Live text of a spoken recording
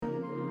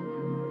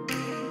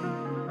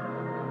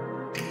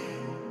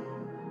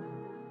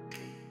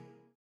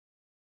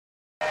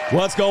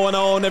What's going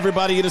on,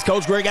 everybody? It is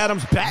Coach Greg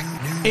Adams back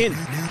in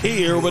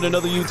here with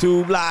another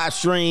YouTube live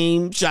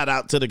stream. Shout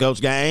out to the Coach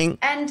Gang.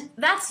 And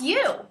that's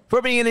you.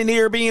 For being in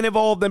here, being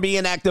involved, and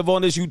being active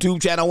on this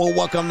YouTube channel. Well,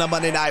 welcome to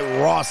Monday Night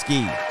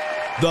Rawski,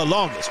 the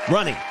longest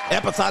running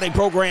episodic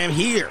program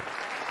here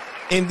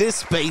in this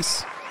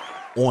space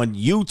on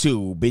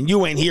YouTube. And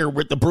you ain't here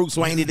with the Bruce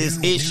Wayne. It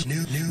is Ish,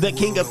 the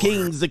King of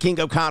Kings, the King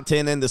of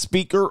Content, and the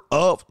Speaker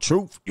of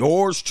Truth.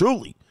 Yours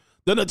truly,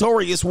 the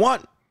Notorious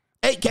One,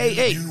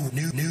 a.k.a.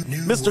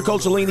 Mr.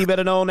 Coachellini,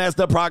 better known as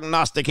the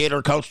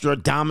Prognosticator, Coach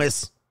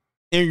Stradamus.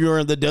 And you're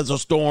in the Desert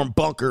Storm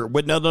bunker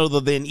with none other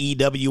than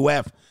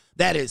EWF.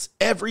 That is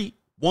every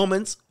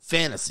woman's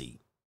fantasy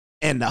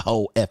and the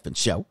whole effing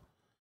show.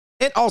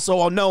 And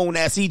also known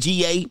as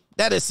CGA,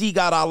 that is C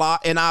God Allah,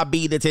 and I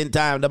be the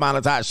 10-time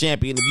demonetized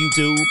champion of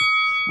YouTube.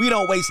 We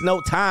don't waste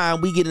no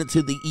time. We get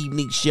into the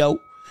evening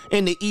show,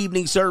 and the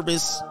evening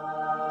service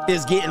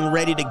is getting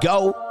ready to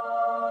go.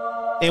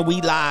 And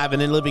we live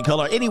and in living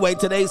color. Anyway,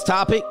 today's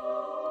topic,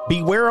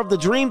 beware of the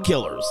dream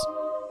killers.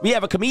 We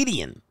have a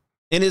comedian,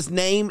 and his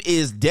name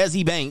is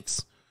Desi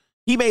Banks.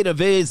 He made a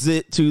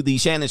visit to the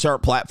Shannon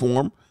Sharp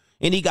platform,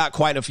 and he got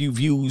quite a few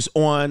views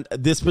on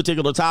this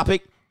particular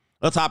topic,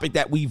 a topic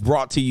that we've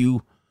brought to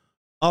you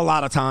a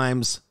lot of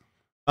times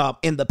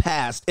in the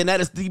past, and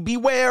that is the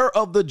beware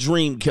of the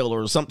dream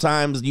killers.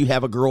 Sometimes you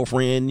have a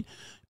girlfriend,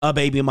 a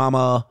baby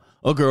mama,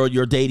 a girl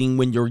you're dating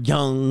when you're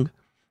young,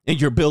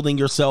 and you're building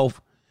yourself.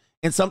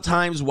 And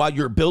sometimes while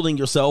you're building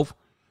yourself,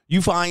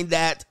 you find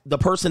that the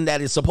person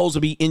that is supposed to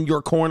be in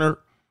your corner,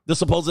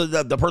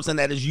 the person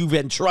that is you've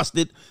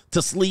entrusted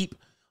to sleep,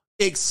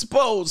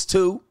 exposed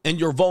to, and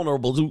you're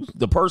vulnerable to,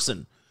 the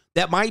person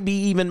that might be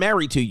even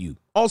married to you.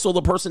 Also,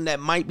 the person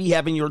that might be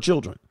having your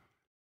children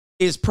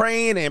is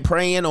praying and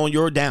praying on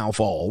your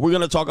downfall. We're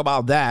going to talk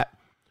about that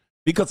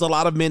because a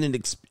lot of men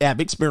have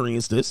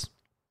experienced this.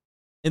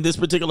 And this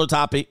particular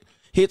topic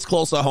hits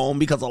close to home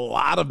because a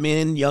lot of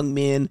men, young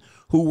men,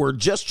 who were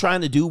just trying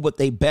to do what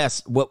they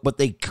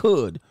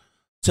could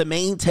to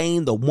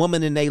maintain the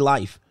woman in their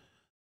life.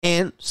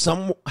 And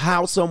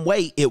somehow, some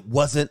way, it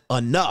wasn't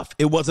enough.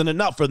 It wasn't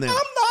enough for them. I'm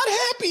not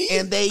happy.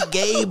 And they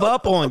gave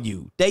up on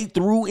you. They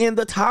threw in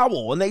the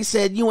towel and they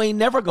said, you ain't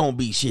never going to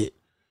be shit,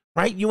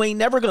 right? You ain't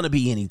never going to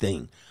be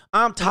anything.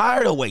 I'm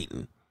tired of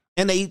waiting.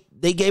 And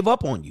they gave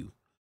up on you.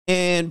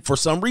 And for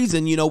some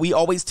reason, we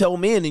always tell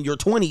men in your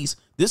 20s,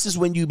 this is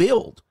when you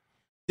build.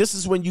 This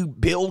is when you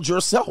build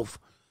yourself.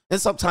 And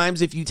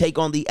sometimes if you take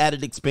on the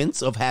added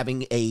expense of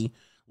having a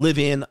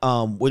live-in,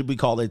 what do we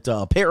call it,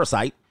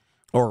 parasite,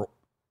 or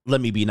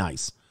let me be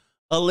nice,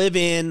 a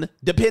live-in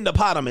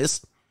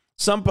dependopotamus,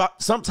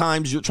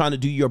 sometimes you're trying to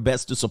do your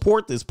best to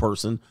support this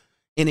person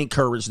and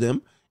encourage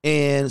them.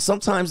 And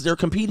sometimes they're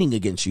competing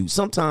against you.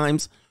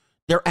 Sometimes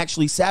they're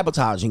actually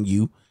sabotaging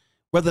you,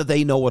 whether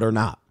they know it or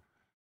not.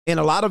 And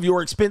a lot of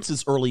your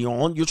expenses early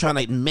on, you're trying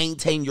to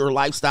maintain your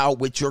lifestyle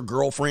with your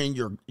girlfriend,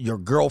 your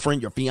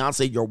girlfriend, your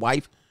fiance, your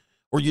wife,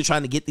 or you're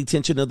trying to get the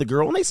attention of the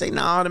girl. And they say,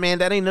 nah, man,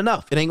 that ain't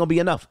enough. It ain't going to be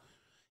enough.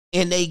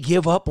 And they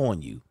give up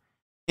on you.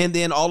 And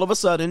then all of a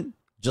sudden,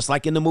 just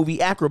like in the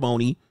movie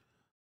Acrimony,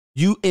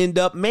 you end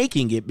up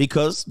making it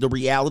because the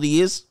reality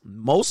is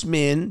most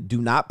men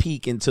do not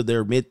peak into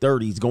their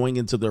mid-30s, going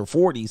into their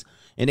 40s,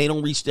 and they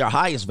don't reach their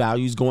highest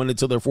values going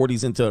into their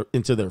 40s,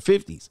 into their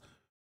 50s.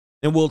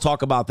 And we'll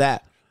talk about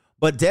that.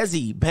 But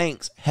Desi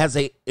Banks has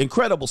an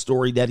incredible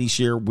story that he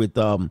shared with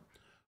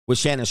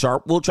Shannon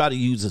Sharp. We'll try to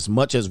use as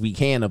much as we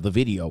can of the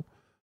video.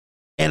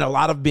 And a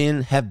lot of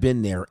men have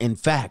been there. In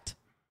fact,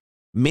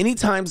 many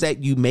times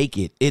that you make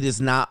it, it is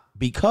not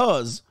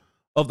because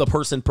of the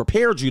person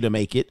prepared you to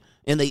make it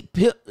and they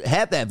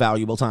had that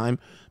valuable time.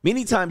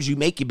 Many times you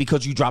make it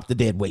because you drop the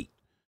dead weight.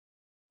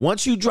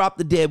 Once you drop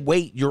the dead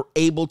weight, you're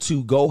able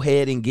to go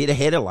ahead and get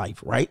ahead of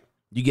life, right?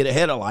 You get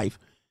ahead of life.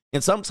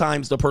 And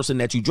sometimes the person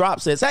that you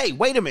drop says, hey,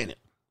 wait a minute.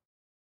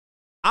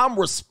 I'm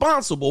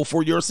responsible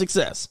for your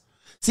success.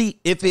 See,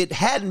 if it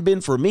hadn't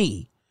been for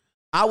me,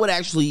 I would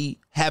actually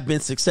have been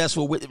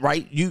successful with it,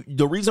 right?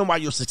 The reason why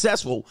you're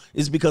successful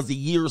is because the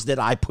years that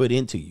I put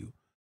into you.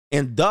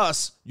 And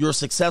thus, you're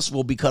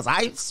successful because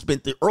I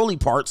spent the early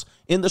parts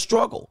in the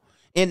struggle.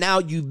 And now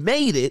you've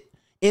made it,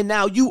 and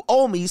now you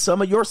owe me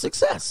some of your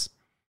success.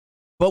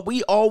 But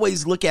we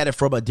always look at it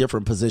from a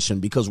different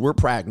position because we're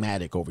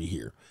pragmatic over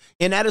here.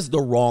 And that is the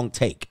wrong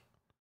take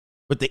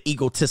with the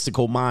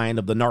egotistical mind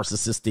of the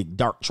narcissistic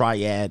dark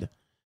triad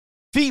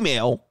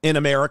female in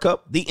America,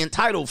 the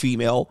entitled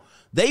female.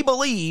 They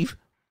believe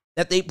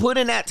that they put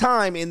in that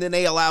time and then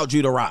they allowed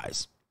you to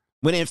rise.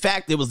 When in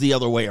fact, it was the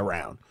other way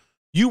around.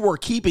 You were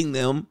keeping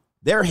them,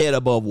 their head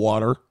above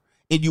water,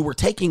 and you were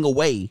taking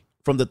away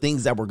from the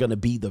things that were going to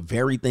be the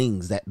very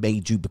things that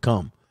made you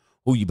become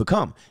who you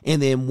become.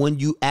 And then when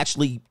you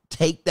actually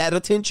take that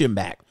attention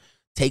back,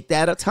 take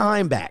that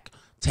time back,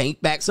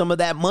 take back some of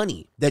that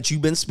money that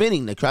you've been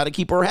spending to try to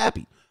keep her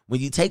happy.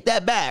 When you take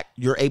that back,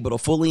 you're able to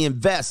fully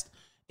invest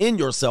in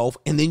yourself,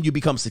 and then you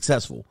become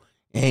successful.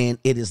 And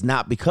it is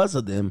not because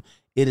of them.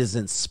 It is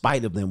in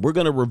spite of them. We're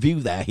going to review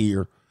that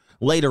here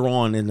later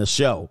on in the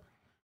show.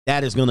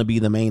 That is going to be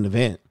the main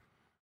event.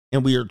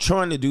 And we are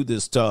trying to do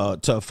this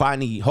to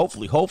finally,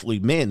 hopefully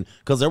men,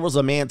 because there was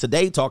a man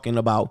today talking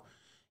about,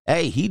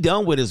 hey, he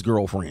done with his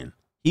girlfriend.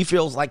 He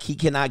feels like he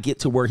cannot get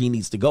to where he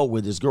needs to go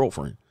with his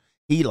girlfriend.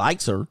 He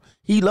likes her.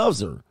 He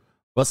loves her.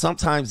 But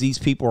sometimes these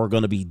people are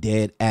going to be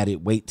dead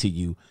added weight to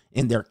you,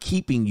 and they're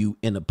keeping you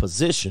in a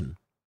position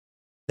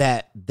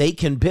that they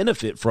can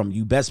benefit from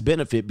you, best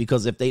benefit,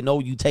 because if they know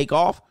you take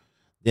off,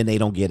 then they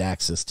don't get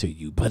access to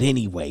you. But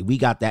anyway, we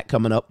got that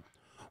coming up.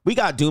 We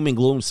got Doom and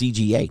Gloom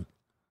CGA.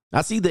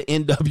 I see the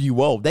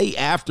NWO. They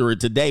after it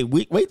today.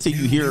 Wait till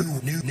you hear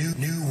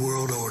new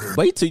world order.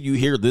 Wait till you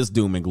hear this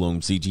Doom and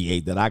Gloom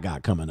CGA that I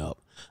got coming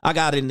up. I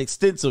got an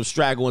extensive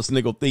Straggle and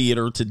Sniggle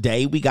Theater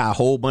today. We got a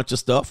whole bunch of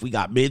stuff. We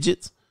got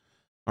midgets.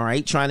 All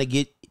right, trying to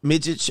get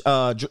midgets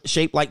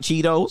shaped like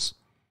Cheetos.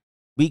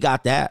 We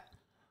got that.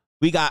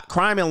 We got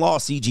Crime and Law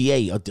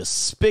CGA, a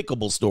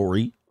despicable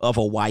story of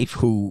a wife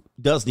who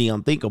does the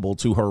unthinkable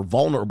to her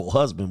vulnerable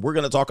husband. We're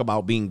going to talk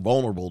about being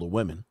vulnerable to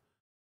women.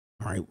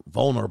 All right,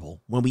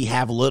 vulnerable when we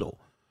have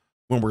little,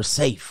 when we're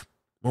safe,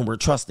 when we're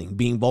trusting,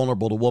 being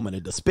vulnerable to woman.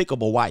 A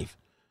despicable wife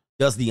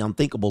does the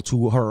unthinkable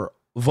to her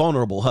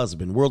vulnerable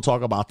husband. We'll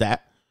talk about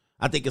that.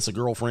 I think it's a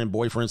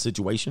girlfriend-boyfriend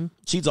situation.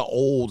 She's an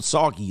old,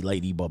 soggy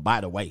lady, but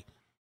by the way,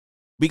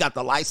 we got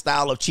the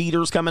lifestyle of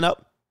cheaters coming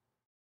up,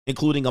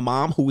 including a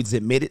mom who has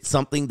admitted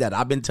something that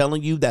I've been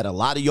telling you that a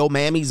lot of your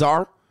mammies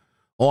are.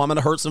 Oh, I'm going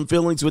to hurt some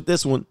feelings with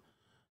this one.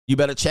 You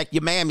better check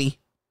your mammy.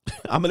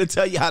 I'm going to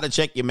tell you how to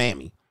check your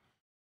mammy.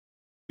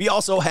 We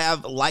also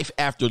have Life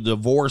After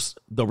Divorce,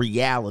 the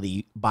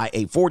reality by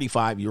a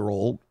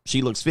 45-year-old,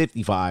 she looks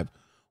 55,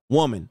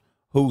 woman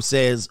who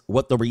says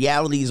what the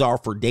realities are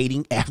for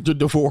dating after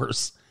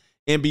divorce,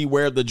 and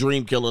beware the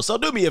dream killer. So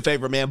do me a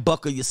favor, man,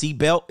 buckle your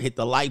seatbelt, hit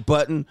the like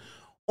button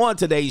on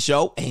today's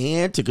show,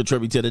 and to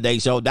contribute to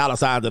today's show,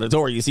 $ the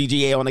Notorious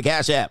CGA on the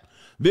Cash App,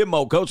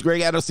 Venmo, Coach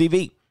Greg Adams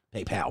TV,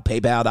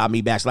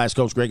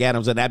 PayPal.me/Coach Greg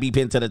Adams, and that be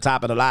pinned to the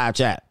top of the live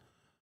chat.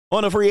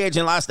 On the Free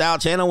Agent Lifestyle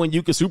channel, and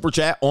you can super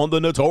chat on the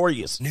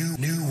Notorious.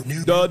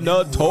 The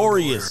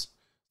Notorious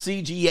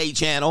CGA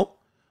channel.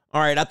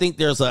 All right, I think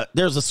there's a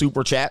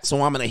super chat,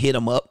 so I'm going to hit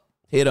him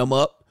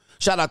up.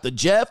 Shout out to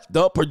Jeff,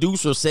 the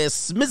producer, says,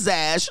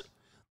 Smizash,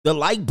 the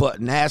like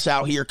button, hash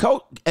out here.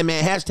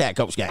 Hashtag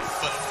Coach Gang.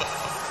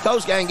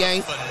 Coach Gang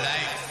Gang.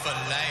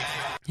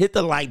 Hit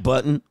the like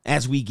button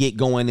as we get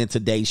going in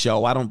today's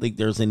show. I don't think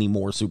there's any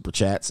more super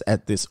chats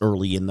at this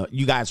early in the,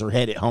 you guys are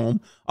headed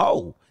home.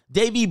 Oh,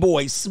 Davey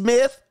Boy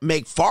Smith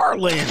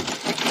McFarland.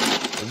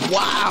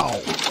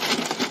 Wow.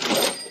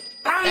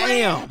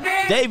 Damn.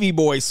 Davey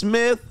Boy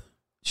Smith.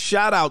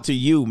 Shout out to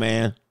you,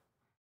 man.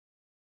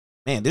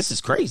 Man, this is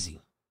crazy.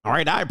 All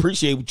right, I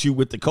appreciate you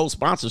with the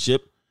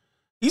co-sponsorship.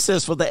 He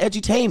says, for the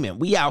edutainment,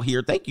 we out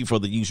here. Thank you for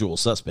the usual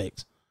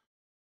suspects.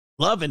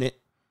 Loving it.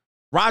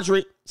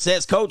 Roderick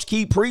says, Coach,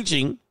 keep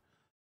preaching.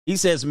 He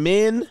says,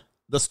 men,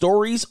 the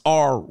stories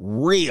are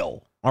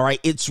real. All right,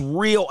 it's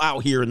real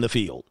out here in the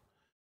field.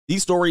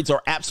 These stories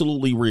are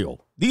absolutely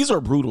real. These are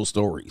brutal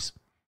stories.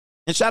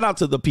 And shout out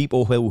to the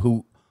people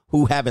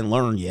who haven't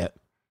learned yet.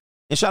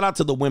 And shout out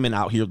to the women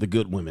out here, the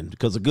good women,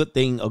 because a good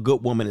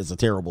woman is a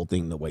terrible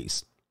thing to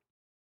waste.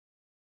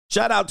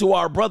 Shout out to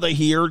our brother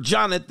here,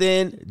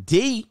 Jonathan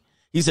D.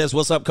 He says,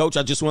 what's up, Coach?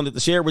 I just wanted to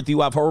share with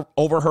you. I've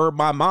overheard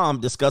my mom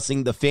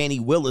discussing the Fannie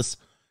Willis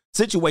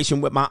situation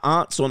with my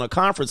aunts on a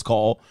conference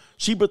call.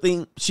 She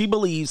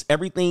believes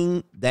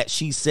everything that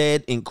she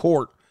said in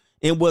court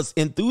and was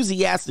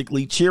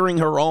enthusiastically cheering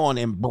her on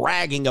and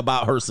bragging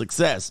about her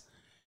success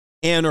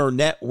and her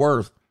net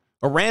worth.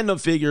 A random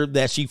figure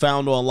that she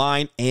found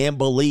online and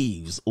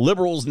believes.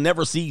 Liberals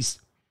never cease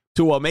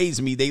to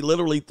amaze me. They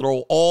literally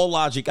throw all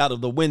logic out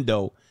of the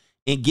window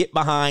and get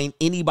behind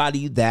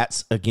anybody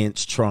that's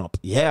against Trump.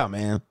 Yeah,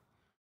 man.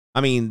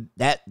 I mean,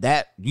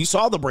 that you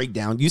saw the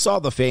breakdown. You saw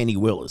the Fannie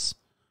Willis.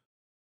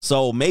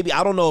 So maybe,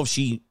 I don't know if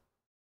she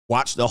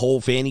watched the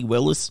whole Fannie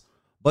Willis,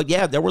 but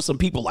yeah, there were some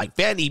people like,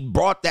 Fannie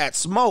brought that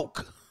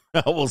smoke.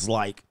 I was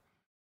like,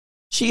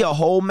 she a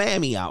whole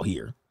mammy out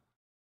here.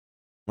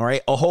 All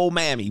right, a whole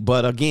mammy.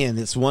 But again,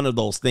 it's one of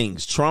those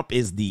things. Trump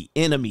is the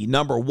enemy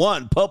number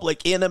one,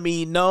 public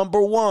enemy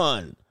number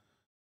one.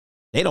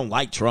 They don't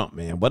like Trump,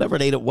 man. What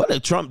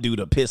did Trump do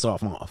to piss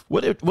off?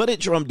 What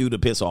did Trump do to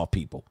piss off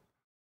people?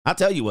 I'll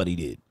tell you what he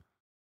did.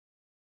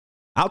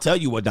 I'll tell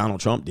you what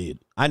Donald Trump did.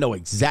 I know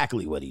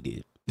exactly what he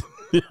did.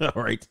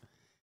 All right.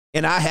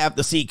 And I have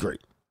the secret.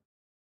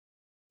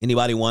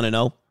 Anybody want to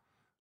know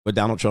what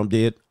Donald Trump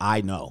did?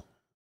 I know.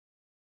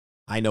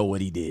 I know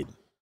what he did.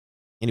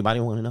 Anybody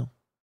want to know?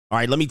 All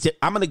right,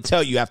 I'm going to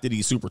tell you after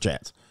these super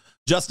chats.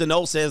 Justin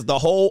O says the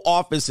whole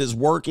office is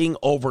working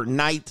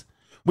overnight.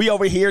 We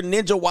over here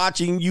ninja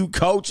watching you,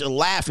 Coach, and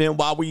laughing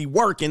while we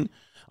working.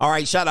 All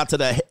right, shout out to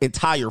the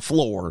entire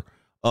floor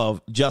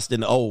of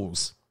Justin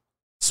O's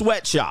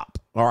sweatshop.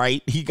 All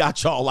right, he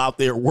got y'all out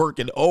there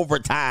working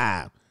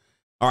overtime.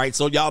 All right,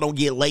 so y'all don't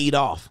get laid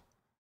off.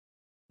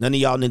 None of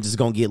y'all ninjas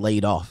gonna get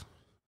laid off.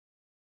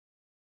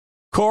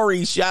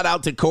 Corey, shout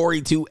out to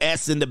Corey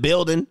 2S in the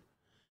building.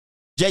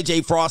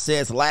 JJ Frost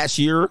says, last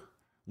year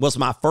was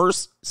my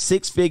first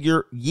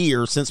six-figure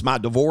year since my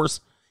divorce.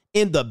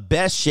 In the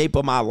best shape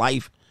of my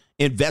life,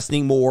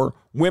 investing more.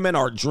 Women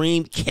are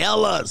dream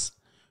killers.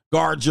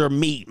 Guard your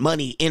meat,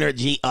 money,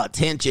 energy,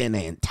 attention,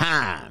 and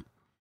time.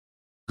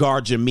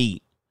 Guard your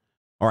meat.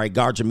 All right,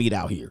 guard your meat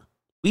out here.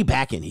 We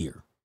back in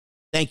here.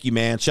 Thank you,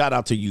 man. Shout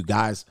out to you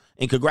guys.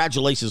 And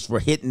congratulations for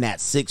hitting that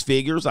six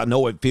figures. I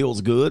know it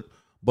feels good,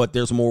 but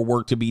there's more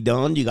work to be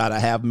done. You got to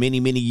have many,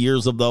 many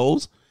years of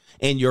those,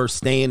 and you're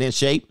staying in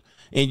shape,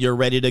 and you're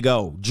ready to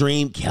go.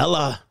 Dream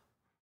killer.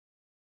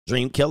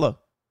 Dream killer.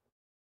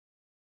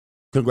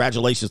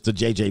 Congratulations to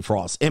JJ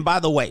Frost. And by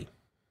the way,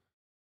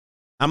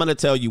 I'm going to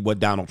tell you what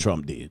Donald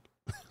Trump did.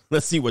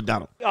 Let's see what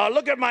Donald.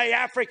 Look at my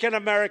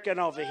African-American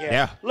over here.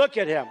 Yeah. Look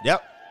at him.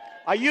 Yep.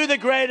 Are you the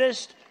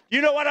greatest?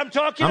 You know what I'm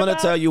talking about? I'm going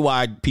to tell you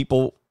why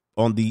people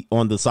on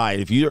the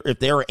side, if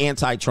they're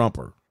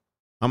anti-Trumper,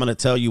 I'm going to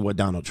tell you what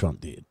Donald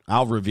Trump did.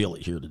 I'll reveal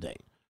it here today.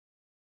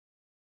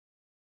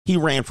 He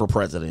ran for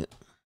president.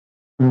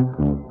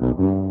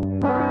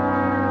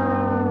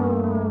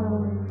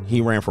 He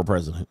ran for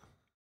president.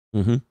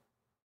 Mm-hmm.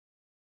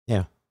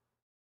 Yeah.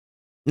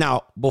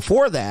 Now,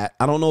 before that,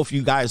 I don't know if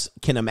you guys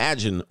can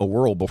imagine a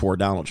world before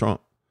Donald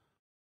Trump.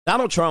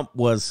 Donald Trump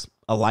was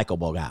a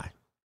likable guy.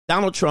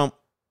 Donald Trump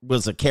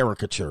was a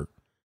caricature.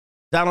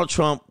 Donald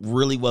Trump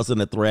really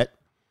wasn't a threat.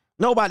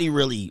 Nobody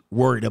really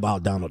worried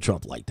about Donald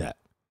Trump like that.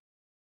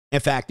 In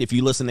fact, if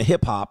you listen to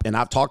hip hop, and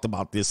I've talked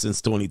about this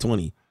since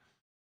 2020.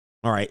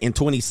 All right, in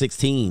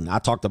 2016, I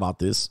talked about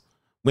this.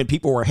 When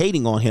people were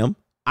hating on him,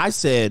 I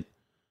said,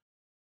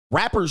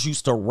 rappers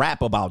used to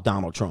rap about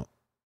Donald Trump.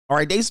 All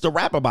right, they used to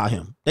rap about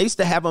him. They used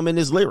to have him in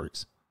his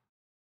lyrics.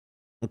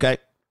 Okay.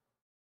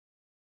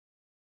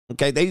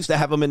 Okay, they used to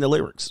have him in the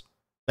lyrics.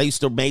 They used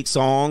to make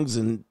songs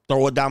and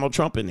throw a Donald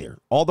Trump in there.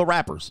 All the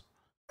rappers.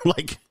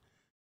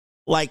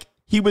 like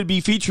he would be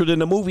featured in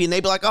the movie and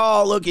they'd be like,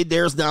 oh, look,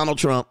 there's Donald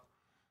Trump.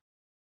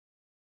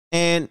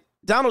 And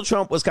Donald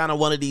Trump was kind of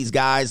one of these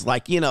guys,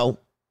 like, you know,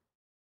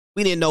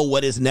 we didn't know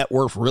what his net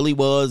worth really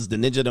was. The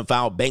ninja done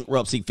filed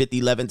bankruptcy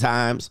 11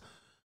 times.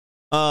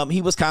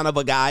 He was kind of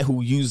a guy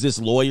who used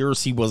his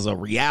lawyers. He was a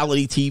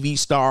reality TV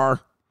star.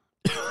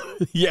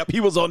 Yep, he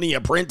was on The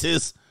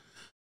Apprentice.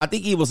 I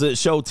think he was a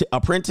show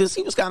Apprentice.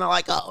 He was kind of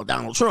like, oh,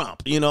 Donald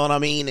Trump, you know what I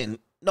mean? And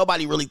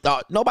nobody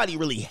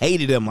really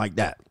hated him like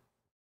that.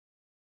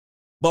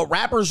 But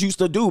rappers used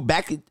to do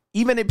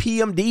even in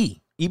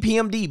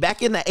EPMD,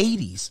 back in the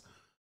 80s.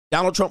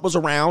 Donald Trump was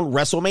around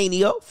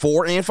WrestleMania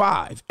 4 and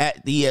 5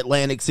 at the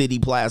Atlantic City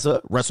Plaza.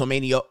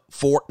 WrestleMania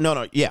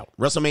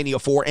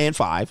 4 and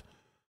 5.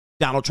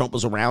 Donald Trump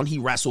was around. He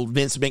wrestled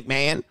Vince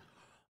McMahon.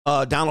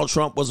 Donald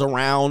Trump was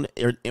around.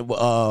 I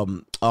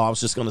was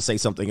just going to say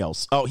something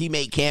else. Oh, he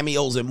made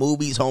cameos in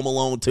movies, Home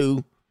Alone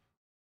 2.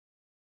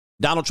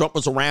 Donald Trump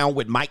was around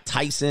with Mike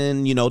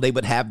Tyson. You know, they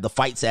would have the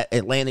fights at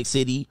Atlantic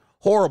City.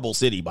 Horrible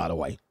city, by the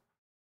way.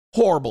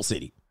 Horrible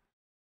city.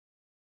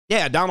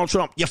 Yeah, Donald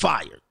Trump, you're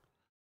fired.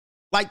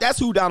 Like, that's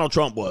who Donald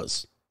Trump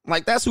was.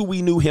 Like, that's who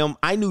we knew him.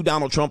 I knew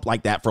Donald Trump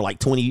like that for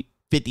like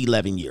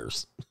 11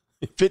 years.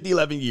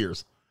 11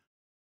 years.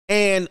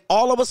 And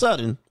all of a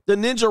sudden, the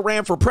ninja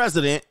ran for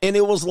president, and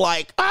it was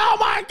like, oh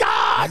my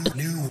God.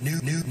 New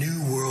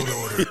world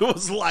order. It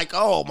was like,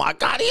 oh my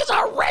God, he's a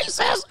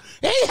racist.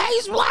 He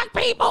hates black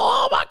people.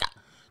 Oh my God.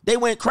 They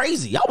went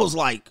crazy. I was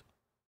like,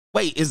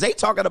 wait, is they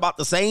talking about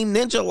the same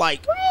ninja?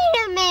 Like,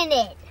 wait a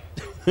minute.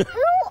 Who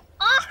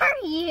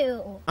are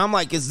you? I'm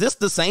like, is this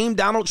the same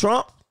Donald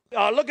Trump?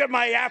 Look at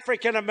my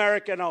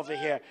African-American over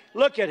here.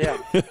 Look at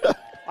him.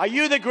 Are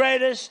you the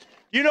greatest?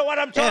 You know what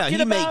I'm talking about? Yeah,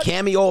 he made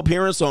cameo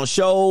appearance on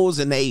shows,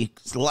 and they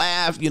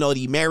laughed. You know,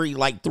 he married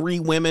like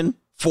 4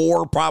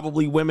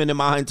 probably women in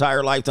my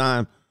entire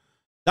lifetime.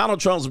 Donald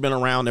Trump's been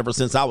around ever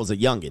since I was a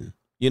youngin'.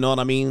 You know what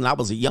I mean? I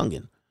was a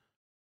youngin'.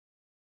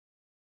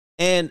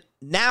 And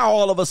now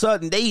all of a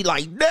sudden they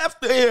like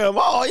left him.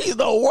 Oh, he's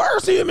the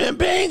worst human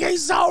being.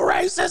 He's so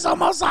racist, a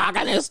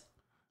misogynist.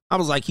 I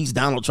was like, he's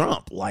Donald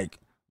Trump. Like,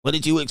 what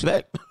did you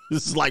expect?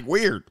 This is like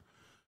weird.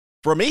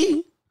 For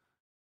me,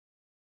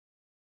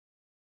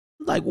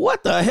 like,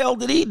 what the hell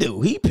did he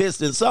do? He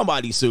pissed in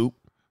somebody's soup.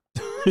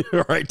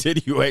 Right, did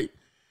he? Wait.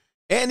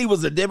 And he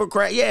was a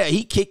Democrat. Yeah,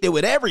 he kicked it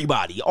with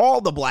everybody, all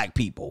the black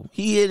people.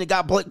 He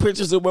got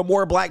pictures with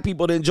more black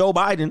people than Joe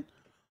Biden.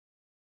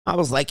 I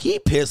was like, he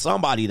pissed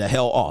somebody the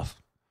hell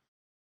off.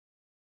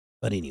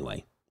 But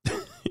anyway,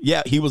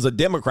 yeah, he was a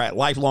Democrat,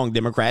 lifelong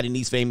Democrat, and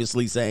he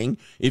famously said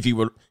if he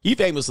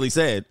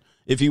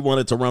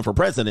wanted to run for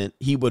president,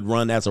 he would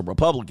run as a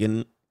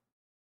Republican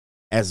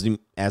as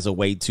a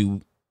way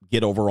to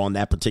get over on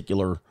that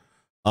particular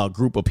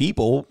group of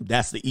people.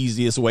 That's the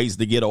easiest ways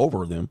to get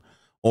over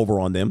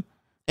on them.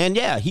 And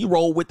yeah, he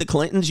rolled with the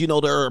Clintons. You know,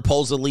 they're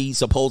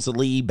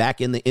supposedly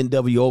back in the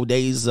NWO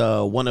days.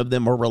 One of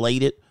them are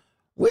related.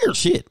 Weird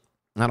shit.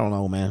 I don't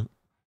know, man.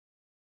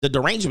 The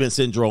derangement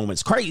syndrome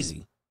is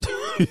crazy.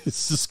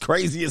 It's just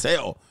crazy as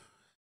hell.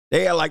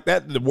 They are like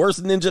that, the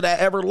worst ninja that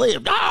ever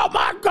lived. Oh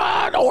my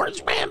God,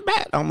 Orange Man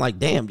bat. I'm like,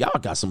 damn,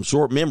 y'all got some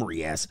short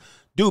memory ass.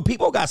 Dude,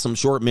 people got some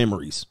short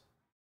memories.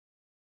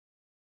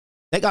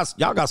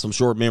 Y'all got some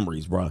short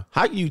memories, bro.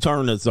 How you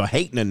turn to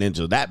hating a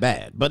ninja that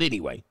bad? But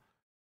anyway,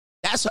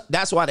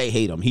 that's why they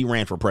hate him. He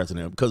ran for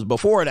president because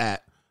before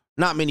that,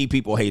 not many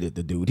people hated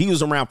the dude. He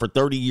was around for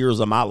 30 years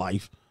of my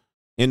life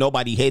and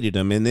nobody hated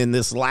him. And then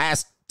this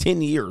last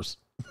 10 years,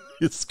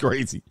 it's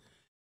crazy.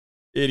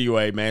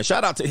 Anyway, man,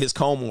 shout out to his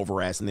comb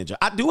over ass ninja.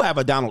 I do have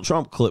a Donald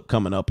Trump clip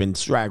coming up in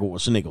Straggle or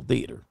Sniggle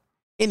Theater.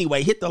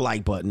 Anyway, hit the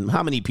like button.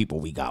 How many people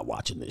we got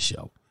watching this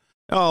show?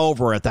 Oh,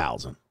 over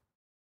 1,000.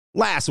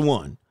 Last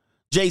one.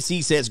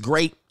 JC says,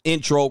 great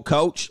intro,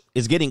 coach.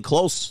 Is getting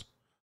close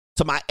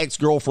to my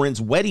ex-girlfriend's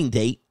wedding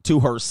date to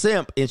her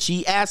simp, and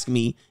she asked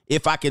me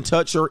if I can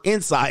touch her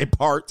inside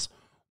parts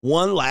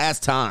one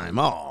last time.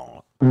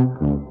 Oh,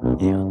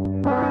 yeah.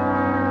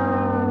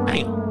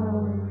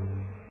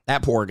 Damn.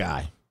 That poor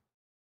guy.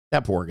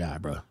 That poor guy,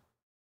 bro.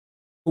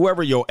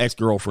 Whoever your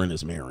ex-girlfriend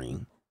is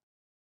marrying.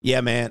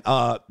 Yeah, man.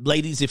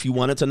 Ladies, if you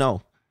wanted to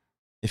know,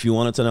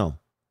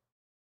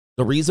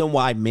 the reason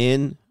why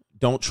men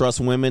don't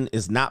trust women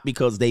is not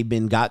because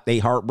got they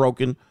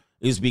heartbroken.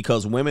 Is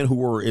because women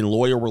who are in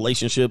loyal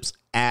relationships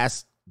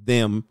ask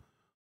them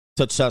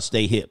to touch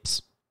their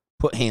hips,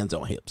 put hands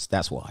on hips.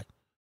 That's why.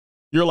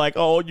 You're like,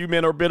 oh, you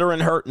men are bitter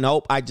and hurt.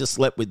 Nope, I just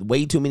slept with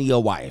way too many a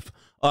wife.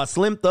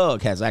 Slim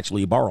Thug has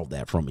actually borrowed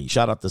that from me.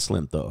 Shout out to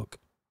Slim Thug.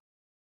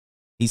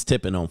 He's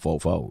tipping on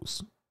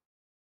fofos.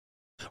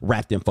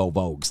 Wrapped in faux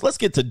vogues. Let's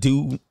get to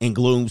Doom and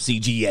Gloom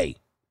CGA.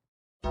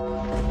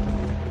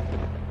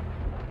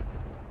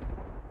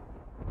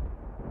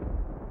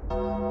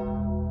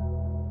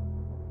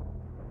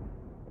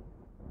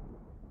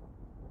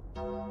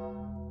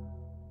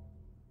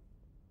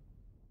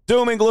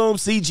 Doom and Gloom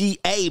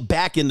CGA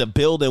back in the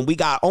building. We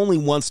got only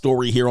one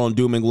story here on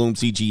Doom and Gloom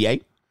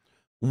CGA.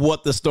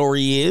 What the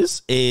story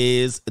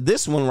is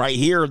this one right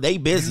here. They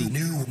busy.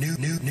 New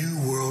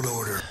world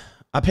order.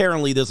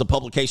 Apparently, there's a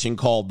publication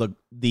called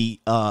the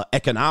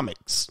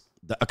Economics,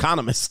 the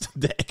Economist,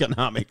 the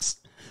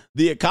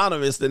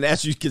Economist, and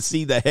as you can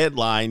see the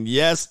headline,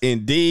 yes,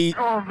 indeed.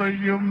 Oh, the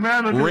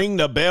humanity. Ring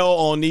the bell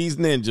on these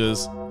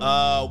ninjas.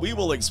 We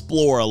will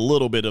explore a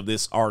little bit of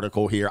this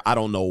article here. I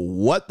don't know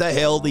what the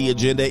hell the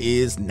agenda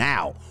is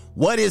now.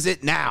 What is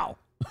it now?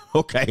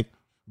 Okay.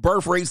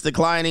 Birth rates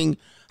declining.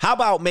 How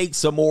about make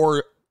some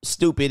more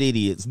stupid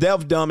idiots,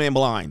 deaf, dumb, and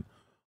blind?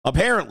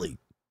 Apparently,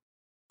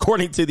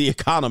 according to the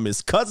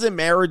Economist, cousin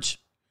marriage,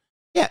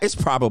 yeah, it's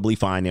probably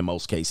fine in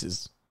most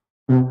cases.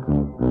 Where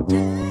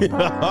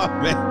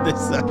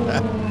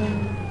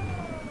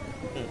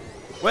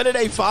do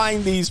they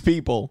find these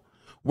people?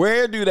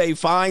 Where do they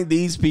find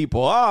these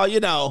people?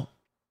 Oh,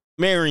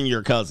 marrying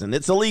your cousin.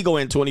 It's illegal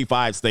in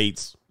 25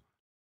 states.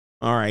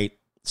 All right.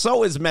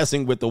 So is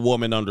messing with a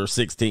woman under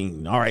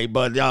 16. All right.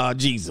 But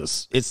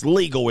Jesus, it's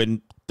legal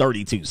in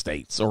 32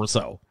 states or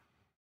so.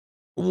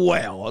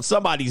 Well,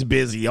 somebody's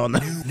busy on the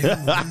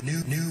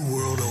new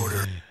world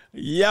order.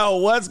 Yo,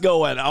 what's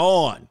going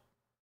on?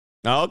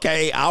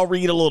 Okay, I'll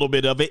read a little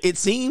bit of it. It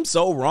seems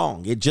so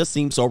wrong. It just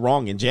seems so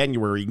wrong. In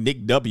January,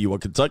 Nick W.,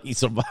 of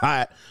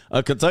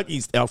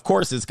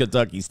course, it's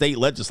Kentucky state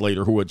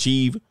legislator who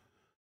achieved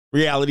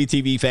reality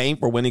TV fame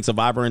for winning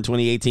Survivor in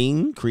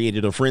 2018,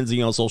 created a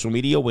frenzy on social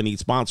media when he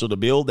sponsored a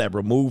bill that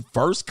removed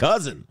first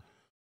cousin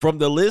from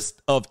the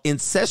list of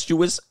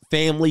incestuous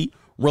family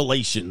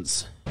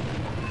relations.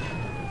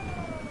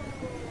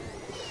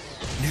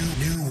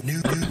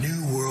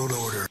 New world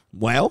order.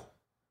 Well,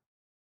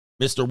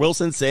 Mr.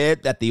 Wilson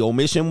said that the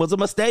omission was a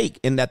mistake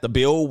and that the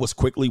bill was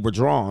quickly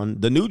withdrawn.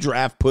 The new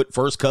draft put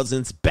first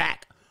cousins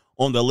back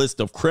on the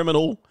list of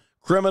criminal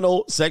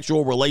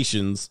sexual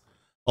relations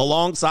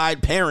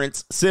alongside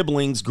parents,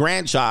 siblings,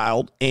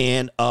 grandchild,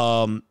 and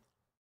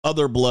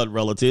other blood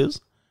relatives.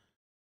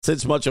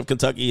 Since much of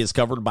Kentucky is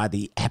covered by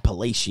the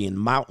Appalachian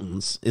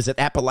Mountains, is it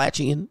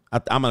Appalachian?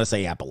 I'm going to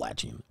say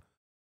Appalachian.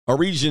 A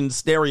region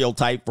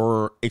stereotype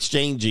for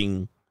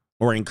exchanging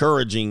or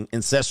encouraging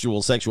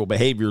incestual sexual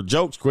behavior.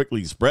 Jokes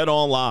quickly spread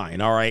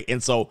online. All right.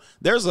 And so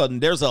there's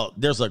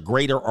a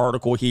greater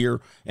article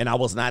here, and I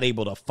was not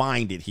able to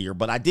find it here,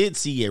 but I did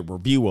see a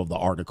review of the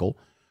article.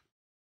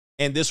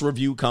 And this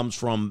review comes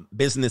from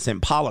Business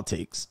and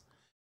Politics.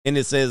 And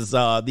it says,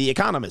 The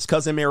Economist,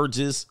 cousin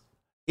marriages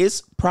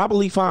is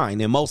probably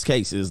fine in most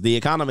cases. The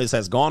Economist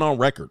has gone on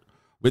record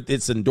with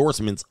its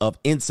endorsements of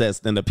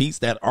incest in a piece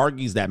that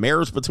argues that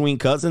marriage between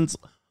cousins,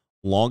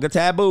 long a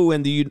taboo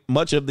in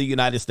much of the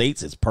United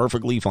States, is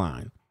perfectly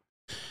fine.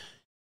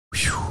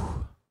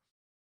 Whew.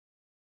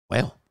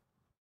 Well,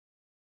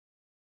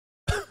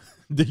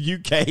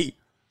 the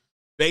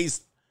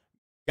UK-based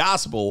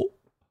gospel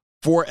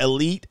for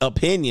elite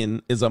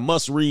opinion is a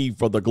must-read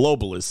for the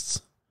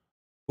globalists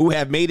who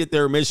have made it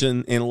their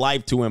mission in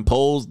life to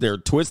impose their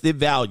twisted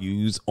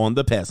values on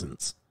the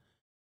peasants.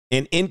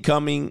 And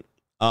incoming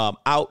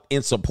out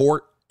in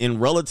support in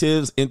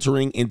relatives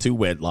entering into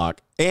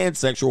wedlock and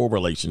sexual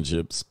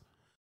relationships.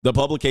 The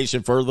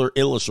publication further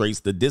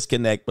illustrates the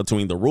disconnect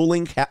between the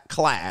ruling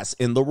class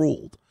and the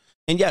ruled.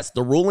 And yes,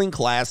 the ruling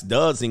class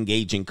does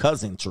engage in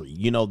cousinry.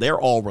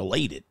 They're all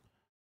related.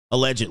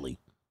 Allegedly.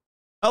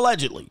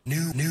 Allegedly.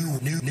 New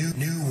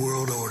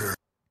world order.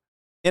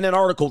 In an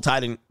article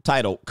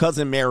titled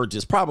Cousin Marriage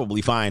is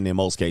Probably Fine in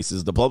Most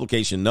Cases, the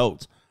publication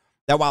notes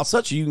that while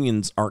such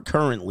unions are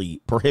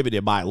currently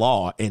prohibited by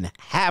law in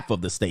half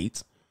of the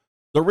states,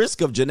 the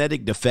risk of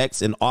genetic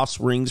defects in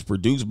offsprings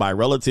produced by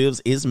relatives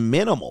is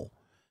minimal,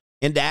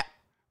 and that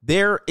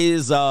there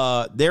is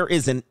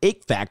an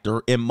ick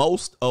factor in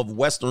most of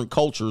Western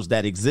cultures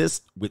that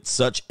exists with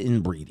such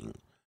inbreeding.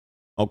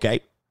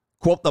 Okay.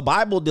 Quote, the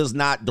Bible does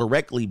not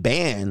directly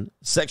ban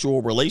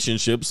sexual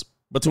relationships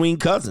between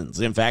cousins.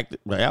 In fact,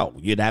 well,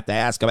 you'd have to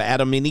ask about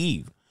Adam and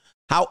Eve.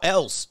 How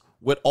else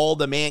would all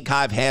the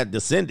mankind have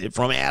descended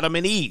from Adam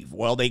and Eve?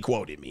 Well, they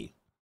quoted me.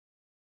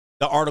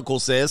 The article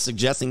says,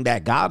 suggesting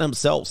that God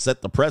himself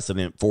set the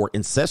precedent for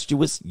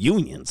incestuous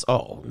unions.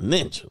 Oh,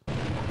 ninja.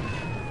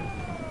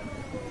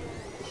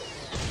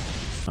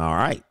 All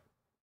right.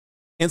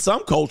 In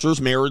some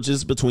cultures,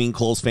 marriages between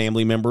close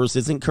family members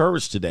is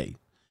encouraged today.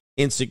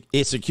 It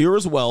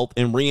secures wealth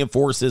and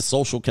reinforces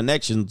social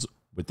connections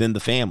within the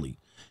family.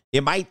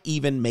 It might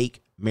even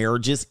make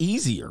marriages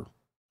easier.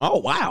 Oh,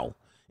 wow.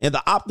 And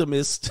the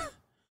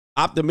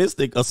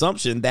optimistic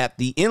assumption that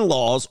the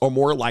in-laws are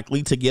more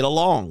likely to get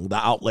along. The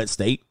outlet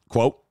state,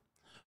 quote,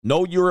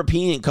 no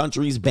European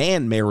countries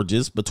ban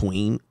marriages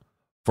between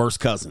first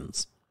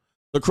cousins.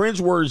 The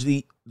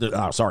cringeworthy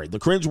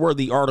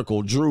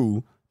article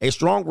drew a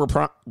strong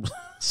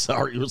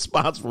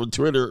response from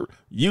Twitter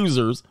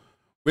users,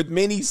 with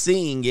many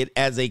seeing it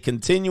as a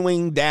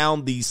continuing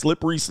down the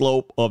slippery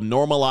slope of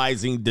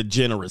normalizing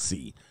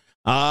degeneracy.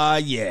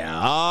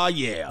 Yeah.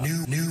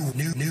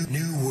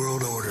 New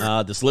world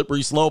order. The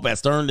slippery slope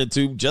has turned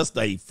into just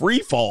a free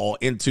fall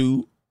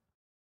into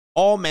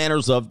all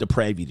manners of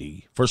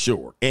depravity, for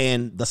sure.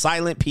 And the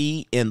silent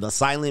P and the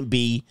silent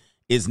B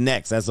is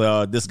next, as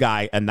this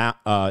guy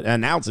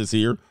announces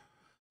here.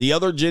 The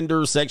other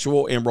gender,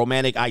 sexual, and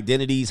romantic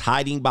identities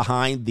hiding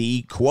behind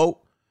the, quote,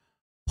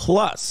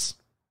 plus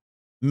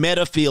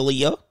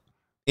metaphilia,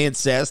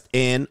 incest,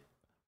 and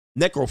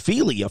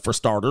necrophilia for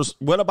starters.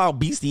 What about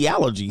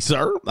bestiality,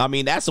 sir? I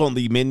mean, that's on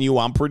the menu,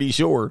 I'm pretty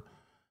sure.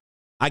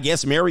 I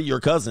guess marry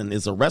your cousin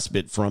is a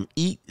respite from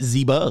eat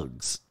the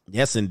bugs.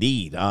 Yes,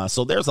 indeed.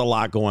 So there's a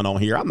lot going on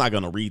here. I'm not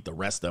going to read the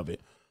rest of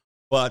it.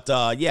 But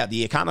yeah,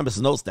 The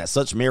Economist notes that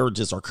such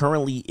marriages are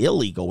currently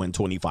illegal in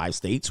 25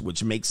 states,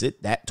 which makes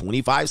it that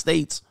 25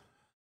 states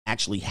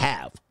actually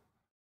have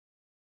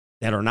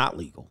that are not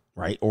legal,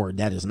 right? Or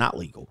that is not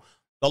legal.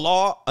 The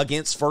law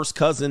against first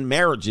cousin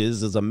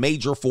marriages is a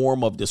major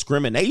form of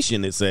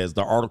discrimination, it says.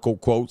 The article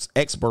quotes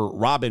expert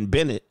Robin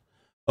Bennett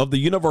of the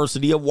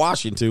University of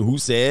Washington, who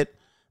said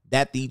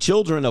that the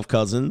children of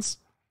cousins,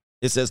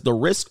 it says, the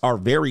risks are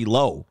very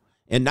low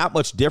and not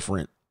much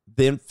different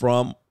than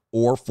from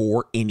or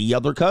for any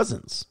other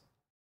cousins.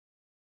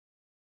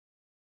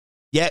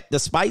 Yet,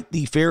 despite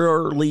the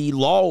fairly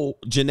low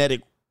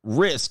genetic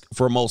risk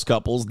for most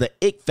couples, the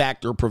ick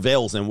factor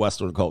prevails in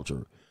Western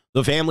culture.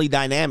 The family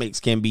dynamics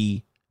can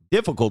be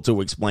difficult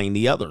to explain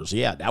the others.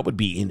 Yeah, that would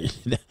be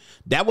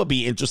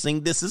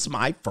interesting. This is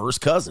my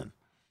first cousin.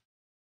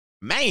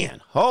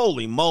 Man,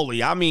 holy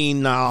moly. I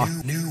mean,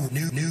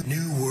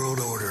 New world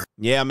order.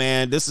 Yeah,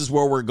 man, this is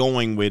where we're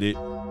going with it.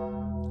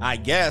 I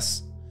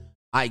guess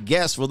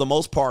for the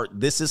most part,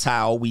 this is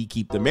how we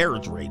keep the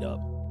marriage rate up.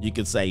 You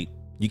could say,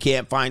 you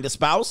can't find a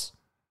spouse?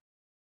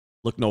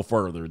 Look no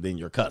further than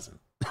your cousin.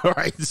 All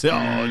right. So,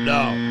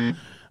 no.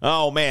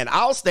 Oh, man,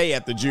 I'll stay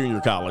at the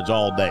junior college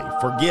all day.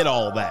 Forget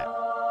all that.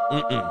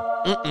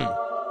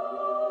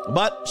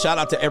 But shout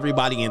out to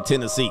everybody in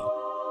Tennessee.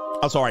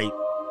 I'm sorry,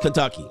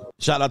 Kentucky.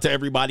 Shout out to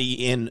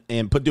everybody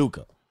in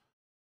Paducah.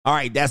 All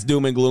right, that's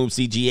doom and gloom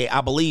CGA.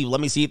 I believe.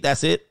 Let me see if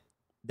that's it.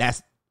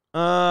 That's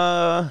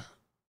no,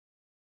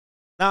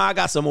 I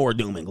got some more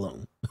doom and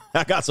gloom.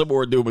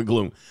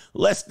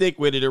 Let's stick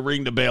with it and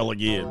ring the bell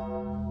again.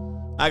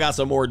 I got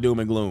some more doom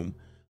and gloom.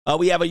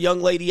 We have a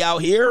young lady out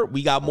here.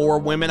 We got more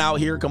women out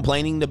here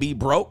complaining to be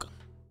broke.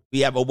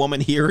 We have a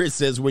woman here. It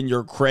says when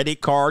your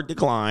credit card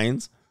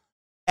declines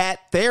at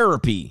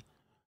therapy,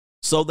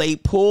 so they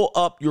pull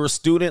up your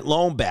student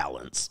loan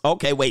balance.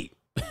 Okay, wait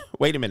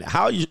a minute.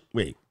 How does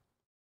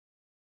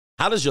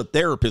your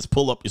therapist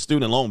pull up your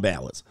student loan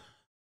balance?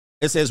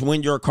 It says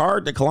when your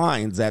card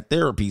declines at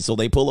therapy, so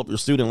they pull up your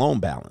student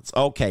loan balance.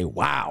 Okay,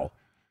 wow.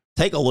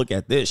 Take a look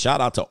at this. Shout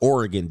out to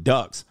Oregon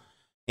Ducks.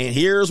 And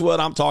here's what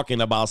I'm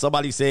talking about.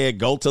 Somebody said,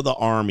 go to the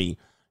Army.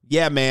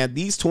 Yeah, man,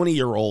 these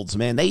 20-year-olds,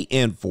 man, they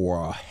in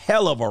for a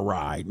hell of a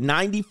ride.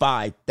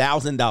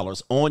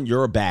 $95,000 on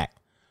your back.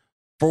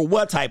 For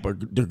what type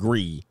of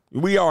degree?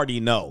 We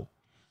already know.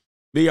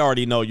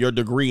 Your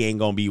degree ain't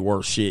going to be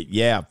worth shit.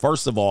 Yeah,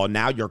 first of all,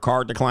 now your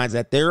card declines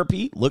at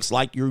therapy. Looks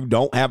like you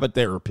don't have a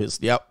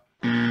therapist. Yep.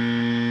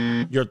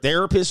 Your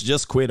therapist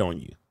just quit on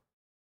you.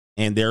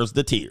 And there's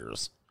the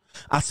tears.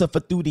 I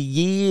suffered through the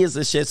years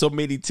and shed so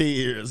many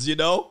tears, you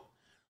know?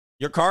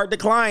 Your card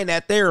declined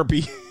at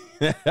therapy.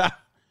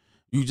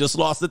 You just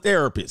lost the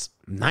therapist.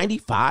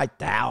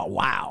 $95,000.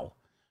 Wow.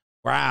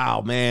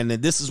 Wow, man.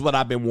 And this is what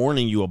I've been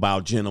warning you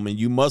about, gentlemen.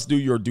 You must do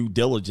your due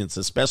diligence,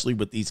 especially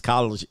with these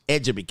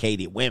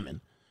college-educated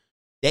women.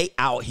 They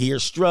out here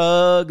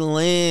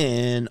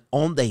struggling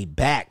on their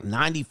back,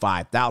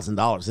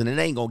 $95,000, and it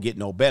ain't going to get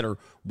no better.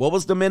 What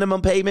was the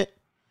minimum payment?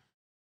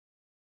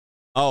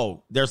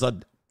 Oh, there's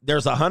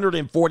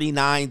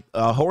 149,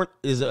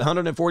 is it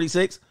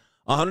 146?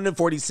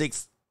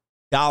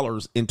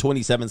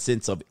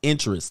 $146.27 of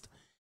interest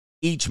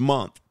each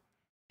month.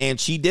 And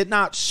she did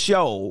not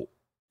show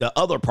the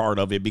other part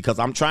of it because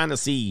I'm trying to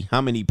see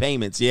how many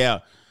payments. Yeah,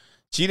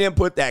 she didn't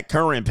put that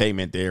current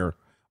payment there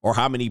or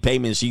how many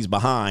payments she's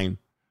behind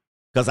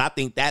because I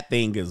think that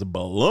thing is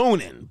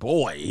ballooning.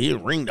 Boy, he'll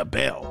ring the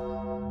bell.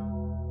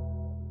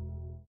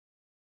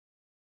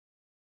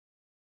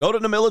 Go to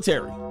the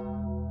military.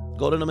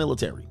 Go to the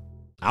military.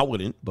 I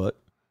wouldn't, but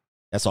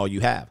that's all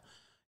you have.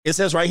 It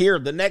says right here,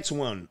 the next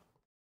one.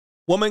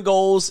 Woman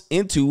goes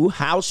into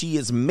how she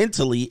is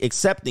mentally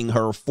accepting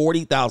her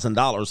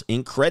 $40,000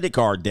 in credit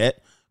card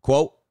debt.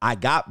 Quote, I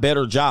got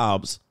better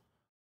jobs,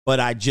 but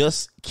I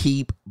just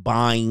keep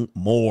buying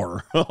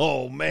more.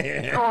 Oh,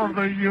 man. Oh,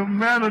 the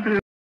humanity.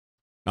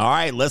 All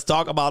right, let's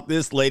talk about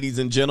this, ladies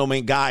and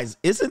gentlemen. Guys,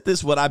 isn't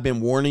this what I've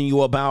been warning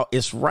you about?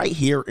 It's right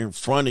here in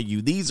front of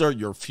you. These are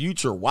your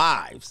future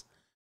wives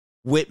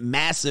with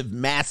massive,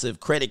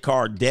 massive credit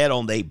card debt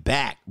on their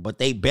back, but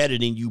they better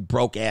than you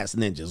broke ass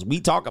ninjas.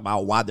 We talk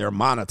about why they're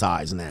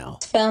monetized now.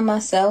 Found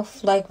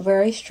myself like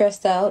very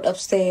stressed out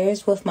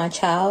upstairs with my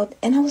child,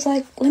 and I was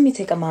like, let me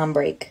take a mom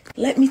break.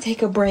 Let me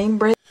take a brain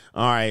break.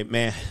 All right,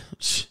 man.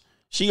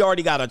 She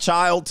already got a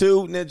child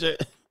too, ninja.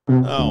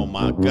 Oh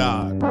my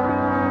God.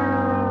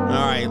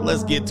 All right,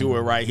 let's get to it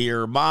right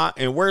here. Ma,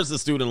 and where's the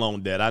student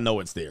loan debt? I know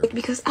it's there.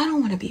 Because I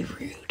don't want to be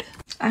rude.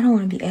 I don't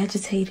want to be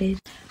agitated.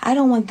 I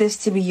don't want this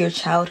to be your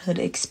childhood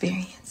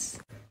experience.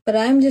 But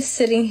I'm just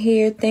sitting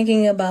here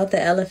thinking about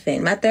the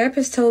elephant. My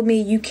therapist told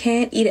me you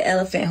can't eat an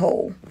elephant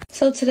whole.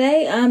 So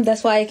today,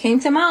 that's why I came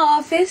to my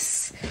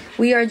office.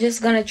 We are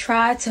just going to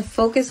try to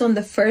focus on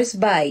the first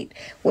bite,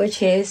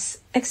 which is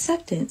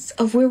acceptance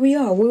of where we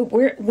are,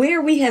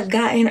 where we have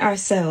gotten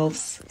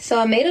ourselves. So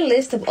I made a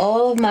list of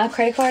all of my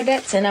credit card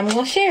debts, and I'm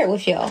going to share it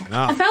with y'all.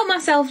 Oh. I felt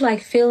myself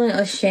like feeling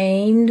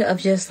ashamed of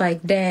just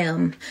like,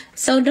 damn.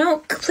 So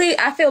please,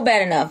 I feel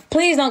bad enough.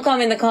 Please don't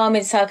come in the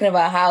comments talking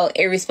about how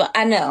irresponsible.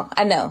 I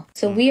know.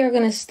 So we are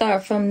going to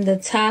start from the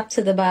top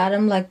to the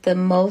bottom, like the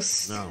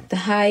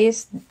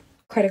highest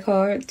credit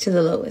card to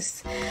the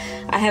lowest.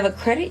 I have a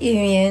credit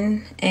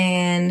union,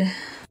 and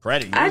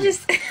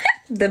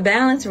the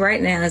balance right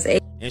now is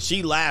and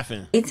she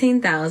laughing.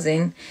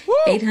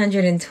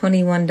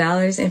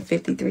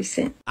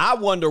 $18,821.53. I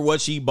wonder what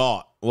she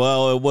bought.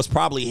 Well, it was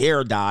probably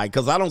hair dye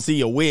because I don't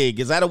see a wig.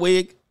 Is that a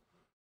wig?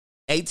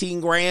 18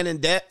 grand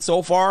in debt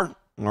so far.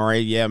 All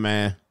right, yeah,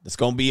 man. It's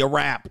gonna be a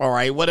wrap. All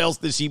right, what else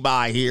did she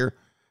buy here?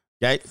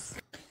 Okay.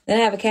 Then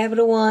I have a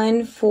Capital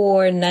One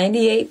for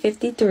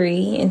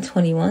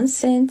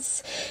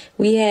 $98.53.21.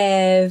 We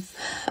have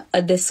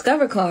a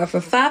Discover card for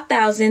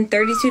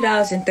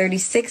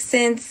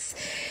 $5,032.36.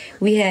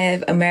 We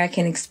have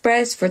American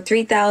Express for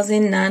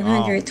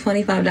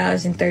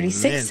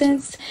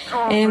 $3,925.36.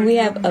 And we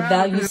have a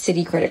Value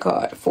City credit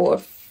card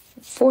for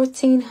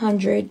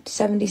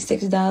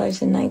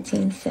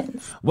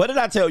 $1,476.19. What did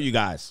I tell you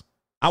guys?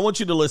 I want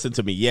you to listen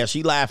to me. Yeah,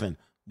 she laughing.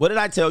 What did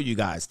I tell you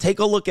guys? Take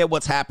a look at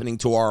what's happening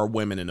to our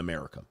women in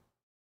America.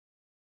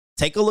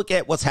 Take a look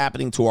at what's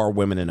happening to our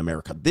women in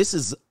America. This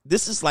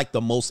is like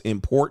the most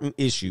important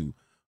issue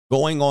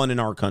going on in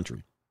our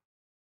country.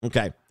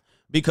 Okay.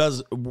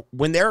 Because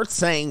when they're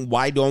saying,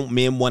 why don't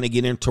men want to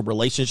get into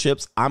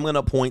relationships? I'm going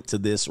to point to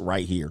this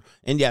right here.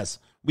 And yes,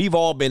 we've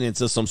all been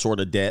into some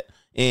sort of debt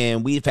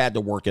and we've had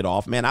to work it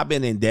off. Man, I've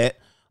been in debt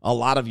a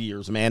lot of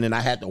years, man. And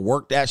I had to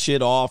work that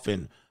shit off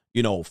and,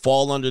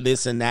 fall under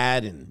this and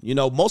that. And,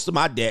 most of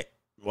my debt,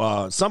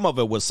 some of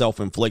it was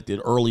self-inflicted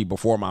early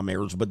before my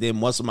marriage, but then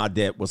most of my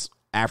debt was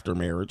after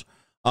marriage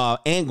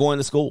and going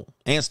to school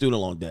and student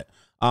loan debt.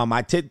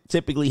 I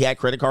typically had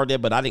credit card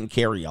debt, but I didn't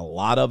carry a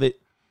lot of it.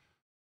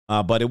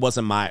 But it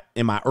wasn't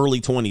in my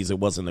early 20s, it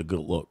wasn't a good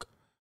look.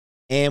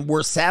 And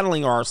we're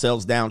saddling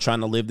ourselves down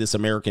trying to live this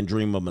American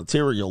dream of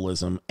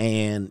materialism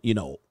and,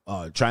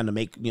 trying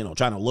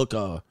to look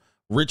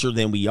richer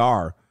than we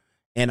are.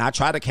 And I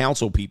try to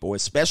counsel people,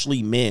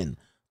 especially men,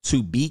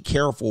 to be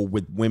careful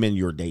with women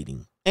you're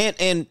dating.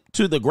 And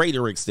to the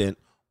greater extent,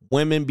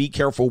 women, be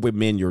careful with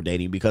men you're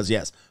dating because,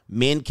 yes,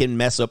 men can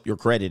mess up your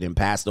credit and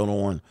pass it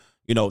on.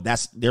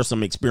 There's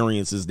some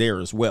experiences there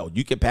as well.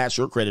 You can pass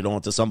your credit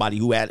on to somebody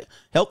who had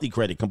healthy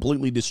credit,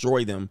 completely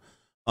destroy them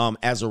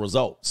as a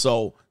result.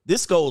 So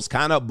this goes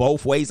kind of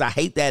both ways. I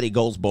hate that it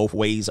goes both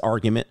ways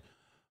argument,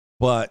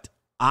 but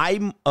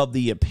I'm of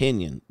the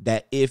opinion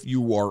that if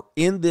you are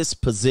in this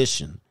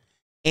position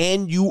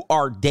and you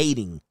are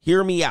dating,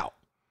 hear me out.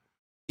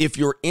 If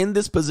you're in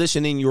this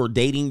position and you're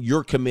dating,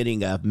 you're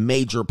committing a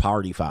major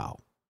party foul.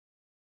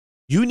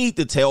 You need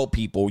to tell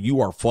people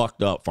you are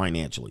fucked up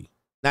financially.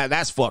 Now,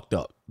 that's fucked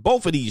up.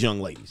 Both of these young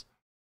ladies.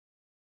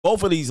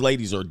 Both of these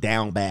ladies are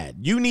down bad.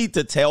 You need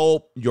to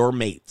tell your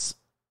mates.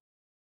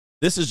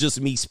 This is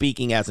just me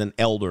speaking as an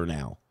elder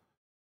now.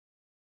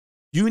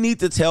 You need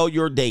to tell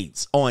your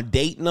dates on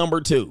date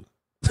number 2,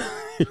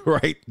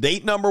 right?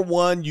 Date number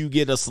 1, you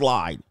get a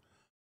slide.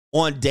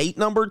 On date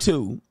number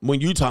 2,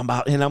 when you talking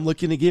about, and I'm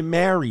looking to get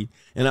married,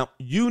 and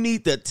you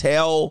need to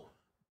tell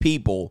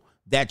people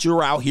that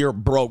you're out here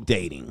broke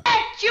dating.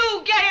 Let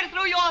you get it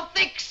through your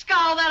thick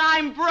skull that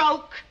I'm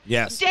broke.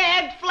 Yes.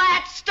 Dead,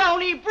 flat,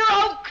 stony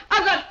broke.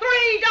 I've got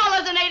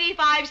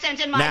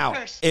 $3.85 in my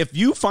purse. Now, if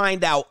you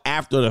find out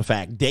after the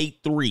fact, date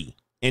 3,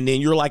 and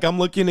then you're like, I'm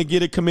looking to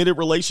get a committed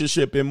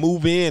relationship and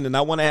move in, and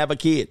I want to have a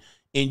kid,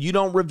 and you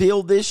don't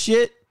reveal this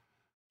shit,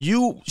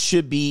 you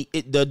should be,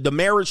 the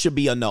marriage should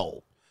be a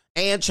no.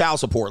 And child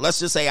support. Let's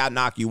just say I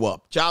knock you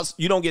up.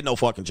 You don't get no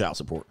fucking child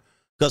support.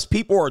 Because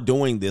people are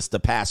doing this to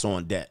pass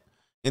on debt.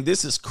 And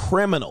this is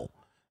criminal.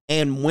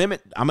 And women,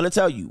 I'm going to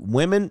tell you,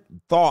 women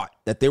thought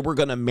that they were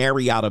going to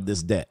marry out of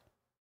this debt.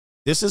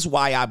 This is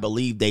why I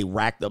believe they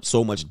racked up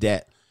so much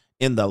debt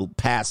in the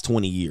past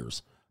 20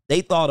 years.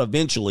 They thought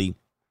eventually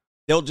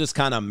they'll just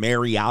kind of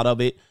marry out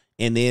of it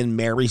and then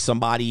marry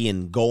somebody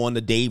and go on the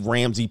Dave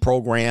Ramsey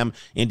program.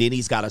 And then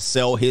he's got to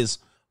sell his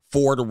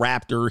Ford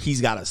Raptor.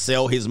 He's got to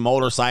sell his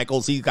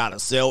motorcycles. He's got to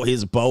sell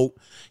his boat.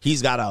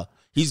 He's got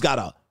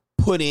to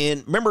put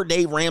in. Remember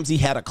Dave Ramsey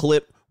had a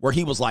clip where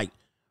he was like,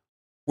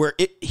 where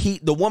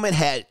the woman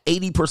had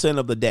 80%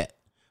 of the debt,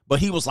 but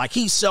he was like,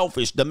 he's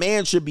selfish. The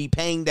man should be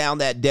paying down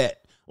that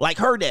debt, like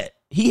her debt.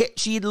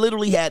 She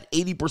literally had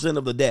 80%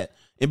 of the debt.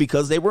 And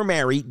because they were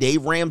married,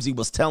 Dave Ramsey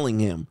was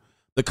telling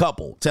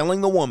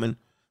telling the woman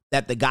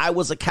that the guy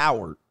was a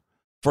coward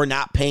for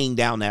not paying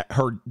down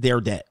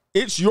their debt.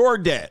 It's your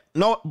debt.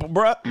 No,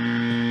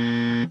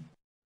 bruh.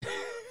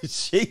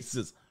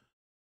 Jesus.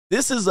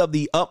 This is of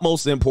the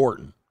utmost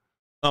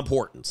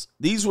importance.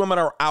 These women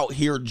are out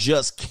here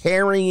just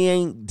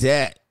carrying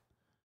debt.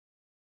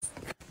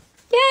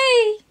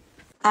 Yay!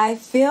 I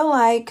feel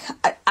like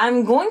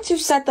I'm going to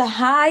set the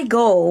high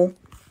goal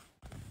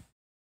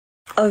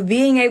of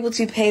being able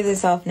to pay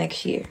this off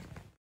next year.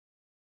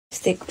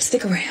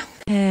 Stick around.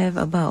 I have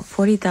about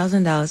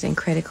 $40,000 in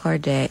credit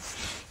card debt,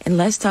 and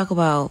let's talk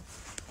about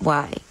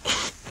why.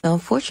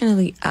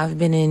 Unfortunately, I've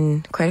been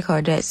in credit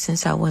card debt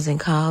since I was in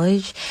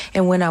college.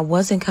 And when I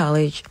was in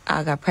college,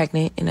 I got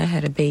pregnant and I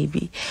had a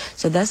baby.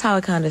 So that's how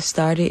it kind of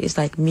started. It's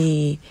like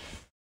me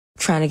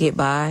trying to get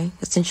by,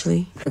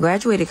 essentially. I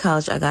graduated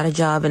college, I got a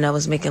job, and I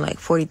was making like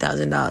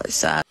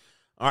 $40,000.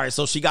 All right,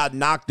 so she got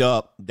knocked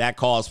up. That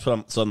caused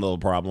some little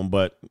problem,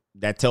 but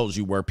that tells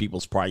you where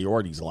people's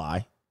priorities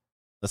lie.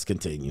 Let's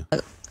continue.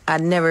 I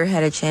never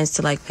had a chance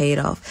to like pay it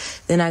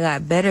off. Then I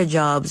got better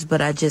jobs,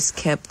 but I just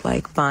kept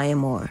like buying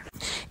more.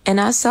 And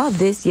I saw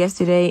this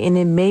yesterday and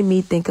it made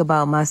me think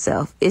about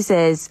myself. It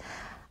says,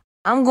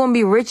 I'm going to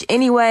be rich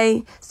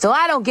anyway, so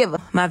I don't give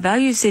a. My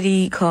Value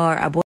City car,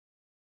 I bought.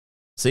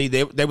 See,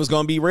 they was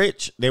going to be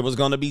rich. They was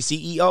going to be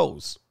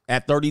CEOs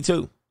at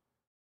 32.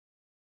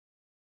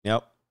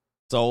 Yep.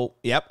 So,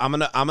 yep, I'm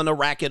going to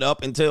rack it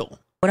up until.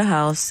 Bought a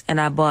house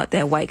and I bought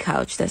that white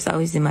couch that's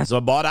always in my. So I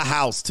bought a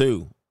house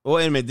too.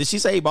 Wait a minute. Did she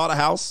say he bought a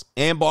house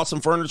and bought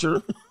some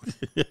furniture?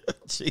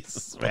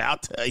 Jesus, man, I'll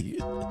tell you.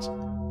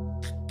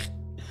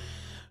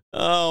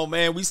 Oh,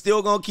 man, we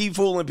still going to keep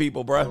fooling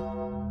people,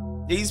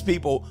 bro. These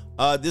people,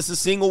 this is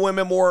single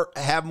women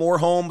have more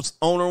homes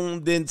on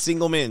them than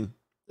single men.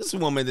 This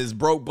woman is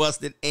broke,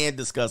 busted, and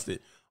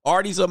disgusted.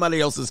 Already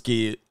somebody else's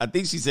kid. I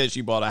think she said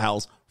she bought a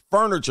house,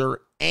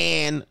 furniture,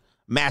 and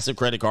massive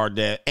credit card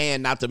debt.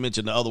 And not to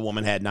mention the other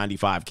woman had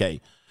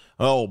 $95K.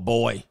 Oh,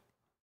 boy.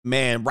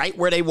 Man, right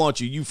where they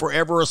want you. You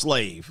forever a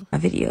slave. My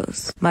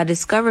videos. My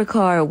Discover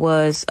card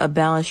was a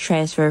balance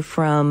transfer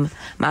from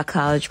my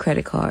college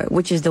credit card,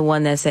 which is the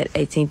one that's at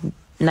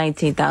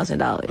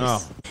 $19,000.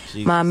 Oh,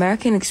 my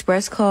American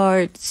Express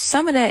card,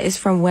 some of that is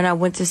from when I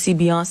went to see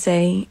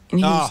Beyonce in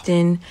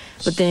Houston,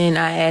 but then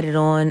I added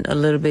on a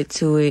little bit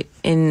to it,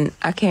 and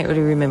I can't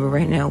really remember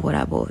right now what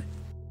I bought.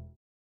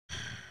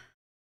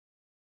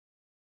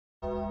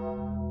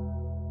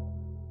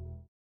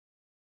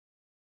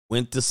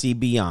 Went to see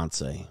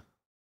Beyonce.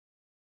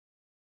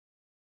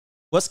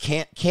 What's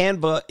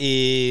Canva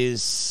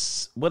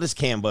is, what is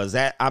Canva? Is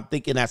that, I'm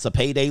thinking that's a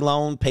payday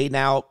loan, pay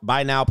now,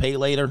 buy now, pay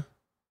later.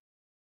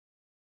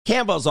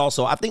 Canva is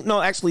also, I think,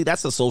 no, actually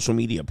that's a social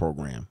media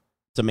program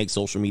to make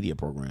social media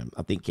program.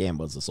 I think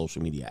Canva is a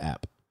social media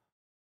app.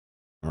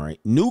 All right.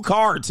 New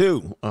car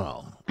too.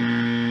 Oh,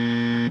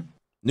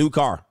 new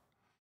car.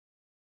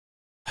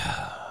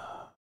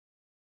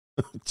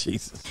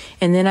 Jesus.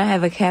 And then I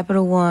have a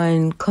Capital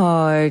One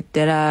card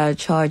that I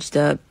charged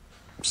up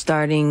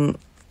starting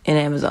an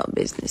Amazon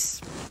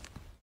business.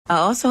 I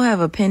also have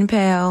a pen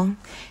pal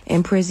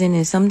in prison,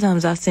 and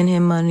sometimes I send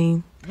him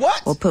money.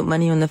 What? Or put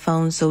money on the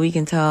phone so we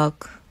can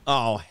talk.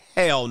 Oh,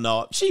 hell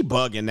no. She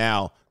bugging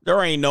now.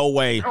 There ain't no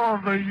way. Oh,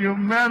 the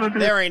humanity.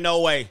 There ain't no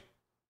way.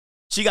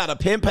 She got a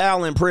pen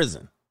pal in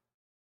prison.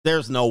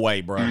 There's no way,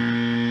 bro.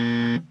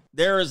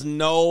 There is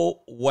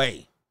no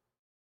way.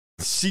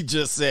 She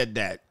just said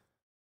that.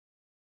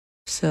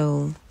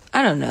 So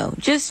I don't know,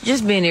 just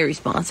being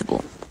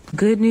irresponsible.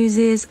 Good news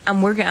is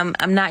I'm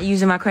not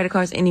using my credit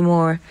cards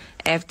anymore.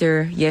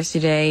 After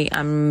yesterday,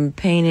 I'm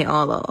paying it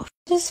all off.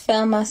 Just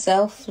found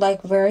myself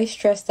like very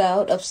stressed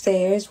out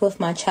upstairs with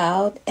my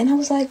child, and I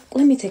was like,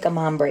 let me take a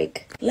mom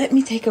break. Let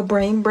me take a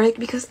brain break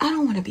because I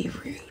don't want to be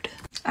rude.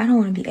 I don't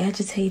want to be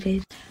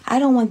agitated. I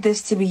don't want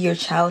this to be your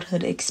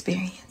childhood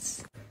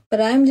experience.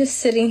 But I'm just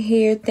sitting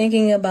here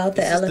thinking about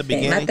the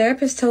elephant. My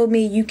therapist told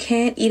me you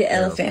can't eat an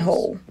elephant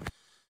whole.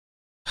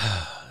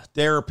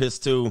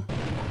 Therapist too.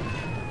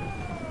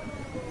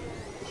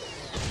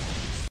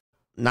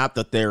 Not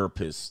the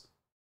therapist.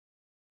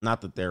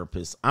 Not the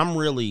therapist. I'm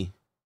really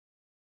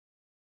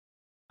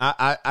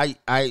I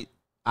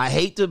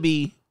hate to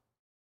be.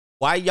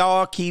 Why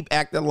y'all keep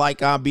acting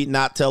like I'm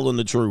not telling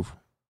the truth?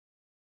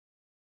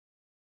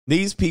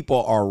 These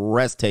people are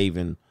rest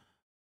haven.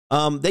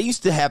 They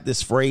used to have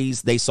this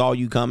phrase, they saw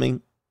you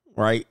coming,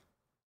 right?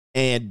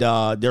 And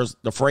there's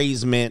the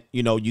phrase meant,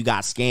 you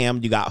got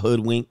scammed, you got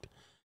hoodwinked.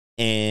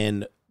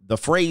 And the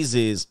phrase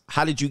is,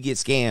 how did you get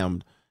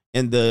scammed?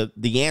 And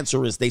the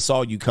answer is they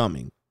saw you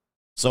coming.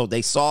 So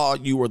they saw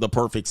you were the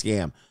perfect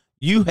scam.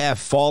 You have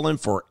fallen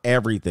for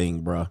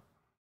everything, bro.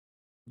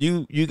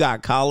 You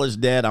got college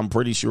debt. I'm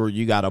pretty sure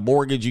you got a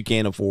mortgage you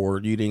can't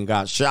afford. You didn't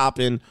got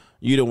shopping.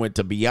 You done went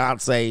to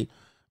Beyonce.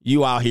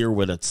 You out here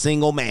with a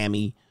single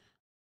mammy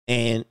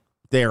and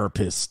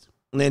therapist.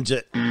 And then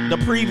just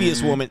the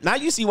previous woman. Now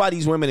you see why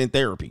these women in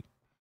therapy.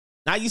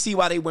 Now you see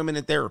why they women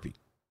in therapy.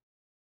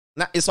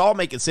 Now, it's all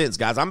making sense,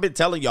 guys. I've been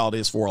telling y'all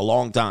this for a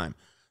long time.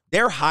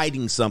 They're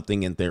hiding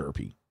something in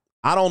therapy.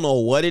 I don't know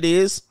what it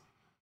is,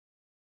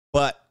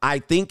 but I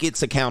think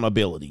it's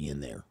accountability in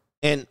there.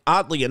 And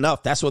oddly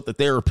enough, that's what the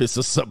therapist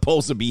is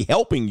supposed to be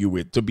helping you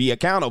with, to be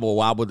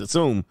accountable, I would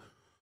assume.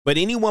 But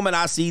any woman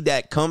I see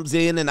that comes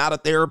in and out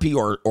of therapy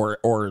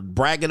or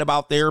bragging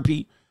about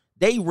therapy,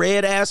 they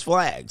red ass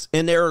flags.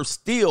 And they're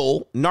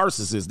still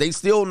narcissists. They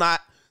still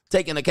not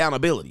taking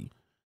accountability.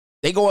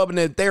 They go up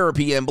into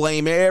therapy and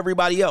blame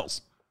everybody else.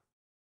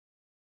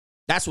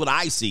 That's what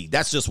I see.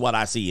 That's just what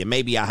I see. And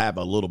maybe I have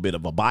a little bit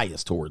of a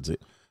bias towards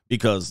it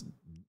because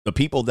the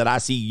people that I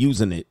see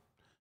using it,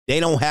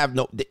 they don't have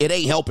it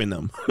ain't helping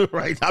them,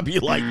 right? I'll be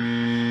like,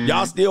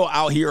 y'all still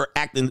out here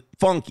acting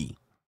funky,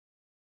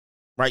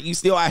 right? You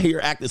still out here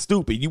acting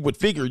stupid. You would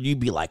figure you'd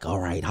be like, all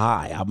right,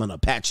 hi, I'm going to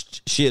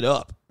patch shit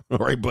up,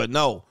 right? But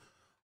no,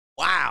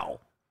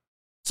 wow.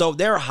 So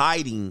they're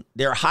hiding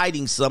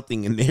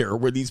something in there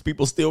where these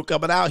people still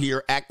coming out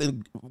here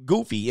acting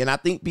goofy. And I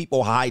think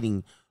people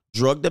hiding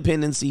drug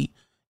dependency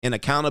and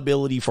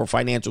accountability for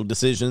financial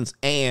decisions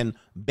and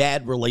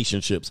bad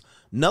relationships.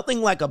 Nothing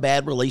like a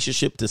bad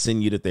relationship to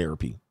send you to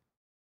therapy,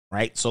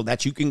 right? So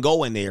that you can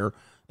go in there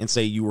and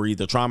say you were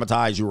either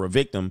traumatized, you were a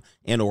victim,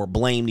 and or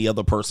blame the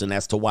other person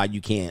as to why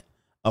you can't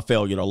a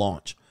failure to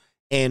launch.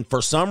 And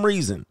for some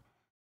reason,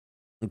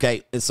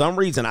 I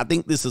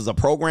think this is a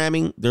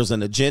programming. There's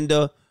an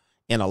agenda,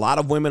 and a lot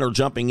of women are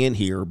jumping in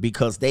here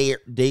because they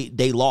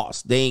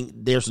lost.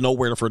 There's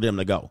nowhere for them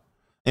to go.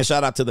 And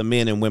shout out to the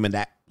men and women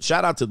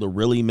shout out to the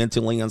really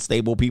mentally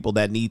unstable people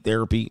that need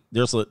therapy.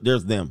 There's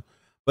them.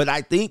 But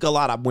I think a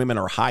lot of women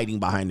are hiding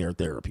behind their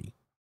therapy.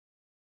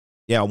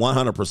 Yeah,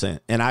 100%.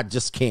 And I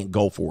just can't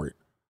go for it.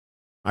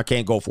 I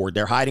can't go for it.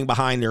 They're hiding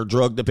behind their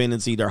drug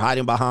dependency. They're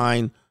hiding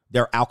behind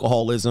their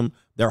alcoholism.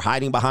 They're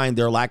hiding behind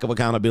their lack of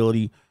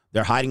accountability.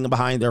 They're hiding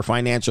behind their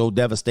financial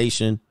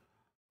devastation,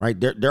 right?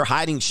 They're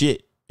hiding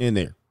shit in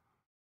there.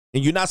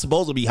 And you're not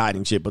supposed to be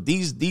hiding shit, but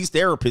these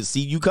therapists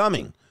see you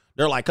coming.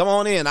 They're like, come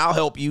on in, I'll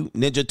help you.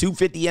 Ninja,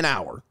 $250 an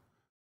hour.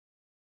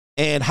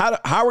 And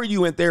how are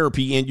you in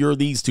therapy and you're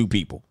these two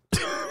people,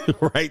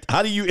 right?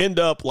 How do you end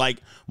up like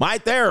my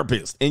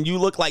therapist and you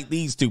look like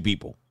these two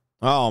people?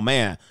 Oh,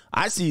 man,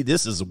 I see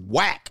this is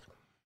whack.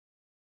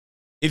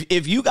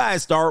 If you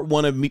guys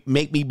want to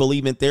make me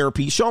believe in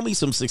therapy, show me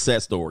some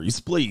success stories,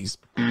 please.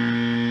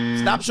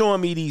 Stop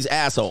showing me these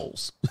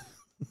assholes.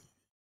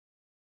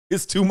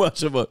 It's too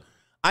much of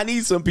I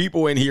need some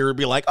people in here to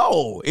be like,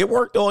 oh, it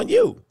worked on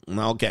you.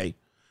 Okay.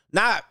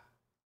 Not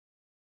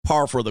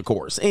par for the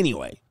course.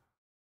 Anyway,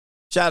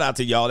 shout out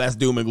to y'all. That's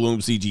Doom and Gloom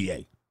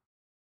CGA.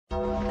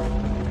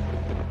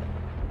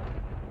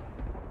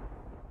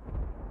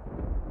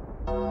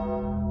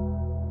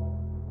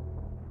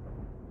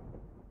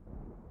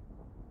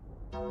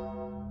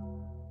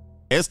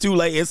 It's too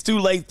late. It's too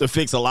late to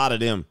fix a lot of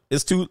them.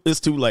 It's too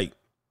late.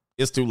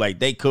 It's too late.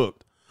 They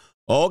cooked.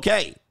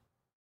 Okay.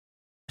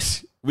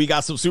 We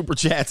got some super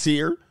chats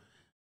here.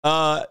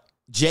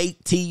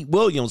 JT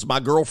Williams,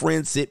 my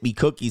girlfriend sent me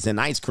cookies and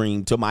ice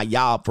cream to my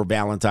job for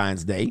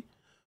Valentine's Day.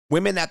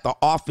 Women at the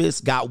office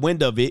got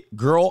wind of it.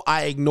 Girl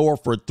I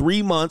ignored for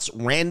 3 months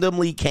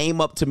randomly came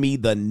up to me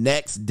the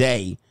next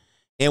day.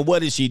 And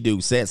what did she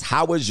do? Says,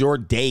 how is your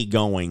day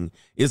going?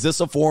 Is this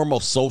a form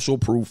of social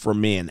proof for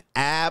men?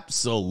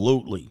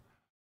 Absolutely.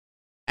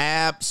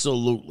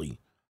 Absolutely.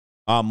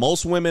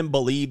 Most women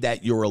believe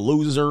that you're a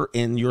loser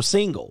and you're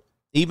single,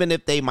 even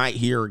if they might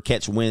hear or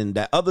catch wind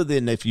that other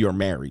than if you're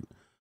married.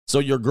 So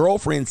your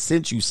girlfriend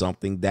sent you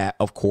something that,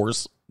 of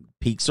course,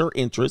 piques her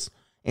interest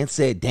and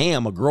said,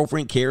 damn, a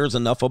girlfriend cares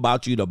enough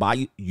about you to buy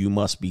you. You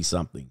must be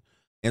something.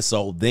 And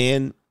so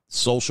then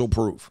social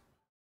proof.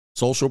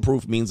 Social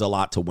proof means a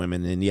lot to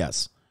women. And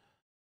yes,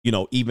 you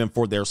know, even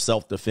for their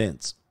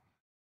self-defense,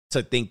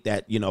 to think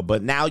that, you know,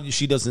 but now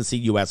she doesn't see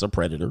you as a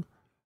predator,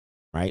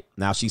 right?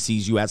 Now she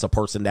sees you as a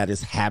person that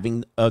is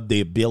having the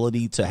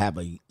ability to have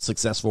a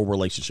successful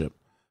relationship.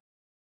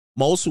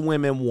 Most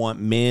women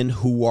want men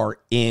who are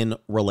in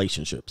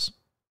relationships,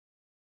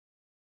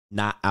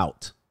 not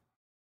out.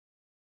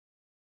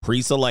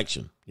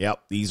 Pre-selection.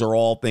 Yep, these are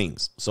all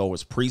things. So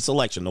it's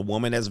pre-selection. The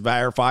woman has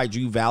verified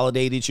you,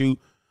 validated you,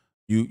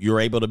 you're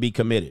able to be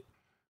committed.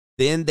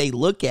 Then they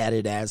look at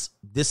it as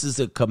this is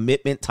a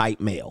commitment type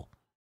male.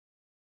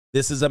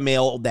 This is a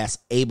male that's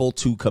able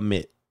to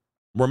commit.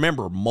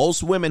 Remember,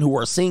 most women who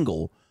are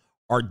single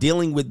are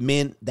dealing with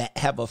men that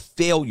have a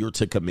failure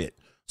to commit.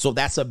 So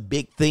that's a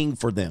big thing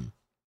for them.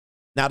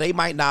 Now, they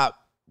might not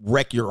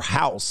wreck your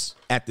house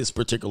at this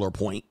particular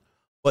point,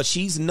 but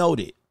she's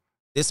noted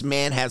this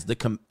man has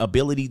the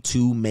ability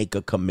to make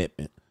a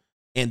commitment,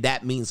 and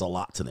that means a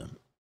lot to them.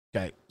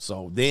 Okay,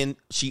 so then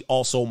she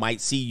also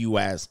might see you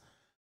as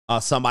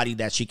somebody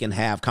that she can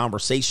have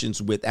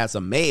conversations with as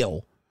a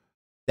male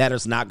that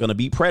is not going to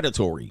be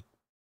predatory,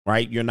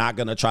 right? You're not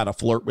going to try to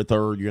flirt with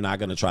her. You're not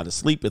going to try to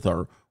sleep with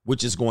her,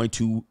 which is going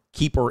to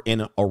keep her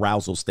in an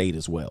arousal state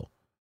as well.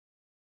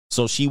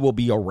 So she will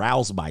be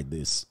aroused by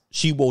this.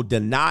 She will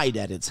deny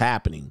that it's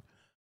happening,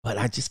 but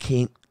I just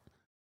can't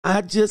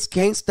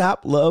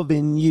stop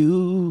loving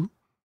you.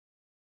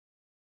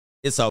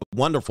 It's a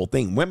wonderful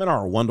thing. Women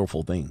are a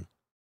wonderful thing.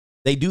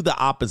 They do the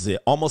opposite,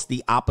 almost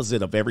the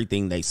opposite of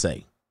everything they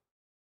say.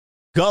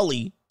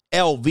 Gully,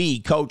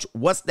 LV, coach,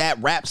 what's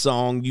that rap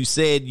song you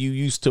said you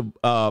used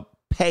to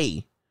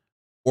pay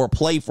or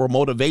play for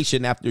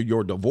motivation after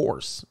your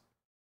divorce?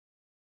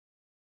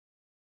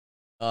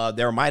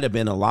 There might have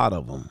been a lot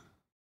of them.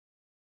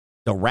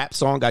 The rap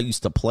song I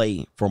used to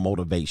play for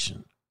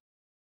motivation.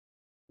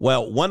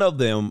 Well, one of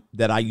them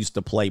that I used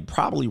to play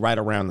probably right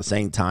around the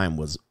same time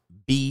was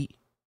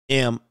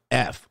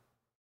BMF.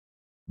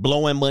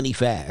 Blowing Money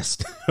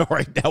Fast. All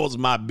right, that was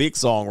my big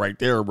song right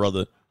there,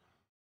 brother.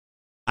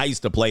 I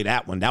used to play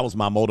that one. That was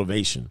my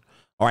motivation.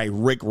 All right,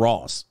 Rick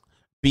Ross,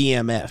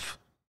 BMF.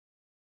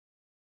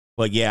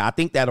 But yeah, I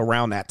think that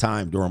around that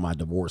time during my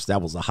divorce,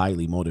 that was a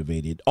highly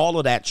motivated. All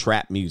of that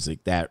trap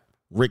music, that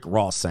Rick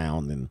Ross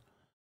sound and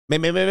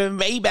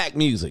Maybach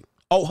music.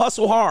 Oh,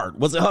 Hustle Hard.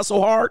 Was it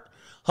Hustle Hard?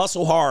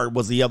 Hustle Hard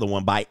was the other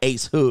one by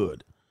Ace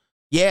Hood.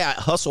 Yeah,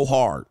 Hustle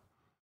Hard.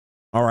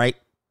 All right.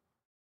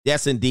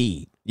 Yes,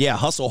 indeed. Yeah,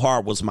 Hustle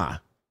Hard was my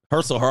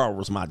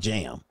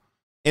jam.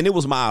 And it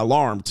was my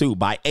alarm too,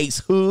 by Ace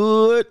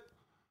Hood.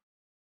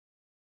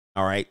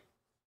 All right.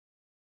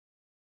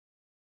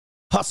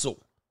 Hustle,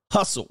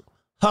 hustle,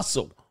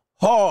 hustle,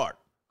 hard.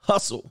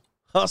 Hustle,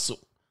 hustle,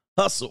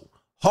 hustle,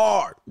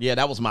 hard. Yeah,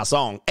 that was my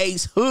song.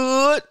 Ace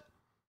Hood.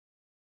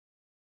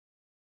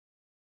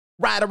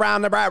 Ride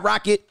around the bright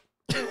rocket.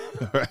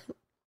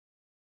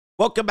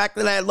 Welcome back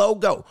to that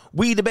logo.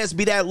 We the best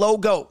be that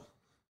logo.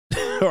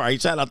 All right,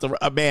 shout out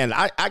to man.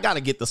 I got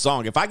to get the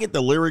song. If I get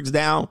the lyrics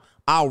down,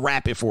 I'll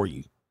rap it for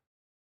you.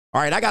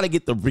 All right, I got to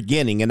get the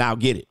beginning and I'll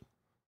get it.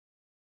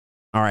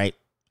 All right,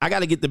 I got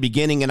to get the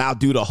beginning and I'll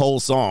do the whole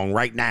song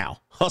right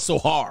now. Hustle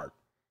Hard.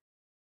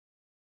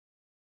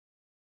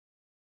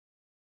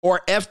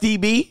 Or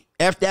FDB,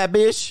 F that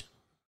bitch,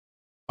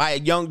 by a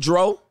Young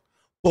Dro.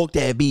 Book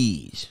that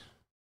beach.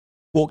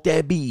 Book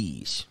that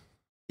beach.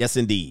 Yes,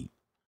 indeed.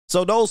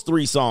 So those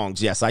three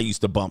songs, yes, I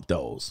used to bump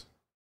those.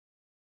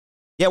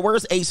 Yeah,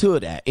 where's Ace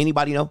Hood at?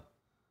 Anybody know?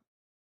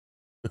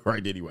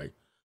 Right, anyway.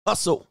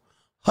 Hustle,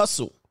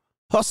 hustle,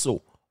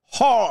 hustle,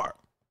 hard.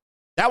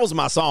 That was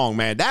my song,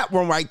 man. That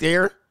one right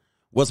there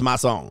was my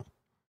song.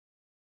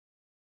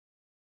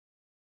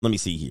 Let me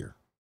see here.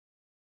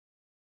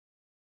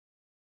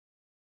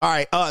 All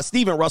right,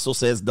 Stephen Russell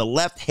says the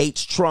left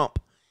hates Trump,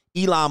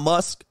 Elon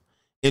Musk,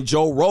 and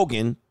Joe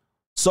Rogan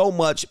so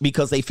much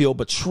because they feel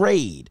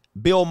betrayed.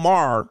 Bill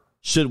Maher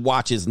should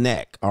watch his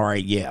neck. All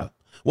right, yeah.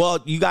 Well,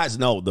 you guys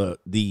know the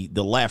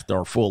left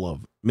are full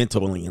of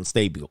mentally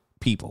unstable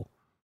people.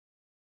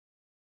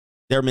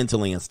 They're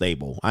mentally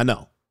unstable. I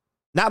know.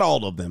 Not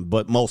all of them,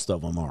 but most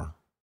of them are.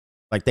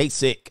 Like, they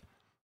sick.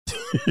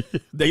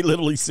 They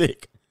literally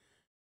sick.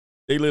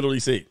 They literally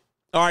sick.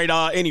 All right,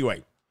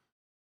 anyway.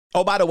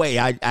 Oh, by the way,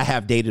 I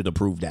have data to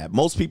prove that.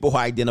 Most people who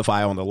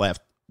identify on the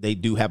left, they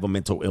do have a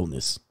mental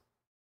illness.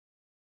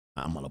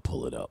 I'm going to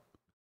pull it up.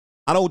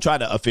 I don't try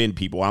to offend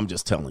people. I'm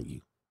just telling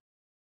you.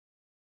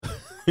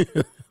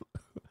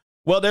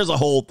 Well, there's a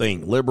whole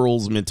thing.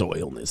 Liberals, mental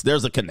illness.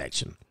 There's a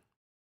connection.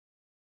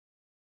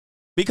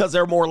 Because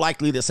they're more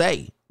likely to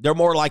say,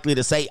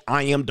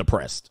 I am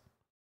depressed.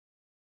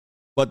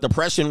 But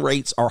depression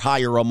rates are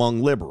higher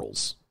among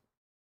liberals.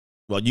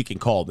 Well, you can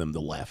call them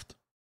the left.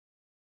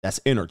 That's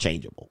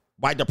interchangeable.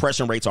 Why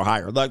depression rates are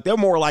higher? Like, they're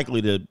more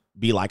likely to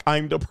be like,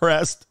 I'm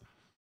depressed.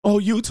 Oh,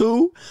 you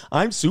too?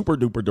 I'm super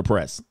duper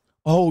depressed.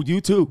 Oh, you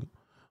too?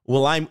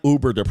 Well, I'm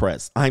uber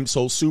depressed. I'm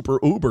so super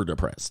uber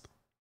depressed.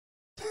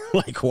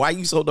 Like, why are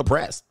you so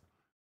depressed?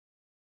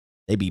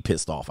 They be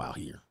pissed off out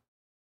here.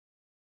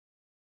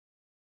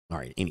 All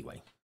right,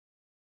 anyway,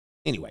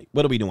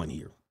 what are we doing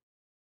here?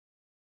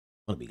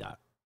 What do we got?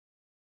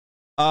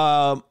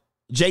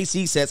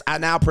 JC says, I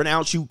now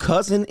pronounce you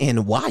cousin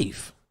and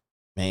wife.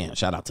 Man,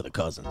 shout out to the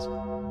cousins.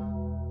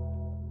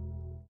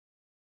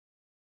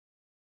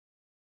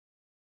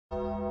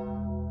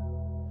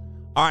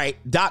 All right,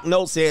 Doc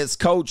Note says,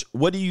 Coach,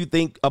 what do you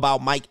think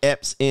about Mike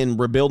Epps in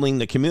rebuilding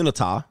the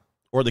community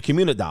or the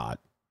Comunidad?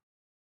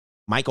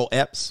 Michael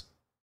Epps?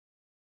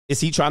 Is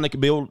he trying to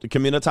build the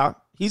community?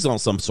 He's on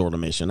some sort of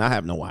mission. I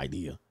have no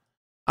idea.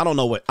 I don't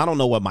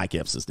know what Mike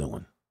Epps is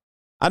doing.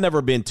 I've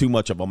never been too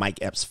much of a Mike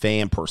Epps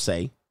fan per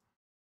se,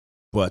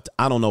 but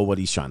I don't know what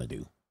he's trying to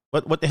do.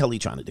 What the hell he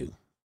trying to do?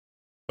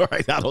 All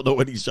right, I don't know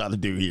what he's trying to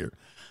do here.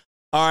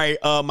 All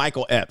right,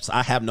 Michael Epps,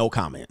 I have no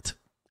comment.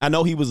 I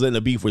know he was in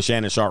a beef with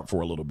Shannon Sharp for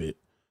a little bit,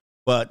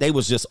 but they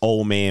was just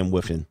old man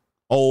woofing.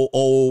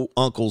 Old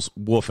uncles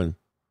woofing.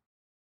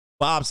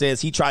 Bob says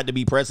he tried to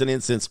be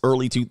president since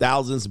early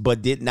 2000s,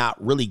 but did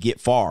not really get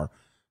far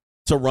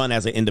to run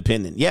as an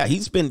independent. Yeah,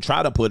 he's been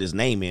trying to put his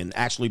name in.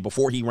 Actually,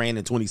 before he ran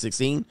in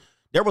 2016,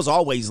 there was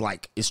always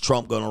like, is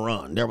Trump going to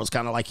run? There was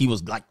kind of like he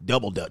was like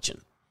double dutching.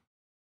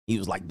 He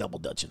was like double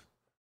dutching.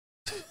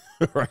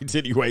 Right,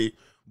 anyway.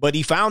 But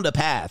he found a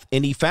path,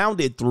 and he found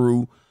it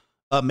through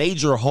a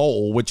major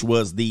hole, which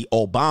was the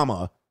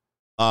Obama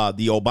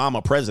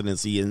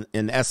presidency,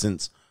 in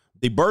essence,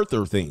 the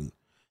birther thing.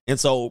 And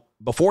so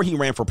before he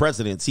ran for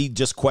president, he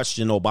just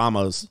questioned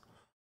Obama's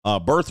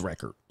birth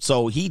record.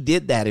 So he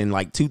did that in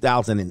like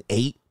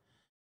 2008.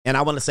 And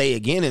I want to say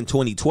again in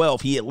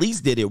 2012, he at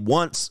least did it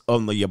once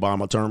on the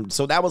Obama term.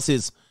 So that was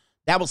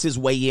his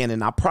way in.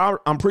 And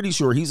I'm pretty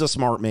sure he's a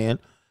smart man.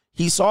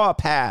 He saw a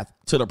path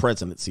to the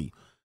presidency.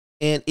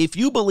 And if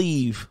you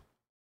believe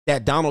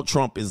that Donald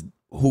Trump is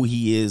who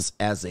he is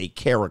as a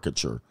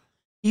caricature,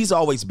 he's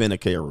always been a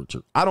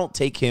caricature. I don't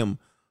take him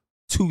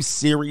too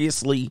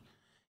seriously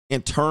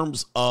in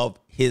terms of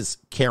his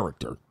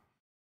character.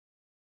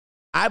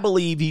 I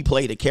believe he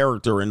played a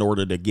character in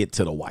order to get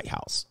to the White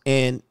House.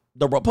 And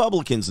the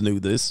Republicans knew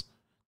this.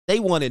 They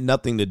wanted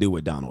nothing to do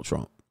with Donald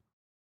Trump.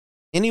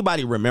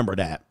 Anybody remember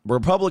that?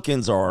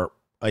 Republicans are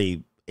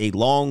a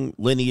long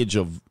lineage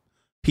of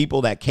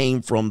people that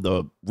came from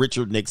the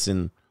Richard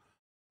Nixon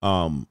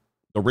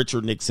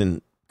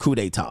coup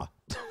d'etat.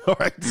 All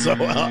right, so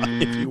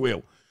if you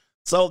will.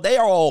 So they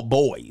are all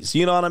boys.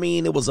 You know what I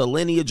mean? It was a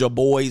lineage of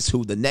boys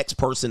who the next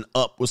person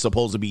up was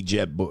supposed to be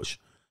Jeb Bush.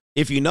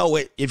 If you know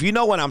it, if you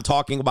know what I'm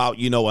talking about,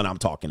 you know what I'm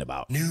talking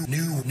about. New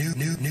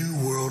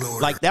world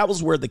order. Like that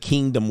was where the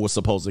kingdom was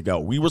supposed to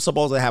go. We were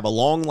supposed to have a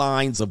long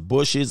lines of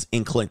Bushes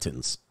and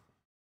Clintons.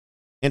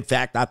 In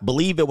fact, I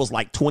believe it was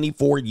like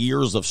 24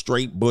 years of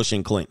straight Bush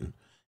and Clinton.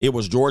 It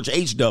was George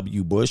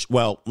H.W. Bush.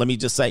 Well, let me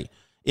just say,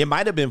 it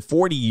might have been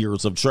 40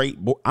 years of straight.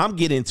 I'm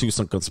getting into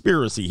some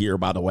conspiracy here,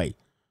 by the way.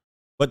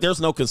 But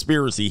there's no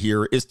conspiracy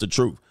here. It's the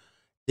truth.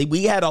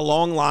 We had a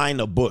long line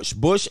of Bush.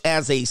 Bush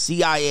as a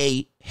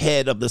CIA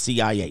head of the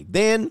CIA.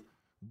 Then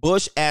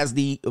Bush as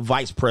the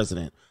vice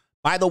president.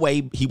 By the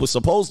way, he was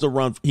supposed to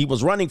run. He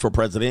was running for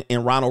president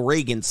and Ronald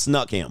Reagan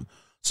snuck him.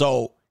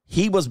 So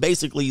he was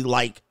basically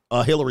like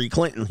Hillary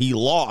Clinton. He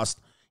lost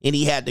and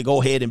he had to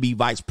go ahead and be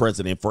vice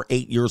president for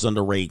 8 years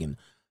under Reagan.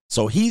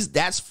 So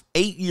that's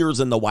 8 years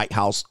in the White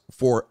House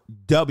for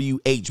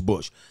W.H.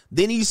 Bush.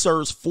 Then he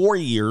serves 4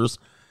 years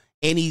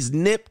and he's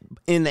nipped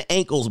in the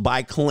ankles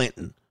by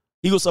Clinton.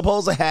 He was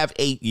supposed to have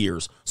 8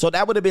 years. So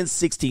that would have been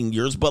 16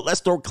 years, but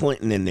let's throw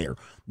Clinton in there.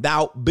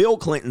 Now, Bill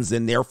Clinton's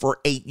in there for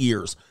 8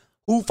 years.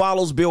 Who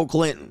follows Bill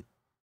Clinton?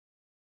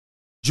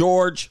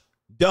 George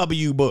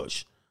W.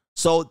 Bush.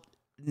 So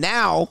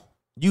now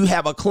you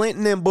have a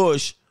Clinton and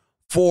Bush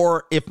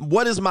for,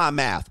 what is my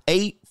math?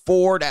 8,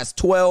 4, that's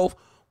 12,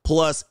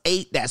 plus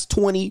 8, that's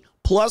 20,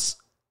 plus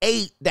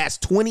 8, that's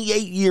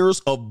 28 years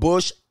of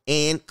Bush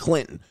and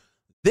Clinton.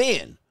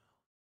 Then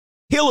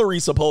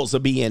Hillary's supposed to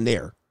be in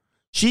there.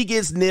 She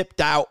gets nipped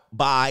out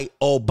by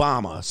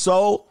Obama.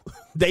 So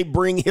they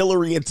bring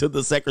Hillary into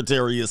the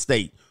Secretary of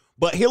State.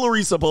 But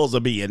Hillary's supposed to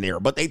be in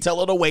there. But they tell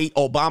her to wait.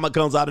 Obama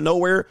comes out of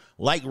nowhere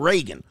like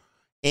Reagan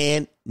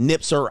and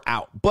nips her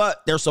out.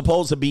 But they're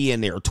supposed to be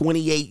in there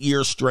 28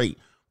 years straight.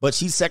 But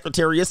she's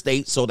Secretary of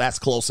State, so that's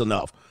close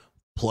enough.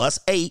 Plus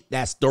 8,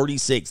 that's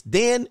 36.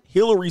 Then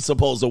Hillary's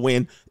supposed to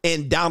win,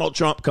 and Donald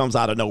Trump comes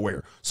out of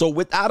nowhere. So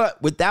with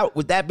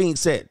that being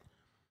said,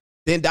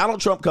 then Donald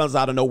Trump comes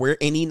out of nowhere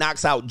and he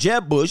knocks out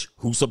Jeb Bush,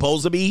 who's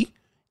supposed to be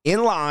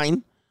in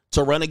line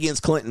to run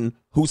against Clinton,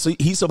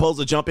 he's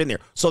supposed to jump in there.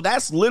 So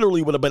that's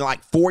literally would have been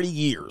like 40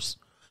 years.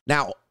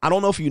 Now, I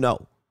don't know if you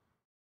know,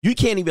 you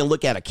can't even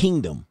look at a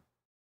kingdom.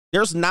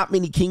 There's not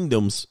many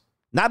kingdoms,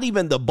 not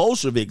even the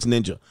Bolsheviks,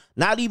 ninja,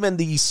 not even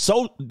the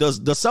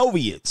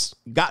Soviets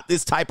got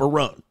this type of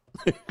run.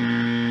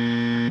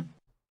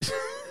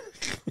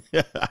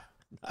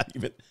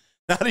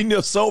 Not even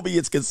the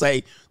Soviets can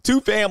say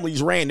 2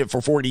 families ran it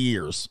for 40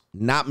 years.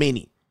 Not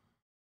many.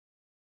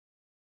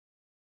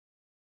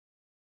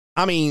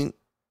 I mean,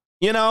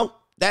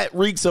 that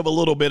reeks of a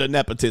little bit of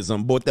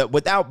nepotism. But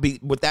with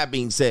that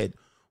being said,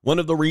 one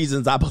of the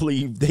reasons I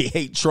believe they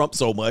hate Trump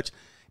so much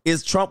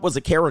is Trump was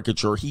a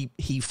caricature.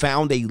 He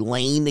found a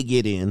lane to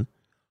get in.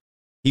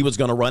 He was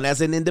going to run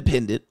as an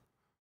independent.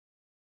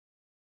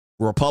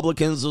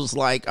 Republicans was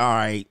like, all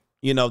right,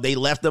 you know, they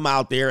left him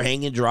out there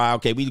hanging dry.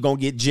 Okay, we're going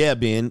to get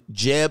Jeb in.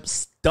 Jeb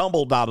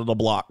stumbled out of the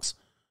blocks.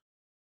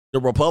 The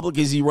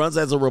Republicans, he runs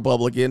as a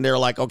Republican. They're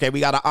like, okay, we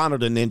got to honor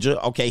the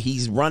ninja. Okay,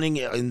 he's running,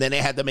 and then they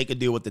had to make a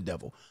deal with the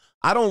devil.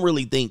 I don't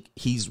really think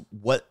he's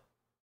what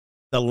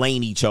the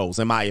lane he chose,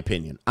 in my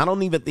opinion. I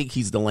don't even think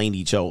he's the lane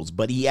he chose,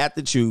 but he had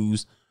to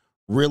choose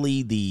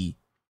really the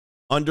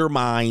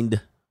undermined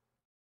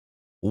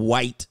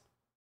white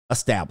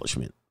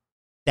establishment.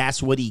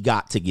 That's what he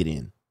got to get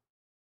in.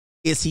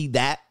 Is he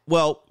that?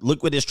 Well,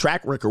 look what his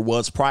track record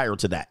was prior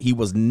to that. He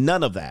was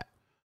none of that,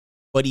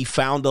 but he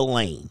found a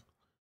lane.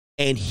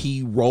 And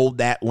he rolled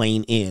that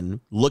lane in,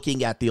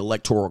 looking at the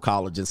Electoral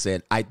College and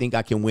said, I think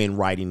I can win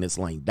riding this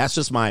lane. That's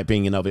just my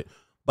opinion of it.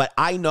 But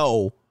I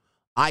know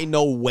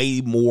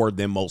way more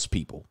than most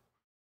people,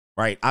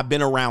 right? I've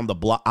been around the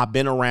block. I've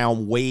been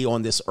around way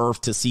on this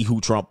earth to see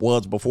who Trump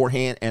was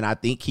beforehand. And I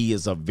think he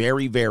is a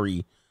very,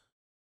 very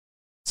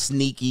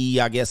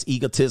sneaky, I guess,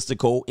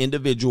 egotistical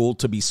individual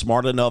to be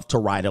smart enough to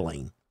ride a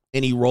lane.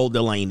 And he rolled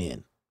the lane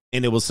in,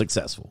 and it was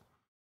successful.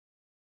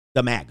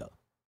 The MAGA.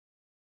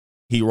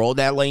 He rolled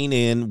that lane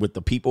in with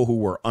the people who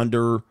were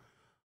under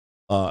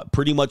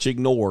pretty much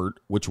ignored,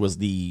 which was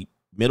the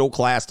middle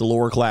class, the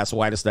lower class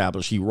white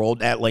established. He rolled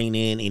that lane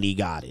in and he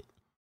got it.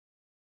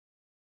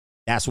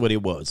 That's what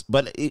it was.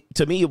 But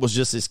to me, it was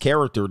just his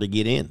character to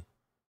get in.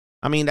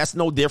 I mean, that's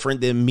no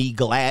different than me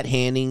glad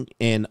handing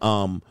and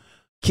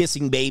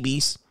kissing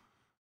babies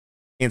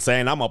and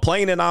saying, I'm a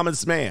plain and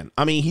honest man.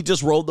 I mean, he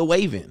just rolled the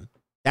wave in.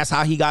 That's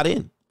how he got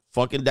in.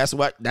 Fucking, that's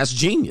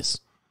genius.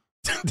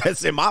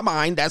 That's in my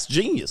mind. That's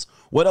genius.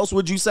 What else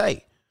would you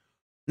say?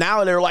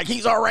 Now they're like,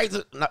 he's all right.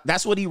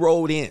 That's what he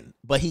rolled in,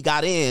 but he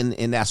got in,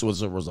 and that's what's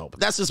the result. But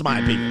that's just my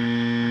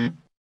opinion.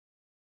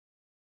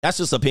 That's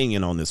just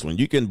opinion on this one.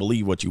 You can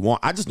believe what you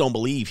want. I just don't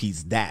believe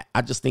he's that.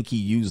 I just think he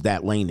used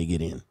that lane to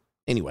get in.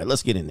 Anyway,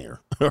 let's get in there.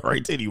 All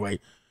right. Anyway,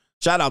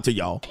 shout out to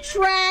y'all.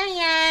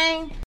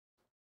 Trying.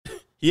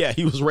 Yeah,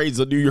 he was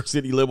raised a New York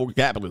City liberal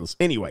capitalist.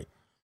 Anyway.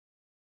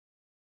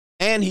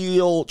 And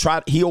he'll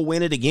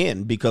win it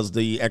again because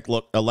the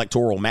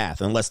electoral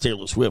math, unless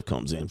Taylor Swift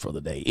comes in for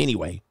the day.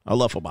 Anyway, I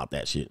love about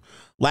that shit.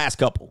 Last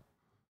couple.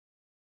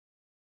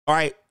 All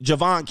right.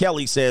 Javon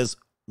Kelly says,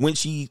 when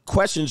she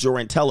questions your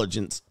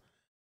intelligence,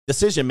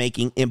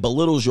 decision-making, and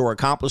belittles your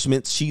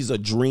accomplishments, she's a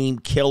dream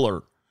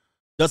killer.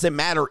 Doesn't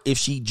matter if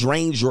she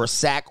drains your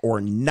sack or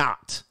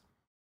not.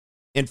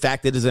 In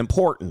fact, it is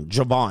important.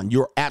 Javon,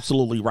 you're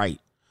absolutely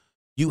right.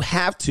 You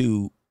have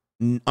to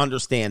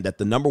understand that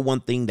the number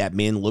one thing that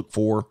men look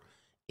for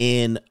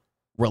in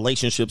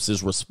relationships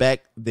is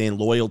respect, then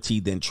loyalty,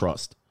 then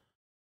trust.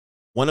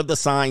 One of the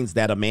signs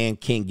that a man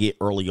can get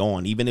early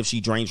on, even if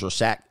she drains your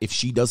sack, if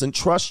she doesn't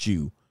trust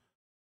you,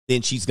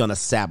 then she's going to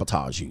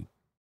sabotage you.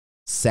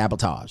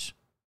 Sabotage.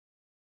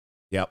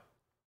 Yep.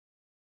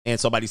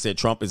 And somebody said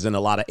Trump is in a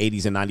lot of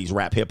 80s and 90s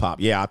rap hip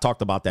hop. Yeah, I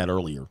talked about that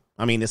earlier.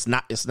 I mean, it's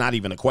not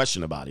even a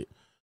question about it.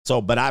 So,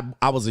 but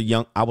I was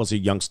a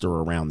youngster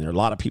around there. A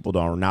lot of people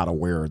are not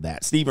aware of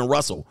that. Stephen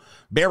Russell,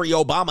 Barry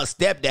Obama's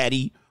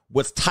stepdaddy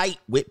was tight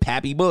with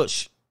Pappy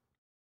Bush.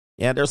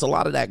 Yeah, there's a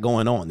lot of that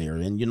going on there.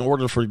 And in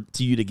order for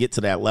you to get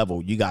to that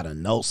level, you got to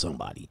know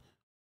somebody.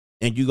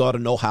 And you got to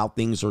know how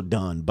things are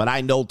done. But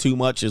I know too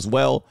much as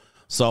well,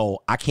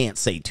 so I can't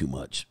say too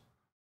much.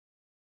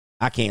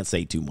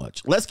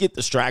 Let's get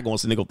the Straggle and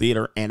Sniggle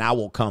Theater, and I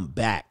will come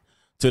back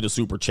to the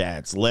Super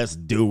Chats. Let's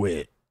do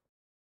it.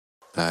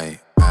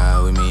 Like,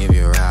 ride with me if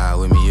you ride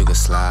with me, you can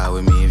slide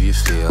with me if you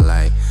feel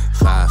like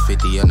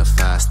 550 on the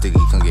 5 sticky,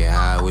 come get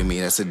high with me,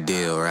 that's a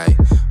deal, right?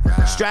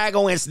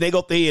 Straggle and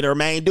Sniggle Theater,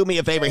 man. Do me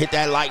a favor, hit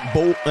that like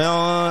button.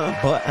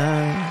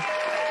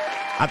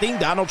 I think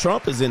Donald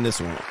Trump is in this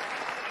one.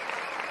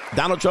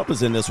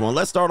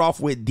 Let's start off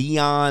with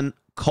Dion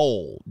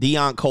Cole.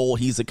 Dion Cole,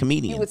 he's a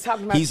comedian.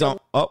 He's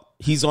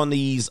on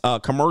these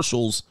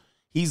commercials.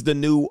 He's the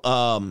new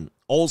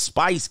Old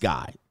Spice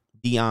guy.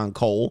 Dion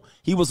Cole.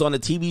 He was on a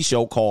TV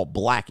show called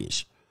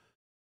Blackish.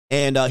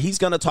 And he's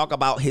going to talk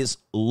about his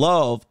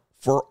love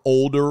for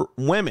older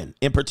women,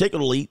 and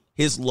particularly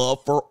his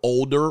love for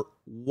older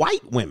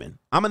white women.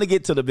 I'm going to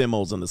get to the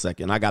Vimos in a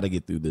second. I got to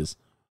get through this.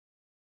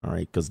 All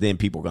right, because then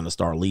people are going to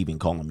start leaving,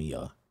 calling me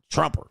a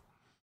Trumper.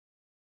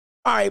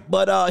 All right,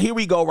 but here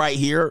we go right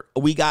here.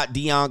 We got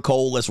Dion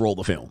Cole. Let's roll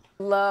the film.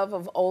 Love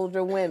of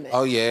older women.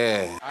 Oh,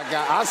 yeah.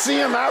 I see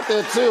him out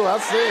there, too. I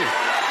see.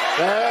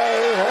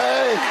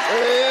 Hey.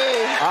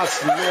 I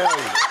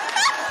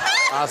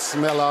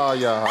smell all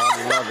y'all.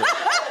 I love it.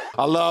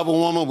 I love a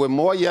woman with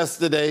more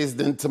yesterdays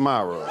than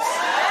tomorrows.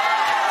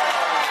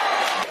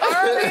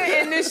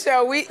 Earlier in this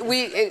show, we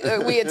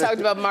had talked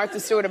about Martha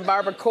Stewart and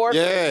Barbara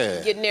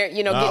Corcoran getting their,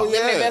 living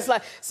their best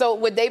life. So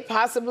would they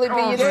possibly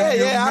be there?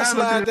 Yeah, I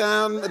slide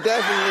down, definitely.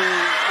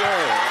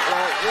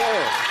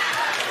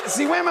 Yeah.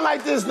 See, women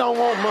like this don't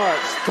want much.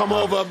 Come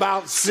over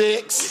about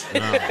 6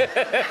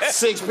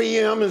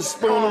 p.m. and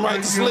spoon them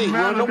right to sleep.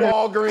 Run to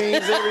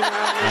Walgreens every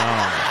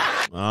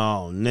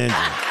now and then. Oh,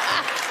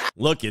 Ninja.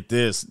 Look at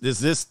this.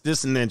 This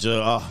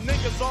Ninja.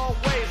 Niggas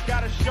always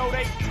gotta show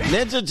they teeth.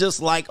 Ninja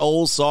just like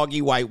old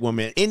soggy white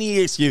women. Any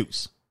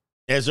excuse.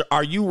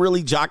 Are you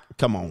really jock?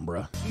 Come on,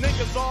 bro.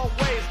 Niggas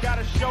always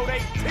gotta show they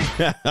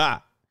teeth.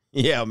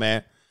 Yeah,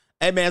 man.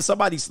 Hey, man,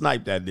 somebody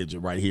sniped that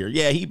Ninja right here.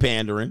 Yeah, he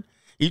pandering.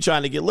 He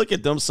trying to look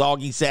at them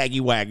soggy, saggy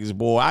wagons,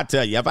 boy. I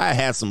tell you, if I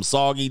had some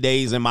soggy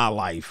days in my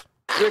life.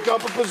 Pick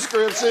up a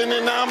prescription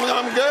and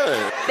I'm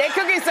good. They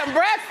cooking some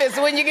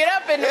breakfast when you get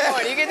up in the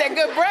morning. You get that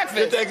good breakfast.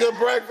 Get that good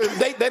breakfast.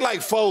 They like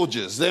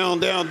Folgers. They don't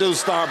do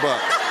Starbucks.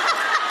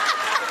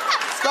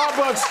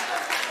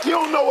 Starbucks, you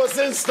don't know what's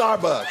in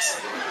Starbucks.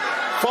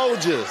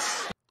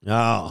 Folgers.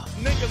 Oh.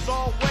 Niggas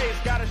always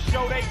gotta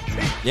show they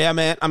teeth. Yeah,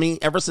 man. I mean,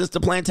 ever since the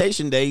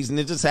plantation days, and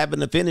they just have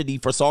an affinity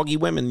for soggy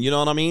women. You know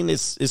what I mean?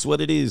 It's what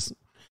it is.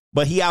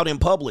 But he out in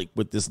public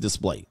with this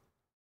display.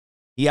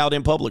 He out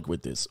in public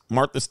with this.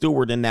 Martha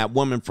Stewart and that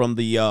woman from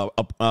the,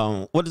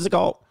 what is it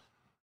called?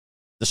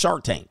 The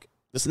Shark Tank.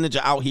 This Ninja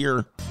out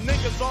here.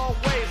 Niggas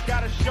always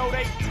gotta show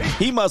they teeth.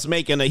 He must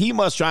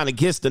trying to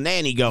kiss the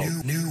nanny goat.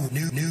 New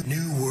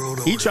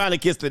world order. He trying to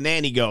kiss the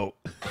nanny goat.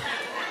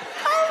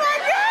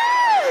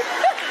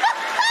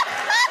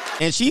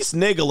 And she's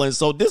sniggling,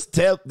 so this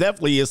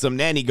definitely is some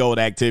nanny goat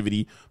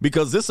activity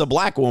because this is a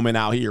black woman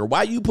out here.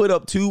 Why you put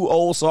up 2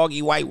 old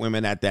soggy white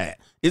women at that?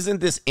 Isn't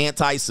this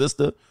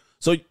anti-sister?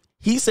 So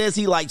he says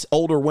he likes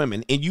older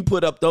women, and you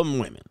put up them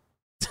women.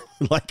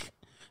 Like,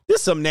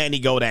 this is some nanny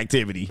goat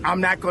activity. I'm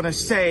not going to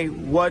say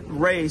what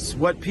race,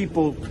 what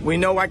people. We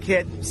know I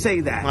can't say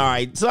that. All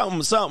right,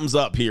 something's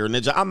up here,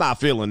 Ninja. I'm not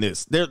feeling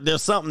this.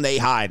 There's something they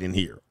hide in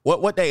here.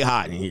 What they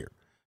hiding here?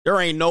 There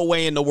ain't no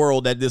way in the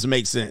world that this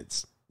makes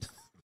sense.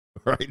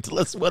 Right,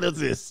 what is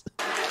this?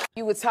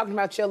 You were talking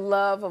about your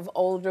love of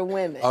older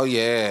women. Oh,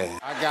 yeah.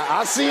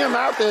 I see him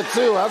out there,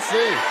 too. I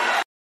see.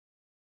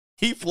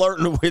 He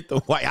flirting with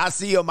the white. I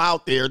see him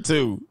out there,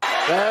 too.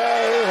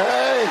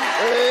 Hey.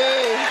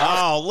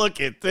 Oh,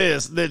 look at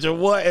this, Ninja.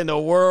 What in the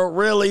world?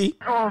 Really?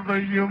 Oh, the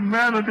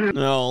humanity.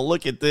 No,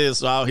 look at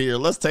this out here.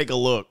 Let's take a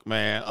look,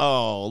 man.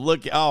 Oh,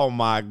 look. Oh,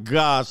 my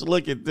gosh.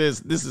 Look at this.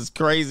 This is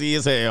crazy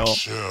as hell.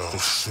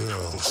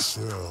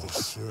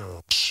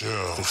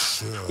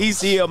 He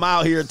see him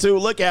out here, too.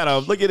 Look at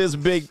him. Look at this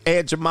big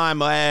Aunt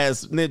Jemima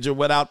ass Ninja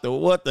without the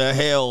what the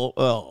hell.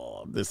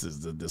 Oh, this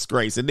is a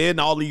disgrace. And then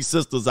all these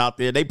sisters out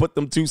there, they put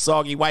them 2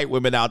 soggy white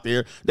women out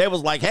there. They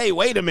was like, hey,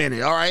 wait a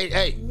minute. All right.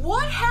 Hey.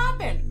 What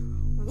happened?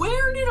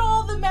 Where did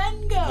all the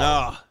men go?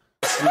 I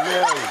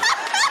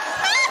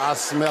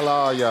smell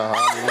all y'all.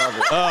 I love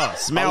it.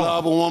 Smell. I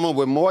love a woman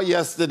with more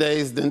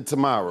yesterdays than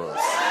tomorrows.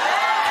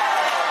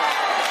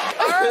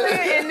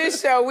 Earlier in this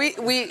show, we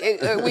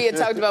had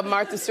talked about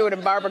Martha Stewart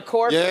and Barbara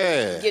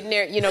Corcoran getting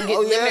their,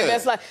 living their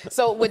best life.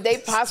 So would they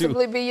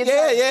possibly be your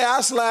type? Yeah,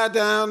 I slide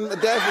down,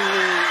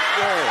 definitely.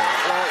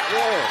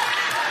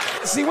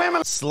 Yeah. See,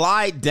 women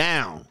slide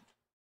down.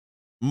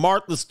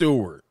 Martha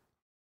Stewart.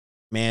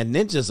 Man,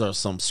 ninjas are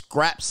some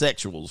scrap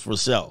sexuals for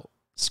sure.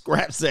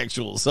 Scrap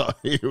sexuals. So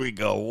here we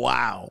go.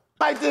 Wow.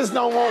 Like this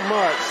don't want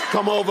much.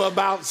 Come over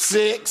about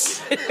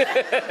 6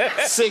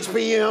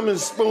 p.m. and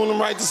spoon them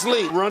right to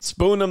sleep.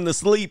 Spoon them to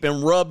sleep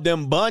and rub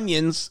them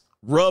bunions.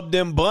 Ugh. The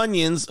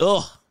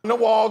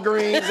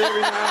Walgreens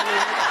every now and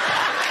then.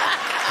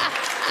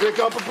 Pick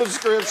up a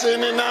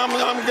prescription and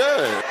I'm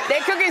good. They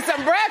cooking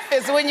some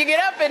breakfast when you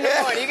get up in the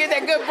morning. You get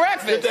that good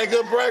breakfast. Get that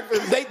good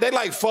breakfast. They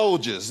like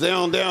Folgers. They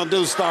don't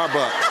do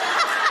Starbucks.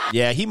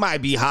 Yeah, he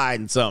might be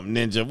hiding something,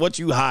 Ninja. What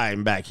you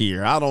hiding back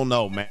here? I don't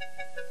know, man.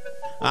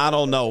 I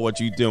don't know what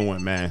you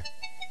doing, man.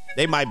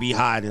 They might be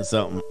hiding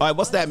something. All right,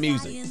 what's that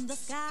music?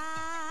 All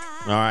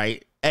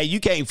right. Hey, you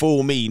can't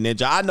fool me,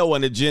 Ninja. I know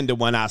an agenda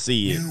when I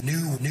see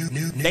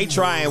it. They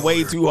trying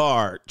way too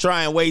hard.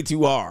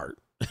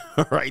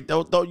 All right,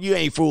 don't you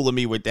ain't fooling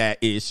me with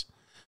that ish.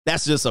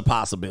 That's just a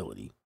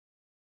possibility.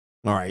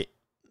 All right.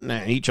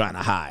 Man, he trying to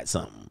hide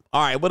something.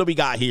 All right, what do we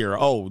got here?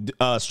 Oh,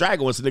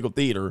 Straggle and Snickle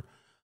Theater.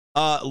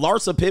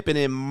 Larsa Pippen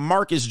and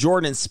Marcus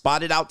Jordan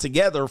spotted out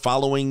together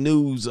following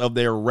news of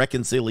their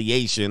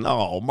reconciliation.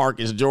 Oh,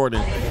 Marcus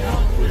Jordan.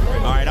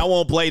 All right, I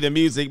won't play the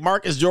music.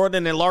 Marcus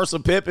Jordan and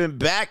Larsa Pippen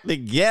back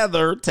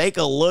together. Take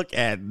a look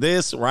at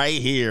this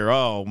right here.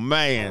 Oh,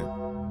 man.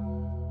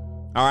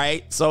 All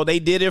right, so they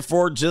did it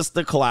for just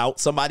the clout.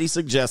 Somebody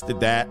suggested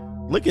that.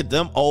 Look at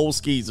them old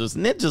skeezers.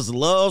 Ninjas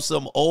love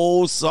some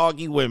old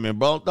soggy women,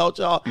 bro. Don't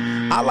y'all?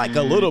 I like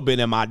a little bit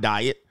in my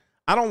diet.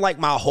 I don't like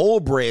my whole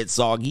bread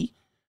soggy.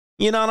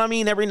 You know what I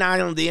mean? Every now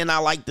and then I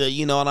like to,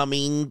 you know what I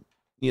mean?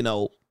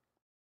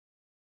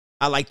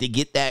 I like to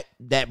get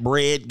that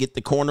bread, get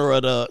the corner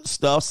of the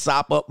stuff,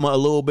 sop up a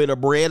little bit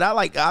of bread. I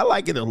like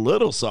it a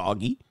little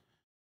soggy.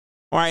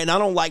 All right, and I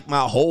don't like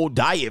my whole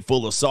diet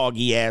full of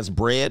soggy ass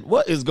bread.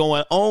 What is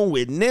going on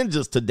with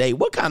ninjas today?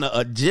 What kind of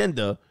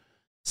agenda?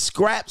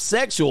 Scrap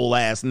sexual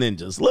ass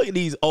ninjas. Look at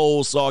these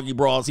old soggy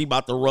bras. He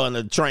about to run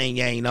a train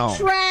yang on.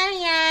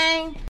 Train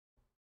yang.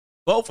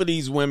 Both of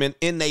these women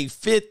in their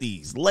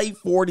 50s, late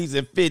 40s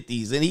and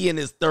 50s, and he in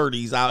his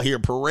 30s out here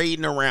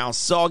parading around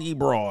soggy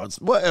broads.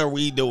 What are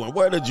we doing?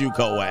 Where the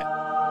JUCO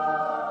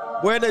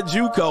at? Where the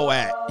JUCO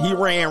at? He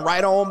ran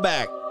right on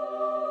back.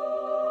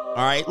 All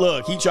right,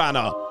 look, he trying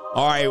to,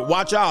 all right,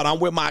 watch out. I'm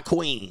with my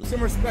queen.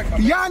 Some respect.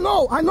 Yeah, I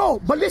know.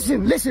 But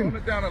listen.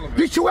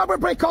 Did you ever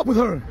break up with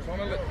her?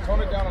 Tone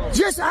it down a little.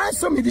 Just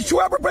answer me. Did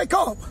you ever break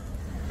up?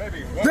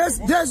 Maybe.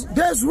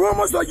 There's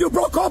rumors that you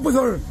broke up with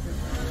her.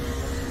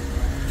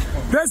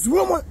 There's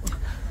rumors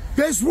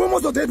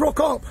that they broke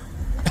up.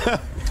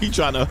 He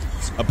trying to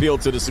appeal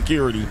to the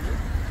security.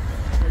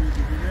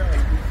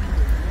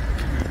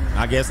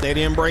 I guess they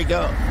didn't break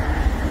up.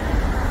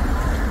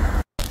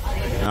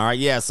 All right,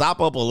 yeah,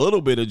 sop up a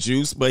little bit of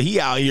juice, but he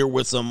out here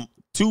with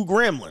two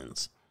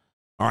gremlins.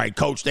 All right,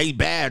 coach, they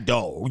bad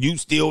though. You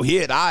still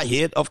hit, I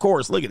hit. Of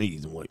course, look at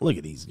these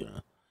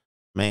guys.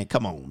 Man,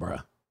 come on, bro.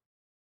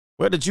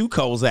 Where the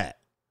JUCOs at?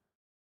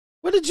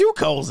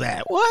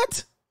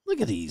 What?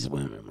 Look at these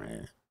women,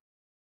 man.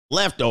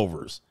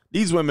 Leftovers.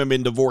 These women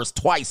been divorced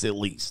twice at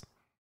least.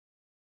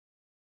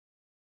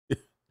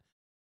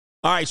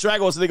 All right,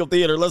 Straggle Snickle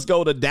Theater. Let's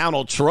go to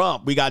Donald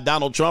Trump. We got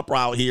Donald Trump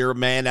out here,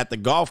 man, at the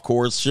golf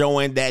course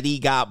showing that he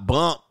got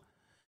bumped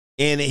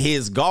in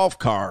his golf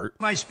cart.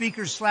 My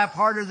speakers slap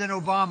harder than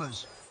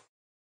Obama's.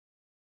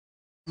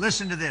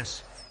 Listen to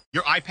this.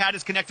 Your iPad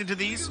is connected to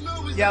these?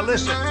 Yeah,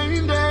 listen.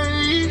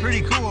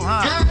 Pretty cool,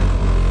 huh?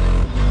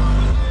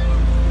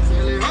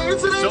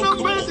 So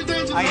cool.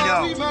 I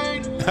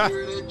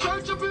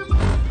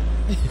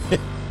know.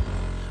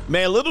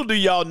 Man, little do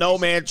y'all know,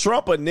 man,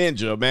 Trump a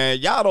ninja, man.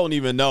 Y'all don't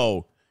even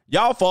know.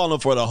 Y'all falling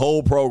for the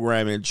whole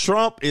program, and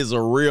Trump is a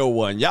real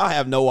one. Y'all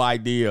have no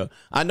idea.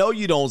 I know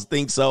you don't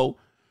think so,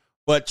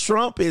 but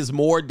Trump is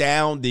more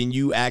down than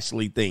you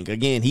actually think.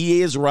 Again,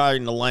 he is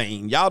riding the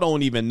lane. Y'all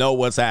don't even know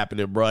what's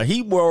happening, bro.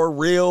 He more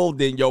real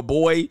than your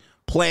boy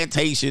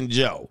Plantation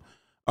Joe.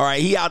 All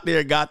right, he out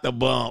there got the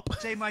bump.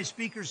 Say my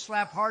speakers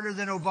slap harder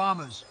than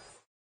Obama's.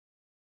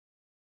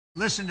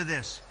 Listen to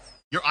this.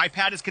 Your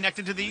iPad is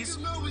connected to these?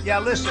 Yeah,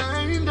 listen.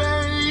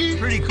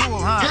 Pretty cool,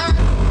 huh?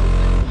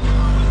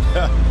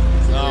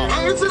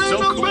 Oh,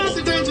 so cool.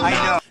 I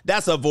know.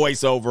 That's a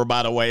voiceover,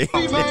 by the way.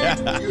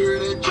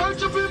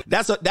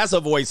 That's a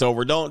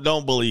voiceover.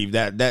 Don't believe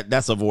that.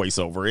 That's a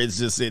voiceover. It's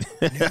just it.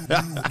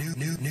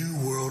 New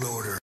world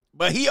order.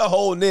 But he a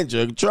whole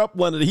ninja. Trump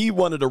one of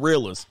the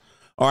realest.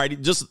 All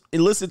right, just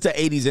listen to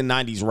 80s and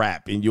 90s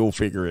rap and you'll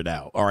figure it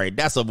out. All right,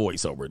 that's a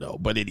voiceover though.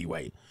 But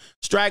anyway,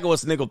 Straggle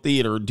Snickle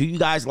Theater. Do you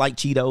guys like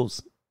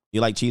Cheetos?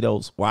 You like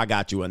Cheetos? Well, I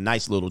got you a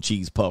nice little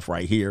cheese puff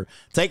right here.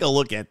 Take a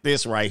look at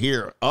this right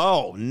here.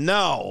 Oh,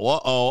 no.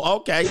 Uh-oh.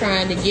 Okay.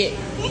 Trying to get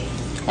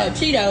her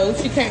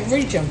Cheetos. She can't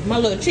reach them. My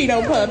little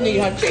Cheeto pup need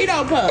her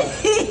Cheeto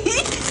puff.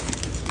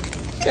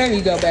 There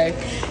you go, babe.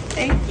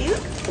 Thank you.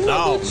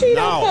 Little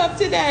Cheeto pup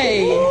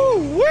today.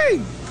 Ooh,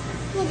 wee.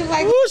 Looking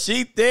like ooh,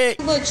 she thick.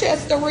 Little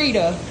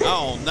Chesterita.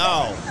 Oh,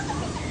 no.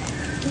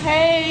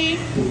 Hey.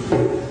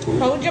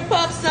 Hold your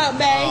pups up,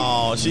 babe.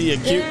 Oh, she a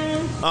cute.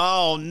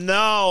 Oh,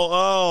 no.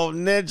 Oh,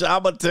 Ninja,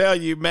 I'm going to tell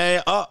you,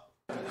 man. Oh.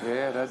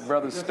 Yeah, that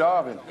brother's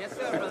starving. Yes,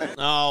 sir, brother.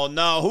 Oh,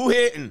 no. Who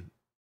hitting?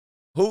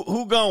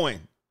 Who going?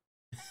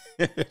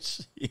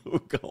 Who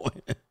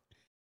going?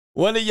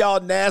 One of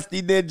y'all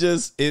nasty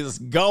ninjas is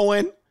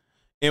going,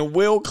 and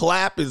Will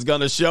Clapp is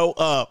going to show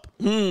up.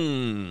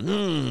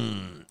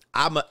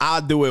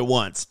 I'll do it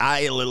once.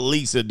 I'll at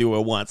least do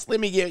it once.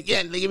 Let me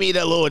give me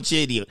that little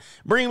Cheeto.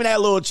 Bring me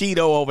that little Cheeto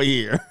over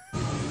here.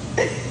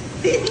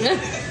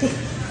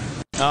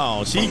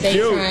 Oh, she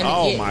cute.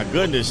 Oh my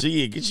goodness,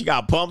 she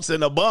got pumps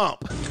in a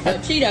bump. Her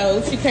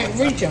Cheetos, she can't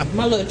reach them.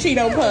 My little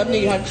Cheeto pup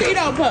need her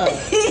Cheeto pup.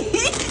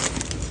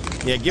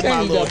 Yeah, give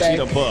my little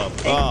Cheeto pup.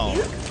 Oh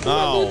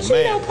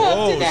man.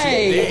 Oh,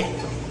 today.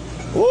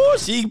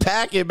 She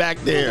packing back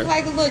there.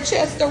 Like a little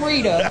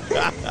Chesterita.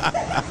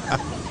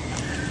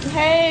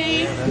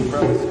 Hey.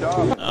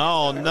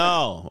 Oh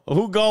no.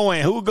 Who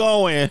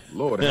going?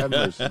 Lord have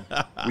mercy.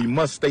 We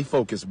must stay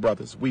focused,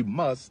 brothers. We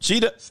must stay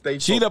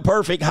focused. She the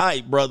perfect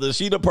height, brother.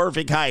 She the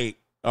perfect height.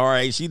 All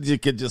right. She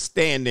could just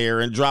stand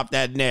there and drop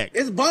that neck.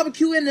 It's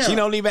barbecue in there. She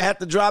don't even have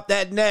to drop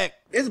that neck.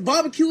 It's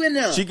barbecue in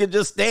there. She could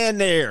just stand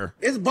there.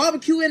 It's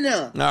barbecue in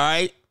there. All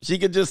right. She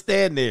could just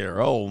stand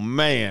there. Oh,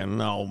 man.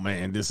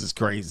 This is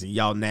crazy.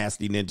 Y'all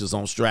nasty ninjas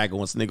on Straggle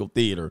and Snickle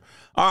Theater.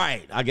 All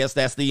right. I guess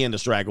that's the end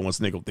of Straggle and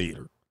Snickle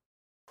Theater.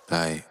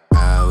 Like,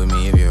 ride with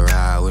me if you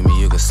ride with me,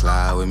 you can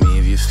slide with me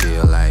if you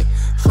feel like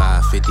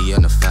 550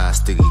 on the 5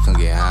 sticky, come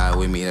get high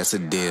with me, that's a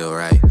deal,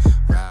 right?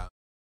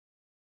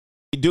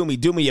 Do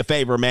me a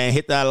favor, man.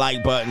 Hit that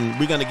like button.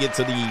 We're gonna get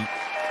to the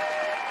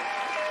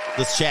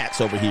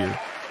chats over here.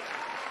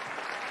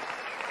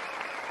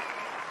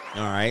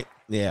 All right,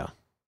 yeah.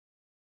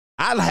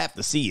 I'll have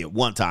to see it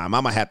one time.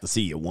 I'm gonna have to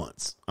see it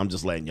once. I'm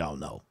just letting y'all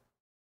know.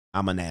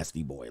 I'm a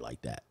nasty boy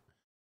like that.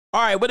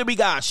 All right, what do we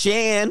got?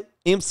 Shan,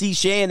 MC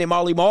Shan and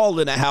Marley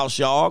Marl in the house,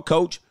 y'all.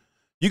 Coach,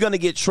 you're going to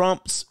get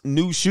Trump's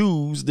new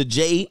shoes, the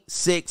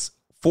J6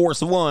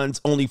 Force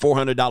Ones, only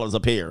 $400 a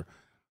pair.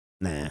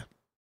 Nah.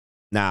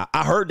 Now,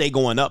 I heard they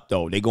going up,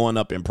 though. They going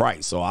up in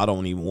price, so I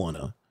don't even want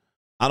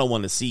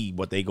to see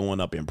what they going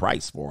up in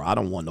price for. I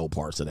don't want no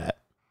parts of that.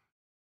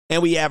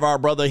 And we have our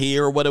brother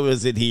here. What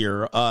is it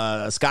here?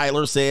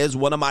 Skylar says,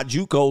 one of my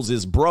JUCOs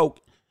is broke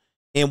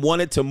and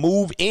wanted to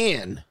move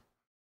in.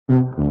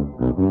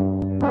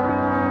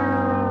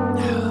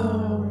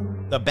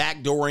 The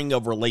backdooring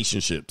of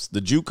relationships.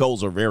 The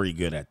JUCOs are very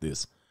good at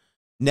this.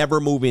 Never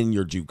move in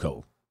your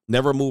JUCO.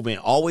 Never move in.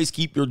 Always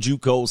keep your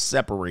JUCOs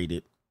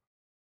separated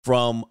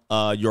from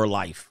your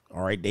life.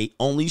 All right. They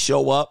only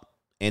show up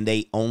and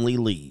they only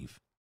leave.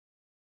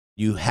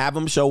 You have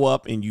them show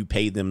up and you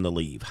pay them to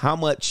leave. How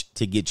much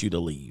to get you to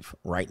leave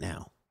right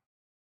now?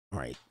 All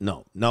right.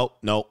 No.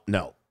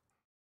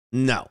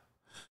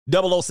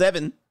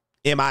 007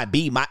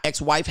 MIB. My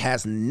ex-wife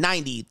has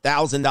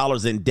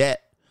 $90,000 in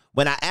debt.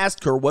 When I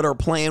asked her what her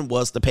plan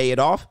was to pay it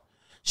off,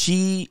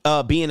 she,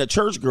 being a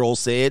church girl,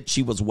 said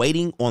she was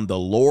waiting on the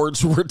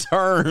Lord's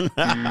return.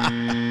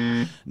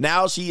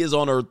 Now she is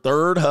on her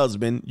third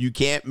husband. You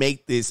can't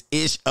make this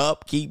ish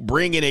up. Keep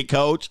bringing it,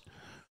 coach.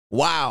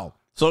 Wow.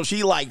 So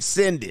she like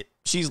send it.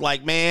 She's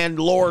like, man,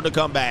 Lord to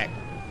come back.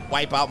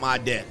 Wipe out my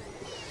debt.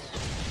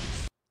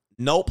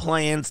 No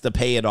plans to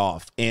pay it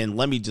off. And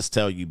let me just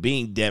tell you,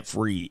 being debt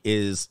free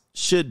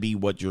should be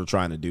what you're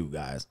trying to do,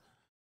 guys.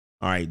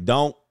 All right.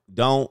 Don't.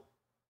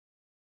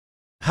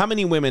 How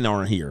many women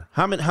are here?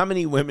 How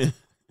many women?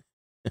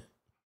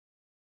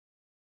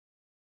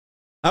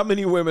 How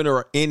many women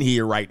are in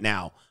here right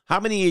now? How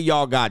many of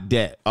y'all got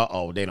debt?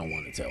 Uh-oh, they don't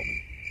want to tell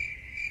me.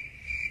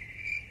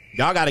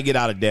 Y'all got to get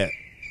out of debt.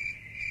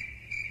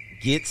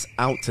 Gets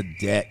out to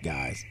debt,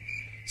 guys.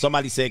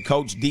 Somebody said,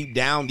 Coach, deep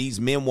down, these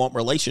men want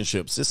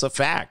relationships. It's a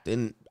fact,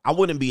 and I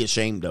wouldn't be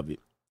ashamed of it.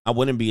 I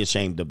wouldn't be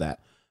ashamed of that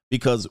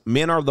because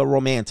men are the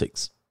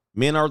romantics.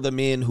 Men are the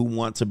men who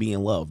want to be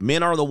in love.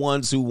 Men are the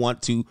ones who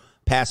want to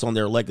pass on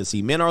their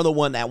legacy. Men are the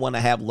one that want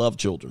to have love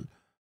children.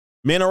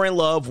 Men are in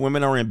love.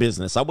 Women are in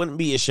business. I wouldn't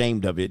be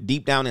ashamed of it.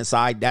 Deep down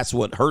inside, that's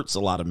what hurts a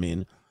lot of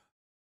men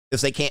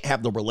is they can't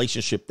have the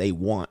relationship they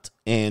want.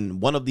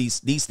 And one of these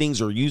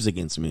things are used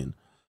against men.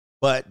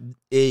 But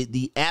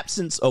the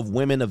absence of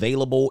women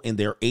available in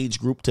their age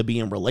group to be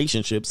in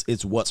relationships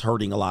is what's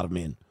hurting a lot of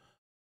men.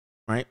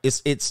 Right?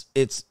 It's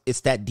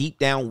that deep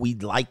down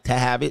we'd like to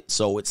have it,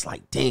 so it's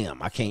like,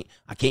 damn, I can't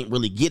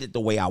really get it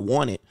the way I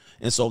want it,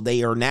 and so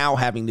they are now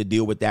having to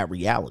deal with that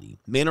reality.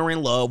 Men are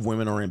in love,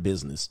 women are in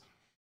business.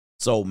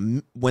 So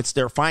once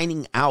they're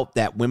finding out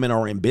that women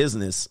are in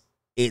business,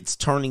 it's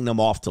turning them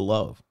off to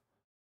love.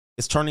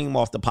 It's turning them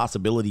off the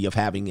possibility of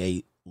having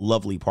a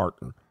lovely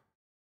partner.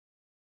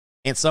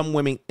 And some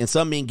women and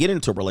some men get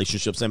into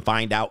relationships and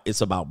find out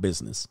it's about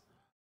business,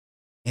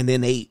 and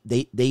then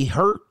they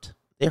hurt.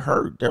 They're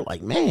hurt. They're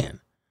like, man,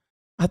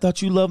 I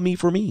thought you loved me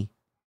for me.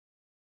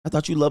 I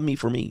thought you loved me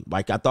for me.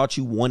 Like, I thought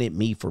you wanted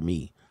me for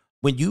me.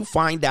 When you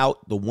find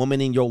out the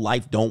woman in your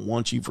life don't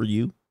want you for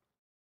you,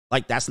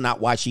 like, that's not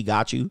why she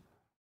got you.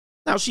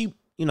 Now, she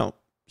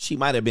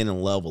might have been in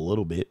love a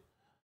little bit.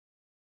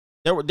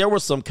 There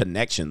was some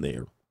connection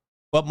there.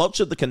 But much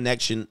of the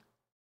connection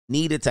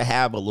needed to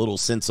have a little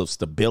sense of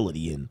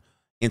stability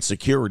and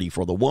security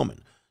for the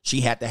woman.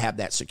 She had to have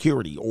that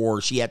security, or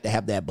she had to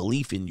have that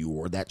belief in you,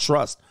 or that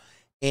trust.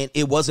 And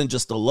it wasn't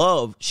just the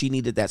love. She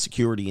needed that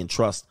security and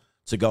trust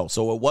to go.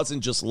 So it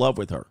wasn't just love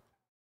with her.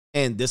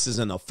 And this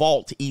isn't a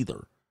fault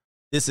either.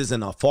 This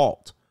isn't a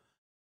fault.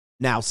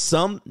 Now,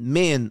 some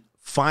men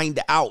find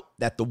out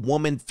that the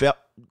woman felt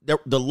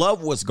the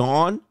love was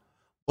gone,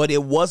 but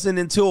it wasn't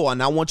until,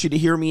 and I want you to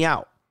hear me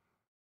out.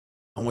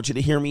 I want you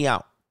to hear me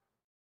out.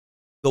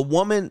 The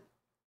woman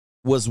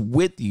was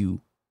with you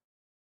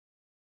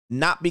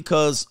not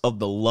because of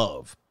the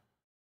love.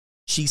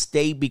 She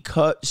stayed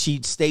because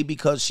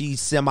she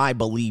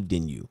semi-believed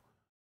in you.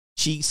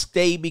 She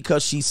stayed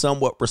because she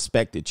somewhat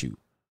respected you.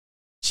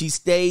 She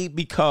stayed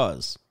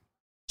because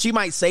she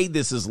might say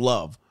this is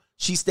love.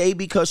 She stayed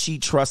because she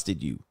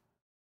trusted you.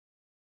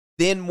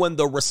 Then when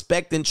the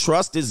respect and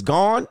trust is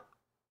gone,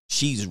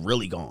 she's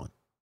really gone.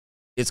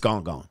 It's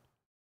gone.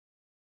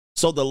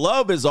 So the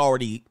love is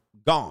already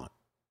gone.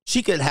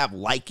 She could have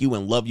like you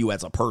and love you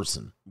as a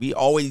person. We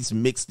always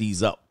mix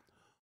these up.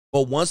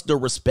 But once the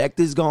respect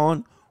is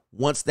gone,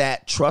 once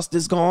that trust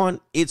is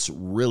gone, it's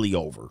really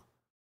over.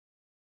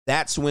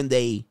 That's when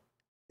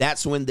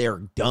they're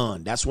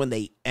done. That's when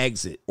they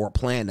exit or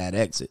plan that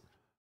exit.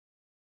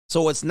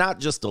 So it's not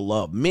just the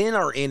love. Men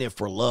are in it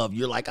for love.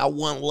 You're like, I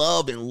want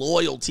love and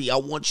loyalty. I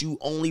want you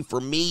only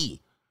for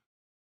me.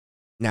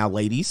 Now,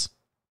 ladies,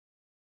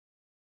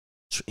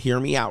 hear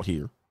me out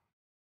here.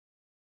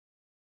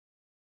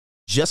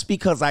 Just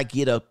because I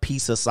get a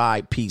piece of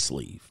side peace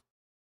leave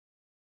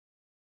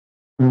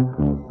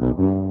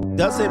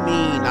doesn't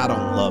mean I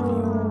don't love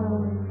you.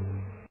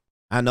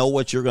 I know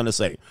what you're going to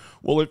say.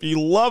 Well, if you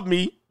love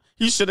me,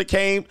 he should have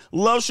came.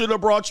 Love should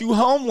have brought you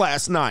home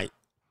last night.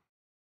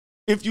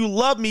 If you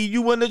love me,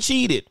 you wouldn't have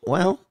cheated.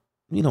 Well,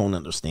 you don't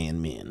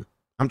understand men.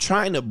 I'm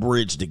trying to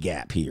bridge the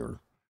gap here.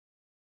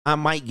 I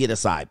might get a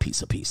side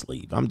piece of peace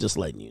leave. I'm just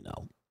letting you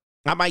know.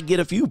 I might get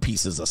a few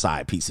pieces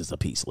of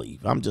peace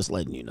leave. I'm just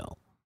letting you know.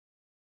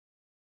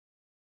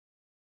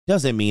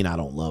 Doesn't mean I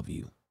don't love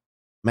you.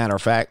 Matter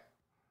of fact,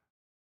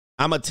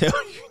 I'm going to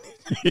tell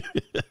you.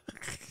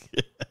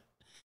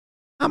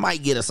 I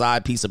might get a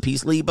side piece of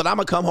peace leave, but I'm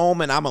going to come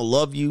home and I'm going to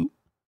love you.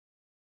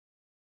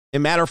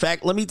 And matter of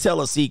fact, let me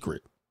tell a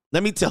secret.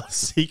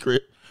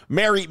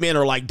 Married men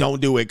are like, don't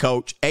do it,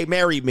 coach. Hey,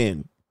 married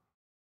men.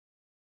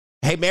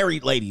 Hey,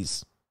 married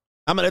ladies.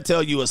 I'm going to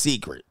tell you a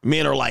secret.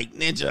 Men are like,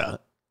 Ninja,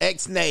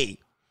 Ixnay.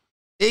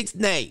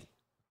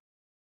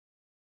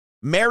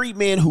 Married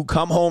men who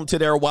come home to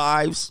their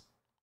wives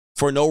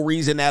for no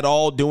reason at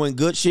all doing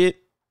good shit,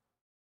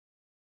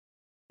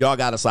 y'all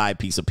got a side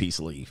piece of peace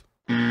leave.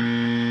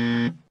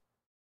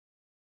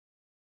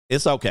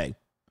 It's okay.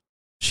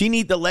 She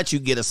need to let you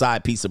get a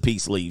side piece of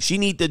peace leave. She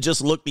need to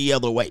just look the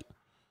other way.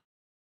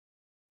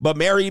 But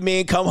married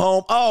men come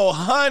home, oh,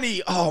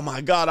 honey, oh,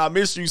 my God, I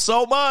miss you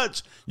so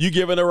much. You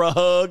giving her a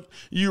hug,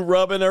 you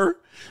rubbing her,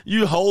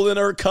 you holding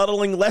her,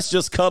 cuddling. Let's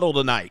just cuddle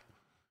tonight.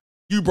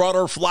 You brought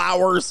her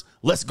flowers.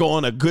 Let's go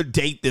on a good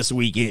date this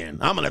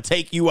weekend. I'm going to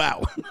take you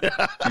out.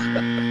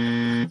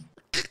 Hey,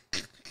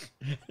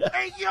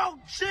 yo,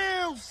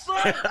 chill,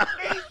 son.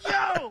 Hey,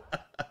 yo.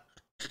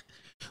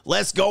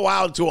 Let's go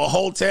out to a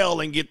hotel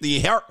and get the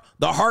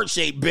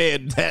heart-shaped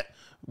bed that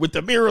with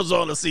the mirrors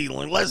on the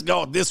ceiling. Let's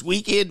go this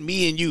weekend,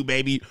 me and you,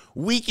 baby.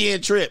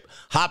 Weekend trip.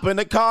 Hop in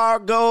the car,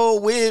 go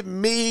with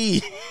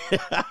me.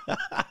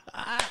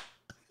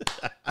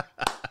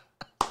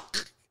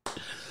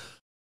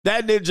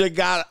 That ninja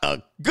got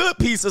a good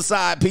piece of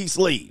side piece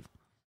leave.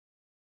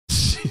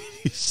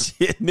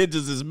 Shit,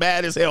 ninjas is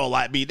mad as hell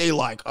like me. They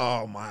like,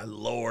 oh, my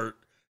Lord,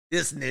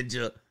 this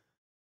ninja.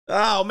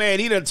 Oh, man,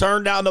 he done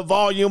turned down the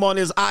volume on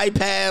his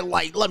iPad.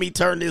 Like, let me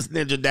turn this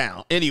ninja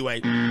down. Anyway.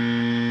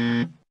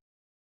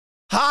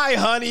 Hi,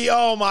 honey.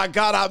 Oh, my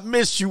God, I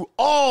missed you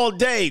all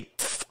day.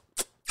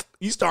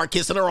 You start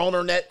kissing her on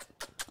her neck.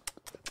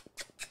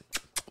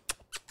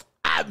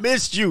 I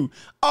missed you.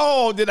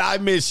 Oh, did I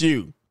miss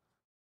you?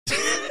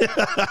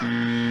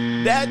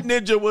 That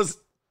ninja was...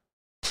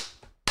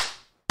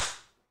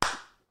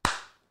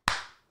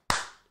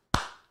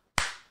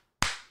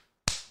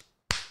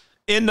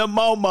 in the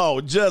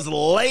Momo, just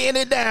laying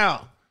it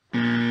down.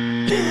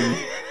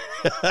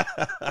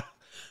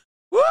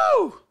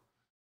 Woo!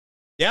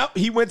 Yep,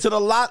 he went to the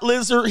lot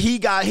lizard. He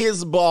got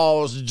his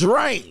balls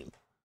drained.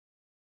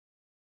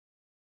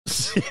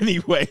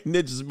 Anyway,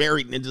 ninjas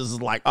married. Ninjas is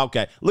like,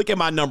 okay, look at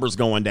my numbers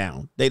going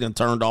down. They done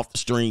turned off the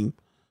stream.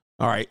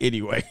 All right,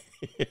 anyway.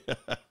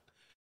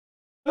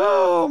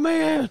 Oh,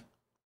 man.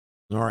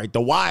 All right,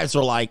 the wives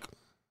are like,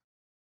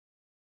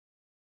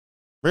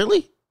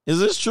 really? Is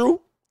this true?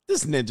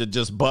 This ninja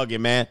just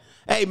bugging, man.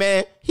 Hey,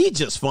 man, he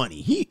just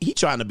funny. He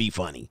trying to be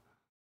funny.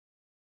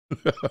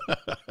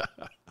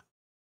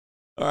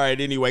 All right,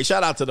 anyway,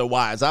 shout out to the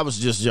wives. I was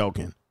just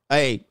joking.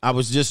 Hey, I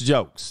was just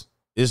jokes.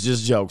 It's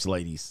just jokes,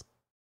 ladies.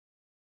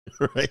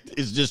 Right?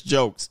 It's just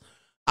jokes.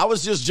 I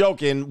was just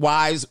joking.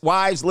 Wives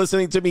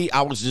listening to me,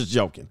 I was just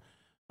joking.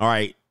 All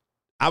right.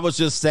 I was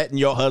just setting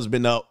your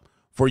husband up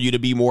for you to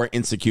be more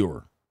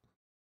insecure.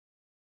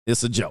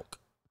 It's a joke.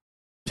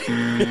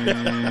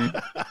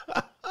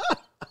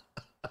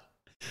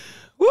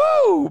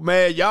 Woo,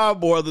 man, y'all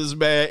brothers,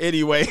 man.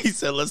 Anyway, he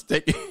said, let's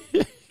take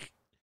it.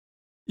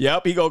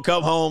 Yep, he gonna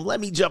come home.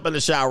 Let me jump in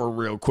the shower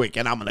real quick,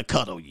 and I'm gonna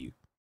cuddle you.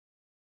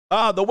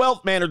 The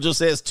wealth manager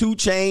says 2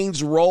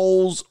 Chainz,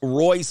 Rolls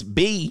Royce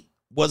B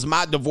was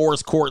my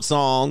divorce court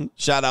song.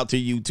 Shout out to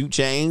you, 2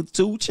 Chainz.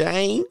 2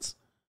 Chainz.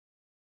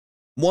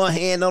 One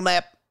hand on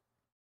that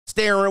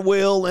steering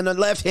wheel and the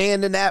left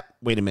hand in that.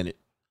 Wait a minute.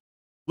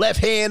 Left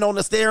hand on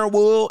the steering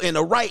wheel and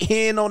the right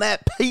hand on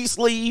that peace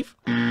leave.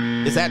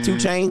 Is that 2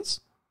 Chainz?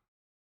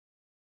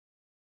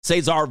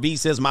 Cesar V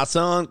says, my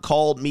son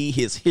called me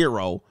his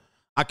hero.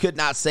 I could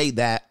not say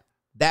that.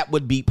 That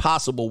would be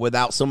possible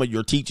without some of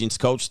your teachings,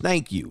 coach.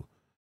 Thank you.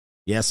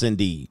 Yes,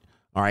 indeed.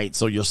 All right.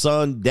 So your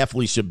son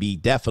definitely should be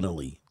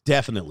definitely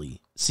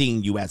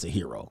seeing you as a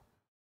hero.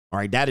 All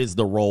right. That is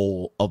the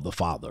role of the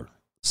father.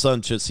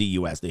 Son should see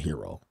you as the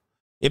hero.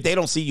 If they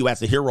don't see you as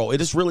the hero,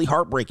 it is really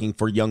heartbreaking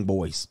for young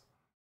boys.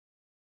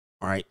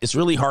 All right. It's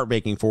really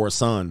heartbreaking for a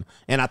son.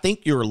 And I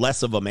think you're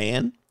less of a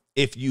man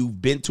if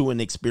you've been to an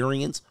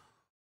experience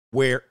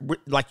where,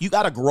 like, you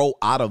got to grow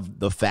out of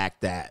the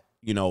fact that,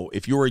 you know,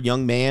 if you're a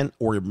young man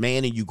or a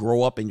man and you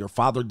grow up and your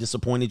father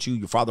disappointed you,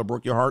 your father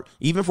broke your heart,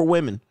 even for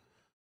women,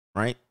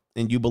 right?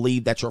 And you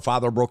believe that your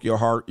father broke your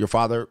heart, your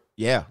father,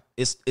 yeah,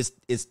 it's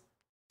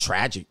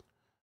tragic.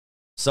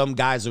 Some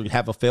guys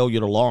have a failure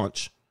to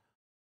launch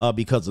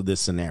because of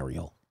this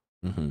scenario.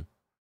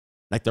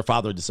 Like their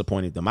father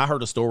disappointed them. I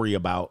heard a story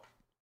about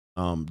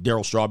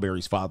Daryl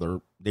Strawberry's father.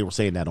 They were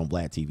saying that on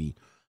Vlad TV.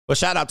 But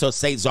shout out to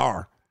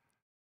Cesar.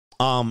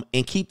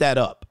 And keep that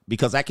up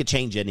because that could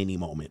change at any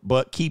moment.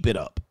 But keep it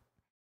up.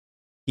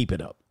 Keep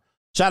it up.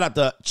 Shout out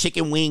to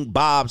Chicken Wing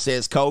Bob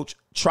says, Coach,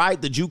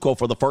 tried the JUCO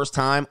for the first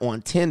time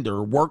on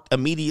Tinder. Worked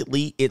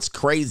immediately. It's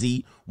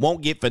crazy.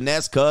 Won't get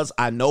finessed because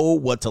I know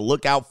what to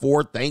look out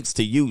for thanks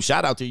to you.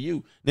 Shout out to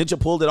you. Ninja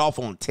pulled it off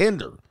on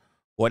Tinder.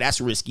 Boy,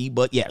 that's risky,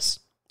 but yes,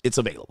 it's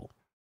available.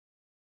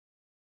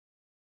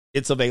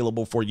 It's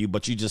available for you,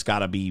 but you just got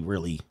to be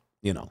really,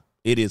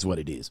 it is what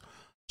it is.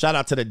 Shout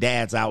out to the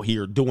dads out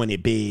here doing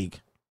it big.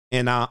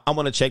 And I'm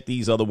going to check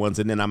these other ones,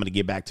 and then I'm going to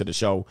get back to the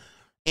show.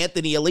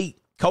 Anthony Elite.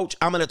 Coach,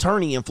 I'm an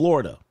attorney in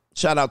Florida.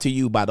 Shout out to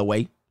you, by the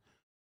way.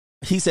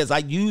 He says, I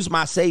use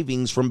my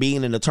savings from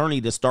being an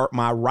attorney to start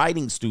my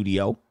writing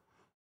studio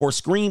for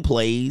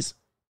screenplays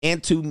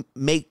and to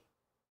make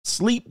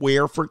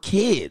sleepwear for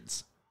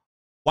kids.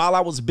 While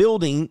I was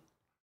building,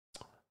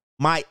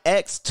 my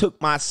ex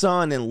took my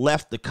son and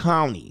left the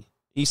county.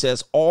 He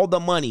says, all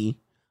the money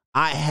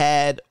I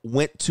had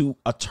went to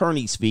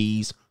attorney's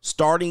fees,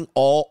 starting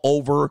all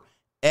over.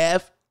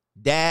 F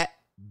that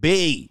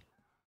B.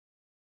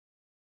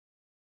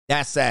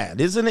 That's sad,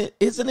 isn't it?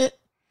 Isn't it?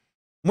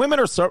 Women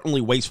are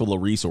certainly wasteful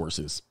of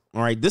resources.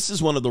 All right. This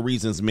is one of the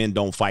reasons men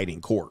don't fight in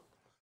court,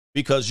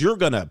 because you're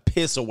going to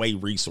piss away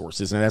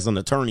resources. And as an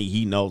attorney,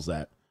 he knows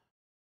that.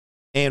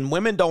 And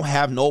women don't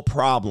have no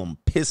problem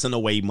pissing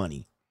away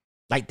money.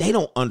 Like, they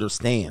don't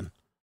understand.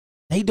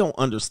 They don't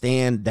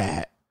understand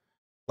that.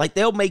 Like,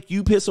 they'll make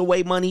you piss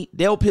away money.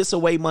 They'll piss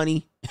away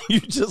money. You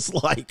just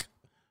like,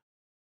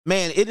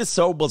 man, it is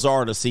so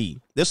bizarre to see.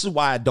 This is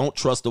why I don't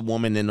trust a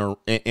woman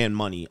in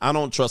money. I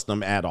don't trust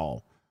them at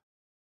all.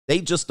 They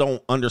just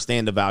don't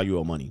understand the value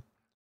of money.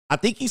 I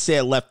think he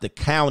said left the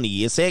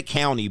county. It said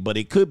county, but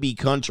it could be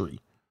country.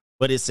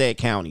 But it said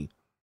county.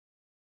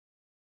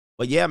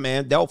 But yeah,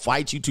 man, they'll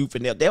fight you tooth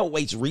and nail. They'll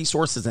waste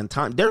resources and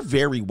time. They're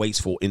very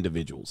wasteful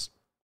individuals.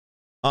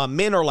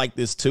 Men are like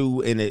this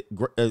too,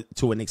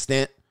 to an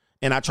extent.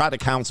 And I try to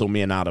counsel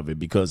men out of it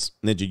because,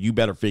 Ninja, you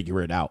better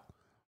figure it out.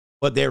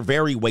 But they're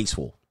very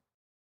wasteful.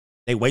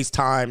 They waste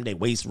time, they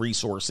waste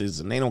resources,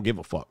 and they don't give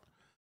a fuck.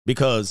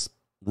 Because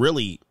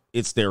really,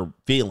 it's their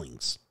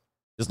feelings.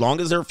 As long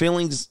as their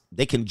feelings,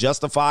 they can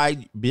justify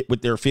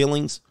with their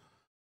feelings,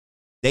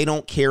 they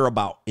don't care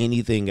about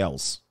anything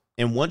else.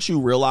 And once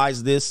you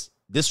realize this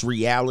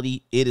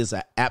reality, it is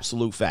an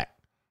absolute fact.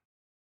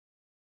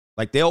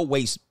 Like, they'll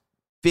waste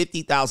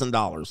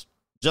 $50,000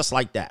 just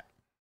like that.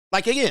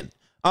 Like, again,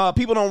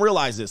 people don't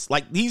realize this.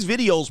 Like, these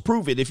videos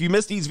prove it. If you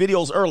missed these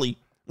videos early,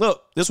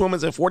 look, this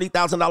woman's in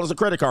 $40,000 of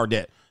credit card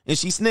debt, and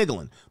she's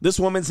sniggling. This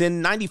woman's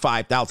in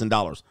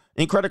 $95,000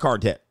 in credit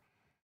card debt.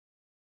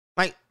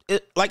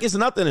 Like it's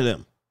nothing to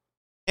them.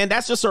 And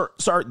that's just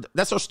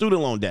that's her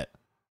student loan debt.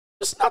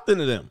 It's nothing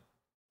to them.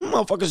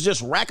 Motherfuckers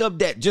just rack up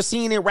debt, just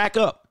seeing it rack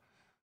up.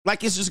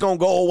 Like it's just going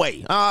to go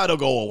away. It'll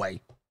go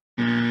away.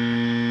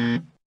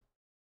 And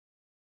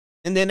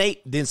then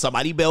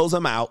somebody bails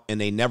them out, and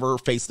they never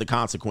face the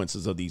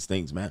consequences of these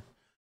things, man.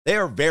 They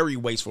are very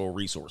wasteful of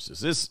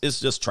resources.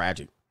 It's just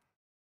tragic.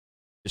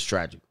 It's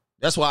tragic.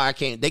 That's why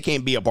they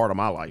can't be a part of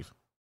my life.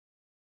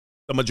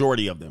 The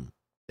majority of them.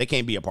 They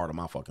can't be a part of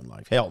my fucking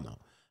life. Hell no.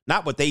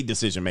 Not with they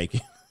decision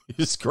making.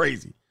 It's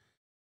crazy.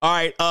 All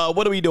right,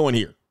 what are we doing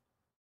here?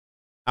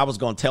 I was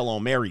going to tell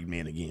on married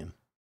men again.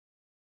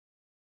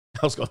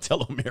 Let's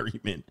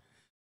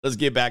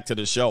get back to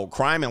the show.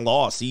 Crime and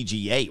Law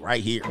CGA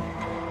right here.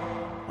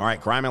 All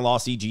right, Crime and Law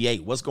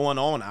CGA. What's going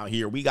on out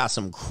here? We got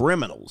some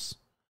criminals.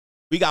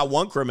 We got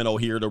one criminal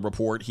here to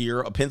report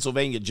here. A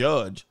Pennsylvania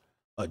judge.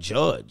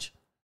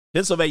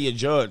 Pennsylvania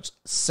judge,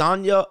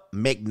 Sonia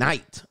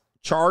McKnight,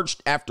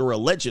 charged after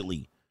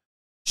allegedly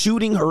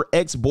shooting her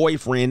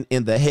ex-boyfriend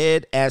in the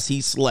head as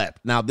he slept.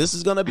 Now, this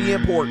is going to be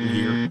important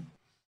here.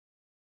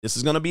 This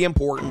is going to be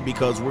important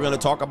because we're going to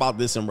talk about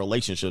this in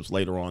relationships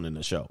later on in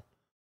the show.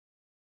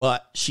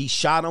 But she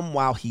shot him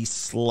while he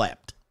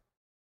slept.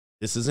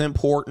 This is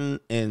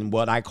important in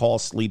what I call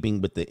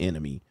sleeping with the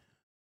enemy.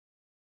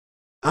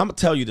 I'm going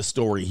to tell you the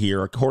story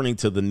here. According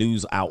to the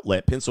news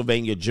outlet,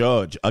 Pennsylvania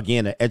judge,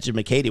 again, an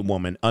educated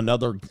woman,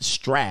 another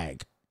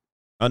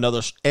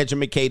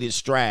educated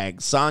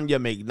strag, Sonia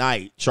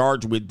McKnight,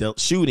 charged with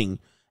shooting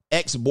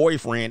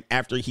ex-boyfriend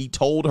after he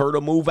told her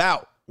to move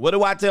out. What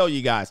do I tell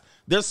you guys?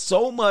 There's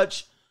so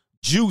much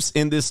juice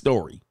in this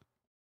story.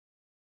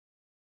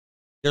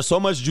 There's so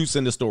much juice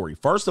in the story.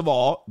 First of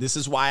all, this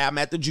is why I'm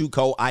at the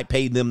JUCO. I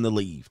paid them to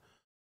leave.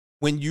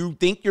 When you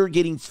think you're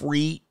getting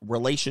free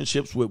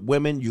relationships with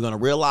women, you're going to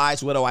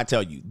realize, what do I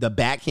tell you? The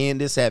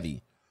backhand is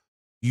heavy.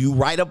 You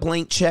write a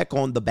blank check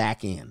on the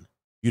back end.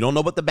 You don't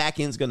know what the back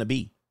end's going to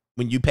be.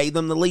 When you pay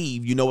them to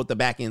leave, you know what the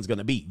back end's going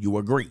to be. You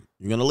agree.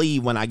 You're going to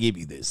leave when I give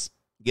you this.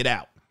 Get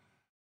out.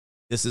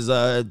 This is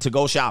to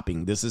go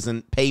shopping. This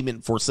isn't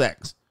payment for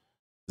sex.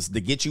 This is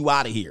to get you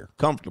out of here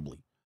comfortably.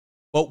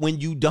 But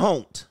when you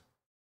don't,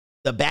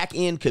 the back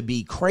end could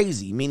be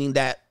crazy, meaning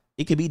that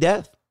it could be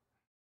death.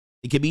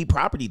 It could be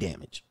property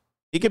damage.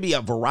 It could be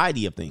a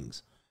variety of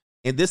things.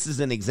 And this is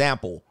an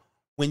example.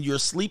 When you're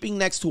sleeping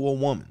next to a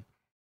woman,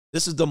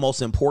 this is the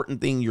most important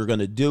thing you're going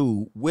to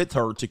do with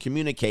her to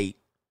communicate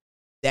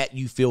that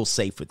you feel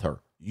safe with her.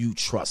 You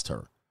trust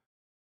her.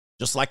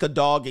 Just like a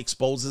dog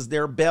exposes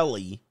their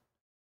belly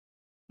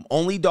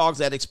Only dogs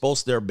that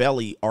expose their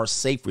belly are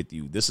safe with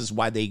you. This is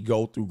why they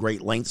go through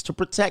great lengths to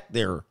protect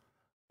their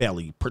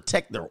belly,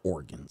 protect their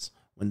organs.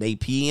 When they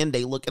pee in,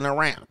 they looking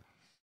around.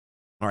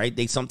 All right.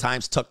 They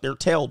sometimes tuck their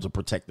tail to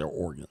protect their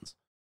organs.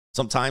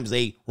 Sometimes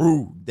they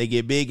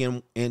get big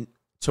and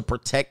to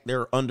protect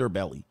their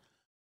underbelly.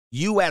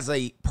 You as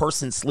a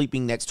person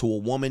sleeping next to a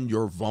woman,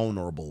 you're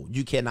vulnerable.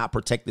 You cannot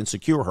protect and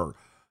secure her.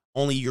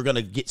 Only you're going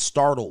to get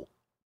startled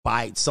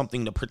by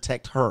something to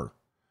protect her.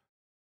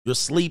 You're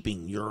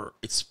sleeping, you're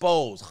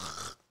exposed,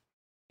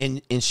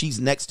 and she's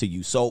next to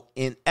you. So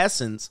in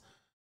essence,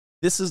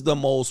 this is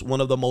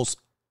one of the most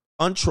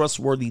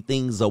untrustworthy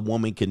things a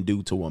woman can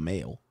do to a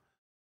male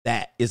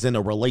that is in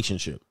a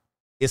relationship,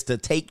 is to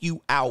take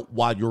you out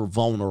while you're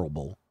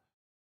vulnerable.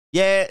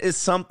 Yeah, it's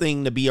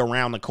something to be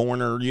around the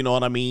corner, you know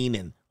what I mean,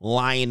 and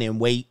lying in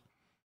wait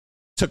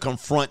to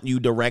confront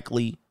you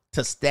directly,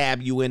 to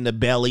stab you in the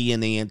belly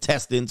and the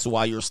intestines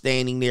while you're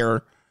standing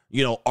there,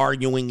 you know,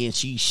 arguing, and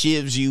she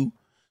shivs you.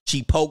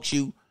 She pokes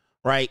you,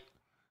 right?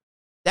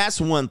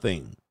 That's one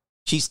thing.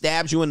 She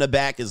stabs you in the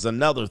back is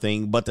another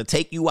thing. But to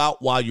take you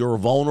out while you're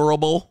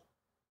vulnerable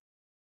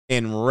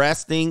and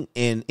resting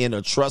in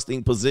a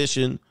trusting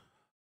position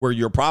where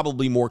you're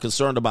probably more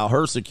concerned about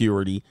her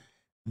security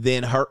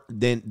than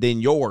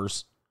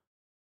yours,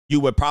 you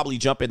would probably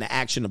jump into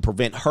action to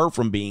prevent her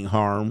from being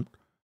harmed.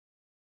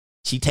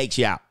 She takes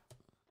you out.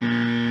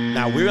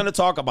 Now, we're going to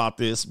talk about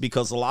this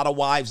because a lot of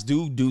wives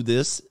do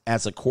this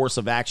as a course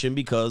of action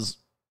because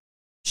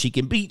she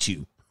can beat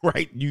you,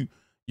 right?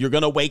 You're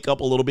going to wake up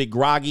a little bit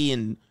groggy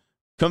and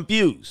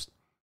confused,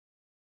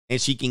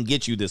 and she can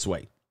get you this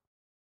way.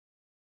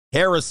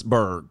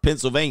 Harrisburg,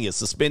 Pennsylvania,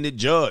 suspended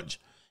judge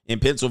in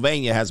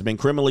Pennsylvania has been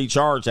criminally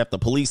charged after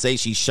police say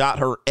she shot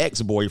her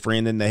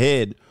ex-boyfriend in the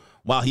head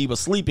while he was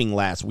sleeping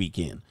last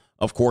weekend.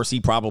 Of course, he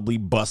probably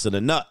busted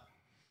a nut.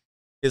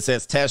 It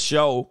says tests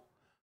show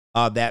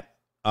that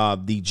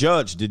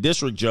the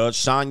district judge,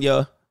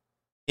 Sonia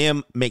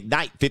M.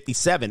 McKnight,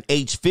 57,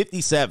 age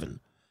 57,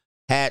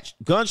 had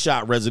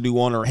gunshot residue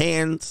on her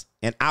hands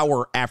an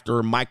hour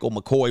after Michael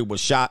McCoy was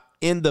shot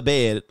in the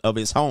bed of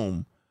his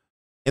home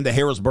in the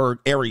Harrisburg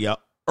area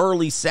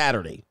early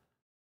Saturday.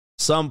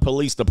 Some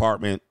police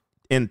department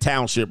in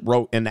township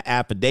wrote in the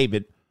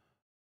affidavit.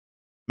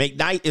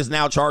 McKnight is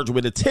now charged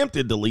with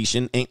attempted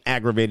deletion and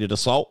aggravated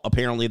assault.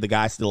 Apparently, the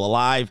guy's still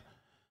alive.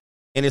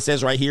 And it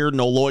says right here,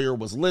 no lawyer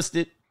was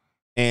listed,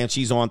 and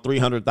she's on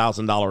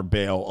 $300,000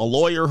 bail. A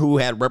lawyer who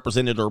had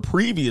represented her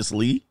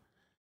previously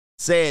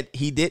said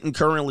he didn't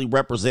currently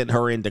represent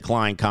her and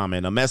declined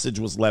comment. A message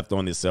was left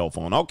on his cell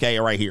phone. Okay,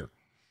 right here.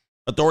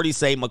 Authorities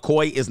say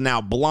McCoy is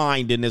now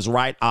blind in his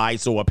right eye,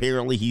 so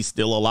apparently he's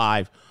still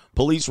alive.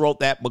 Police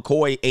wrote that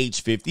McCoy,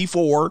 age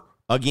 54,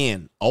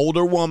 again,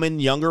 older woman,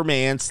 younger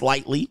man,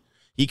 slightly.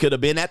 He could have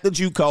been at the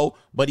JUCO,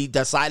 but he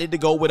decided to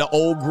go with an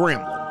old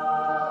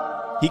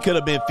gremlin. He could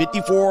have been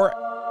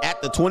 54 at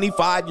the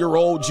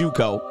 25-year-old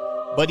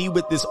JUCO, but he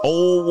with this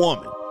old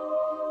woman.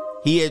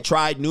 He had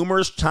tried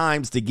numerous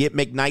times to get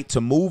McKnight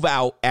to move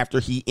out after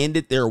he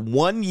ended their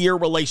one-year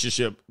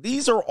relationship.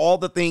 These are all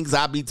the things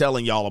I be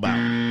telling y'all about.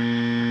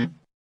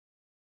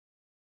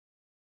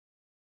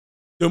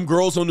 Them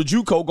girls on the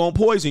JUCO gonna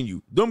poison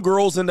you. Them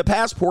girls in the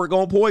passport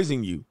gonna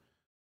poison you.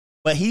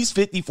 But he's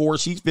 54,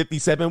 she's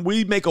 57.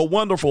 We make a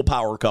wonderful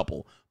power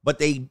couple.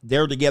 But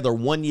they're together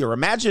 1 year.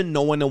 Imagine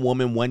knowing a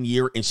woman 1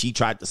 year and she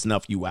tried to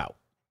snuff you out.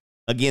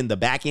 Again, the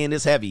back end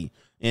is heavy.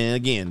 And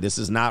again, this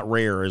is not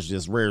rare. It's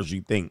just rare as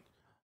you think.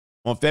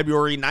 On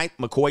February 9th,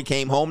 McCoy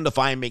came home to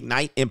find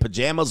McKnight in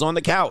pajamas on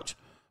the couch.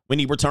 When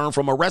he returned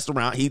from a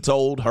restaurant, he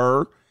told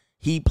her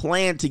he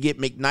planned to get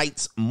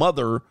McKnight's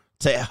mother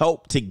to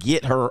help to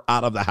get her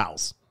out of the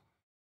house.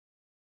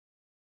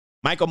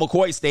 Michael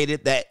McCoy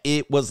stated that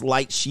it was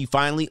like she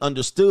finally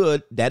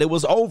understood that it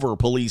was over,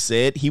 police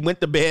said. He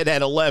went to bed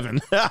at 11.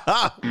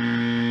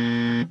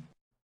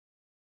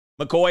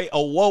 McCoy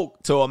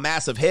awoke to a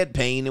massive head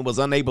pain and was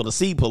unable to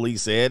see,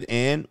 police said.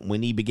 And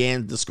when he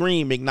began to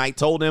scream, McKnight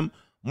told him,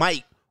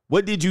 "Mike,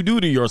 what did you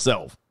do to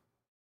yourself?"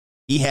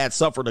 He had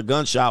suffered a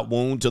gunshot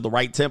wound to the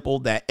right temple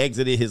that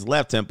exited his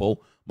left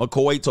temple.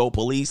 McCoy told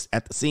police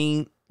at the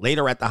scene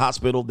later at the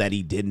hospital that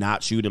he did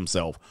not shoot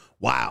himself.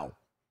 Wow.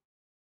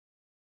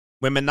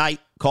 When McKnight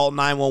called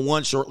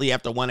 911 shortly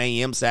after 1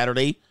 a.m.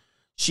 Saturday,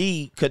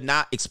 she could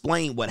not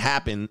explain what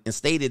happened and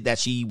stated that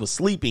she was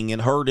sleeping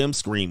and heard him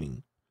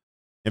screaming.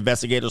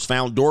 Investigators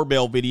found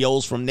doorbell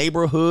videos from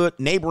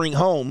neighboring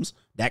homes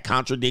that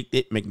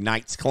contradicted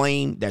McKnight's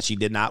claim that she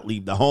did not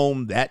leave the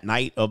home that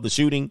night of the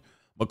shooting.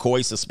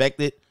 McCoy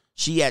suspected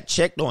she had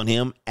checked on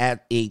him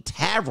at a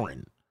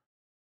tavern.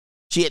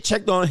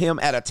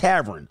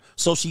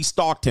 So she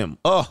stalked him.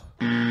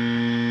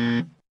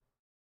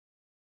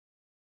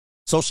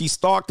 So she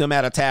stalked him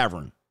at a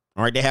tavern.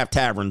 All right, they have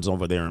taverns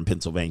over there in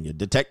Pennsylvania.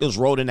 Detectives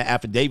wrote in the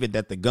affidavit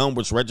that the gun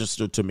was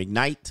registered to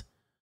McKnight,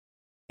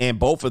 and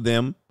both of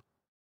them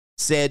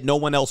said no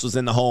one else was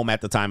in the home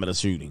at the time of the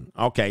shooting.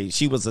 Okay,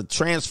 she was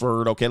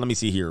transferred. Okay, let me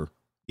see here.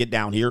 Get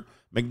down here.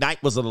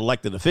 McKnight was an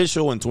elected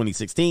official in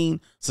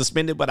 2016,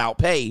 suspended without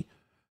pay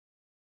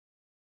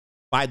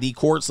by the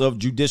courts of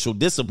judicial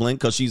discipline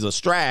because she's a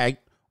strag,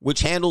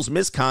 which handles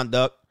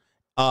misconduct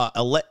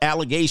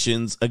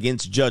allegations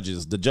against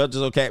judges. The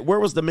judges, okay, where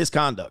was the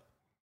misconduct?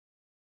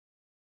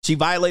 She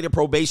violated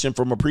probation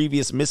from a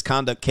previous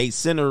misconduct case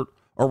centered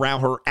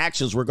around her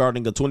actions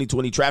regarding a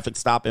 2020 traffic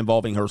stop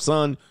involving her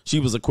son. She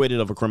was acquitted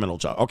of a criminal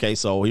charge. Okay,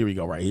 so here we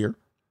go right here.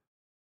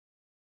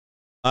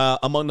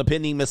 Among the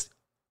pending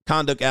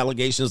misconduct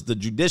allegations, the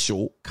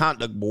Judicial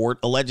Conduct Board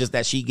alleges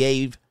that she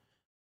gave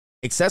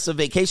excessive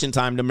vacation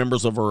time to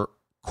members of her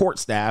court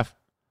staff,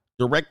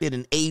 directed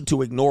an aide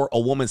to ignore a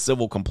woman's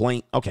civil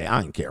complaint. Okay,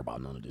 I ain't care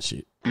about none of this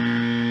shit.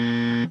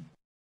 I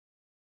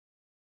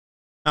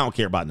don't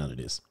care about none of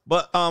this.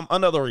 But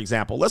another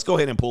example. Let's go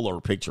ahead and pull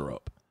her picture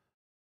up.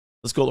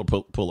 Let's go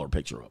pull her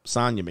picture up.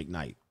 Sonya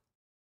McKnight.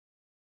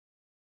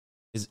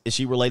 Is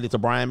she related to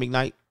Brian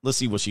McKnight? Let's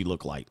see what she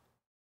looked like.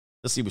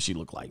 Let's see what she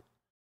looked like.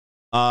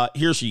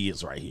 Here she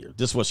is right here.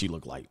 This is what she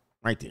looked like.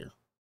 Right there.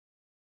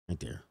 Right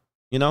there.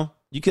 You know,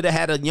 you could have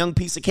had a young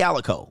piece of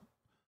calico.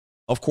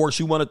 Of course,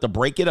 you wanted to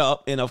break it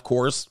up. And of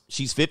course,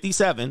 she's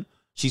 57.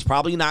 She's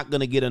probably not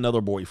going to get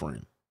another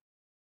boyfriend.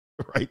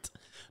 Right?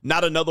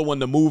 Not another one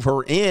to move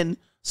her in.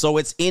 So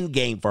it's in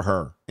game for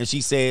her. And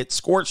she said,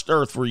 scorched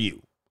earth for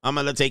you. I'm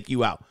going to take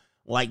you out.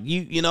 Like,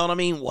 you know what I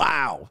mean?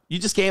 Wow. You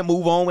just can't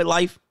move on with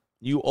life,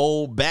 you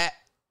old bat.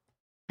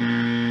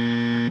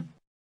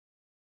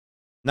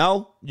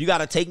 No, you got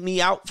to take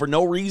me out for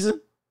no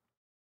reason.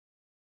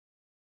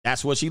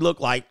 That's what she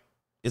looked like.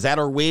 Is that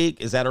her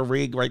wig? Is that her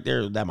wig right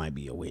there? That might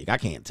be a wig. I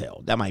can't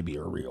tell. That might be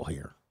her real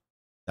hair.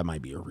 That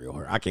might be her real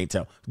hair. I can't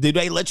tell. Did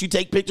they let you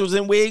take pictures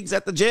in wigs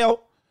at the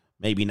jail?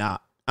 Maybe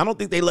not. I don't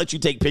think they let you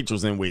take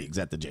pictures in wigs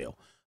at the jail.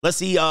 Let's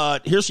see.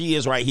 Here she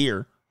is right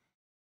here.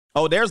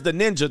 Oh, there's the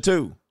ninja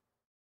too.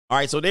 All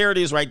right, so there it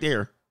is right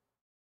there.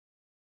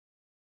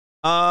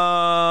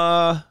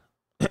 That's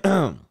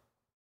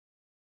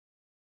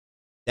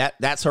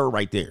her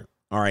right there.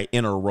 All right,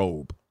 in her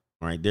robe.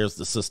 All right, there's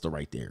the sister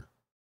right there.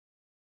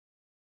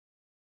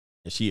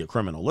 Is she a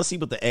criminal? Let's see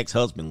what the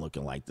ex-husband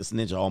looking like. This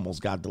ninja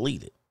almost got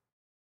deleted.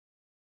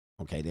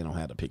 Okay, they don't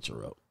have the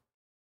picture up.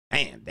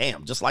 Man,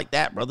 damn, just like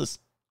that, brothers.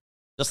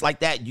 Just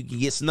like that, you can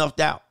get snuffed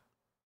out.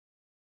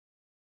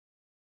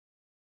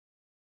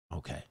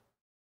 Okay.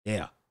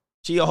 Yeah.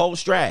 She a whole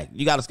strag.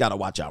 You guys got to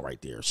watch out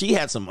right there. She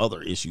had some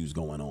other issues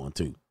going on,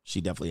 too.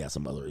 She definitely had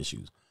some other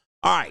issues.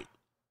 All right.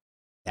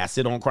 That's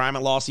it on Crime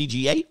and Law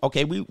CGA.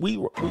 Okay, we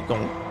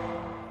going.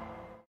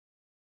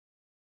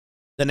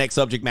 The next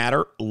subject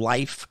matter,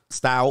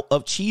 lifestyle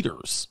of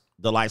cheaters.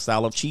 The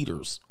lifestyle of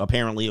cheaters.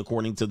 Apparently,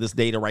 according to this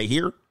data right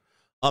here,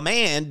 a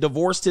man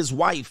divorced his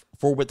wife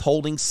for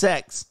withholding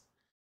sex.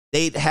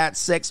 They'd had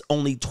sex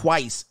only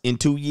twice in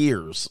 2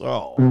 years.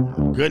 Oh,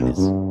 my goodness.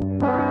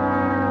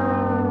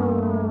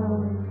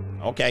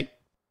 Okay.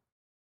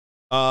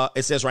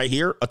 It says right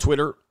here, a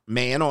Twitter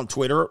man on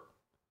Twitter,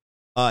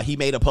 he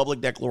made a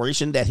public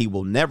declaration that he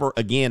will never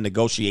again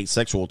negotiate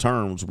sexual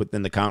terms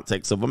within the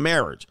context of a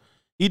marriage.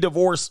 He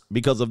divorced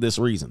because of this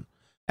reason.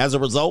 As a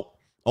result,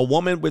 a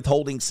woman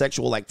withholding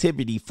sexual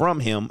activity from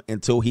him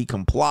until he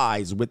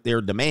complies with their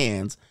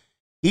demands.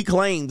 He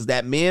claims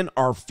that men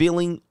are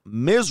feeling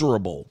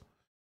miserable.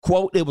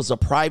 Quote, it was a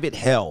private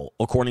hell,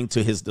 according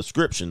to his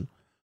description.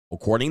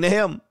 According to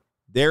him,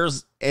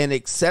 there's an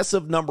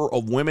excessive number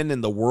of women in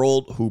the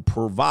world who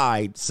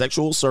provide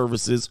sexual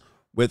services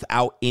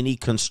without any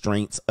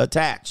constraints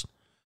attached.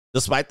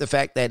 Despite the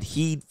fact that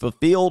he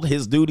fulfilled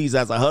his duties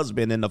as a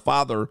husband and a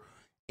father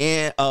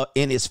in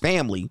his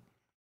family,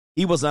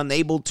 he was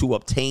unable to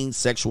obtain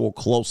sexual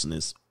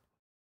closeness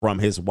from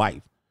his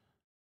wife.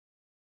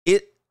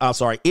 It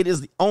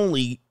is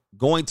only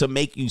going to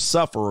make you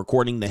suffer,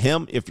 according to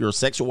him, if your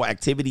sexual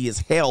activity is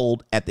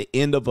held at the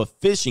end of a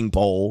fishing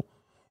pole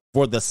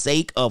for the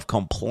sake of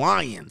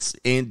compliance.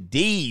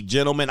 Indeed,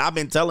 gentlemen, I've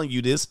been telling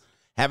you this.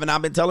 Haven't I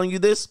been telling you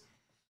this?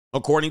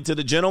 According to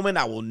the gentleman,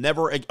 I will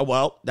never,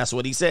 well, that's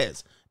what he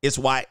says. It's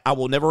why I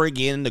will never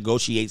again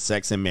negotiate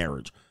sex in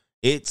marriage.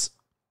 It's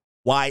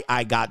why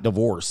I got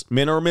divorced.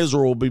 Men are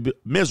miserable.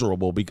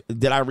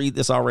 Did I read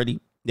this already?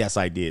 Yes,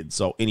 I did.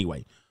 So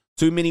anyway,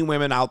 too many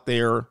women out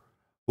there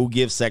who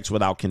give sex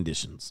without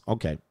conditions.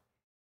 Okay.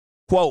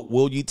 Quote,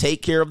 will you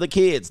take care of the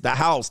kids, the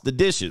house, the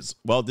dishes?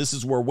 Well, this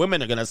is where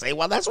women are going to say,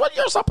 well, that's what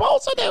you're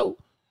supposed to do.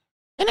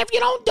 And if you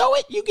don't do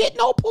it, you get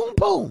no poom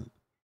poom.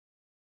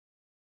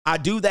 I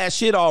do that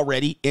shit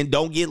already and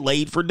don't get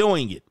laid for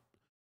doing it.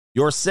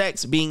 Your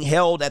sex being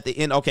held at the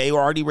end. Okay, we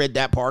already read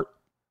that part.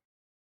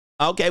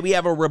 Okay, we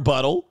have a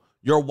rebuttal.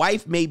 Your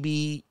wife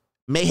may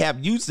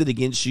have used it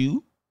against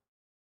you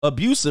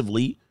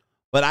abusively,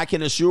 but I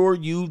can assure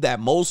you that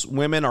most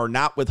women are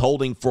not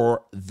withholding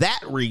for that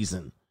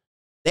reason.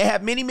 They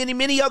have many, many,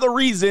 many other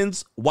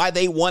reasons why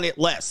they want it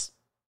less.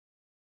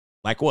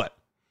 Like what?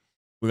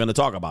 We're going to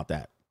talk about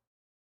that.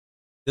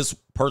 This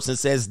person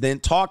says, then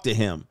talk to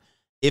him.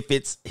 If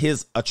it's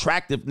his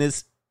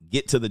attractiveness,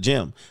 get to the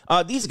gym.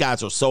 These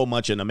guys are so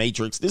much in the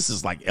matrix. This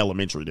is like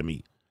elementary to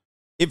me.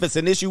 If it's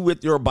an issue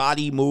with your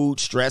body, mood,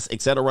 stress,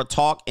 etc.,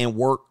 talk and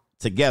work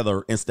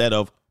together instead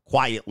of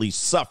quietly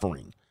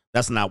suffering.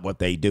 That's not what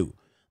they do.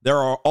 There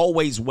are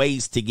always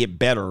ways to get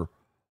better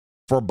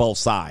for both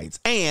sides.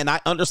 And I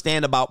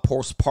understand about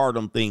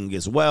postpartum thing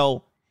as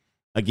well.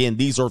 Again,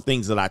 these are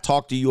things that I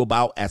talk to you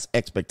about as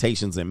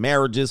expectations in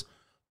marriages.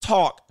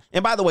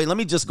 And by the way, let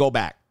me just go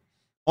back.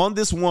 On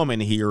this woman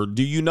here,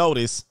 do you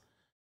notice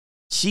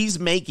she's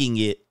making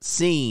it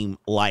seem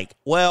like,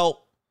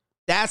 well,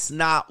 that's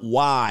not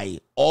why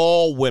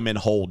all women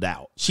hold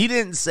out. She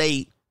didn't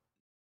say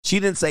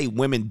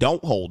women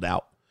don't hold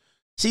out.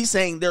 She's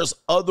saying there's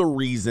other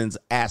reasons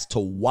as to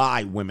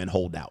why women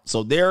hold out.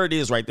 So there it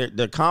is right there.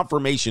 The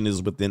confirmation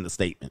is within the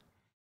statement.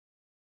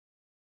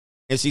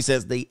 And she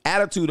says, the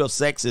attitude of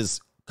sex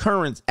is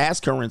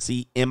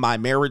currency in my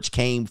marriage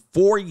came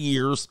 4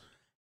 years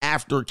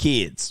after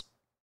kids.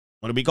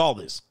 What do we call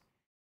this?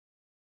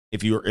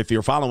 If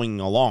you're following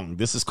along,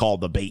 this is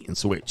called the bait and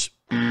switch.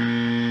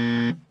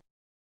 It's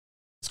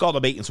called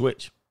a bait and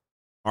switch.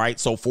 All right.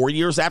 So 4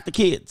 years after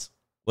kids,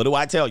 what do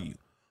I tell you?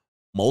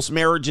 Most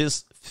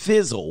marriages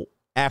fizzle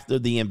after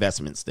the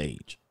investment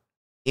stage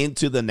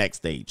into the next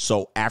stage.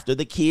 So after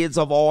the kids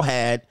have all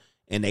had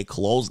and they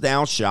close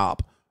down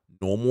shop,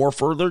 no more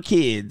further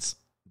kids,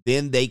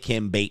 then they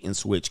can bait and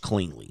switch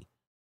cleanly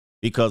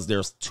because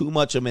there's too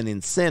much of an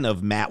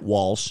incentive, Matt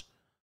Walsh,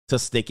 to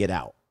stick it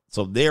out.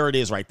 So there it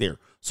is right there.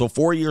 So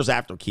 4 years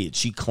after kids,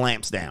 she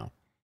clamps down,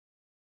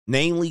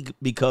 namely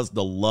because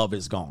the love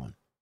is gone.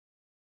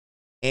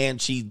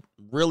 And she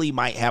really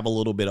might have a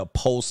little bit of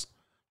post-nut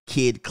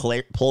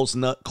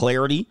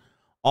clarity.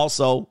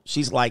 Also,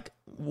 she's like,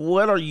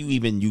 what are you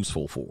even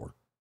useful for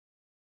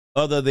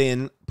other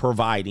than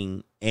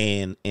providing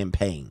and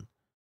paying?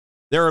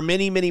 There are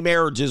many, many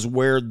marriages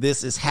where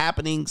this is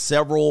happening.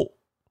 Several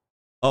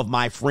of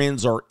my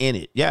friends are in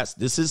it. Yes,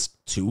 this is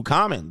too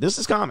common. This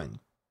is common.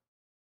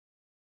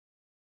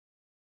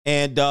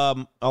 And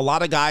a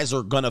lot of guys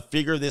are going to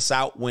figure this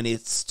out when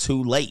it's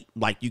too late.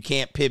 Like, you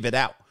can't pivot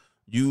out.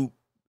 You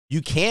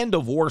can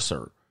divorce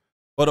her.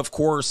 But, of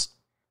course,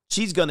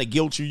 she's going to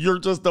guilt you. You're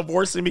just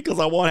divorcing me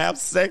because I want to have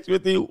sex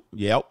with you.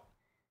 Yep.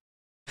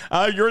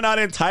 You're not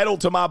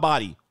entitled to my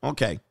body.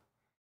 Okay.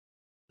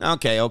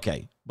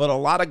 But a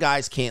lot of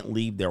guys can't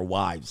leave their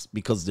wives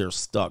because they're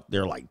stuck.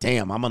 They're like,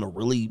 damn, I'm going to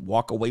really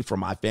walk away from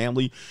my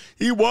family.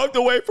 He walked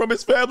away from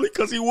his family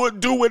because he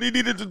wouldn't do what he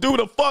needed to do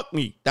to fuck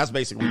me. That's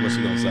basically what she's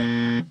going to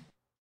say.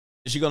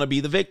 She's going to be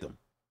the victim.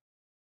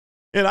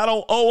 And I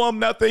don't owe him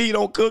nothing. He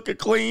don't cook or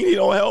clean. He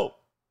don't help.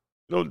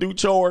 He don't do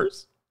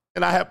chores.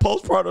 And I had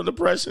postpartum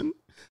depression.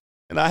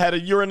 And I had a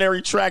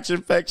urinary tract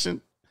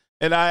infection.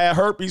 And I had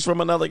herpes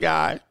from another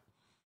guy.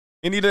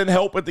 And he didn't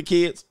help with the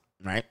kids.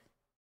 Right?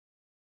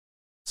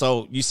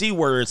 So you see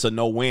where it's a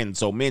no-win.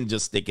 So men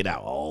just stick it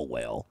out. Oh,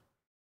 well.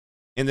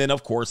 And then,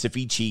 of course, if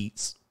he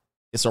cheats,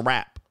 it's a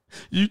wrap.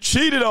 You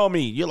cheated on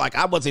me. You're like,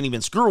 I wasn't even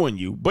screwing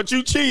you, but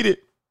you cheated.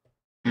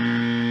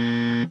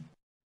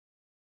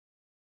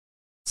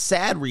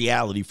 Sad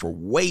reality for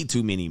way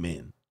too many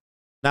men.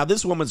 Now,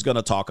 this woman's going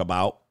to talk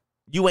about,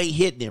 you ain't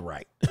hitting it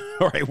right.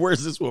 All right,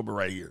 where's this woman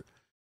right here?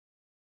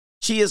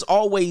 She is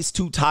always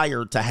too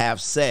tired to have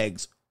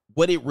sex.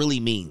 What it really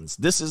means.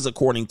 This is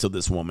according to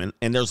this woman,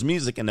 and there's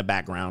music in the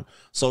background.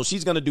 So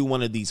she's going to do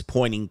one of these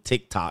pointing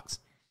TikToks,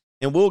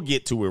 and we'll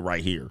get to it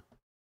right here.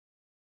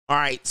 All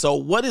right, so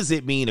what does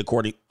it mean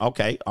according?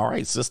 Okay, all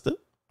right, sister.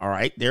 All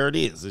right, there it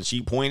is. And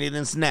she pointed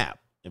and snap.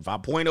 If I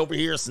point over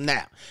here,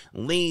 snap.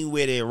 Lean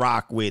with it,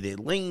 rock with it.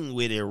 Lean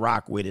with it,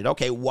 rock with it.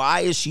 Okay,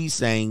 why is she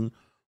saying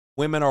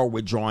women are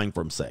withdrawing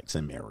from sex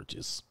in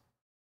marriages?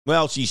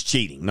 Well, she's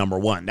cheating, number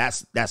one.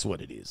 That's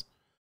what it is.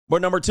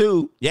 But number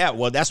two, yeah,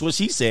 well, that's what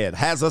she said.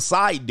 Has a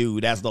side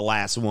dude as the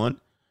last one.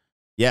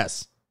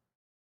 Yes.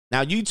 Now,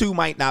 you two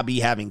might not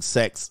be having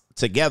sex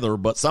together,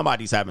 but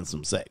somebody's having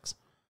some sex.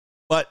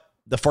 But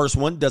the first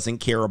one doesn't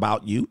care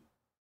about you.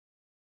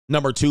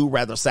 Number two,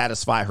 rather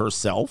satisfy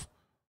herself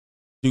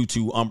due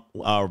to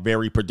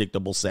very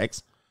predictable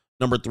sex.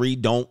 Number three,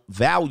 don't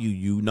value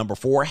you. Number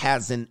four,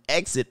 has an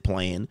exit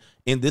plan.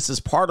 And this is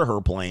part of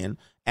her plan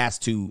as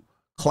to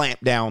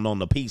clamp down on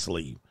the peace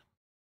leave.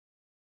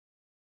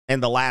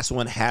 And the last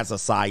one has a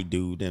side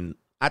dude. And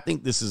I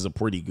think this is a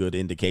pretty good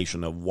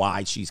indication of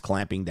why she's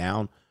clamping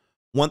down.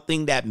 One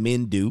thing that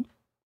men do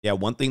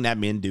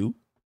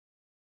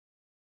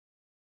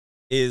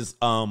is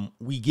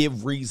we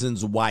give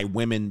reasons why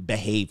women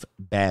behave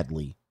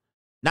badly.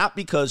 Not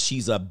because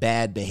she's a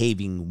bad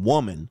behaving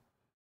woman.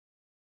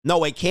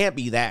 No, it can't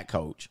be that,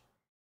 coach.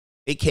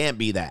 It can't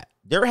be that.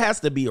 There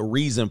has to be a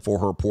reason for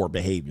her poor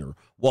behavior.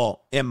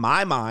 Well, in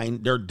my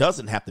mind, there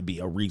doesn't have to be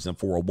a reason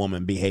for a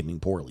woman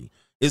behaving poorly.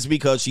 It's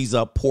because she's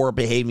a poor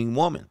behaving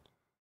woman.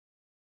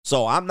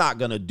 So I'm not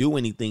going to do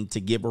anything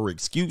to give her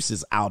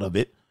excuses out of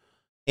it.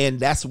 And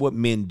that's what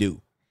men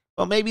do.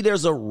 Well, maybe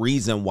there's a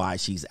reason why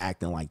she's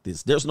acting like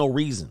this. There's no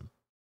reason.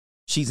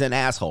 She's an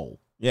asshole.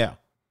 Yeah.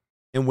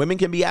 And women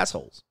can be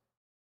assholes.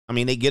 I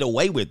mean, they get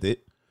away with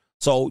it.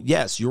 So,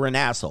 yes, you're an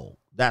asshole.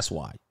 That's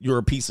why. You're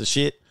a piece of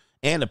shit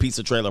and a piece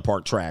of trailer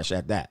park trash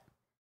at that.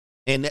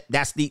 And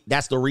that's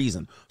the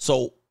reason.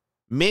 So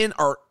men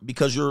are,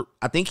 because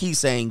I think he's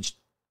saying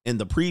in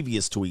the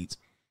previous tweets,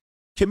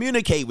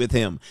 Communicate with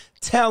him.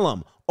 Tell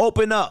him.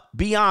 Open up.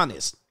 Be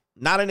honest.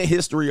 Not in the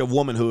history of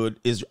womanhood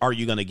are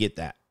you going to get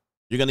that.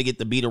 You're going to get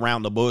to beat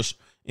around the bush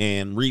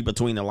and read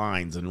between the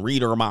lines and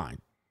read her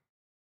mind.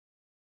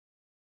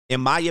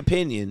 In my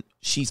opinion,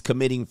 she's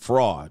committing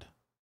fraud.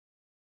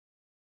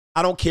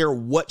 I don't care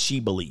what she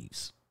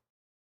believes.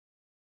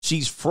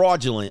 She's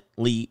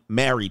fraudulently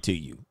married to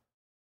you.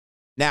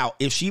 Now,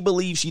 if she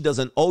believes she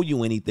doesn't owe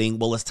you anything,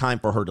 well, it's time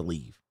for her to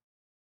leave.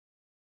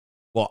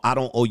 Well, I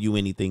don't owe you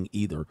anything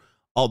either.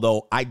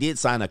 Although I did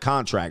sign a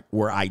contract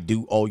where I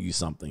do owe you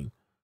something.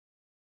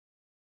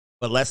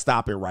 But let's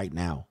stop it right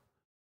now.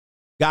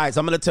 Guys,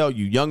 I'm going to tell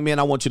you, young men,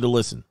 I want you to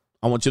listen.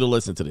 I want you to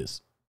listen to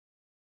this.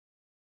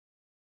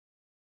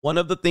 One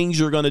of the things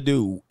you're going to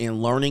do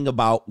in learning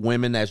about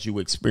women as you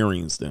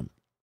experience them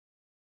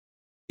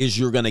is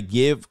you're going to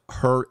give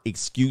her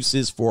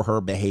excuses for her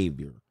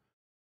behavior.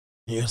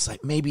 And you're just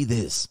like, maybe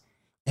this,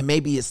 and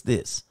maybe it's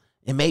this,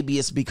 and maybe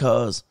it's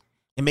because,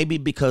 and maybe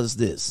because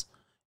this.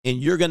 And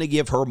you're going to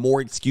give her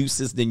more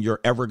excuses than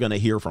you're ever going to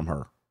hear from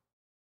her.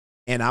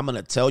 And I'm going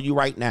to tell you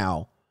right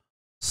now,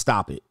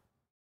 stop it.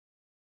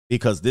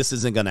 Because this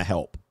isn't going to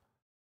help.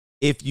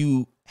 If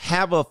you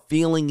have a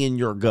feeling in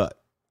your gut,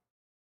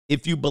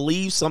 if you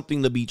believe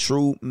something to be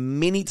true,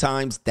 many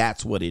times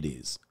that's what it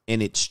is.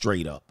 And it's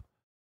straight up.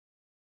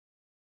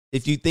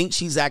 If you think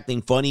she's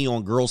acting funny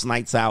on girls'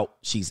 nights out,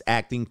 she's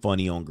acting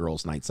funny on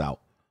girls' nights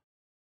out.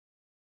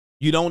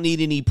 You don't need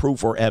any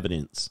proof or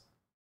evidence.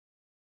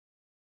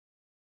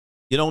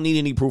 You don't need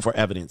any proof or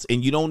evidence.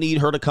 And you don't need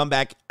her to come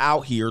back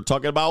out here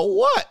talking about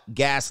what?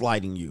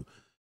 Gaslighting you.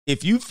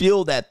 If you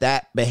feel that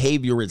that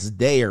behavior is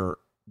there,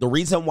 the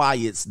reason why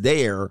it's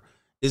there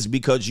is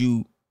because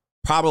you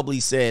probably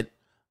said,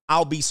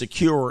 I'll be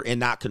secure and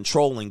not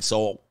controlling,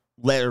 so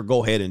let her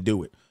go ahead and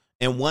do it.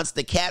 And once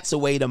the cat's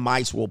away, the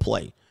mice will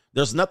play.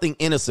 There's nothing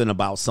innocent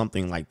about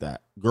something like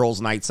that.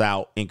 Girls' nights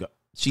out. And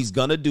she's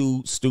going to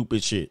do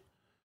stupid shit.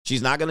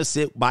 She's not going to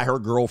sit by her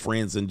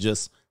girlfriends and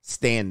just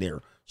stand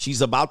there.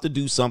 She's about to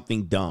do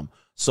something dumb.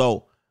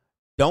 So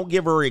don't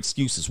give her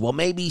excuses. Well,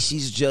 maybe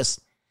she's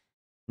just,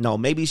 no,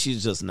 maybe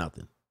she's just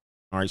nothing.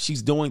 All right.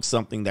 She's doing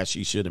something that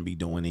she shouldn't be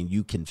doing, and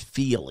you can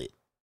feel it.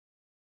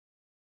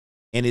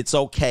 And it's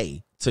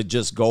okay to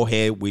just go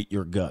ahead with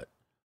your gut.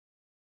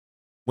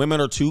 Women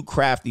are too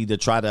crafty to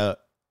try to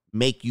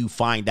make you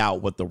find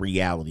out what the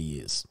reality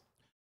is.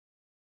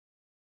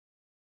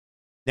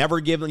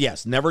 Never give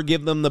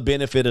them the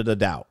benefit of the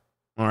doubt.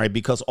 All right.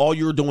 Because all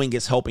you're doing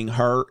is helping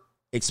her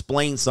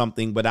explain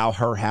something without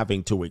her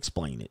having to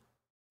explain it.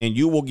 And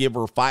you will give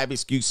her 5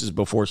 excuses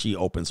before she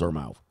opens her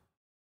mouth.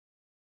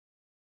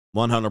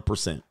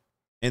 100%.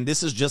 And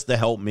this is just to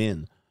help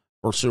men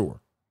for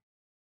sure.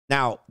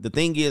 Now, the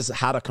thing is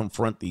how to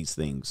confront these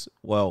things.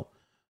 Well,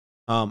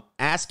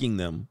 asking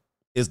them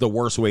is the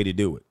worst way to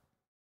do it.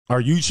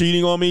 Are you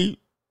cheating on me?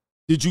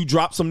 Did you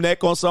drop some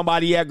neck on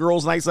somebody at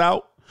girls' nights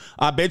out?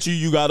 I bet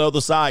you got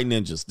other side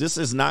ninjas. This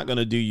is not going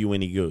to do you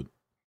any good.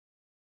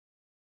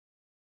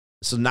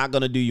 This is not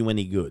going to do you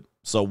any good.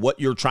 So what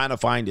you're trying to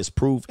find is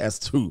proof as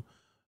to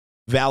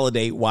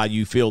validate why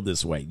you feel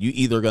this way. You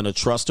either going to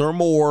trust her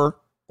more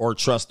or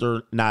trust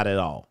her not at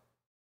all.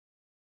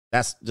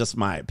 That's just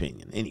my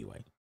opinion.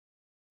 Anyway,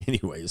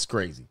 it's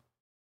crazy.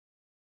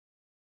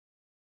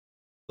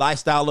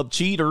 Lifestyle of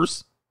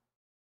cheaters.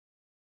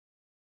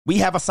 We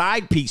have a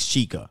side piece,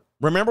 Chica.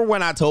 Remember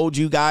when I told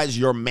you guys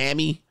your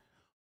mammy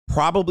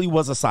probably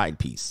was a side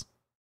piece?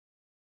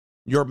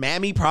 Your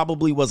mammy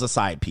probably was a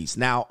side piece.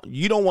 Now,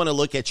 you don't want to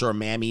look at your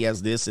mammy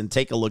as this, and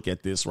take a look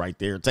at this right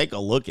there. Take a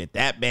look at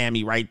that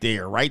mammy right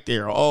there, right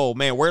there. Oh,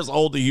 man, where's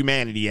all the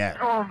humanity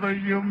at? All the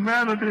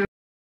humanity.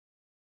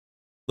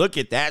 Look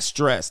at that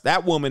stress.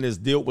 That woman has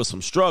dealt with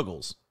some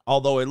struggles,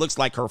 although it looks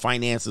like her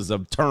finances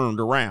have turned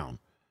around.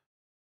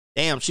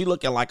 Damn, she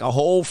looking like a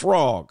whole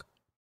frog.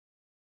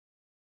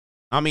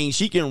 I mean,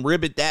 she can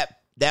ribbit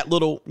that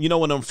little, you know,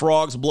 when them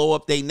frogs blow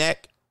up their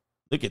neck.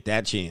 Look at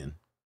that chin.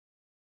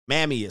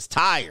 Mammy is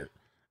tired.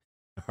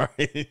 All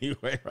right,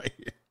 anyway, right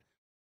here.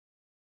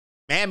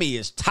 Mammy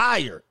is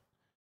tired.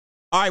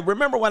 All right,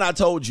 remember when I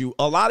told you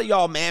a lot of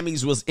y'all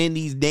mammies was in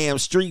these damn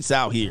streets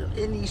out here.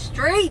 In these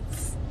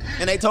streets.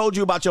 And they told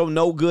you about your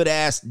no good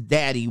ass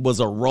daddy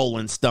was a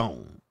Rolling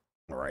Stone.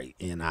 All right,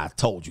 and I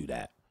told you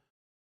that.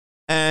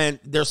 And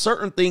there's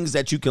certain things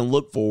that you can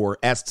look for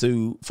as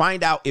to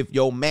find out if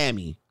your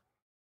mammy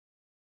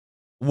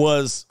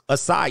was a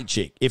side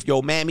chick. If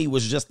your mammy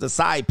was just a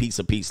side piece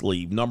of peace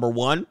leave. Number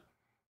one,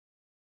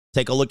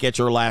 take a look at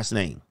your last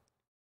name.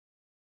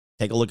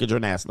 Take a look at your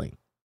last name.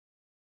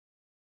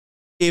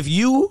 If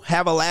you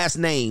have a last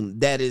name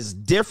that is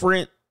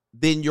different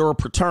than your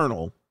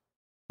paternal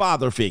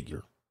father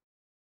figure,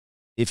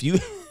 if you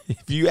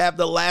have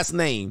the last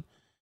name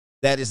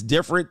that is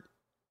different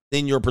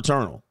than your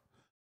paternal,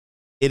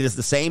 it is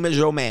the same as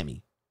your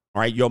mammy.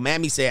 All right. Your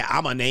mammy said,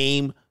 I'm going to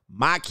name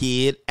my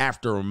kid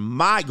after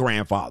my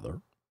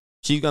grandfather.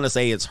 She's going to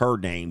say it's her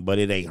name, but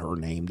it ain't her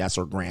name. That's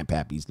her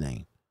grandpappy's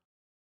name.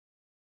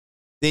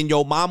 Then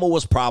your mama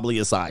was probably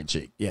a side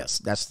chick. Yes,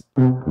 that's.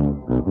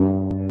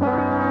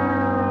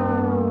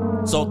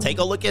 So take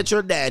a look at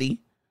your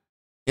daddy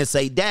and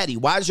say, Daddy,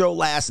 why's your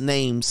last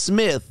name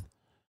Smith?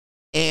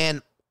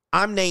 And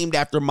I'm named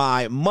after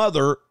my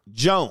mother,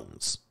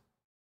 Jones.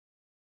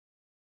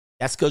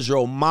 That's because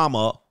your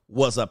mama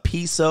was a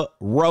piece of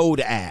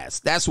road ass.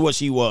 That's what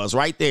she was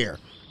right there.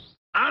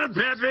 I'm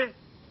Peppy.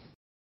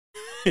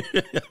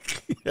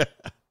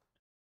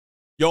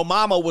 Your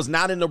mama was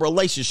not in a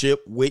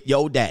relationship with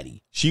your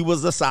daddy. She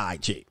was a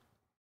side chick.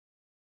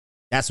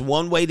 That's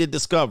one way to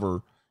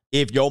discover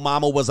if your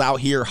mama was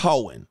out here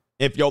hoeing.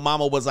 If your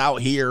mama was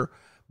out here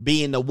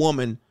being the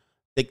woman,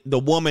 the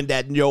woman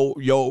that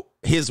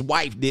his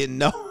wife didn't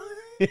know.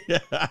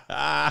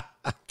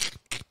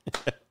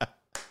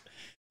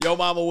 Your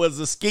mama was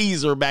a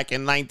skeezer back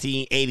in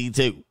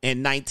 1982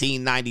 and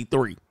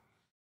 1993.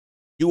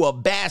 You a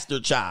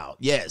bastard child.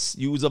 Yes,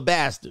 you was a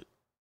bastard.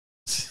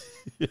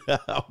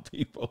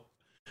 People.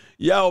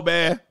 Yo,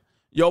 man.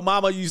 Your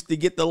mama used to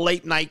get the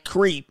late night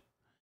creep,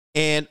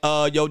 and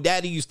your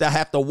daddy used to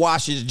have to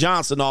wash his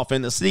Johnson off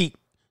in the sink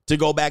to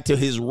go back to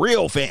his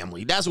real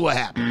family. That's what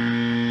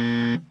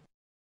happened.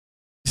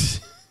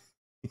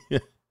 All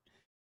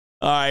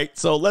right,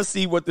 so let's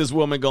see what this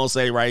woman gonna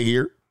say right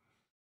here.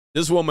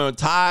 This woman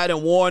tired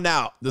and worn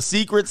out. The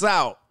secret's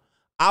out.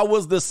 I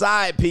was the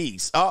side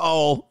piece.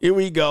 Uh-oh, here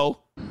we go.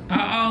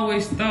 I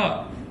always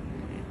thought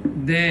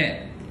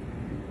that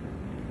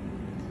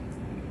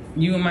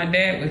you and my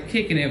dad was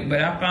kicking it,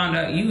 but I found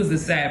out you was the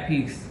side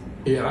piece.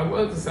 Yeah, I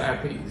was the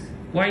side piece.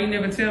 Why you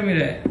never tell me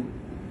that?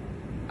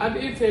 I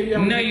did tell you.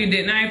 No, you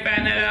didn't. I ain't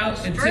find that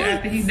out until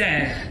after he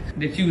died,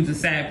 that you was the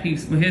side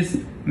piece. But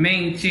his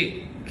main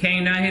chick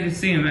came down here to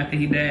see him after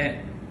he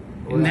died.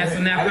 And that's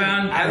when I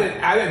found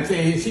out. I didn't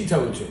tell you, she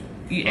told you.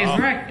 Yeah,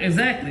 right,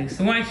 exactly.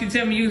 So why didn't you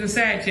tell me you was a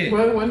side chick?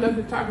 Well, there wasn't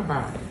nothing to talk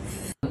about.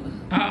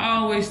 I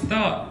always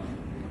thought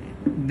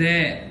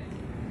that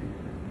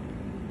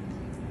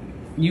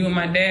you and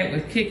my dad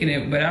was kicking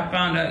it, but I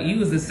found out you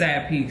was the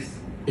side piece.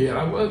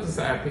 Yeah, I was the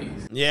side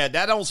piece. Yeah,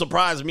 that don't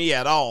surprise me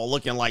at all,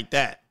 looking like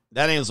that.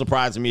 That ain't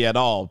surprising me at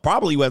all.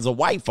 Probably as a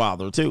white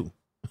father, too.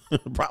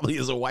 Probably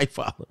as a white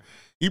father.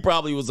 He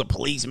probably was a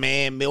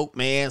policeman,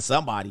 milkman,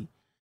 somebody.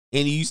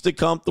 And he used to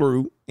come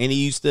through, and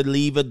he used to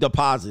leave a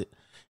deposit.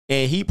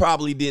 And he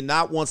probably did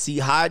not want to see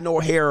hide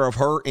nor hair of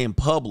her in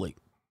public.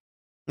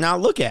 Now,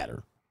 look at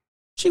her.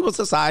 She was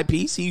a side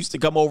piece. He used to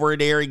come over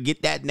there and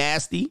get that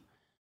nasty.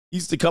 He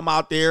used to come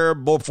out there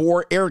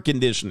before air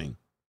conditioning,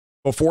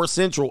 before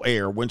central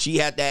air, when she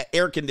had that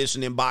air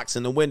conditioning box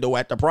in the window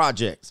at the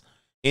projects.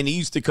 And he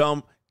used to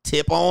come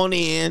tip on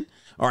in.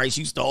 All right,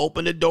 she used to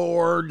open the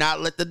door,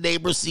 not let the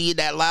neighbors see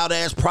that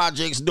loud-ass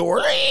projects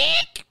door.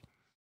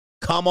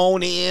 Come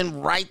on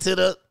in,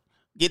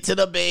 get to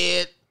the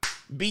bed,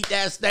 beat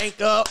that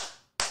stank up,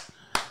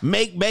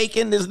 make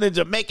bacon. This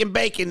ninja making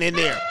bacon in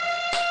there.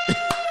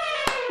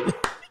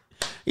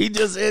 He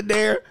just in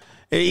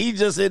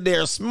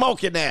there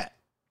smoking that.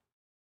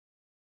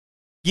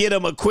 Get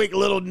him a quick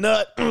little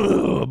nut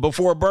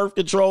before birth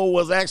control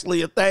was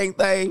actually a thing.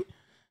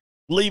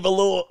 Leave a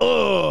little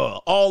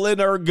all in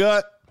her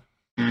gut.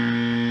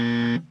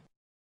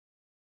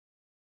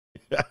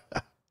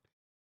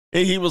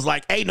 And he was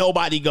like, ain't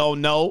nobody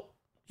gonna know.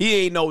 He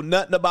ain't know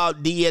nothing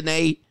about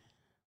DNA.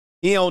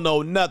 He don't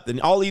know nothing.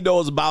 All he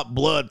knows about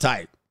blood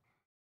type.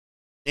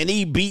 And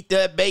he beat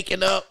that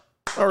bacon up,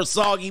 her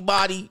soggy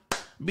body,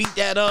 beat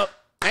that up.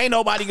 Ain't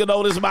nobody gonna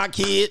know this is my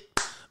kid.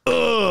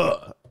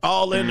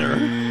 All in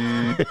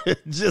her.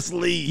 Just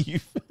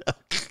leave.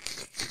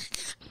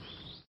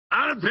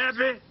 I'm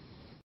Peppy.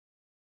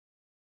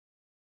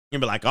 He'd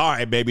be like, all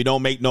right, baby,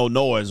 don't make no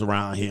noise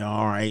around here.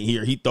 All right,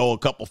 here. He throw a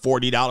couple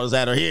 $40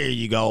 at her. Here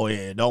you go.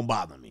 Here, don't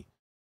bother me.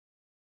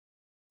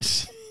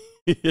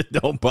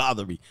 Don't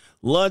bother me.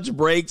 Lunch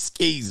break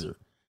skeezer.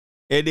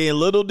 And then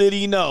little did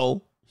he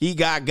know, he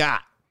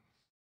got.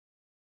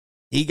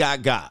 He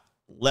got.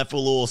 Left a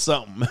little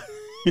something.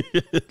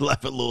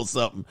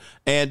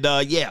 And,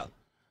 yeah,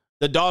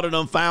 the daughter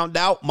done found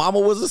out mama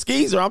was a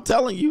skeezer. I'm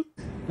telling you.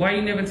 Why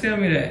you never tell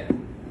me that?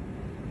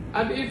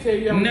 I did tell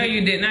you. No,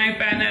 you didn't. I ain't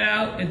find that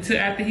out until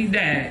after he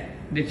died,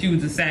 that you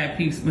was a side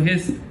piece. But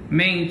his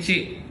main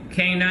chick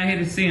came down here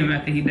to see him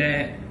after he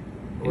died.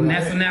 And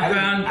that's when I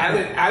found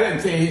out. I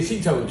didn't tell you.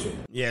 She told you.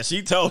 Yeah,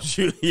 she told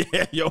you.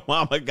 Yeah, your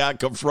mama got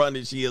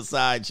confronted. She a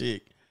side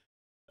chick.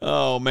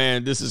 Oh,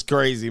 man, this is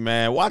crazy,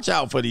 man. Watch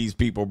out for these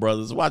people,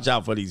 brothers. Watch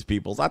out for these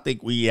peoples. I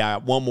think we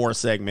got one more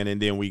segment, and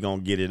then we going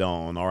to get it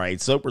on. All right,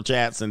 super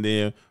chats, and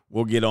then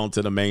we'll get on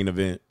to the main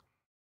event.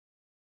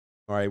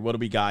 All right, what do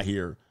we got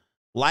here?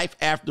 Life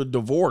after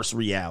divorce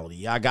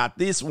reality. I got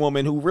this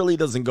woman who really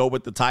doesn't go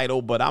with the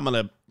title, but I'm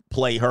going to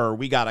play her.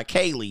 We got a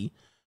Kaylee.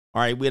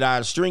 All right, we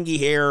got a stringy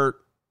hair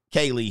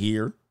Kaylee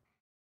here.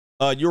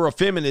 You're a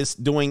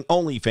feminist doing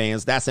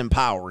OnlyFans. That's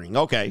empowering.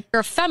 Okay. You're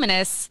a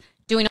feminist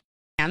doing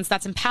OnlyFans.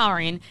 That's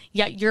empowering.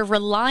 Yet you're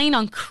relying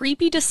on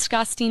creepy,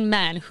 disgusting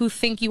men who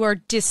think you are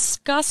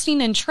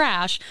disgusting and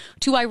trash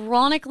to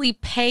ironically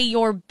pay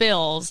your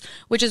bills,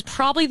 which is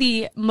probably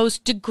the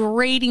most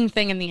degrading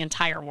thing in the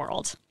entire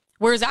world.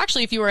 Whereas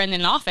actually, if you were in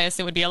an office,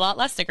 it would be a lot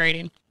less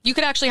degrading. You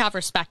could actually have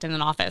respect in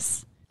an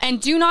office. And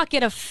do not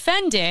get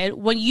offended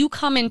when you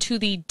come into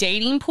the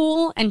dating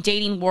pool and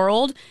dating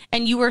world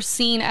and you are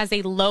seen as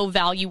a low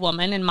value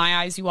woman. In my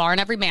eyes, you are. In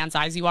every man's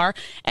eyes, you are.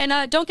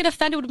 And don't get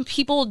offended when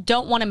people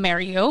don't want to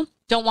marry you,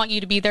 don't want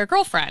you to be their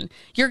girlfriend.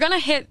 You're going to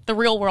hit the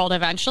real world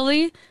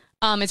eventually.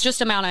 It's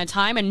just a matter of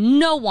time. And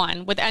no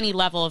one with any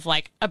level of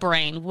like a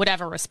brain would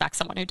ever respect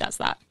someone who does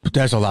that. But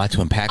there's a lot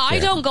to unpack there. I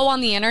don't go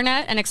on the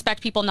internet and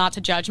expect people not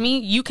to judge me.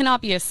 You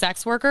cannot be a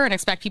sex worker and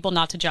expect people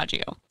not to judge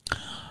you.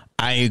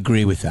 I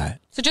agree with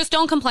that. So just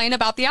don't complain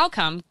about the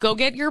outcome. Go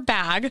get your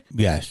bag.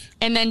 Yes.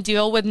 And then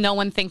deal with no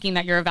one thinking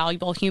that you're a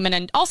valuable human,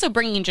 and also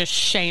bringing just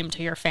shame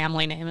to your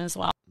family name as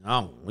well.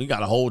 Oh, we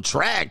got a whole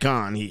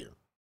TradCon here.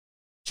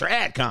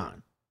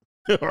 TradCon.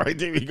 All right,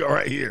 there we go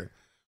right here.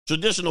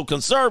 Traditional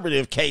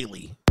conservative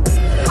Kaylee.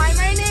 Hi,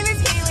 my name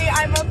is Kaylee.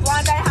 I'm a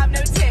blonde. I have no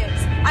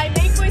tips. I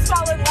make boys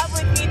fall in love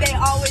with me. They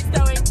always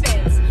throwing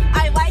fits.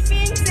 I like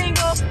being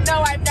single.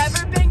 No, I've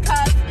never been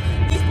cuffed.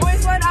 These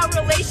boys want a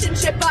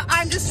relationship, but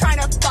I'm just trying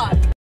to fuck.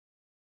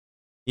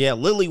 Yeah,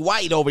 Lily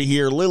White over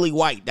here. Lily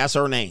White. That's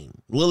her name.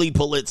 Lily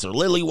Pulitzer.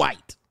 Lily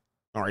White.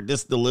 All right,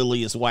 this is the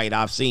liliest white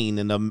I've seen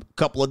in a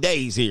couple of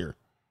days here.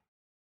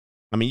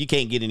 I mean, you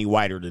can't get any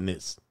whiter than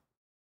this.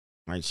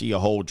 All right, she a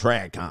whole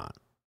TradCon.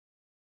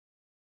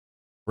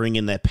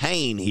 Bringing the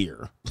pain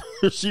here.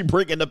 She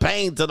bringing the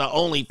pain to the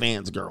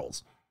OnlyFans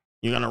girls.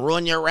 You're going to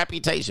ruin your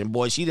reputation,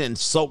 boy. She done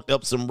soaked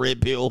up some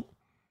red pill.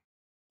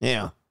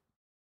 Yeah.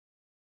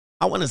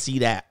 I want to see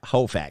that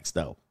whole facts,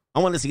 though. I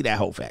want to see that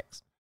whole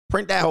facts.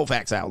 Print that whole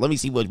facts out. Let me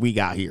see what we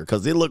got here,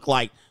 because it looked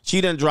like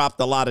she done dropped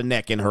a lot of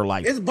neck in her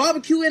life. It's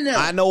barbecue in there.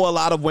 I know a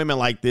lot of women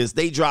like this.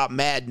 They drop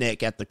mad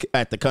neck at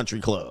the country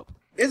club.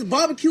 It's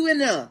barbecue in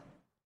there.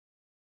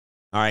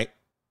 All right.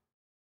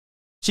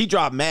 She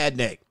dropped mad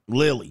neck.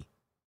 Lily.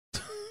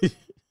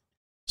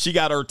 She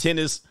got her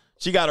tennis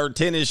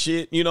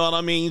shit, you know what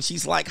I mean?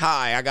 She's like,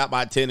 hi, I got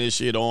my tennis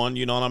shit on,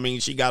 you know what I mean?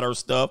 She got her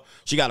stuff.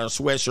 She got her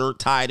sweatshirt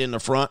tied in the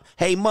front.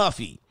 Hey,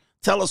 Muffy,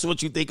 tell us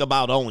what you think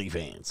about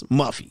OnlyFans.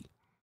 Muffy.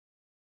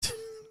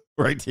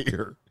 Right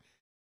there.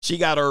 She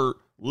got her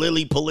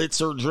Lily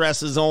Pulitzer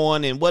dresses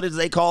on, and what does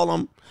they call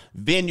them?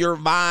 Vineyard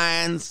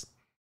Vines.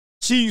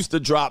 She used to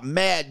drop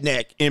mad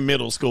neck in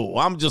middle school.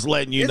 I'm just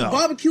letting you know. It's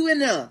barbecue in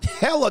there.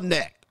 Hella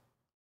neck.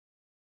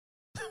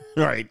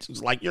 Right.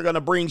 It's like you're going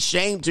to bring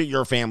shame to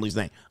your family's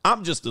name.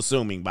 I'm just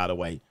assuming, by the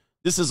way.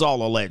 This is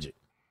all alleged.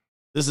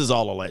 This is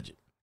all alleged.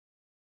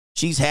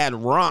 She's had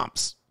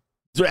romps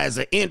as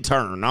an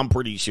intern, I'm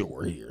pretty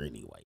sure here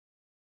anyway.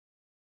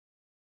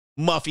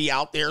 Muffy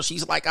out there.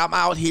 She's like, I'm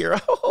out here.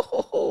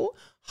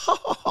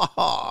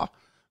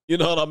 You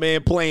know what I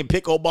mean? Playing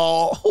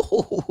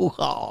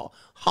pickleball.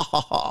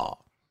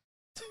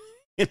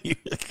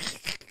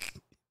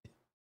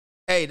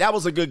 Hey, that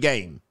was a good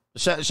game.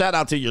 Shout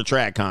out to your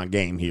TradCon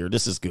game here.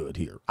 This is good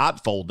here.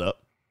 I'd fold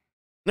up.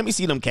 Let me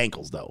see them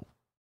cankles, though.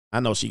 I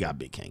know she got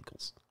big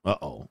cankles.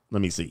 Uh-oh.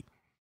 Let me see.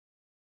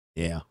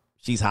 Yeah,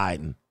 she's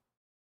hiding.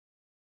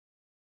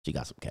 She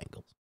got some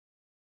cankles.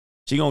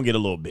 She gonna get a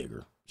little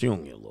bigger. She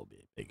gonna get a little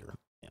bit bigger.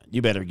 Yeah,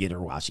 you better get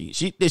her while she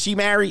is she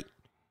married?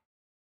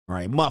 All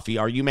right, Muffy,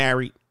 are you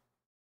married?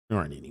 All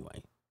right,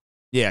 anyway.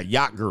 Yeah,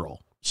 yacht girl.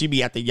 She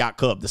be at the yacht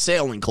club, the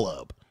sailing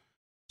club.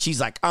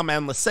 She's like, I'm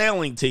on the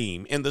sailing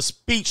team and the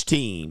speech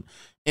team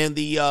and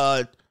the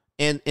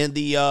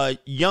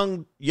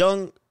young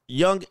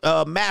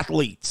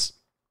mathletes.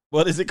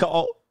 What is it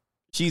called?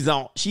 She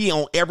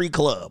on every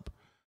club.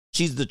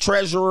 She's the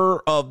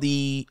treasurer of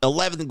the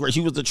 11th grade.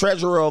 She was the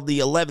treasurer of the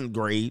 11th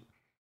grade.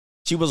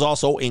 She was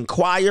also in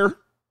choir.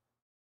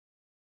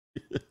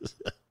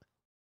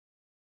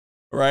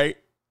 Right?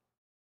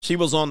 She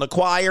was on the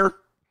choir.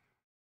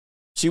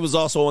 She was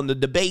also on the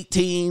debate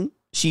team.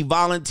 She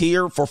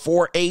volunteered for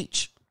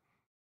 4-H.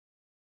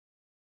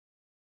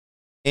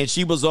 And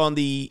she was on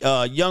the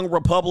Young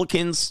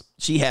Republicans.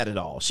 She had it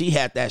all. She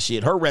had that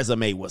shit. Her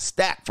resume was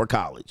stacked for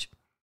college.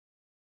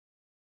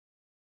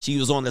 She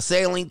was on the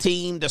sailing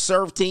team, the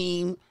surf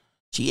team.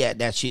 She had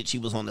that shit. She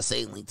was on the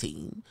sailing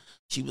team.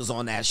 She was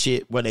on that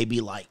shit where they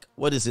be like,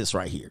 what is this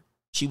right here?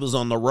 She was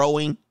on the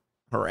rowing.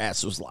 Her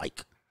ass was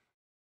like,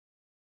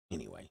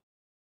 anyway.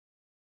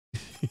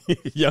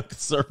 Young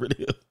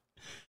conservative.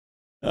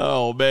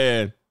 Oh,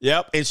 man.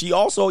 Yep. And she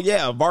also,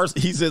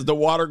 he says the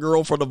water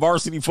girl for the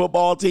varsity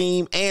football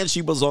team, and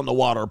she was on the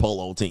water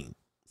polo team.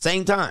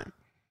 Same time.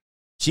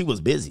 She was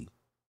busy.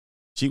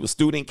 She was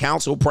student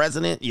council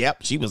president.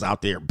 Yep. She was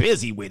out there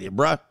busy with it,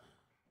 bruh.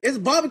 It's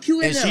barbecue in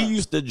there. And she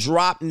used to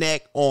drop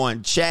neck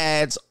on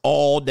Chads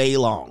all day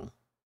long.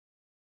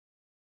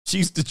 She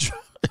used to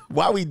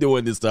why are we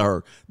doing this to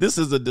her? This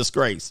is a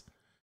disgrace.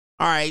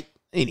 All right.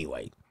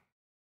 Anyway.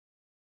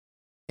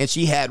 And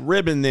she had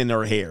ribbon in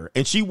her hair.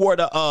 And she wore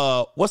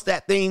the, what's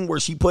that thing where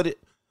she put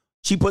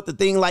the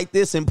thing like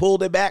this and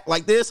pulled it back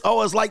like this?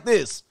 Oh, it's like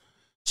this.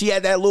 She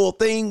had that little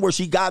thing where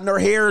she got in her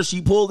hair.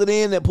 She pulled it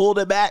in and pulled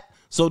it back.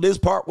 So this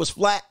part was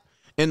flat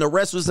and the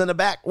rest was in the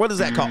back. What is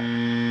that called?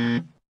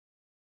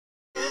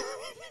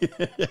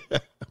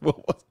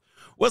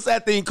 What's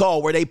that thing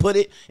called where they put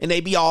it and they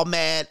be all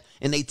mad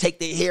and they take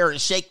their hair and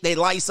shake their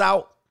lice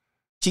out.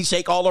 She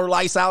shake all her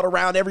lice out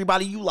around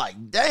everybody. You like,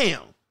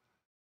 damn.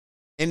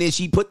 And then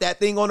she put that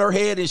thing on her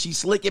head and she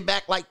slick it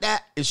back like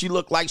that. And she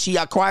look like she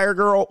a choir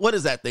girl. What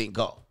is that thing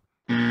called?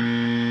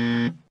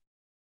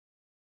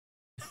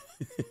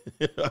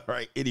 All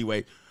right.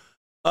 Anyway,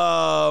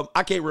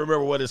 I can't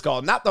remember what it's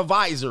called. Not the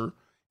visor.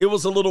 It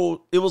was a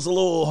little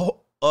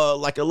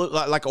like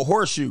a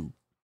horseshoe.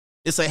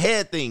 It's a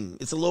head thing.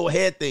 It's a little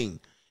head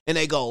thing. And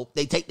they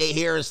take their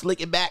hair and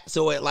slick it back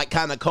so it like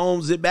kind of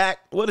combs it back.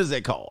 What is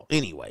it called?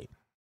 Anyway.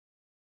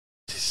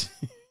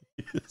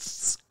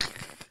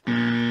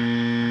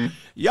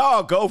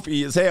 Y'all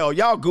goofy as hell.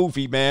 Y'all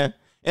goofy, man.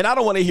 And I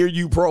don't want to hear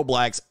you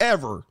pro-blacks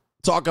ever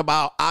talk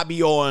about I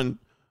be on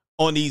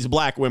these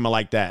black women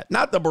like that.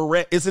 Not the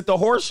beret. Is it the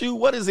horseshoe?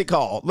 What is it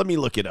called? Let me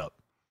look it up.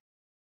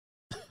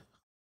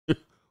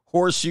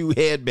 Horseshoe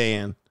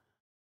headband.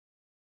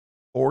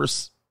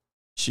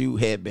 Horseshoe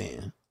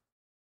headband.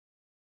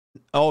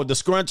 Oh, the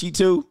scrunchie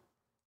too?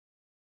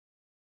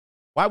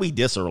 Why we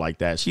diss her like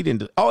that? She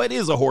didn't. Oh, it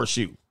is a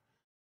horseshoe.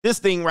 This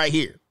thing right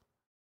here.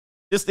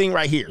 This thing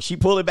right here. She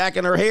pull it back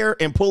in her hair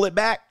and pull it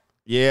back.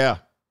 Yeah.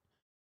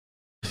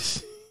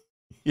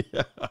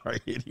 Yeah. All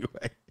right.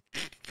 Anyway.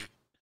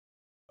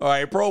 All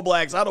right. Pro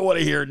blacks. I don't want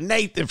to hear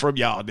Nathan from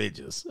y'all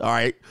bitches. All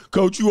right.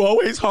 Coach, you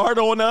always hard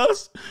on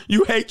us.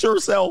 You hate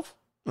yourself.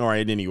 All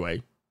right.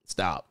 Anyway.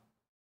 Stop.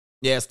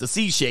 Yeah. It's the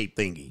C-shaped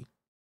thingy.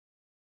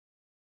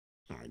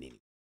 All right. Anyway.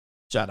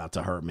 Shout out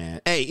to her, man.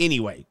 Hey,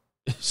 anyway.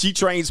 She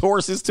trains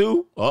horses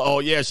too. Oh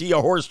yeah. She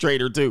a horse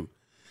trader too.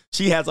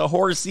 She has a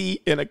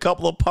horsey and a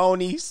couple of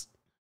ponies.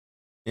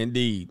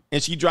 Indeed.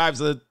 And she drives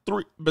a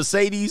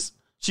Mercedes.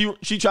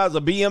 She drives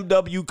a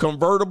BMW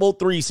convertible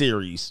 3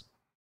 Series.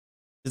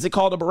 Is it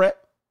called a Barrette?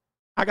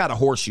 I got a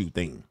horseshoe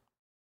thing.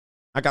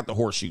 I got the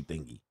horseshoe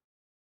thingy.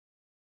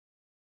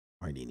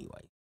 All right,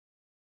 anyway.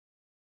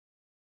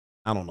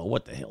 I don't know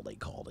what the hell they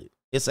called it.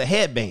 It's a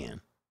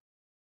headband.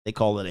 They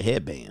call it a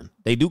headband.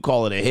 They do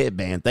call it a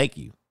headband. Thank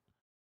you.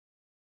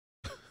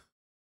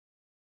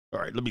 All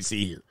right, let me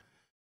see here.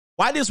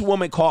 Why this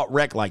woman caught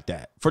wreck like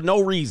that? For no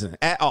reason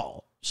at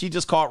all. She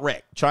just caught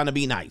wreck, trying to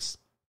be nice.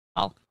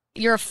 Oh,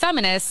 you're a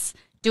feminist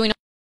doing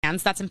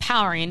hands. That's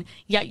empowering.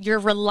 Yet you're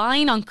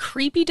relying on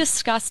creepy,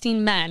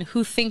 disgusting men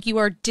who think you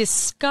are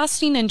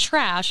disgusting and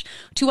trash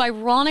to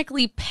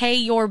ironically pay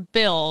your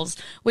bills,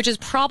 which is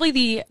probably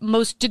the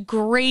most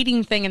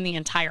degrading thing in the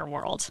entire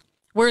world.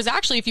 Whereas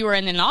actually, if you were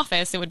in an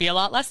office, it would be a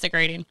lot less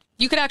degrading.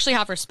 You could actually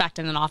have respect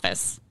in an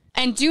office.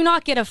 And do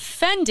not get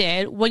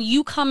offended when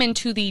you come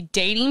into the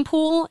dating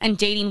pool and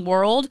dating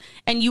world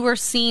and you are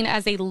seen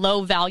as a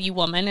low value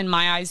woman. In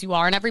my eyes, you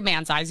are. In every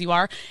man's eyes, you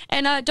are.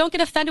 And don't get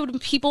offended when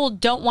people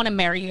don't want to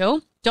marry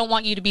you, don't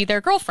want you to be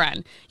their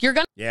girlfriend. You're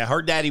gonna. Yeah,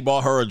 her daddy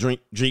bought her a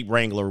Jeep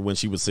Wrangler when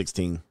she was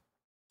 16.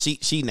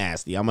 She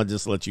nasty. I'm going to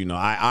just let you know.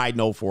 I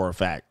know for a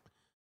fact.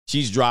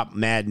 She's dropped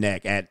mad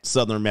neck at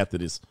Southern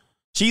Methodist.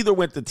 She either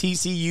went to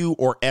TCU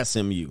or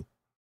SMU.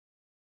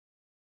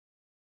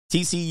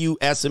 TCU,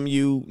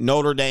 SMU,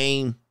 Notre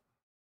Dame,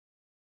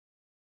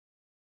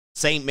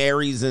 St.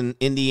 Mary's in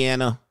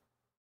Indiana.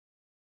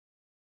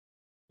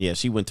 Yeah,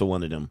 she went to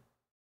one of them.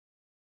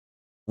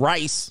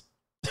 Rice.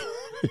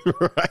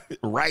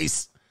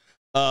 Rice.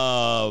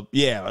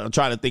 Yeah, I'm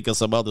trying to think of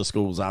some other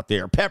schools out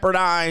there.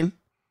 Pepperdine,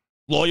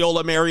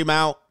 Loyola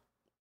Marymount,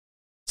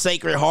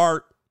 Sacred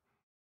Heart,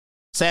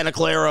 Santa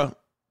Clara.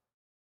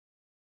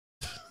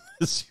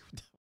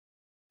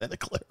 Santa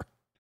Clara.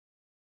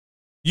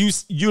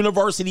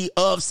 University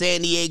of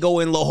San Diego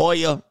in La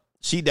Jolla.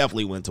 She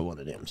definitely went to one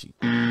of them.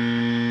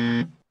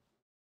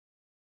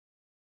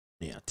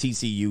 Yeah,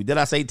 TCU. Did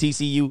I say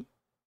TCU?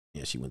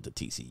 Yeah, she went to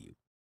TCU.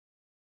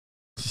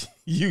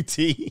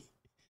 UT.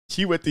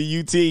 She went to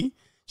UT.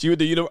 She went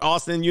to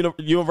Austin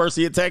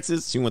University of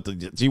Texas. She went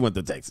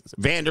to Texas.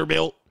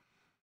 Vanderbilt.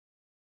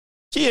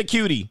 She a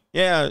cutie.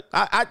 Yeah,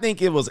 I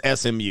think it was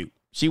SMU.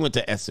 She went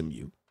to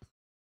SMU.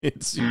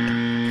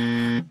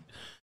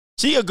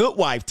 She a good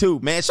wife, too,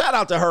 man. Shout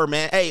out to her,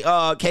 man. Hey,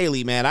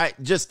 Kaylee, man,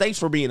 thanks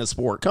for being a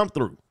sport. Come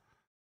through.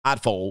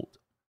 I'd fold.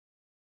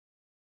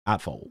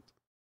 All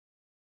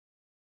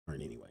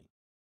right, anyway.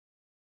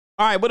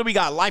 All right, what do we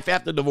got? Life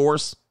after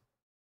divorce.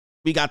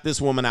 We got this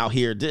woman out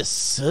here. This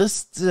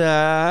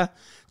sister.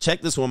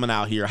 Check this woman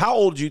out here. How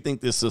old do you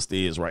think this sister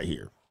is right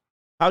here?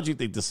 How do you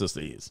think this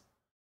sister is?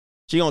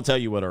 She gonna tell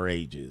you what her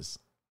age is.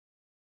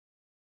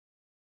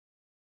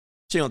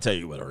 She don't tell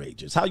you what her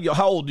age is. How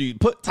old do you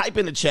type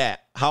in the chat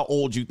how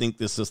old you think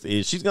this sister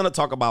is? She's gonna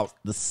talk about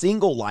the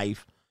single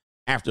life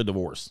after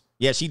divorce.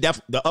 Yeah,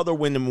 the other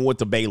woman went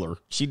to Baylor.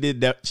 She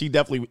did that. She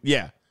definitely,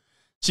 yeah.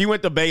 She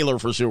went to Baylor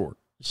for sure.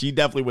 She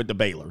definitely went to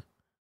Baylor.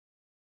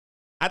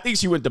 I think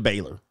she went to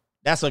Baylor.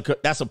 That's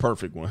a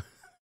perfect one.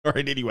 All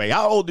right, anyway,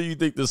 how old do you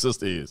think this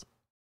sister is?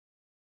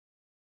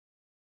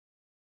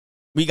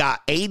 We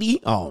got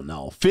 80. Oh,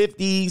 no.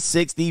 50,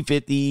 60,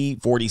 50,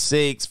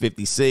 46,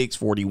 56,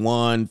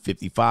 41,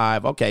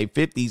 55. Okay,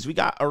 50s. We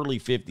got early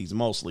 50s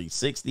mostly.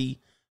 60,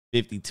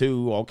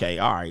 52. Okay,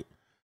 all right.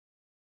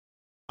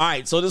 All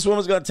right, so this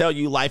woman's going to tell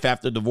you life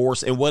after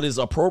divorce and what is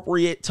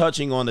appropriate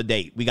touching on a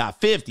date. We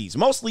got 50s,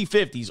 mostly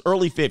 50s,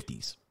 early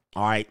 50s.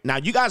 All right, now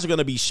you guys are going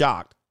to be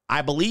shocked.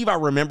 I believe I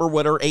remember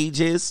what her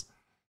age is,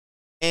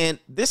 and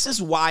this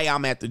is why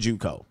I'm at the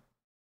JUCO.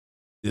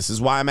 This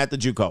is why I'm at the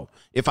JUCO.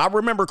 If I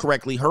remember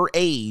correctly, her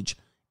age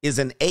is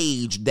an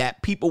age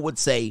that people would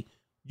say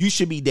you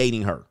should be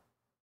dating her.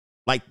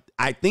 Like,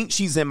 I think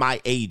she's in my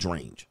age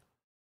range,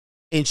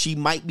 and she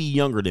might be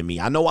younger than me.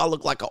 I know I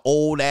look like an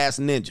old-ass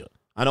ninja.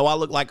 I know I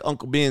look like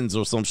Uncle Ben's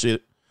or some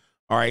shit.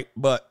 All right.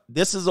 But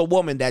this is a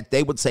woman that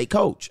they would say,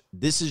 Coach,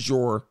 this is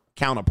your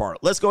counterpart.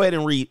 Let's go ahead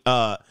and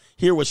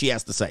hear what she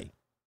has to say.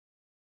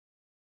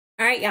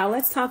 All right, y'all,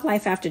 let's talk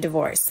life after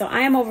divorce. So I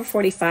am over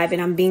 45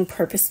 and I'm being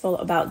purposeful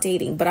about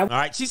dating, but all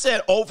right, she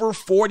said over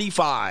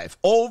 45,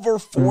 over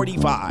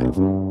 45.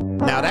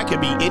 Now that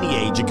could be any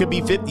age. It could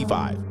be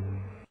 55.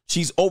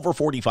 She's over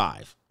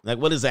 45. Like,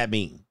 what does that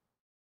mean?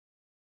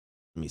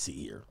 Let me see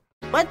here.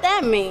 What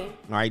that mean?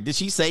 All right. Did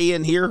she say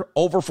in here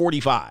over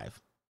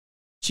 45?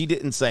 She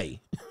didn't say.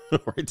 All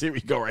right, here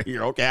we go right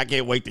here. Okay, I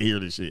can't wait to hear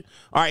this shit.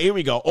 All right, here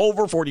we go.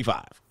 Over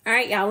 45. All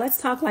right, y'all,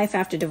 let's talk life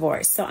after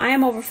divorce. So I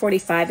am over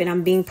 45 and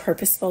I'm being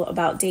purposeful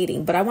about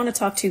dating, but I want to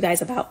talk to you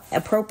guys about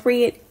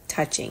appropriate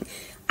touching.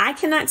 I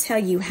cannot tell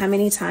you how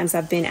many times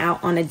I've been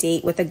out on a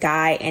date with a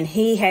guy and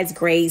he has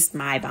grazed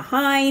my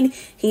behind,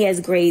 he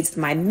has grazed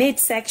my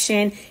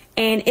midsection,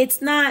 and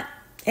it's not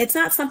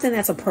something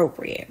that's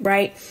appropriate,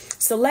 right?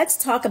 So let's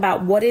talk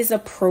about what is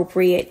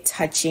appropriate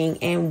touching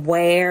and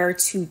where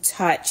to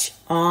touch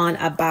on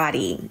a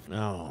body.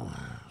 Oh,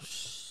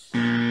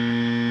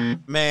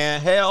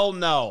 man, hell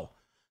no.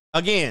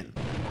 Again,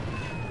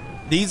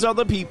 these are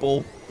the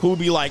people who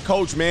be like,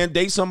 Coach, man,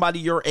 date somebody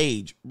your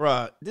age.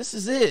 Bruh, this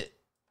is it.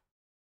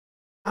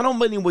 I don't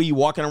believe where you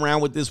walking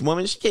around with this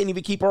woman. She can't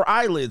even keep her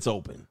eyelids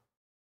open.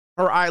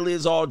 Her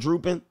eyelids all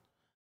drooping.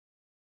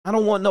 I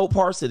don't want no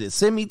parts of this.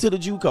 Send me to the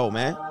JUCO,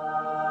 man.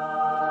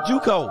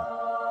 JUCO.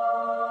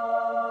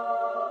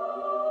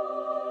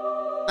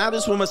 Now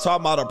this woman's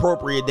talking about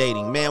appropriate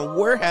dating. Man,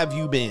 where have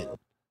you been?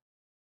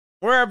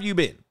 Where have you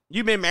been?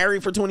 You've been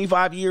married for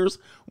 25 years?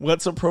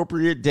 What's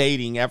appropriate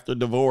dating after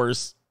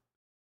divorce?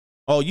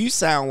 Oh, you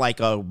sound like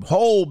a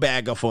whole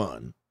bag of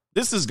fun.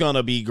 This is going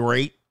to be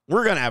great.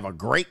 We're going to have a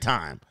great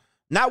time.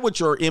 Not with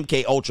your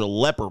MK Ultra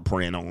leopard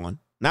print on.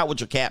 Not with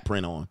your cat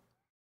print on.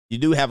 You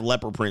do have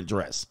leopard print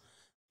dress.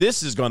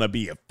 This is going to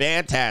be a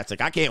fantastic.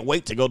 I can't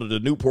wait to go to the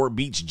Newport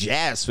Beach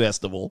Jazz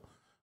Festival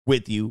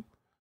with you,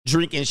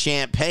 drinking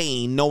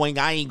champagne, knowing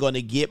I ain't going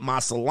to get my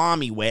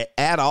salami wet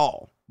at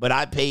all. But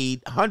I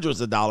paid hundreds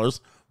of dollars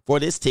for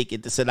this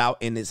ticket to sit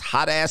out in this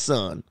hot-ass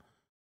sun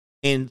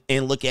and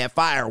look at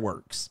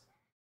fireworks.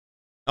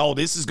 Oh,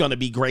 this is going to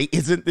be great.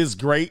 Isn't this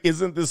great?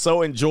 Isn't this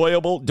so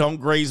enjoyable? Don't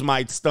graze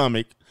my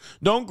stomach.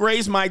 Don't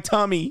graze my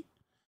tummy.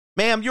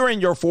 Ma'am, you're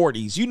in your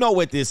 40s. You know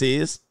what this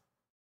is.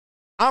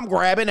 I'm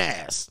grabbing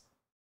ass.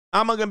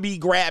 I'm going to be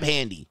grab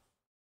handy.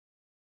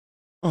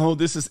 Oh,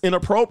 this is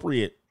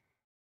inappropriate.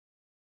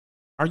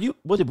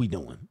 What are we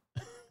doing?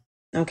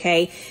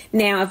 Okay.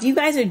 Now, if you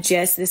guys are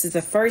this is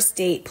the first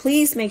date,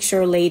 please make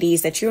sure,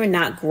 ladies, that you're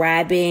not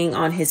grabbing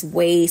on his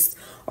waist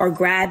or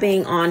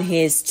grabbing on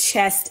his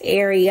chest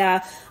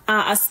area.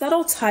 A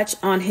subtle touch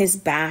on his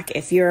back.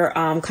 If you're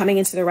coming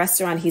into the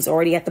restaurant, he's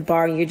already at the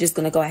bar and you're just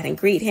going to go ahead and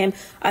greet him.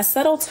 A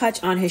subtle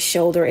touch on his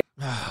shoulder.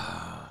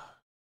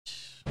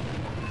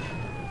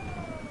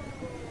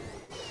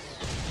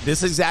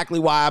 This is exactly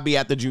why I be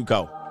at the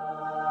JUCO.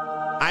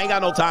 I ain't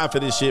got no time for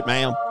this shit,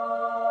 ma'am.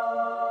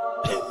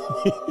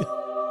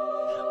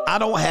 I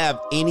don't have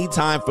any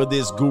time for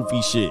this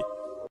goofy shit.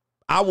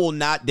 I will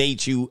not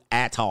date you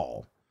at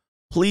all.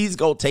 Please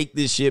go take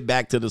this shit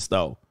back to the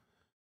stove.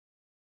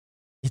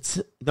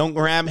 Don't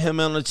grab him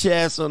on the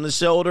chest, on the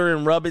shoulder,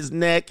 and rub his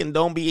neck, and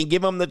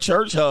give him the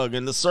church hug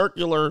and the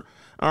circular.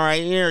 All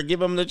right, here, give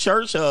him the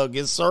church hug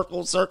and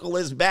circle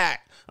his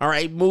back. All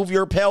right, move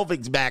your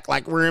pelvics back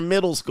like we're in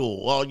middle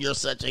school. Oh, you're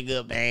such a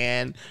good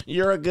man.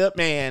 You're a good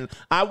man.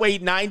 I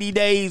wait 90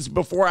 days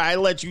before I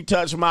let you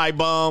touch my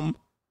bum.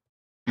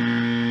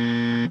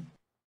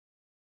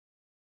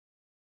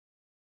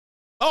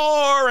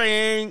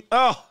 Boring.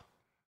 Oh,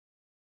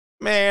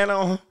 man.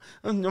 Oh,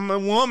 I'm a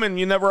woman.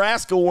 You never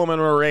ask a woman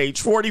her age.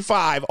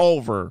 45,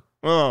 over.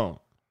 Oh.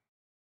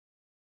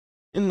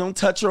 And don't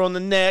touch her on the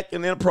neck,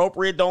 and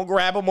inappropriate. Don't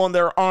grab them on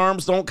their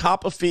arms. Don't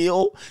cop a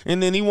feel,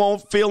 and then he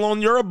won't feel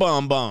on your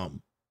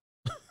bum.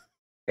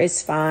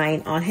 It's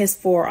fine. On his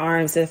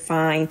forearms are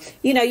fine.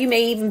 You know, you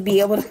may even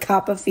be able to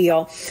cop a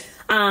feel.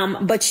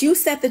 But you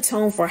set the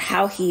tone for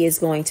how he is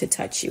going to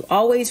touch you.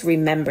 Always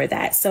remember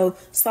that. So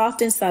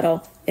soft and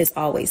subtle is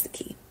always the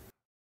key.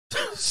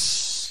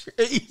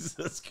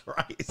 Jesus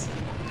Christ.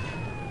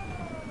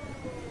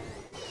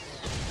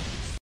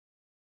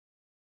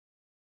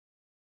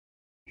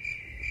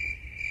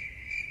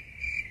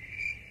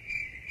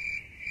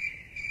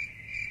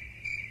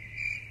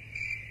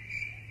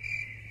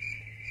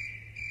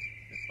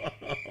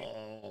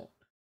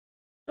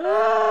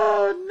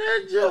 Oh,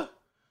 ninja.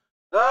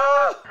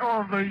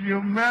 Oh, the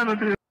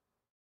humanity.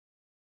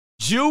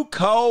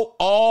 JUCO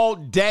all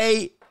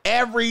day,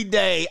 every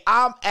day.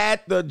 I'm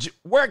at the,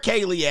 where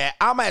Kaylee at?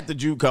 I'm at the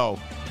JUCO.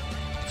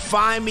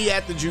 Find me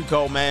at the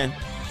JUCO, man.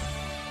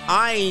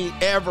 I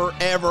ain't ever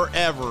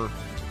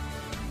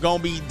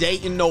gonna be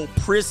dating no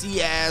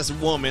prissy ass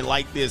woman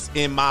like this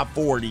in my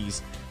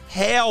 40s.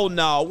 Hell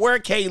no. Where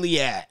Kaylee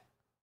at?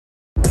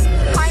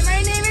 Hi,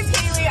 my name is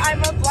Kaylee. I'm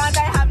a blonde.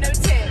 I have no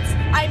tits.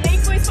 I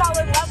make boys fall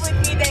in love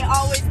with me. They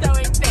always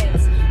throwing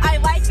fits. I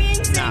like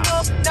being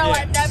single. No,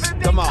 yeah. I've never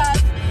been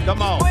cuffed.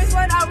 Come on. Boys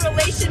want a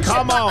relationship.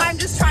 Come on. But I'm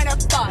just trying to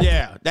fuck.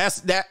 Yeah,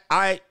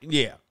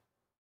 yeah.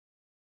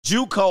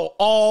 JUCO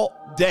all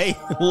day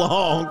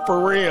long,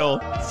 for real.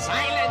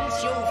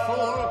 Silence, you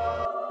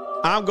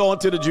fool. I'm going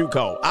to the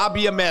JUCO. I'll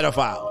be a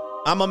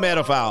metaphile. I'm a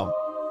metaphile.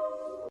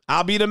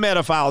 I'll be the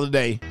metaphile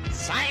today.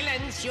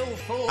 Silence, you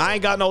fool. I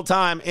ain't got no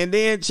time. And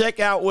then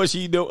check out what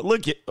she do.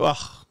 Look at,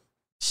 oh,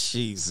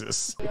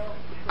 Jesus.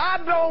 I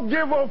don't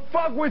give a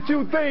fuck what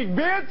you think,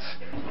 bitch.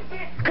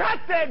 Cut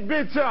that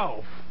bitch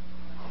off.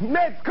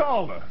 Next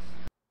caller.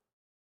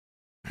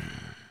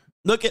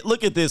 Look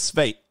at this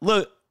face.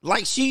 Look,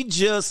 like she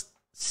just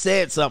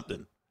said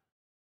something.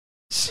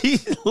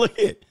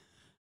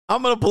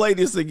 I'm gonna play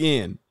this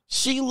again.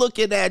 She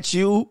looking at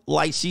you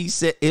like she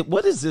said,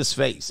 what is this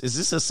face? Is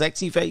this a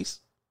sexy face?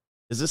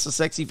 Is this a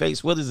sexy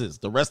face? What is this?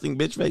 The resting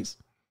bitch face?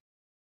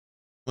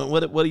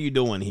 What are you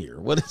doing here?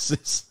 What is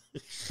this?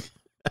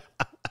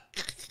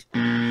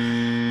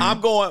 I'm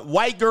going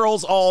white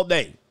girls all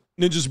day.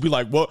 And then just be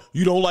like, what?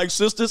 You don't like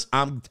sisters?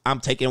 I'm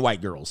taking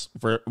white girls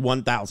for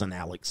 1,000,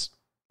 Alex.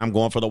 I'm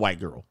going for the white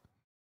girl.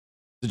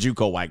 The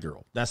JUCO white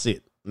girl. That's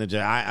it.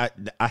 I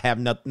have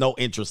no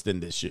interest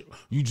in this shit.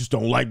 You just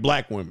don't like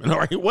black women. All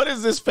right. What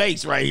is this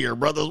face right here,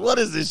 brothers? What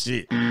is this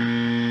shit?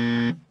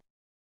 And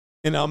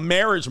I'm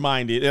marriage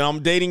minded and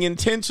I'm dating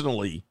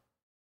intentionally.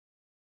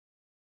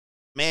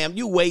 Ma'am,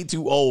 you way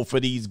too old for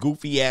these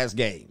goofy ass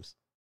games.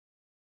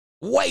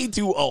 Way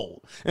too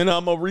old. And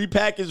I'm a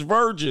repackaged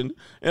virgin.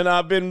 And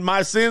I've been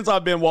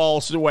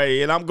washed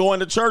away. And I'm going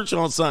to church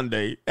on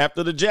Sunday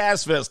after the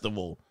jazz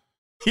festival.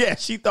 Yeah,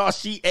 she thought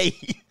she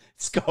ate.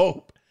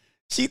 Scope.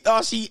 She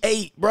thought she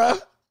ate,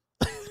 bruh.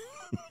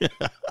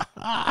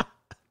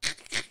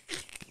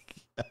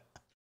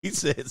 He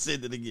said,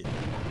 send it again.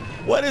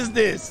 What is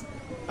this?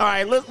 All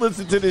right, let's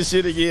listen to this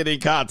shit again in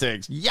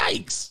context.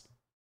 Yikes.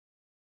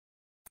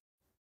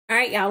 All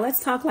right, y'all,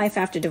 let's talk life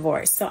after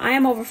divorce. So I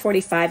am over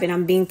 45 and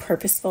I'm being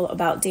purposeful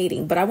about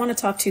dating, but I want to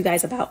talk to you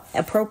guys about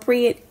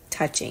appropriate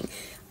touching.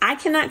 I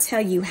cannot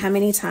tell you how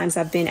many times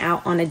I've been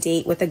out on a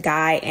date with a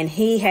guy and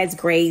he has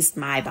grazed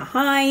my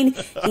behind,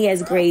 he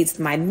has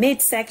grazed my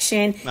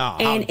midsection,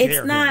 and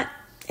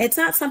it's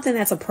not something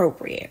that's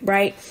appropriate,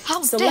 right?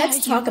 So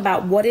let's talk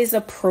about what is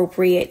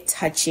appropriate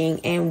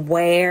touching and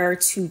where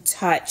to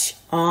touch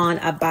on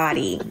a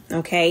body,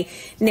 okay?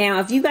 Now,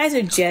 if you guys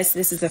this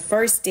is the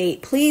first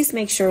date, please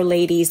make sure,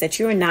 ladies, that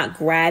you are not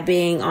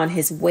grabbing on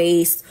his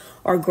waist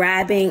or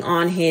grabbing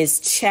on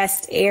his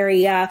chest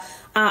area.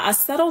 A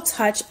subtle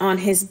touch on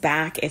his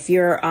back. If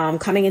you're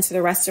coming into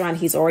the restaurant,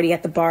 he's already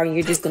at the bar and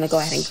you're just going to go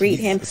ahead and greet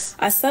him.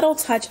 A subtle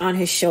touch on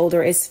his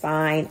shoulder is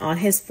fine. On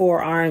his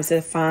forearms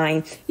is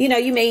fine. You know,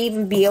 you may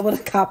even be able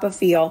to cop a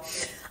feel.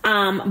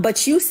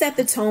 But you set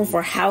the tone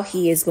for how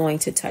he is going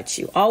to touch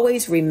you.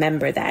 Always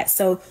remember that.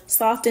 So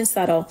soft and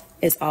subtle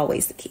is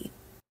always the key.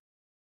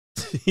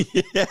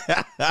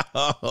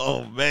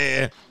 Oh,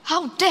 man.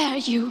 How dare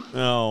you?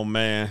 Oh,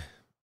 man.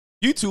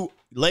 You two,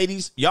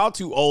 ladies, y'all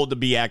too old to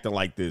be acting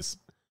like this.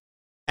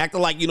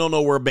 Acting like you don't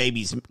know where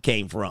babies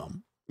came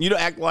from. You don't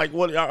act like,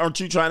 what? Aren't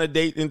you trying to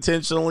date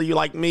intentionally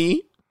like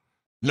me?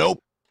 Nope.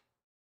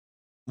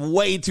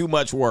 Way too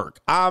much work.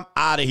 I'm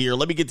out of here.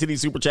 Let me get to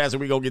these super chats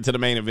and we're going to get to the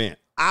main event.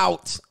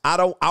 Out. I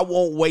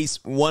won't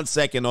waste 1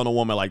 second on a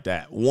woman like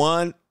that.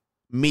 One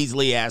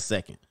measly ass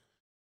second.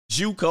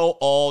 JUCO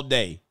all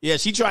day. Yeah,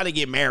 she trying to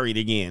get married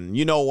again.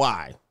 You know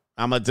why?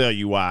 I'm going to tell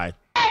you why.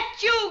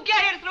 Let you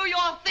get it through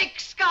your thick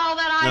skull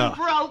that I'm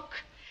broke.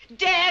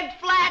 Dead,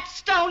 flat,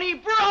 stony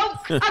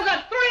broke. I've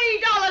got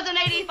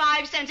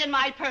 $3.85 in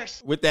my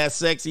purse. With that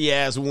sexy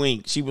ass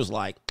wink, she was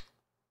like,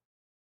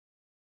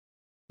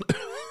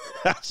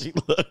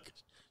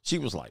 she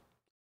was like,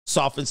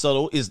 soft and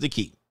subtle is the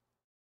key.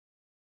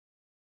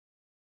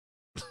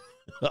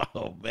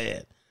 Oh,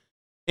 man.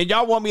 And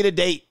y'all want me to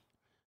date,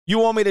 you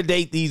want me to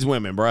date these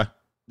women, bruh.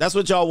 That's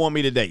what y'all want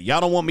me to date.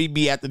 Y'all don't want me to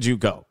be at the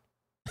JUCO.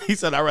 He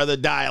said, I'd rather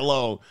die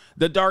alone.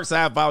 The Dark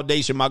Side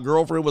Foundation, my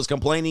girlfriend was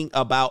complaining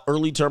about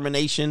early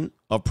termination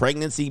of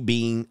pregnancy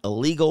being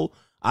illegal.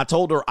 I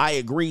told her I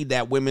agreed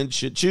that women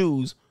should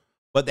choose,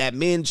 but that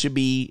men should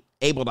be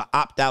able to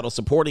opt out of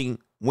supporting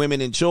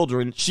women and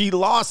children. She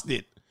lost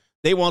it.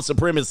 They want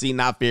supremacy,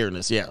 not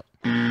fairness. Yeah.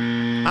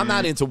 I'm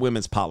not into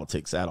women's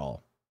politics at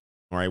all.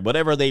 All right.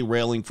 Whatever they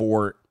railing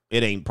for,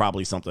 it ain't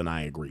probably something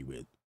I agree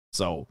with.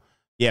 So,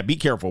 yeah, be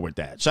careful with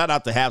that. Shout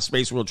out to Half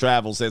Space Real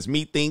Travel. Says,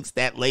 me thinks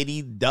that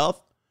Lady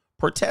Duff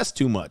protests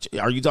too much.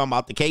 Are you talking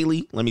about the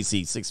Kaylee? Let me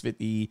see.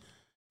 650.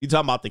 You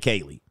talking about the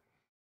Kaylee?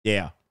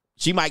 Yeah.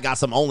 She might got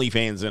some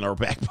OnlyFans in her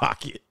back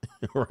pocket.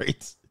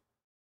 Right?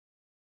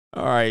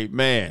 All right,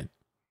 man.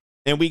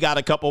 And we got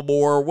a couple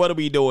more. What are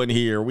we doing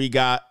here? We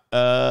got,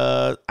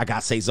 I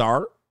got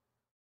Cesar.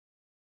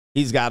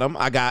 He's got him.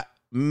 I got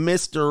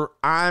Mr.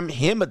 I'm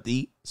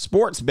Himothy,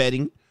 sports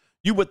betting.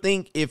 You would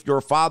think if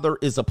your father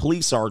is a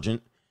police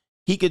sergeant,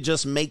 he could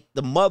just make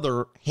the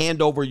mother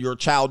hand over your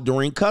child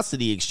during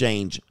custody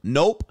exchange.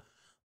 Nope.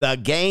 The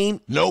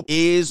game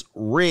is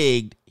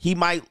rigged. He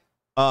might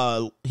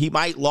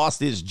lost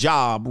his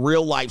job.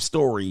 Real life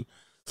story.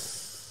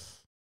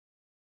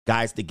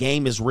 Guys, the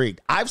game is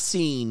rigged. I've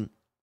seen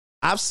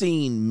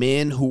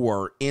men who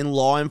are in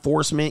law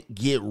enforcement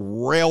get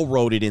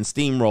railroaded and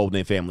steamrolled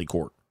in family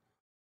court.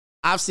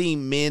 I've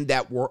seen men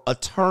that were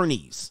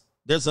attorneys.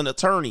 There's an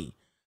attorney.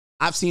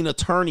 I've seen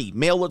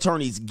male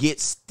attorneys get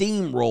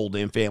steamrolled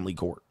in family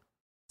court.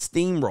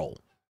 Steamroll.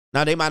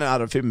 Now, they might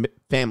not have been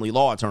family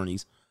law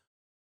attorneys.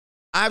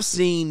 I've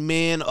seen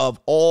men of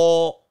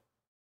all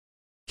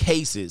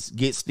cases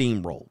get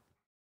steamrolled.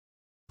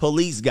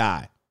 Police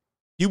guy.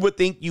 You would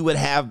think you would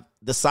have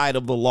the side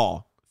of the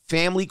law.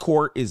 Family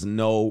court is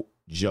no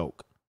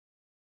joke.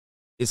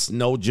 It's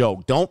no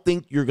joke. Don't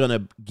think you're going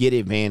to get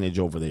advantage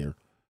over there.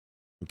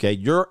 Okay,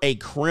 you're a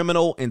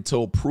criminal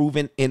until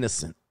proven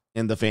innocent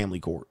in the family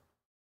court.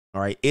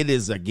 All right, it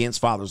is against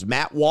fathers.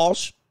 Matt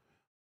Walsh,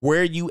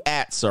 where you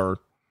at, sir?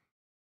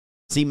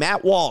 See,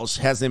 Matt Walsh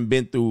hasn't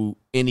been through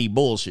any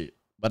bullshit,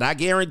 but I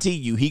guarantee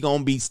you he going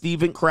to be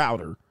Steven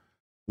Crowder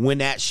when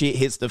that shit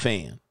hits the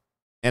fan.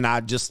 And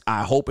I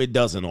hope it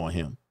doesn't on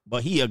him,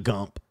 but he a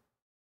gump.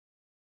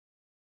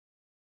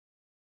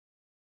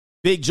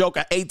 Big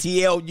Joker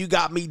ATL, you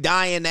got me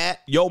dying at.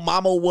 Yo,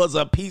 mama was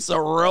a piece of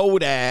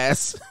road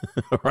ass.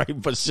 Right,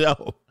 for sure.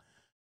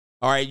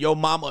 All right, yo,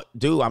 mama.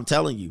 Dude, I'm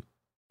telling you,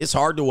 it's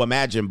hard to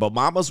imagine, but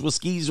mamas with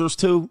skeezers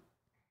too.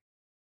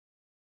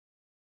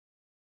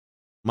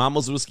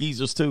 Mamas with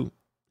skeezers too.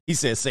 He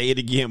said, say it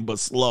again, but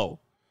slow.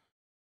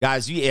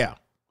 Guys, yeah.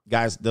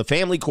 Guys, the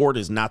family court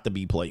is not to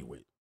be played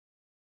with.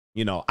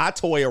 You know, I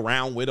toy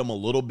around with them a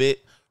little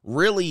bit.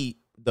 Really,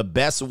 the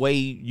best way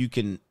you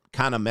can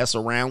kind of mess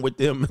around with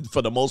them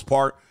for the most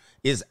part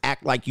is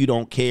act like you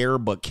don't care,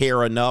 but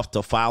care enough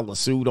to file a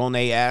suit on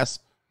their ass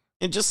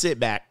and just sit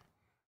back,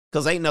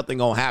 because ain't nothing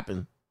gonna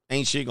happen.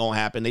 Ain't shit gonna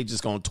happen. They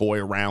just gonna toy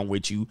around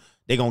with you.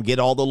 They gonna get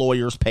all the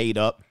lawyers paid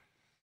up.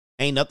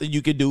 Ain't nothing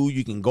you can do.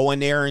 You can go in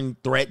there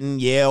and threaten,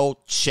 yell,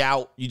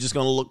 shout. You're just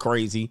gonna look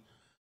crazy.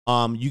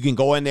 You can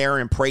go in there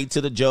and pray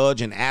to the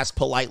judge and ask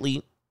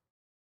politely.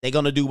 They're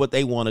gonna do what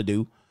they want to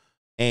do.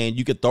 And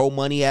you could throw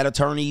money at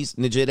attorneys,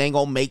 and it ain't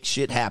gonna make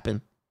shit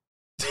happen.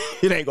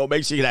 It ain't gonna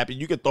make shit happen.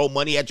 You can throw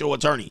money at your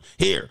attorney.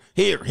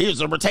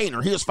 Here's a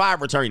retainer. Here's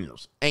 5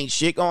 retainers. Ain't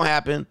shit gonna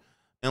happen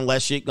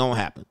unless shit gonna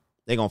happen.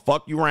 They gonna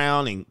fuck you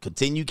around and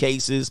continue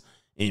cases.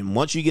 And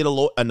once you get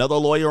another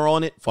lawyer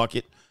on it, fuck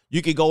it.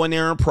 You could go in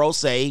there and pro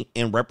se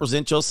and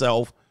represent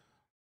yourself.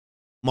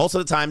 Most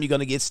of the time, you're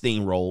gonna get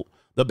steamrolled.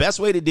 The best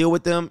way to deal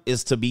with them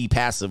is to be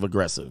passive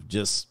aggressive.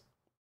 Just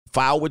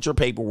file with your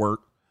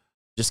paperwork.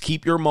 Just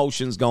keep your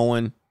emotions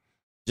going.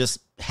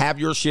 Just have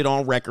your shit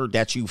on record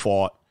that you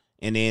fought.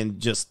 And then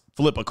just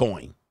flip a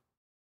coin.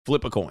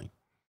 Flip a coin.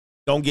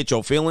 Don't get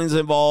your feelings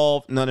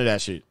involved. None of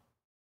that shit.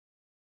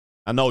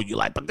 I know you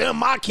like, but they're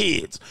my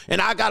kids, and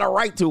I got a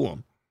right to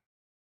them.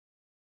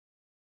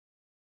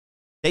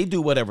 They do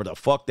whatever the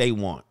fuck they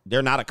want.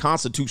 They're not a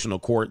constitutional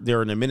court.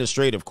 They're an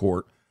administrative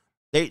court.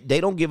 They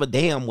don't give a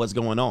damn what's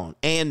going on.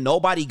 And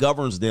nobody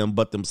governs them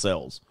but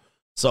themselves.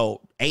 So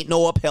ain't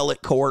no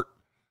appellate court.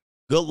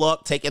 Good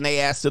luck taking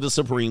their ass to the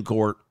Supreme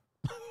Court.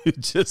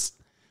 Just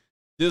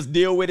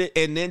deal with it,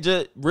 and then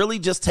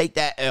just take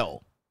that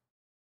L.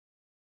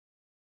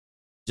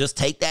 Just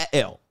take that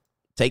L.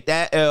 Take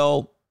that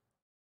L,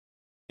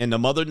 and the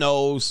mother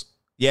knows,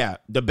 yeah,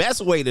 the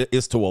best way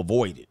is to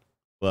avoid it.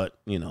 But,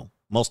 you know,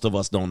 most of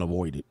us don't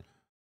avoid it.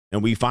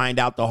 And we find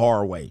out the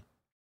hard way.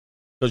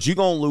 Because you're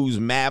going to lose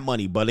mad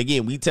money. But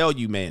again, we tell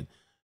you, man,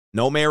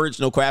 no marriage,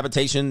 no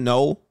cohabitation,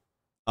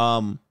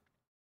 why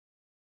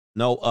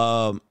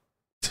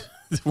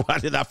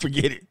did I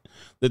forget it?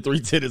 The 3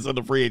 tenets of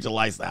the free agent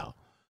lifestyle.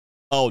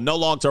 Oh, no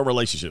long-term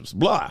relationships.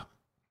 Blah.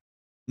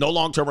 No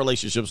long-term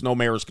relationships, no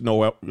marriage,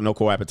 no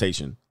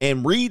cohabitation.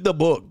 And read the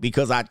book,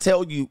 because I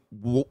tell you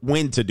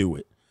when to do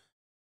it.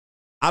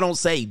 I don't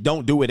say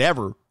don't do it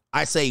ever.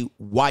 I say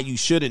why you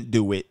shouldn't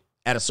do it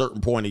at a certain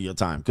point of your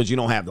time, because you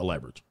don't have the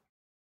leverage.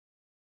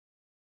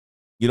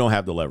 You don't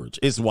have the leverage.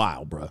 It's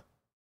wild, bro.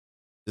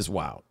 It's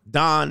wild.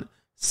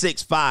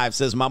 Don65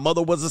 says, my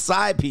mother was a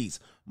side piece.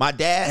 My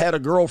dad had a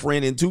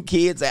girlfriend and 2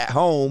 kids at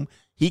home.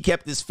 He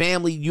kept his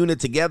family unit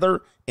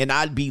together, and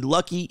I'd be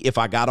lucky if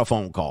I got a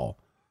phone call.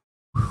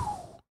 Whew.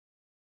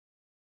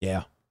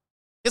 Yeah.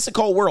 It's a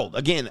cold world.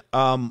 Again,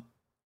 I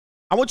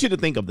want you to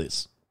think of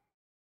this.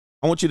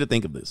 I want you to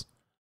think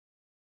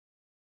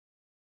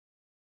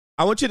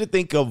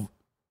of,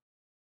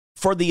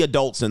 for the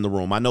adults in the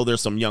room. I know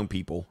there's some young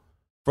people.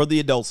 For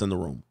the adults in the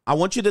room, I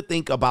want you to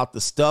think about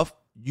the stuff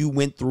you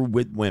went through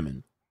with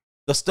women,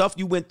 the stuff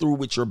you went through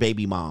with your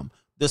baby mom,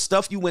 the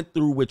stuff you went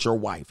through with your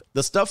wife,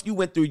 the stuff you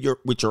went through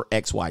with your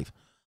ex-wife.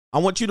 I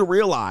want you to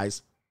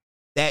realize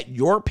that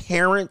your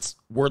parents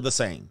were the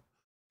same.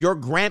 Your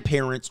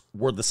grandparents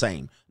were the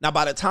same. Now,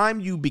 by the time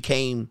you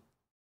became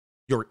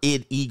your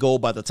ego,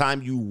 by the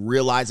time you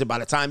realized it, by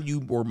the time you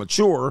were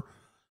mature,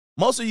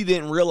 most of you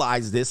didn't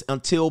realize this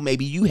until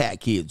maybe you had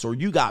kids or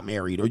you got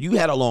married or you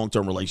had a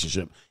long-term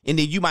relationship. And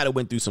then you might have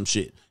went through some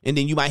shit. And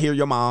then you might hear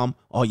your mom,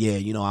 oh, yeah,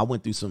 you know, I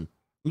went through some.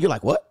 And you're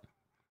like, what?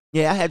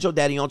 Yeah, I had your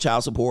daddy on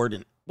child support.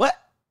 And what?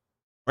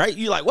 Right?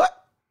 You're like, what?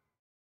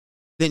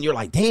 Then you're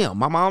like, damn,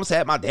 my mom's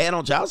had my dad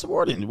on child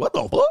support. And what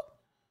the fuck?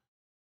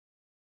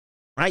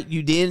 Right?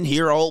 You didn't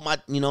hear, oh, my,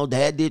 you know,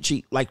 dad did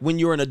cheat. Like when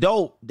you're an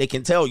adult, they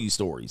can tell you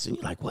stories. And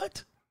you're like,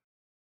 what?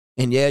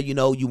 And yeah, you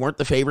know, you weren't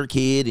the favorite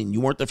kid and you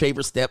weren't the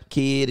favorite step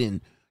kid.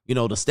 And, you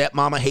know, the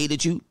stepmama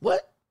hated you.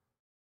 What?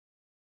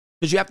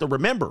 Because you have to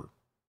remember,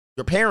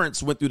 your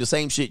parents went through the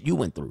same shit you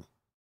went through.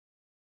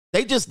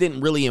 They just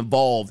didn't really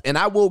involve. And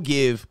I will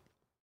give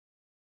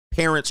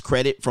parents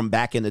credit from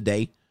back in the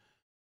day.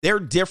 They're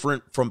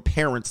different from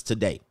parents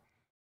today.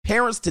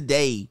 Parents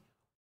today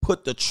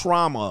put the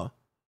trauma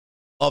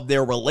of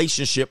their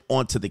relationship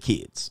onto the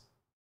kids.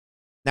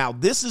 Now,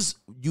 this is,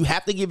 you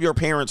have to give your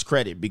parents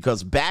credit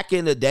because back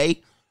in the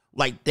day,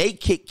 like they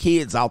kicked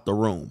kids out the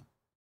room.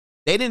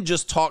 They didn't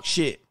just talk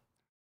shit,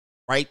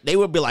 right? They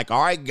would be like,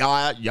 all right,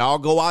 God, y'all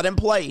go out and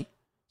play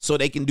so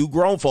they can do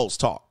grown folks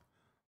talk.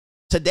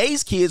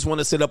 Today's kids want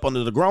to sit up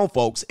under the grown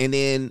folks and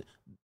then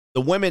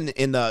the women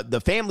and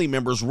the family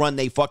members run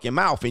their fucking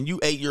mouth and you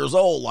 8 years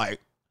old, like,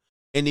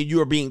 and then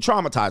you are being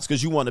traumatized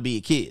because you want to be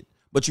a kid,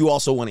 but you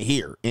also want to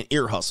hear and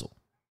ear hustle.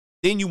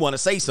 Then you want to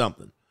say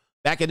something.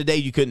 Back in the day,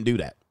 you couldn't do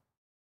that.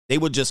 They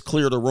would just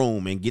clear the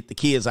room and get the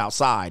kids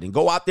outside and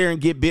go out there and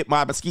get bit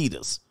by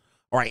mosquitoes.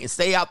 All right, and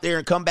stay out there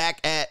and come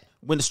back at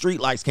when the street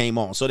lights came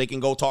on so they can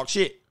go talk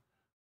shit.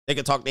 They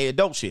can talk their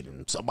adult shit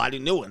and somebody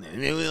knew it.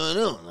 And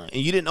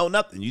you didn't know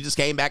nothing. You just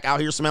came back out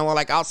here smelling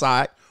like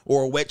outside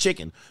or a wet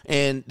chicken.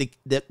 And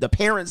the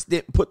parents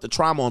didn't put the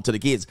trauma onto the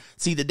kids.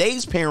 See,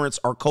 today's parents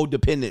are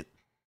codependent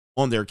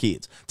on their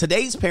kids.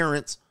 Today's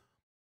parents,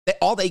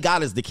 all they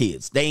got is the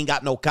kids. They ain't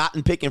got no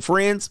cotton picking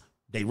friends.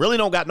 They really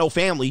don't got no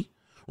family,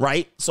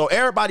 right? So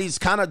everybody's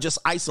kind of just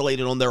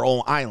isolated on their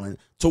own island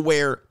to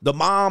where the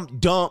mom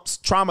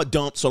trauma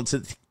dumps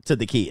onto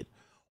the kid.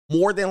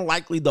 More than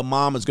likely, the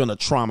mom is going to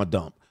trauma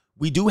dump.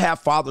 We do have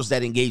fathers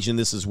that engage in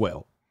this as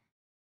well.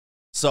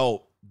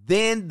 So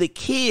then the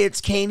kids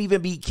can't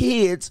even be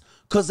kids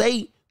because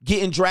they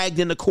getting dragged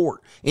into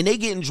court and they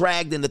getting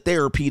dragged into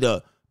therapy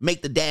to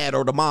make the dad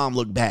or the mom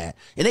look bad.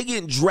 And they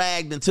getting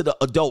dragged into the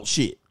adult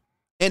shit.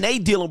 And they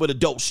dealing with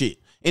adult shit.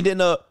 And then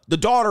the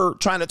daughter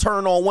trying to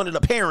turn on one of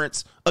the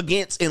parents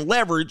against and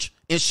leverage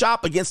and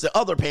shop against the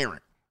other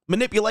parent.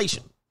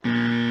 Manipulation.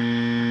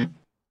 Then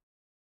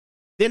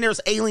there's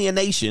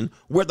alienation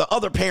where the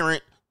other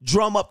parent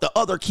drum up the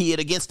other kid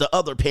against the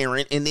other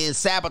parent and then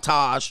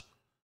sabotage.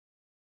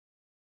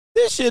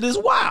 This shit is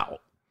wild.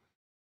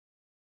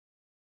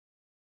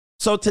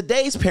 So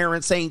today's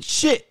parents ain't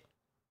shit.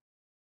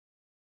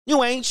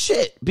 You ain't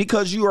shit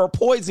because you are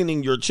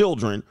poisoning your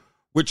children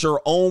with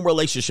your own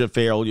relationship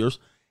failures.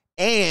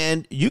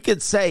 And you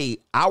could say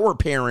our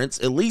parents,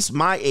 at least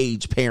my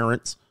age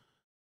parents,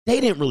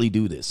 they didn't really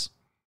do this.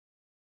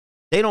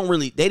 They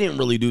didn't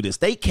really do this.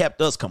 They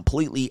kept us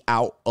completely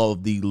out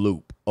of the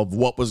loop of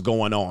what was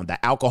going on.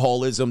 The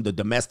alcoholism, the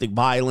domestic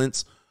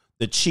violence,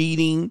 the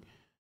cheating.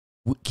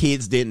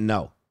 Kids didn't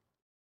know.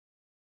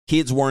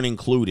 Kids weren't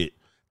included.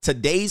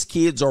 Today's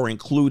kids are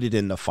included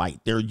in the fight.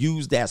 They're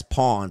used as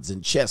pawns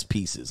and chess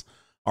pieces.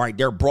 All right,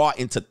 they're brought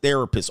into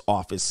therapist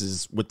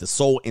offices with the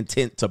sole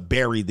intent to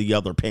bury the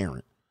other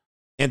parent.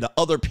 And the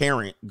other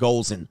parent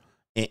goes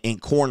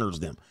and corners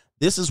them.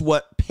 This is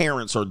what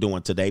parents are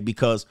doing today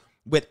because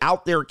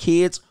without their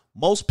kids,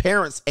 most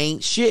parents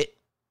ain't shit.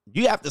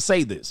 You have to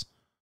say this.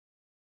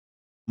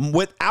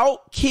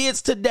 Without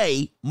kids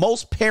today,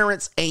 most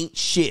parents ain't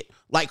shit.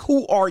 Like,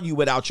 who are you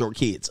without your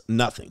kids?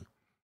 Nothing.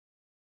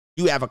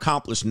 You have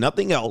accomplished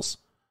nothing else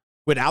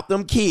without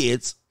them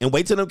kids, and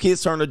wait till them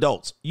kids turn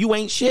adults. You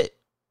ain't shit.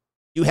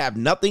 You have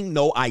nothing,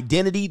 no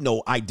identity,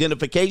 no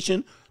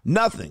identification,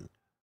 nothing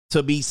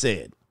to be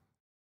said.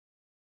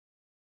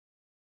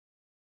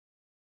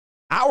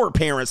 Our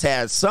parents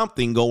had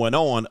something going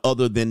on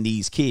other than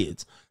these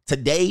kids.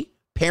 Today,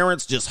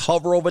 parents just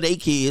hover over their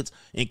kids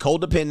in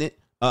codependent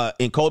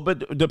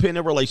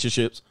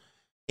relationships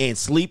and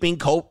sleeping,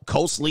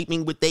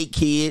 co-sleeping with their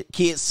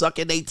kids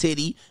sucking their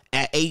titty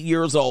at 8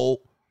 years old,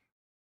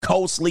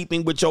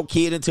 co-sleeping with your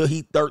kid until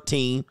he's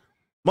 13.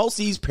 Most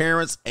of these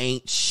parents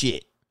ain't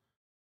shit.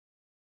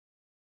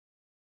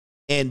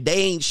 And they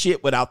ain't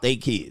shit without their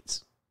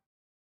kids.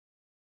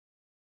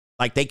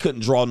 Like, they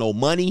couldn't draw no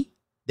money.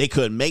 They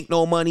couldn't make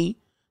no money.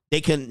 They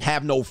couldn't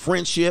have no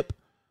friendship.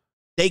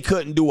 They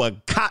couldn't do a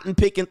cotton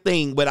picking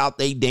thing without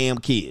they damn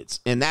kids.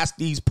 And that's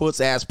these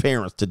puss ass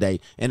parents today.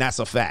 And that's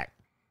a fact.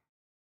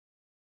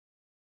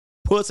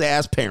 Puss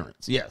ass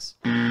parents. Yes.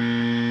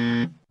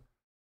 And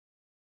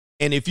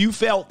if you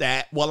felt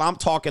that, well, I'm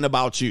talking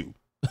about you.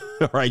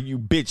 All right, you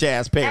bitch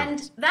ass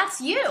parents. And that's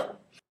you.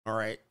 All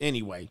right.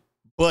 Anyway,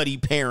 buddy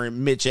parent,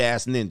 Mitch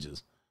ass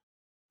ninjas.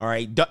 All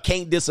right.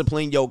 Can't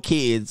discipline your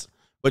kids,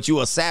 but you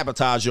will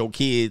sabotage your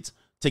kids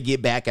to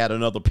get back at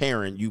another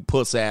parent, you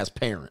puss ass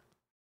parent.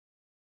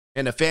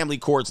 And the family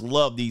courts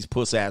love these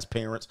puss ass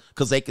parents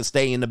because they can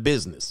stay in the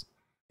business.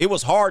 It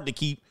was hard to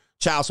keep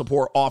child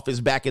support office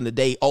back in the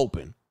day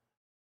open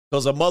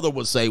because a mother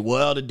would say,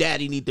 well, the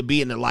daddy need to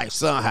be in the life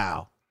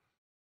somehow.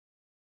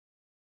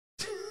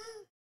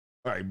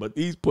 All right, but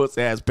these puss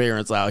ass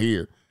parents out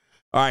here.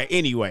 All right,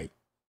 anyway.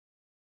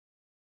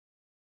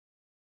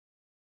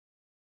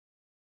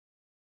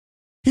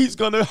 He's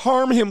going to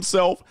harm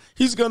himself.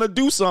 He's going to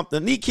do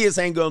something. These kids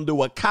ain't going to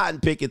do a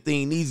cotton picking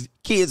thing. These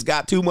kids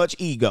got too much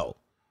ego.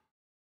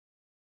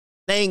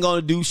 They ain't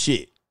going to do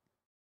shit.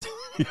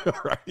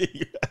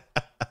 Right?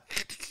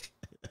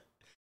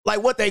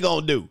 Like, what they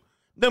going to do?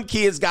 Them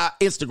kids got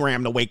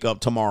Instagram to wake up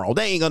tomorrow.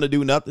 They ain't going to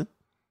do nothing.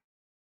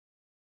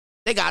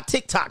 They got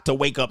TikTok to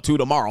wake up to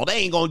tomorrow. They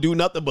ain't going to do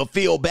nothing but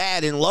feel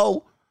bad and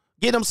low.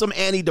 Get them some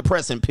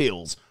antidepressant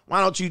pills.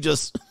 Why don't you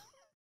just...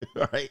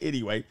 All right,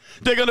 anyway,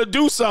 they're going to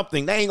do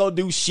something. They ain't going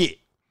to do shit.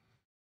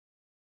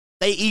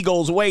 They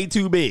ego's way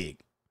too big.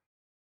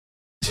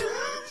 Here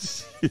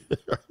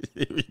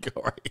we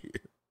go right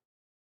here.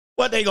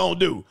 What they going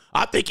to do?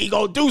 I think he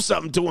going to do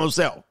something to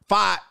himself.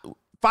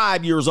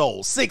 5 years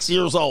old, 6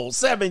 years old,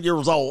 7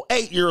 years old,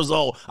 8 years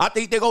old. I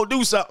think they're going to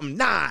do something.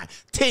 9,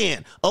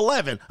 10,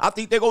 11. I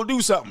think they're going to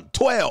do something.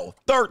 12,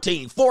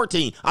 13,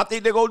 14. I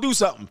think they're going to do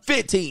something.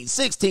 15,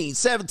 16,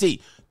 17.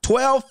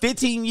 12,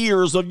 15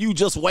 years of you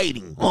just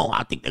waiting. Oh,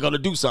 I think they're going to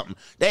do something.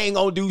 They ain't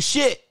going to do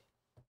shit.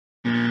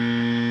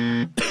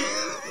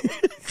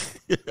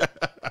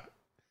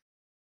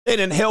 They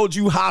done held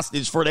you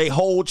hostage for their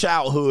whole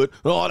childhood.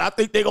 Oh, I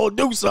think they're going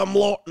to do something,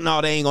 Lord.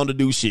 No, they ain't going to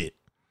do shit.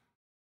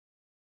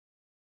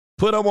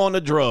 Put them on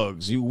the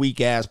drugs, you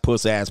weak-ass,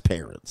 puss-ass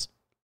parents.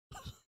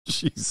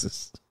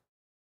 Jesus.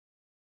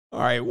 All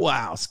right,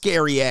 wow.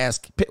 Scary-ass.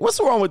 What's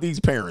wrong with these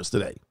parents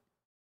today?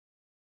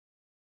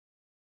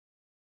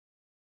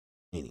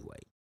 Anyway.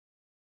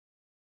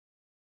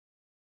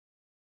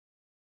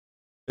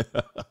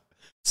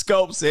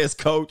 Scope says,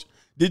 Coach,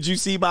 did you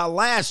see my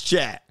last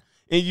chat?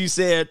 And you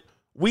said,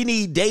 we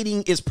need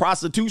Dating is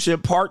Prostitution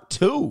Part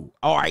 2.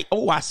 All right.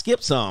 Oh, I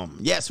skipped some.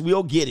 Yes,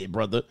 we'll get it,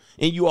 brother.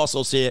 And you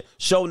also said,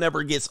 show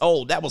never gets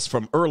old. That was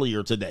from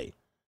earlier today.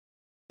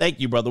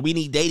 Thank you, brother. We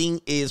need Dating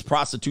is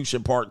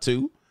Prostitution Part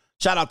 2.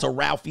 Shout out to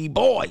Ralphie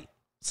Boy.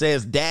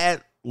 Says,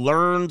 dad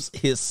learns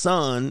his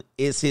son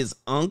is his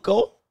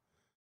uncle.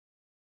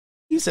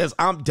 He says,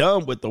 I'm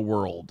done with the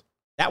world.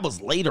 That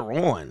was later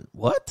on.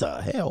 What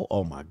the hell?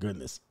 Oh, my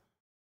goodness.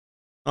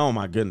 Oh,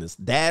 my goodness.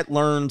 Dad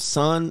learns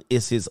son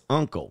is his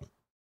uncle.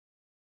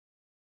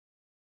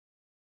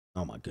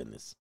 Oh, my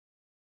goodness.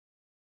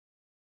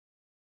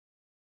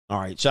 All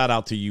right. Shout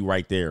out to you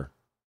right there.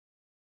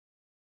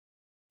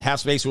 Half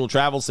Space Will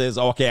Travel says,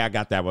 okay, I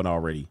got that one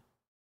already.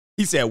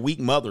 He said weak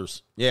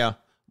mothers. Yeah.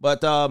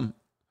 But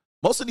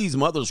most of these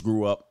mothers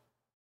grew up,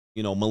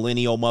 you know,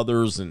 millennial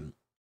mothers and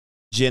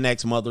Gen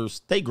X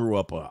mothers. They grew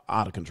up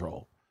out of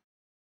control.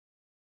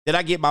 Did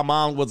I get my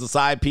mom was a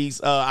side piece?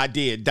 I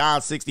did.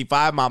 Don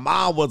 65, my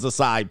mom was a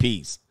side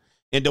piece.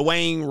 And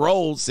Dwayne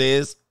Rhodes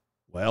says,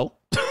 well,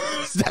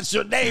 that's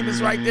your name. It's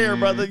right there,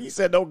 brother. He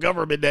said no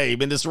government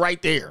name, and it's right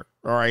there.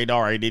 All right.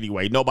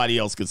 Anyway, nobody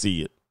else can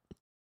see it.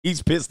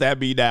 He's pissed at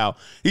me now.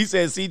 He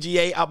says,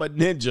 CGA, I'm a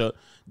ninja.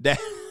 That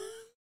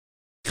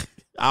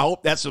I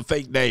hope that's a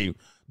fake name.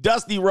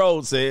 Dusty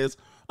Rhodes says,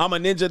 I'm a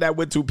ninja that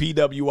went to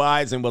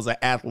PWIs and was an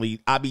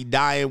athlete. I be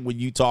dying when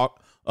you talk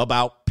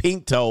about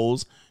pink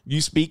toes.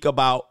 You speak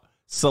about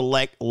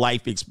select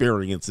life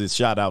experiences.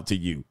 Shout out to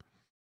you.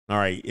 All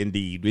right,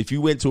 indeed. If you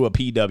went to a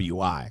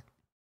PWI,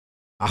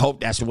 I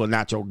hope that's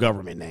not your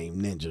government name,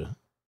 ninja.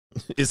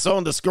 It's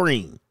on the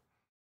screen.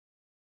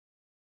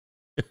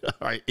 All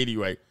right,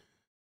 anyway.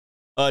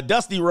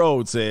 Dusty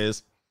Road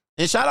says,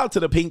 and shout out to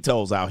the pink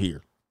toes out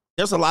here.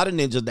 There's a lot of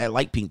ninjas that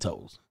like pink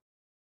toes.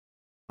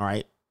 All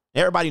right.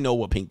 Everybody know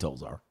what pink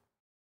toes are.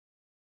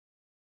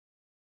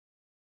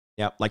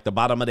 Yeah, like the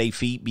bottom of their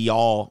feet be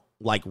all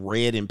like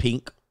red and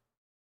pink.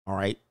 All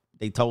right.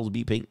 They toes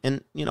be pink.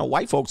 And, you know,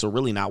 white folks are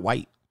really not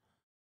white.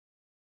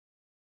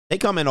 They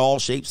come in all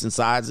shapes and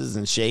sizes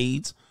and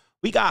shades.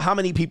 We got how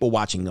many people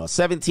watching us?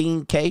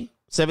 17K?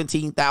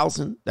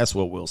 17,000? That's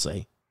what we'll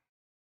say.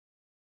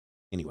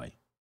 Anyway.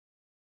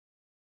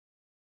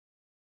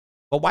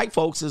 But white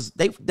folks,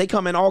 they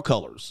come in all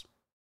colors.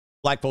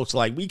 Black folks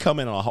like, we come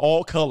in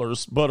all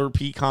colors. Butter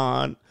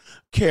pecan,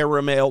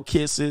 caramel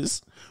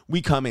kisses.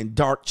 We come in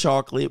dark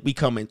chocolate. We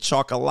come in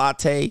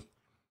chocolate.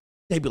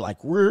 They be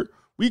like,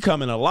 we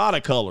come in a lot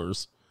of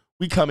colors.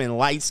 We come in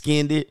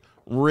light-skinned,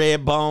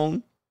 red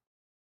bone.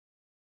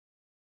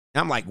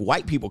 I'm like,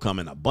 white people come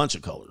in a bunch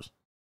of colors.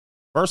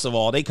 First of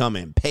all, they come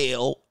in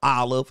pale,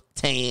 olive,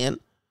 tan.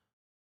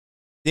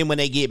 Then when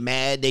they get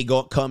mad, they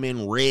come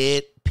in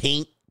red,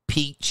 pink,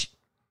 peach.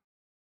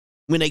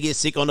 When they get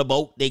sick on the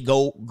boat, they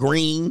go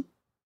green.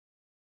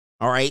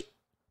 All right.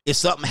 If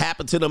something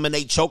happened to them and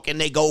they choke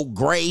and they go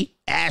gray,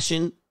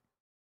 ashen.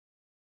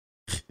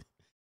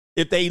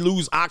 If they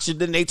lose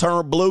oxygen, they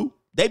turn blue.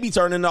 They be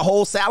turning the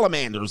whole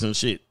salamanders and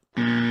shit.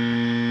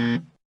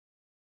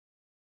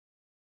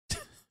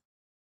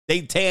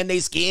 They tan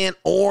their skin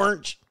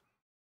orange.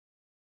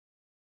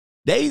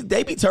 They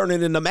be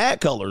turning into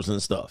mad colors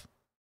and stuff.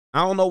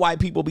 I don't know why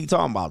people be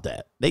talking about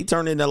that. They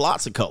turn into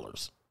lots of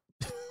colors.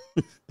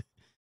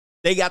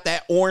 They got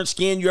that orange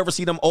skin. You ever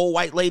see them old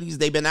white ladies?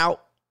 They been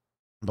out.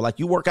 But like,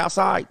 you work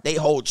outside, they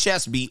whole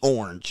chest be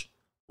orange.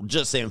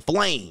 Just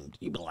inflamed.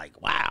 You be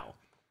like, wow.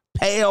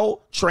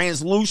 Pale,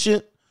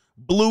 translucent,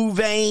 blue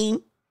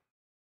vein,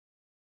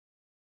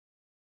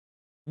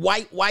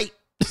 white.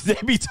 They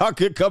be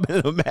talking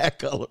coming in mad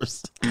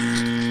colors.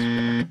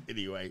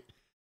 Anyway.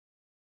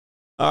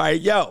 All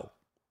right, yo.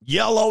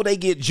 Yellow, they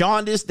get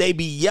jaundice. They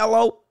be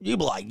yellow. You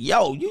be like,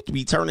 yo, you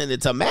be turning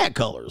into mad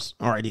colors.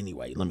 All right,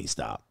 anyway, let me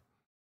stop.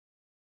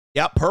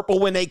 Yep, purple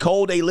when they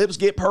cold. They lips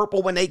get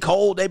purple when they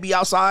cold. They be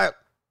outside.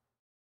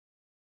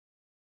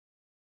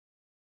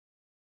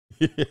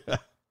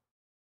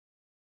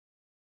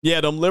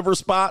 Yeah, them liver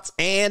spots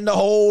and the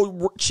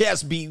whole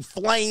chest be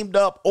flamed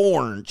up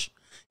orange.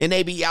 And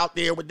they be out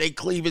there with their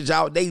cleavage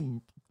out. They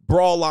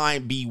bra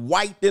line be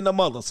white than a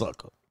mother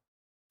sucker.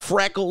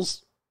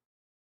 Freckles.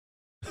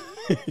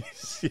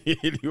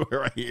 Anyway,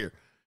 right here.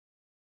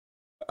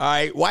 All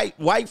right,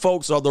 white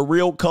folks are the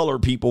real color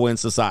people in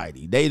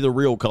society. They the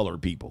real color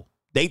people.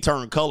 They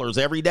turn colors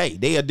every day.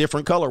 They a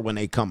different color when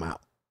they come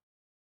out.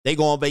 They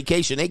go on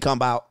vacation. They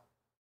come out.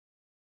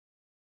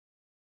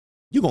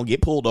 You're going to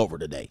get pulled over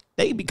today.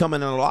 They be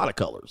coming in a lot of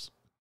colors.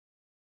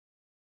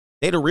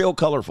 They the real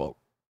color folk.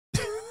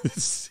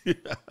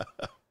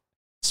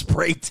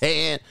 Spray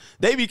tan.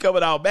 They be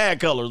coming out bad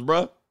colors,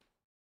 bro.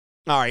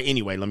 All right,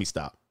 anyway, let me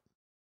stop.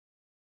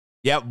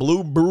 Yeah,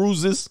 blue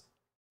bruises.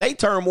 They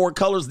turn more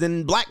colors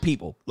than black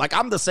people. Like,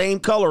 I'm the same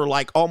color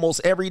like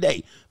almost every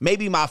day.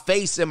 Maybe my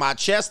face and my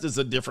chest is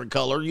a different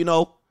color, you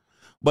know.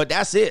 But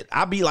that's it.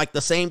 I be like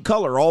the same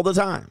color all the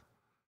time.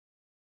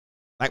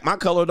 Like, my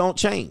color don't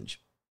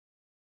change.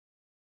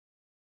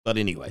 But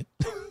anyway.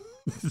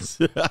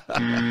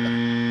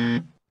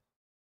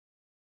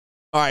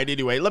 All right,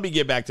 anyway, let me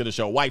get back to the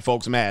show. White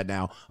folks mad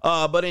now.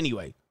 But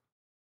anyway.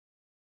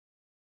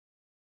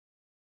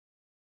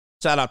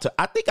 Shout out to,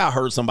 I think I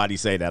heard somebody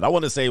say that. I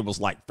want to say it was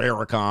like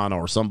Farrakhan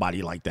or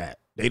somebody like that.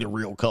 They the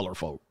real color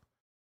folk.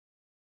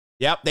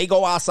 Yep, they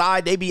go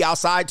outside. They be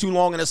outside too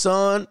long in the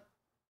sun.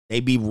 They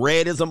be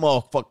red as a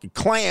motherfucking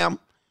clam.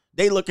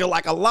 They looking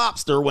like a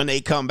lobster when they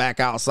come back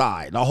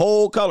outside. The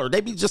whole color. They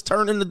be just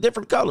turning to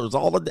different colors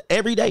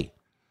every day.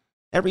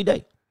 Every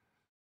day.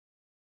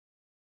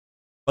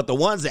 But the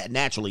ones that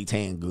naturally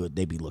tan good,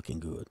 they be looking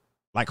good.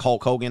 Like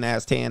Hulk Hogan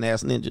ass tan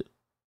ass ninja.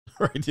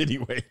 Right,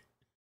 anyway.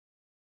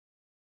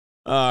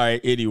 All right,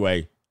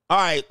 anyway. All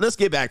right, let's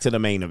get back to the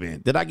main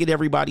event. Did I get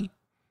everybody?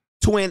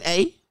 Twin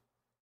A.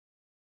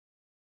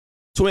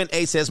 Twin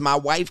A says, my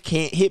wife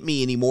can't hit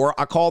me anymore.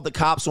 I called the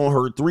cops on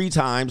her 3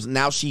 times.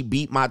 Now she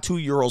beat my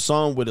 2-year-old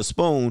son with a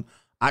spoon.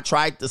 I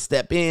tried to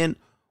step in,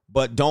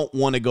 but don't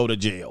want to go to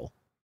jail.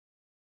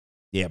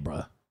 Yeah,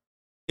 bruh.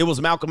 It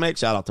was Malcolm X.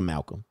 Shout out to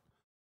Malcolm.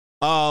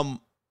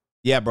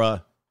 Yeah,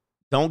 bruh.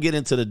 Don't get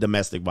into the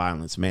domestic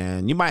violence,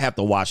 man. You might have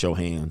to wash your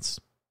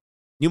hands.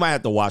 You might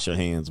have to wash your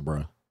hands,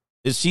 bruh.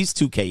 She's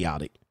too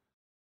chaotic.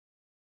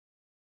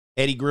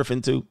 Eddie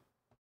Griffin, too.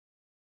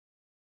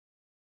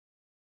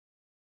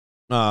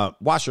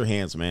 Wash your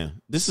hands,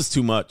 man. This is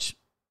too much.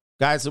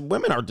 Guys,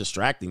 women are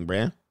distracting,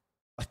 man.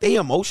 Like, they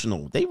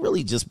emotional. They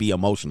really just be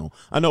emotional.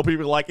 I know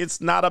people are like,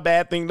 it's not a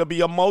bad thing to be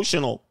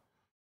emotional.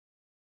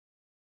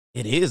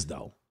 It is,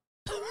 though.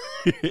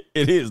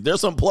 It is.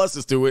 There's some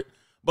pluses to it.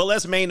 But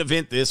let's main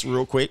event this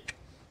real quick.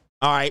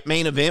 All right,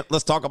 main event.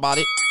 Let's talk about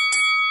it.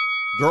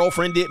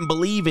 Girlfriend didn't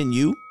believe in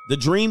you. The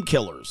Dream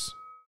Killers.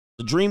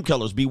 The Dream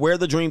Killers. Beware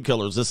the Dream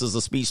Killers. This is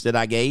a speech that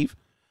I gave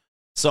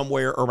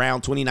somewhere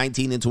around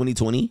 2019 and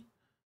 2020.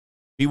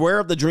 Beware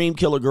of the Dream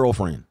Killer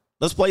girlfriend.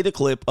 Let's play the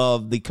clip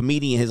of the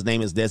comedian. His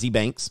name is Desi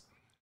Banks.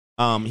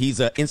 I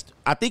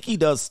think he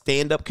does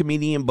stand-up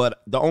comedian,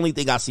 but the only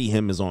thing I see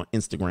him is on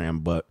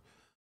Instagram. But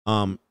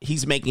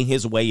he's making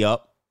his way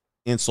up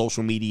in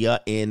social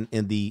media and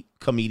in the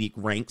comedic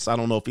ranks. I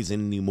don't know if he's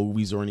in any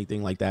movies or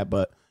anything like that,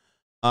 but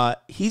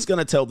he's going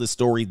to tell this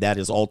story that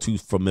is all too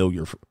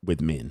familiar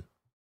with men.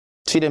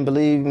 She didn't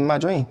believe in my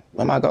dream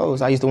and my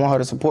goals. I used to want her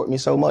to support me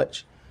so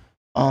much.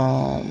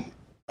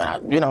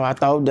 I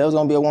thought there was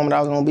going to be a woman I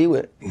was going to be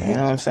with. You know what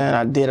I'm saying?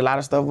 I did a lot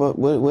of stuff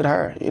with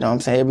her. You know what I'm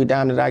saying? Every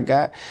dime that I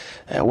got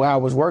where I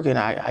was working,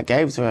 I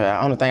gave to her.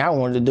 The only thing I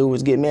wanted to do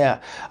was get me a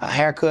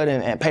haircut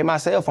and pay my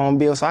cell phone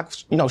bill so I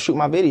could, shoot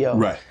my video.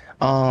 Right.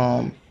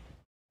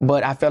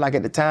 But I felt like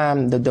at the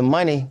time, the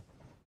money,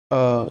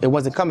 it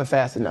wasn't coming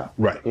fast enough.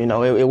 Right.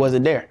 It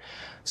wasn't there.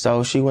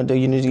 So she went to,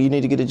 you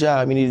need to get a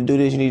job. You need to do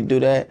this. You need to do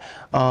that.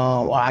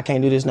 Well, I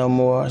can't do this no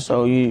more.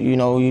 So you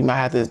might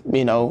have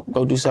to,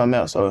 go do something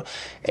else. So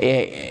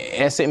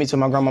it sent me to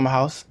my grandmama's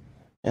house.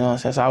 You know what I'm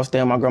saying? So I was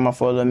staying with my grandma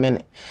for a little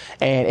minute.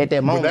 And at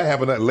that moment. But that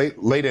happened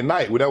late at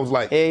night. That was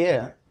like.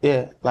 Yeah.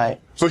 Like.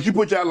 So she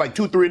put you out like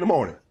 2, 3 in the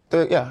morning.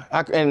 Yeah,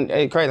 and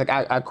crazy. Like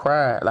I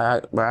cried.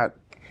 Like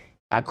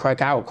I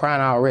cried. I was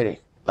crying already.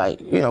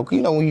 Like you know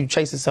when you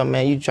chasing something,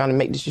 man, you trying to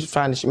make this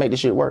shit, make this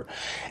shit work.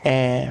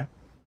 And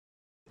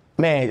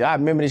man, I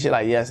remember this shit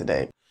like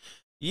yesterday.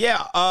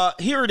 Yeah,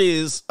 here it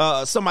is.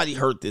 Somebody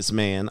hurt this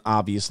man,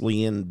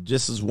 obviously, and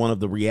this is one of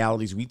the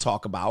realities we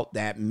talk about,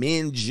 that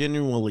men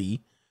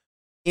genuinely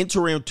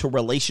enter into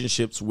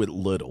relationships with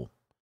little,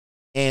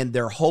 and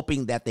they're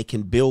hoping that they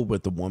can build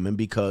with the woman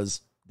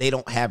because they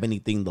don't have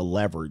anything to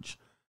leverage.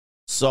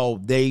 So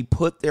they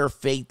put their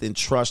faith and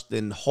trust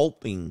in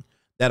hoping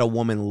that a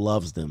woman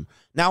loves them.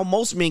 Now,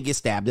 most men get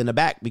stabbed in the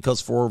back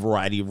because for a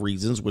variety of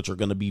reasons, which are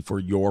going to be for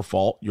your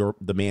fault,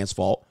 the man's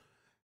fault.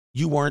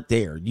 You weren't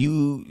there.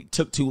 You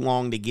took too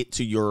long to get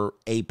to your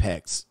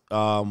apex.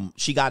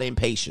 She got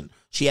impatient.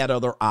 She had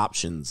other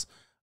options.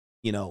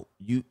 You know,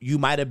 you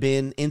might have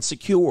been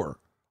insecure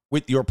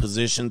with your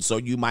position, so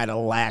you might have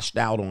lashed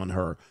out on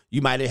her.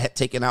 You might have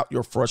taken out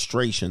your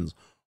frustrations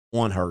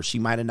on her. She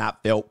might have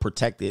not felt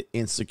protected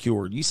and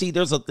secured. You see,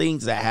 there's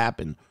things that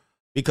happen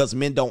because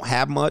men don't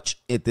have much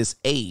at this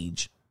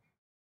age,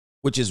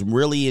 which is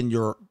really in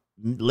your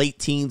late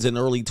teens and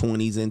early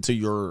 20s into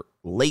your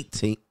late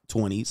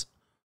 20s.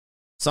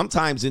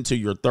 Sometimes into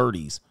your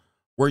 30s,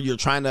 where you're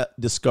trying to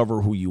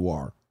discover who you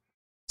are.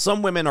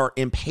 Some women are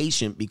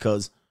impatient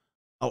because,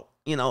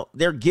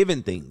 they're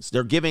given things.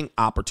 They're giving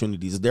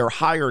opportunities. They're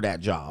hired at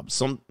jobs,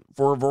 some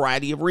for a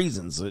variety of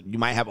reasons. You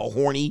might have a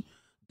horny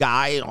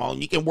guy,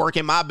 you can work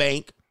in my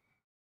bank,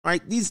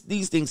 right?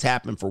 These things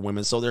happen for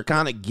women, so they're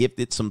kind of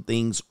gifted some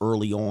things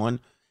early on,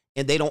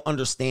 and they don't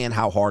understand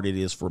how hard it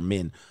is for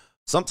men.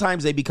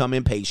 Sometimes they become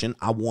impatient.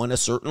 I want a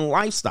certain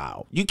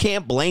lifestyle. You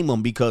can't blame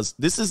them because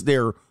this is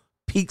their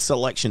peak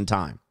selection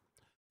time.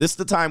 This is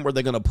the time where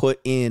they're going to put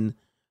in,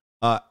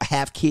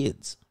 have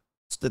kids.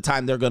 It's the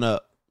time they're going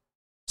to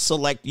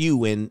select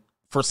you and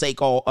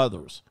forsake all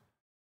others.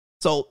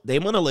 So they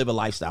want to live a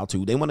lifestyle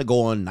too. They want to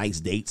go on nice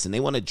dates and they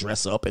want to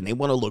dress up and they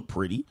want to look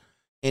pretty.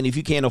 And if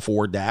you can't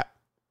afford that,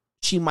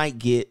 she might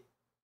get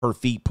her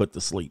feet put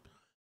to sleep.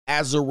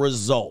 As a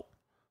result,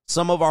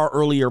 some of our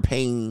earlier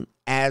pain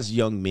as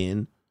young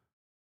men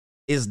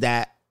is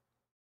that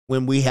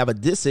when we have a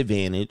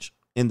disadvantage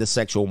in the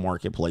sexual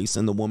marketplace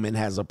and the woman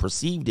has a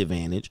perceived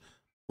advantage,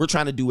 we're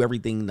trying to do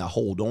everything to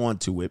hold on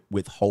to it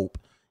with hope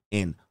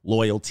and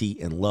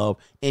loyalty and love,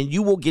 and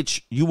you will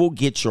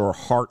get your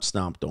heart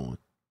stomped on,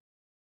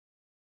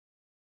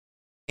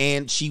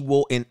 and she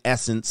will in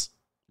essence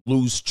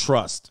lose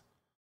trust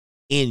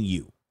in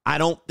you. I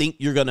don't think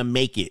you're going to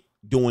make it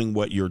doing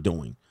what you're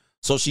doing.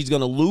 So she's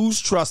going to lose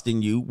trust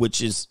in you,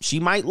 which is,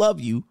 she might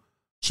love you,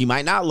 she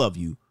might not love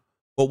you,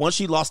 but once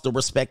she lost the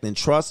respect and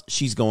trust,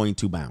 she's going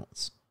to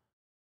bounce.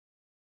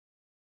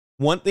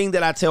 One thing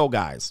that I tell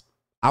guys,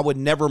 I would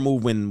never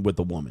move in with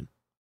a woman.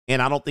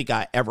 And I don't think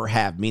I ever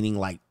have, meaning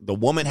like the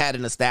woman had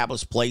an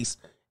established place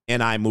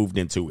and I moved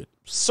into it.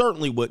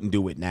 Certainly wouldn't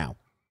do it now.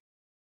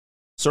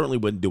 Certainly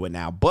wouldn't do it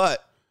now.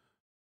 But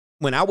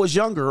when I was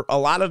younger, a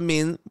lot of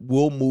men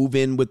will move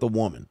in with a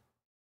woman.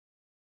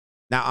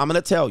 Now, I'm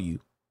going to tell you,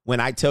 when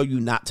I tell you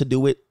not to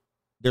do it,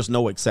 there's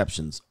no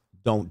exceptions.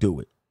 Don't do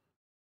it.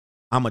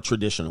 I'm a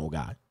traditional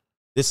guy.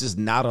 This is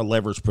not a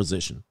leverage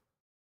position.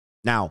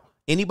 Now,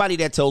 anybody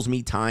that tells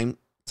me times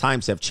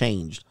have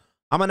changed,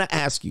 I'm going to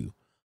ask you,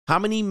 how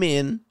many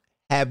men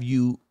have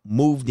you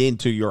moved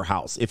into your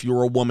house? If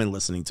you're a woman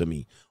listening to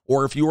me,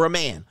 or if you're a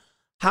man,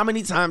 how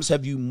many times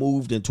have you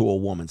moved into a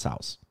woman's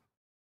house?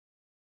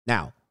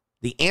 Now,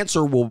 the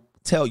answer will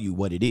tell you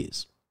what it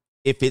is.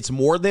 If it's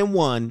more than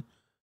one,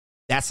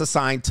 that's a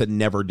sign to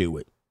never do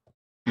it.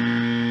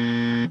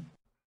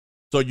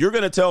 So you're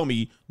going to tell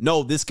me,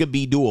 no, this could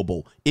be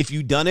doable. If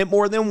you've done it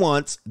more than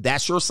once,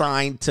 that's your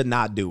sign to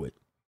not do it.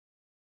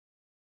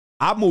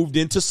 I moved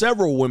into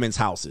several women's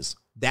houses.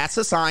 That's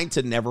a sign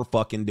to never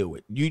fucking do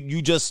it.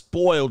 You just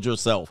spoiled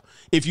yourself.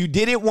 If you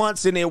did it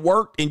once and it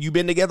worked and you've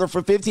been together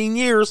for 15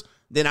 years,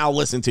 then I'll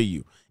listen to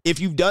you. If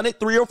you've done it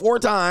 3 or 4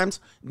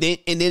 times and then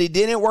it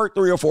didn't work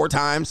 3 or 4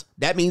 times,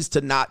 that means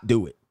to not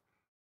do it.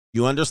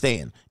 You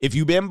understand? If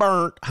you've been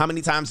burned, how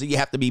many times do you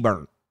have to be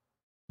burned?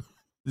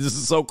 This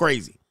is so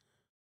crazy.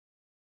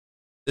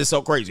 It's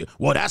so crazy.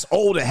 Well, that's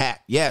old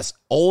hat. Yes,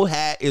 old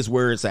hat is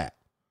where it's at.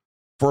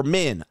 For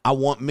men, I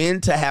want men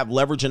to have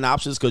leverage and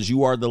options because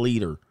you are the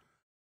leader.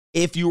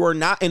 If you are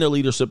not in a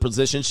leadership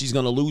position, she's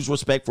going to lose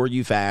respect for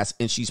you fast,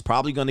 and she's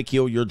probably going to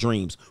kill your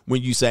dreams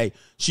when you say,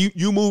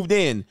 you moved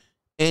in,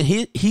 and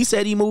he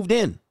said he moved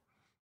in.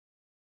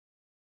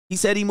 He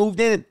said he moved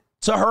in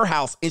to her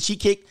house, and she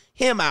kicked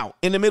him out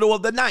in the middle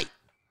of the night.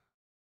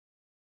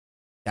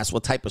 That's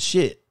what type of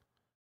shit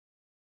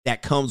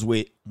that comes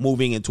with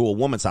moving into a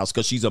woman's house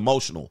because she's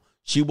emotional.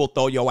 She will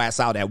throw your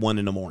ass out at 1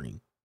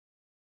 a.m.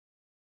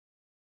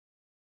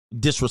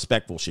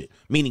 Disrespectful shit,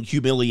 meaning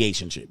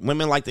humiliation shit.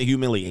 Women like to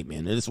humiliate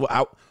men. It's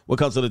what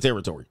comes to the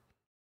territory.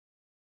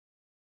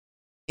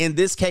 In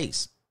this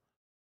case,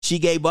 she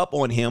gave up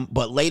on him,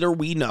 but later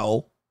we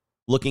know,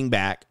 looking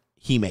back,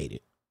 he made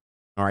it.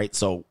 All right,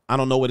 so I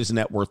don't know what his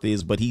net worth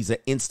is, but he's an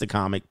insta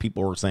comic,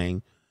 people are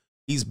saying.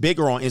 He's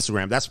bigger on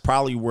Instagram. That's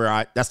probably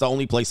where that's the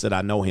only place that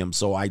I know him.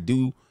 So I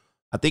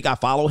think I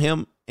follow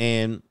him,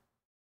 and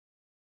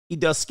he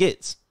does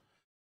skits.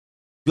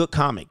 Good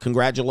comic.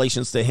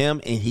 Congratulations to him.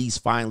 And he's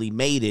finally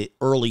made it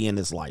early in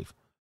his life.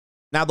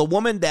 Now, the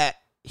woman that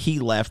he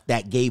left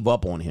that gave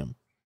up on him,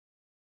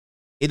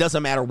 it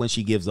doesn't matter when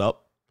she gives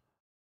up.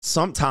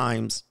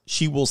 Sometimes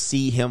she will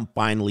see him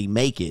finally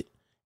make it,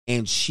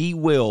 and she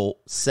will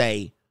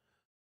say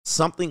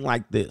something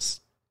like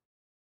this.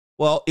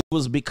 Well, it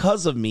was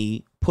because of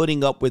me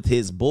putting up with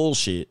his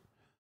bullshit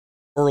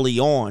early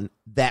on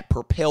that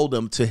propelled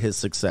him to his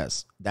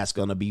success. That's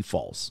going to be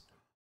false,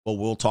 but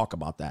we'll talk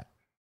about that.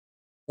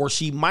 Or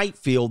she might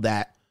feel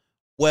that,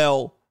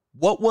 well,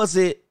 what was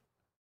it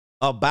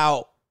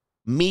about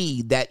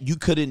me that you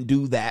couldn't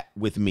do that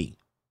with me?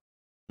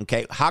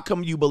 Okay, how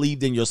come you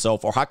believed in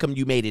yourself, or how come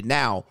you made it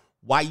now?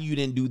 Why you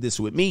didn't do this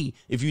with me?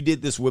 If you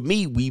did this with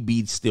me, we'd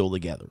be still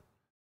together.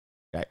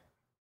 Okay.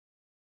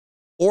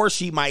 Or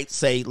she might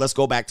say, let's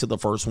go back to the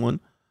first one.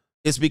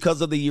 It's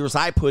because of the years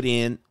I put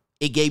in,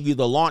 it gave you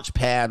the launch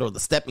pad or the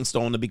stepping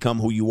stone to become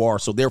who you are.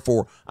 So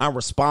therefore, I'm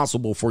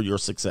responsible for your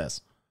success.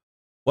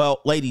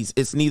 Well, ladies,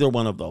 it's neither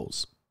one of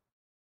those.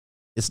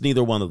 It's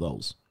neither one of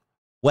those.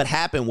 What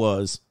happened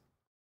was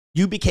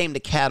you became the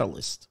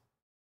catalyst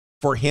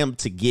for him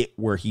to get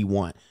where he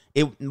went.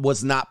 It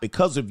was not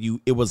because of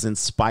you. It was in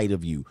spite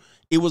of you.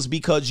 It was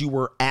because you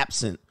were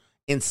absent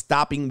and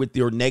stopping with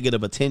your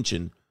negative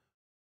attention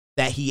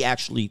that he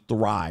actually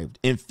thrived.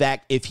 In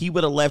fact, if he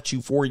would have left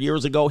you 4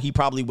 years ago, he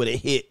probably would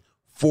have hit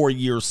 4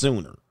 years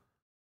sooner.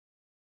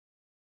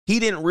 He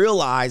didn't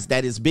realize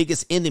that his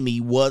biggest enemy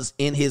was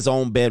in his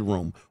own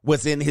bedroom,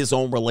 was in his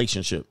own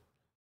relationship.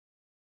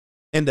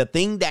 And the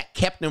thing that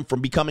kept him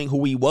from becoming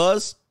who he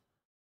was,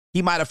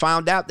 he might have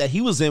found out that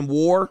he was in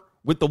war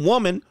with the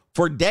woman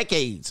for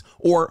decades,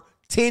 or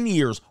 10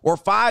 years, or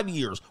 5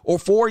 years, or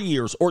 4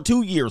 years, or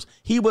 2 years.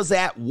 He was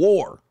at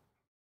war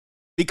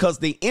because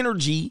the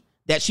energy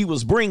that she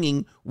was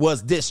bringing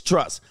was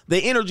distrust.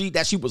 The energy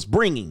that she was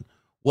bringing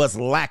was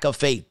lack of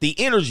faith. The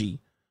energy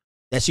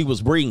that she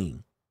was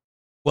bringing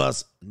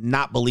was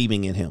not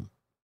believing in him.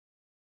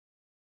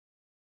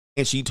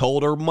 And she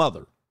told her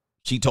mother,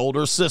 she told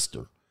her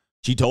sister,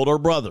 she told her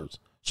brothers,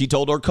 she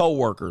told her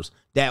coworkers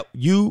that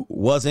you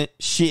wasn't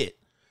shit.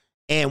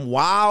 And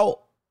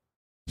while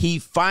he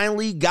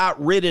finally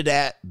got rid of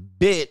that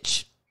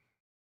bitch,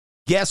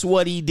 guess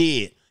what he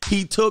did?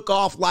 He took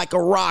off like a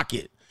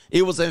rocket.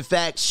 It was, in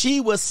fact,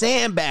 she was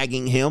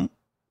sandbagging him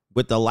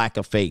with the lack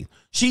of faith.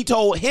 She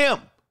told him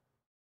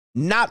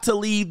not to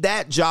leave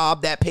that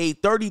job that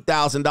paid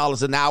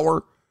 $30,000 an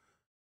hour.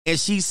 And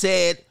she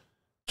said,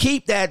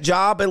 keep that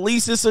job. At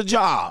least it's a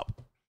job.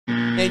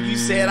 And you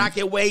said, I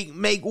can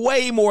make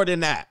way more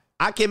than that.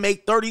 I can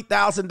make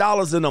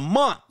 $30,000 in a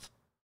month.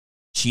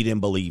 She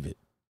didn't believe it.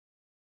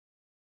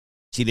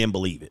 She didn't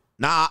believe it.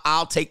 Nah,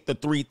 I'll take the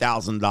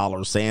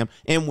 $3,000, Sam.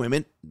 And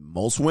women,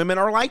 most women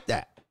are like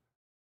that.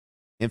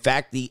 In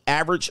fact, the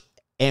average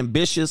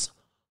ambitious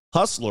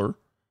hustler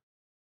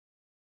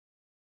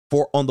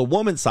on the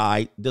woman's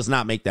side does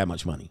not make that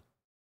much money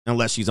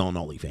unless she's on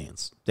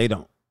OnlyFans. They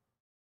don't.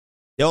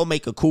 They'll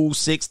make a cool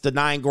 $6 to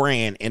 $9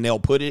 grand and they'll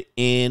put it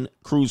in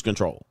cruise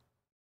control.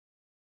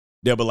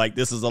 They'll be like,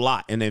 this is a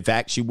lot. And in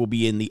fact, she will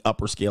be in the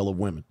upper scale of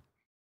women.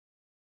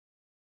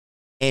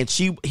 And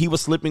he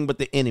was slipping with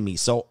the enemy.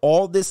 So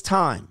all this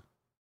time,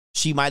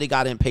 she might have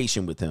got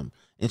impatient with him.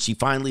 And she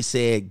finally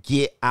said,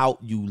 get out,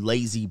 you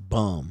lazy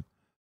bum.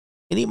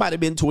 And he might have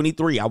been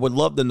 23. I would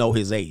love to know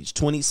his age,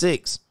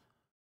 26.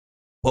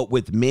 But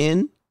with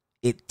men,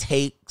 it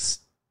takes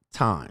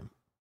time.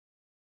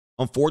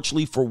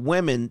 Unfortunately for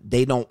women,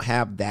 they don't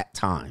have that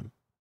time.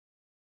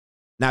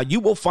 Now,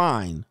 you will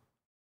find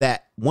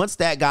that once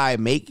that guy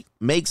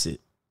makes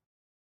it,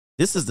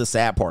 this is the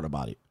sad part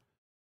about it.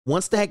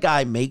 Once that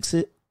guy makes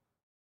it,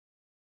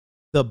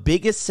 the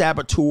biggest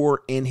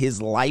saboteur in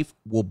his life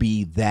will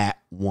be that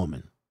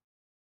woman.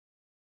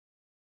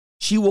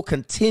 She will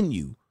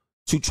continue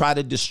to try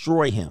to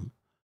destroy him,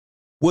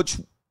 which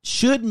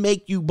should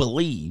make you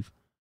believe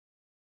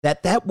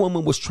that that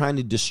woman was trying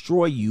to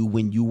destroy you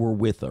when you were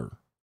with her.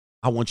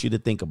 I want you to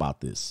think about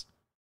this.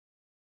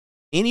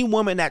 Any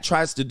woman that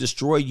tries to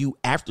destroy you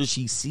after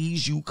she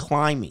sees you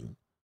climbing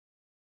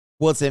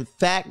was in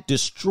fact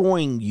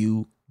destroying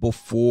you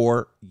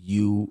before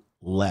you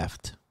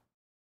left.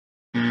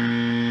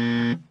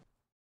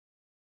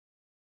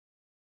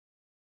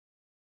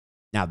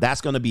 Now,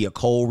 that's going to be a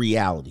cold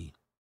reality,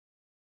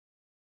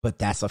 but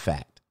that's a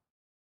fact.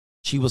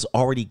 She was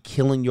already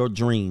killing your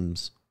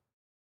dreams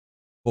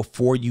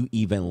before you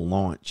even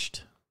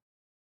launched.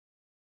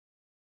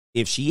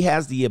 If she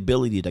has the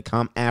ability to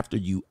come after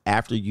you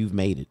after you've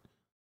made it,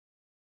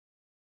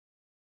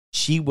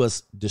 she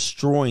was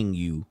destroying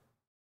you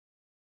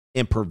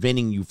and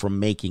preventing you from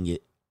making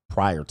it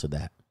prior to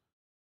that.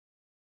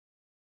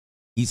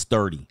 He's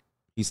 30.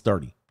 He's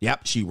 30.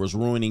 Yep, she was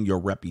ruining your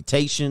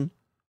reputation.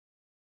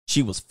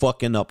 She was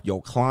fucking up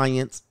your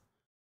clients.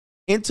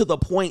 And to the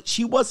point,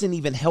 she wasn't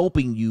even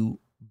helping you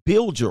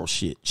build your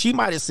shit. She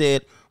might have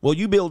said, well,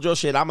 you build your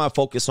shit, I'm going to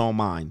focus on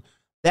mine.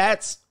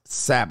 That's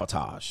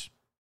sabotage,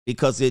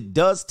 because it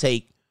does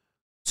take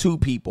two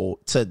people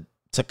to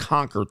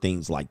conquer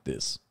things like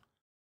this,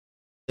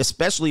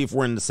 especially if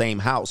we're in the same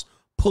house.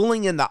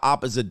 Pulling in the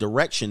opposite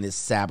direction is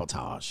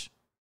sabotage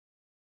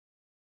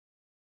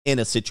in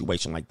a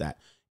situation like that.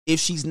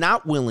 If she's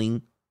not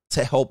willing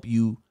to help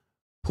you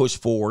push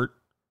forward,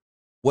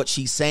 what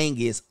she's saying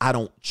is, I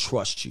don't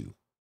trust you.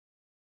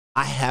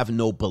 I have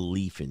no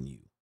belief in you.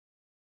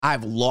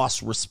 I've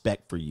lost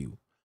respect for you.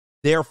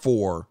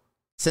 Therefore,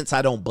 since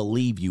I don't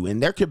believe you,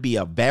 and there could be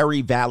a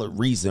very valid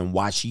reason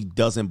why she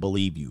doesn't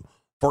believe you.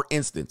 For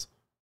instance,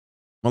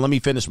 well, let me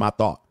finish my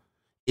thought.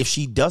 If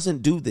she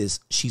doesn't do this,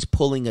 she's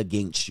pulling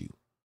against you.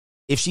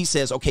 If she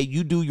says, okay,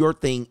 you do your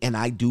thing and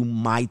I do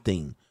my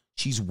thing,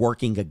 she's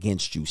working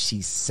against you.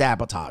 She's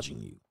sabotaging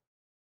you.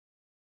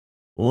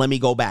 Let me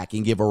go back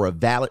and give her a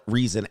valid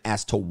reason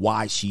as to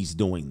why she's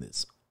doing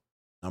this.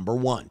 Number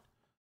one,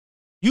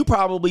 you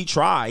probably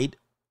tried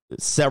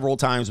several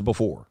times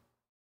before.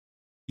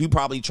 You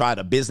probably tried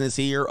a business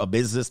here, a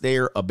business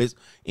there, and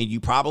you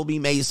probably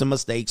made some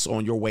mistakes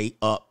on your way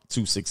up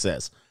to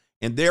success.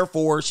 And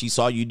therefore, she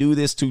saw you do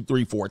this 2,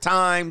 3, 4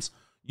 times.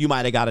 You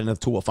might have gotten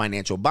into a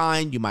financial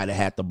bind. You might have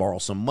had to borrow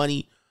some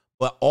money.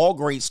 But all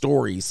great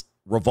stories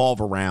revolve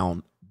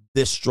around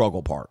this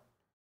struggle part.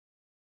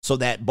 So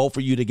that both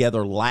of you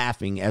together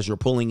laughing as you're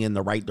pulling in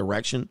the right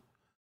direction,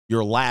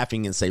 you're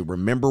laughing and say,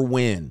 remember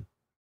when?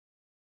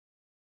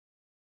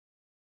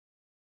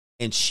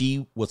 And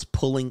she was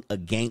pulling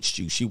against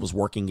you. She was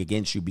working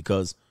against you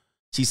because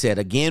she said,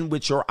 again,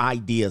 with your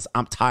ideas,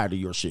 I'm tired of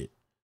your shit.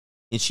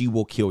 And she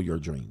will kill your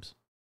dreams.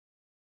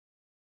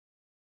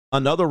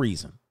 Another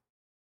reason,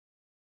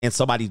 and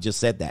somebody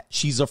just said that,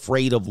 she's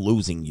afraid of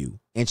losing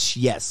you. And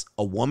yes,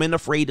 a woman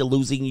afraid of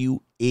losing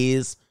you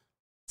is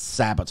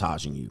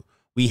sabotaging you.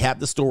 We have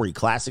the story,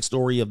 classic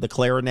story of the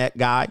clarinet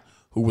guy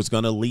who was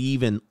going to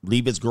leave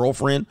his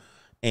girlfriend.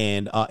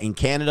 And in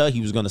Canada,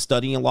 he was going to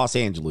study in Los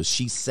Angeles.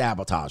 She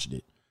sabotaged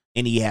it,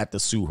 and he had to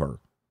sue her.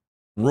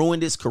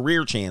 Ruined his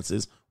career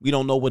chances. We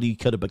don't know what he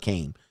could have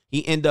became.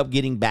 He ended up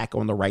getting back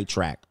on the right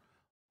track.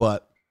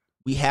 But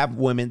we have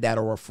women that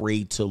are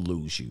afraid to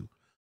lose you.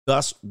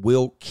 Thus,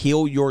 will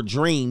kill your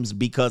dreams,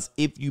 because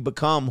if you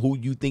become who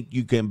you think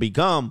you can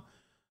become,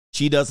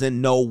 she doesn't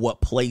know what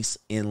place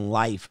in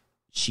life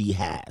she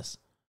has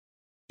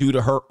due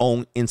to her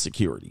own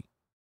insecurity.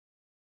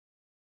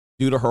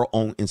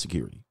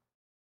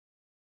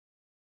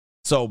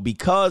 So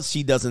because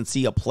she doesn't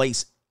see a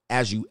place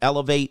as you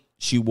elevate,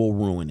 she will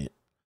ruin it,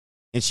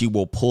 and she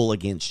will pull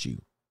against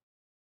you.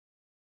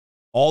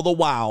 All the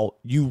while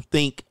you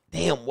think,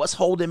 damn, what's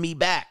holding me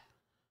back?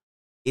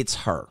 It's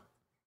her.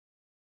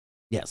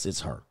 Yes,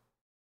 it's her.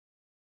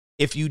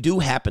 If you do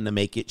happen to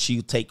make it,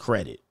 she'll take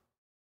credit.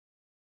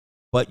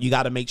 But you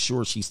got to make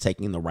sure she's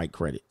taking the right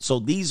credit. So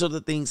these are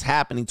the things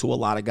happening to a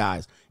lot of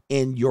guys.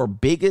 And your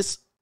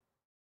biggest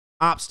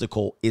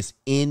obstacle is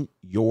in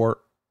your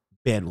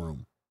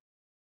bedroom,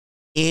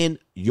 in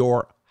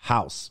your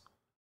house.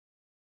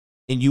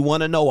 And you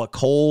want to know a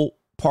cold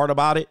part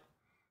about it?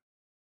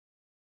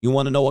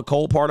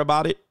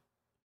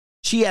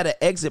 She had an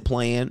exit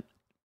plan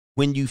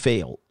when you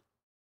failed.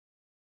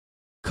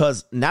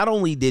 Because not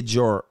only did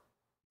your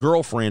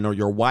girlfriend or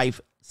your wife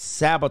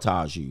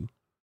sabotage you,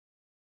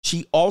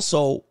 she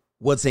also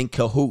was in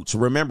cahoots.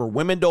 Remember,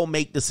 women don't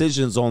make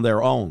decisions on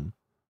their own.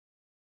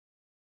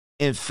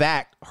 In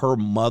fact, her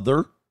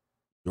mother,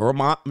 your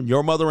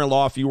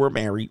mother-in-law, if you were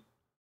married,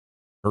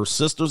 her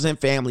sisters and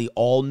family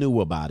all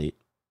knew about it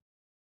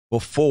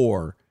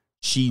before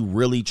she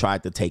really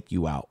tried to take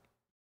you out.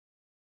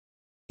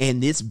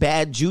 And this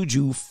bad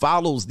juju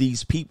follows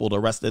these people the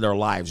rest of their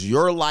lives.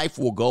 Your life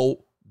will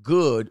go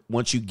good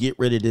once you get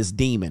rid of this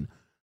demon.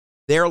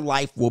 Their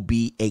life will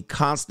be a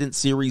constant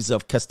series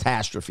of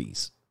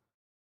catastrophes,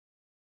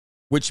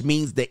 which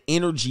means the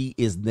energy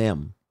is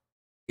them.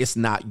 It's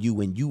not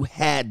you. And you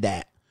had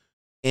that.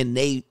 And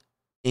they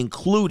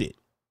included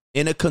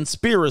in a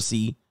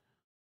conspiracy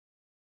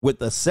with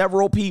the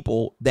several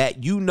people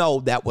that you know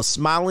that was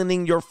smiling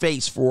in your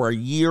face for a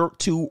year,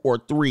 2 or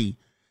 3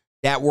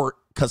 that were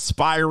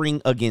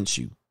conspiring against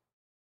you.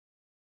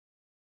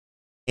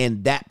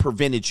 And that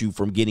prevented you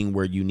from getting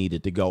where you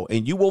needed to go.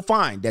 And you will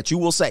find that you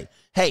will say,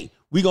 hey,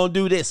 we're going to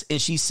do this. And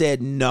she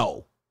said,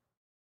 no.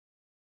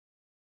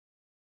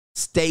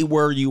 Stay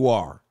where you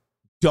are.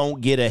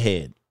 Don't get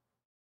ahead.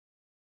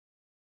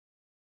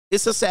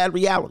 It's a sad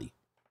reality.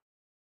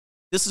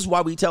 This is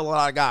why we tell a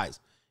lot of guys,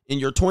 in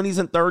your 20s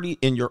and 30s,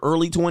 in your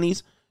early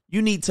 20s,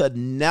 you need to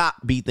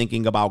not be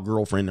thinking about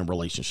girlfriend and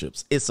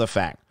relationships. It's a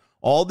fact.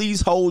 All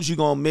these hoes you're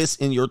going to miss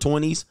in your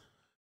 20s,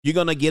 you're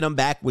going to get them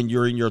back when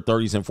you're in your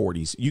 30s and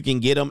 40s. You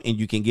can get them, and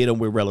you can get them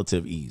with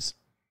relative ease,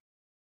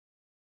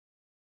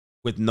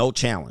 with no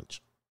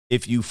challenge,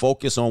 if you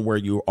focus on where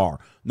you are.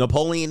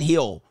 Napoleon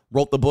Hill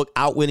wrote the book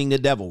Outwitting the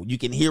Devil. You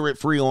can hear it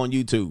free on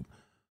YouTube.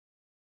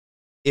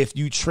 If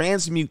you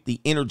transmute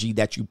the energy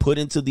that you put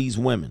into these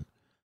women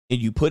and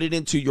you put it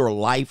into your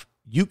life,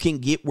 you can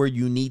get where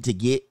you need to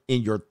get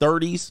in your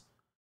 30s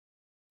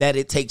that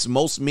it takes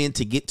most men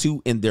to get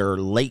to in their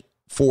late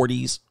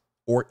 40s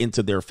or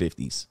into their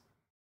 50s.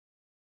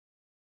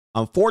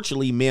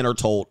 Unfortunately, men are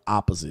told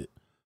opposite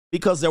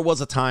because there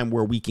was a time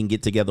where we can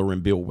get together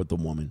and build with a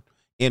woman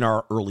in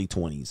our early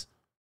 20s.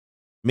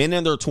 Men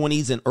in their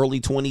 20s and early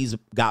 20s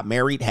got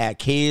married, had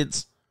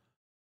kids,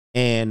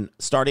 and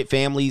started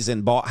families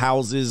and bought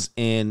houses,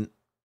 and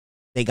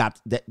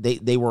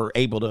they were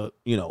able to,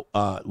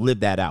 live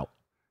that out.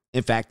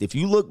 In fact, if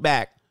you look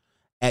back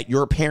at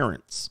your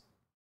parents,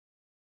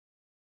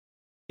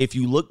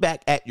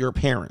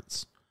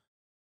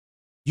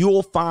 you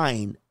will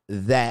find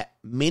that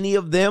many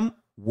of them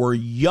were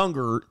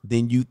younger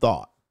than you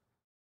thought.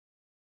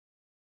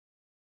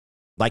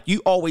 Like,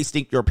 you always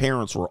think your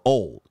parents were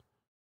old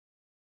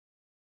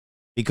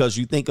because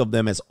you think of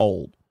them as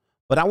old.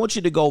 But I want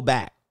you to go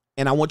back,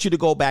 and I want you to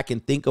go back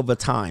and think of a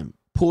time.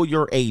 Pull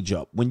your age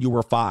up when you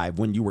were 5,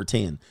 when you were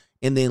 10,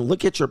 and then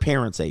look at your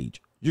parents'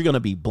 age. You're going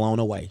to be blown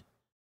away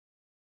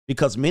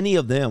because many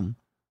of them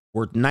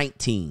were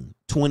 19,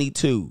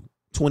 22,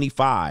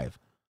 25,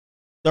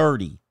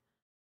 30,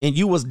 and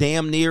you was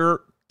damn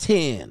near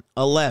 10,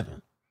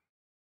 11.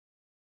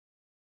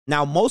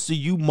 Now, most of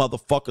you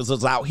motherfuckers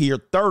is out here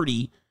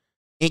 30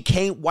 and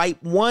can't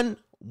wipe one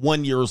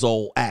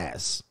 1-year-old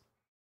ass.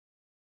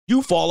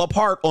 You fall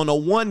apart on a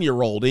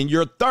 1-year-old and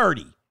you're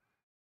 30.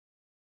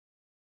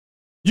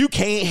 You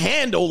can't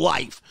handle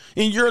life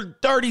and you're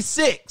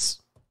 36.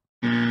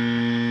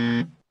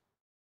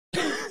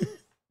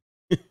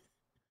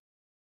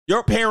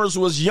 Your parents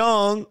was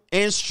young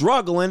and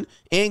struggling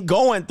and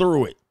going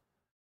through it.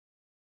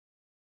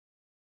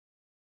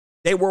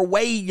 They were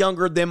way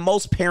younger than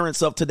most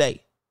parents of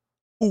today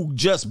who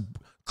just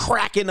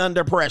cracking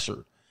under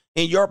pressure.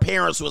 And your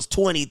parents was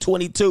 20,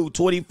 22,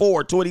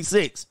 24,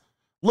 26.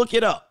 Look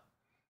it up.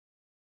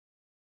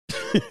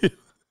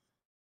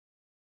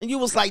 And you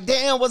was like,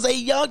 damn, was they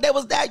young? They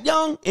was that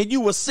young? And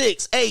you was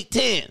 6, 8,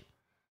 10.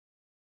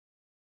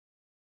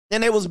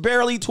 And they was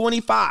barely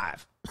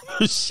 25.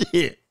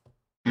 Shit.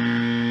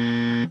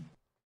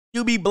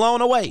 You be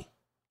blown away.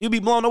 You be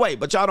blown away,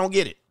 but y'all don't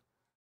get it.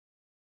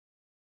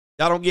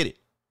 Y'all don't get it.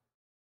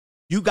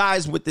 You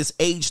guys with this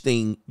age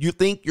thing, you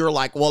think you're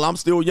like, well, I'm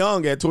still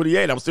young at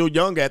 28. I'm still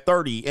young at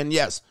 30. And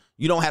yes,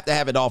 you don't have to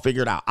have it all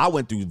figured out. I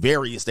went through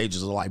various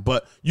stages of life,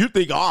 but you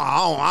think,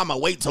 I'm going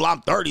to wait till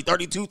I'm 30,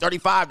 32,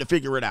 35 to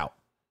figure it out.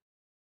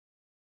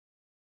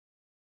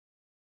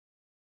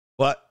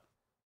 But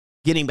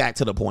getting back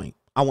to the point,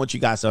 I want you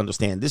guys to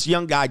understand this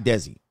young guy,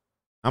 Desi.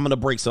 I'm going to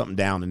break something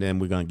down and then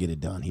we're going to get it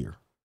done here.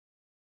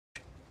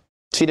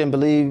 She didn't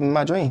believe in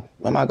my dream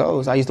and my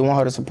goals. I used to want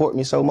her to support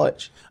me so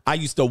much. I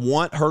used to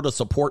want her to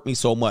support me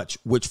so much,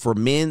 which for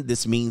men,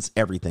 this means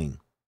everything.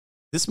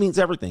 This means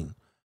everything.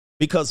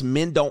 Because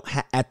men don't,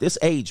 at this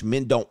age,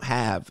 men don't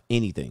have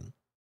anything.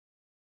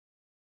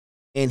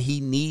 And he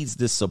needs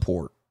this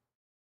support.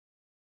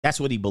 That's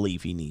what he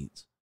believes he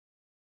needs.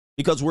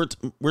 Because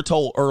we're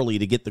told early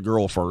to get the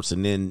girl first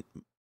and then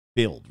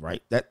build,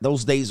 right?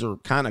 Those days are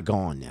kind of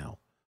gone now.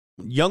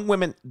 Young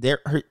women,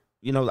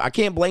 I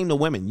can't blame the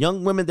women.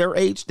 Young women their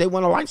age, they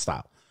want a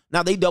lifestyle.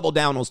 Now, they double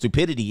down on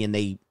stupidity and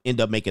they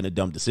end up making a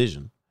dumb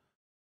decision.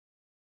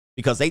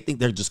 Because they think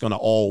they're just going to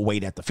all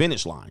wait at the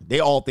finish line. They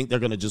all think they're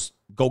going to just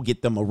go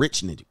get them a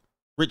rich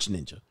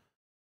ninja.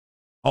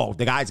 Oh,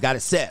 the guy's got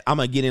it set. I'm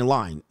going to get in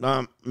line.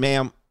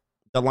 Ma'am,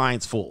 the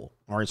line's full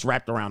or it's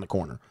wrapped around the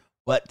corner.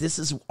 But this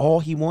is all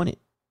he wanted.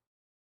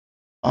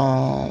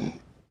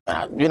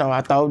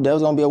 I thought there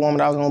was going to be a woman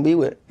that I was going to be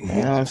with. You know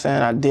what I'm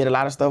saying? I did a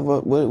lot of stuff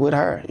with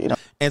her,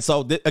 And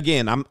so,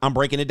 again, I'm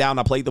breaking it down.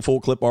 I played the full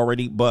clip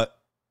already, but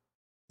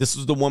this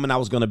is the woman I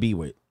was going to be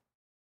with.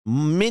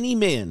 Many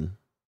men,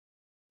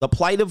 the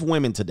plight of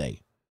women today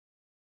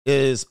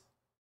is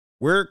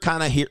we're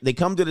kind of here. They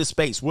come to this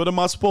space. What am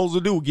I supposed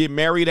to do? Get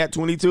married at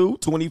 22,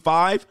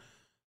 25?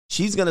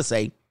 She's going to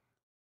say,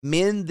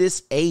 men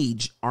this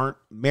age aren't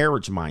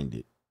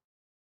marriage-minded.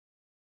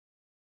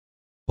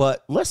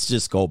 But let's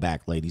just go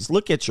back, ladies.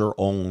 Look at your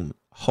own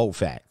whole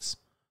facts.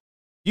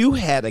 You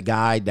had a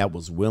guy that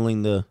was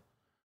willing to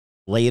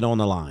lay it on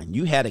the line.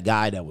 You had a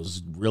guy that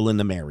was willing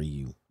to marry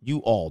you. You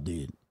all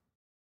did.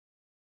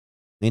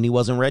 And he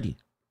wasn't ready.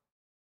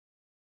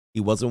 He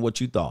wasn't what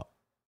you thought.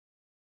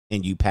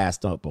 And you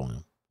passed up on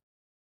him.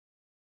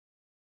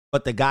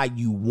 But the guy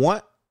you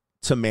want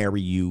to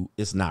marry you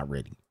is not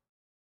ready.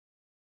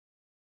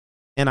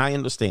 And I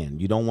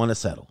understand. You don't want to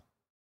settle.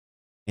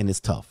 And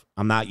it's tough.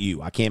 I'm not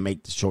you. I can't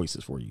make the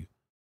choices for you.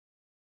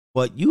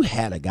 But you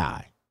had a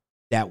guy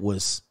that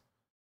was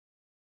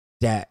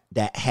that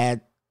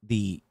had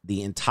the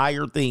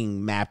entire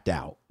thing mapped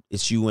out.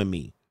 It's you and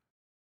me.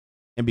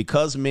 And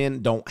because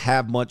men don't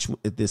have much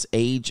at this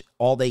age,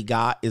 all they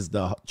got is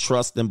the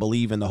trust and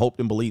believe and the hope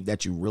and believe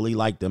that you really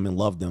like them and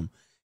love them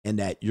and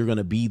that you're going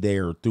to be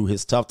there through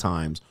his tough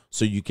times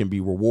so you can be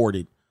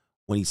rewarded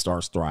when he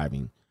starts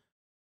thriving.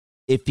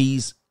 If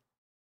he's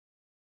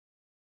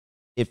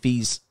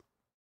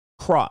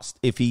crossed,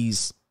 if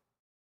he's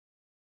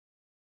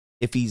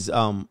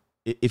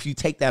if you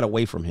take that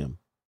away from him,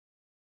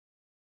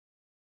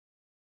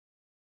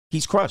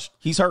 he's crushed.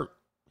 He's hurt.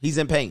 He's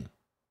in pain.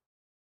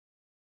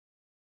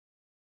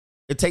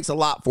 It takes a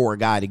lot for a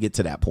guy to get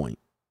to that point.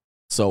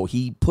 So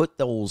he put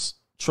those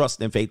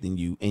trust and faith in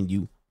you, and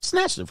you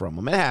snatched it from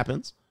him. It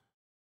happens.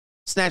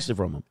 Snatched it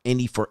from him. And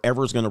he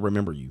forever is going to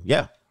remember you.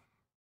 Yeah.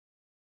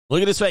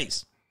 Look at his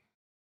face.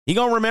 He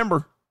going to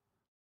remember.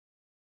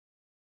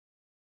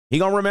 He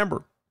going to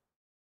remember.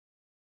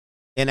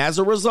 And as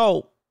a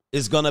result,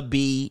 you're going to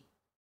be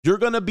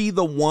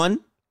the one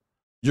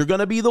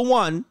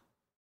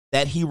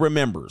that he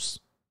remembers.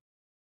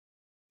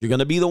 You're going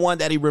to be the one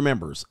that he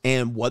remembers.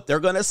 And what they're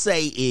going to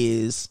say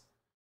is,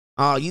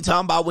 you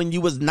talking about when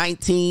you was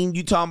 19?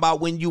 You talking about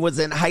when you was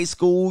in high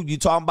school? You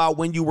talking about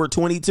when you were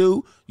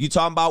 22? You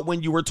talking about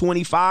when you were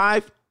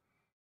 25?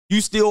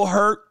 You still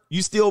hurt?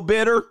 You still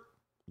bitter?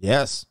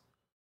 Yes.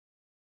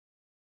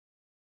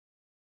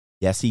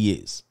 Yes, he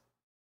is.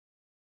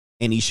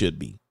 And he should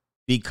be.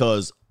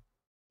 Because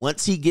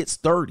once he gets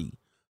 30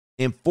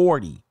 and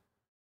 40,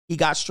 he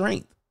got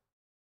strength.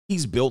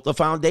 He's built a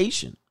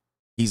foundation.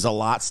 He's a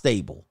lot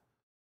stable.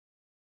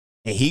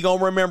 And he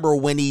gonna remember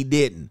when he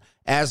didn't.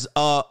 As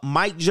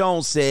Mike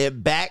Jones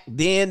said, back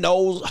then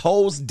those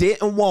hoes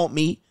didn't want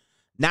me.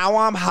 Now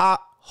I'm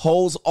hot,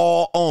 hoes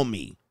all on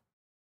me.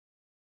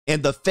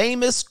 And the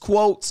famous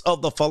quotes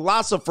of the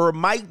philosopher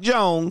Mike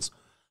Jones,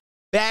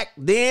 back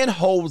then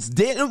hoes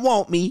didn't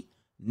want me.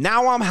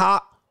 Now I'm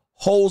hot,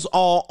 hoes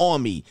all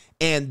on me.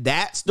 And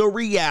that's the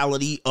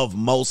reality of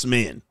most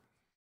men.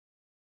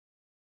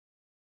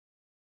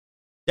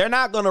 They're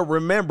not going to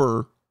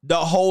remember the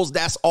hoes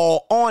that's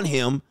all on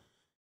him.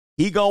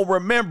 He going to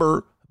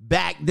remember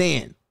back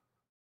then.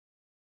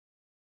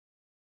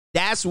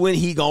 That's when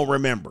he going to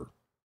remember.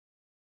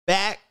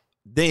 Back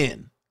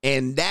then.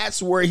 And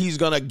that's where he's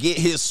going to get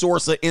his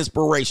source of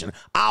inspiration.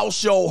 I'll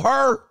show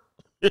her.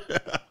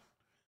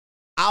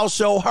 I'll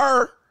show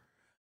her.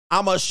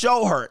 I'm going to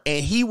show her.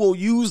 And he will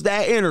use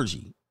that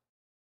energy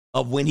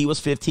of when he was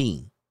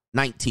 15,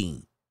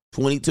 19,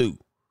 22.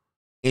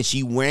 And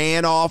she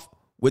ran off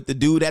with the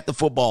dude at the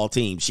football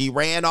team. She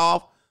ran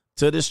off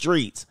to the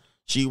streets.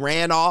 She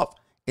ran off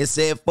and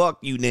said, fuck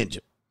you, ninja.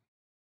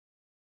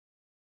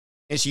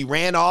 And she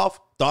ran off,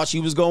 thought she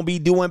was going to be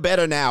doing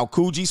better now.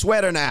 Coogee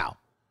sweater now.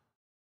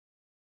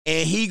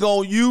 And he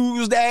going to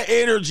use that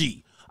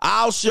energy.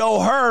 I'll show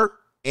her.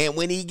 And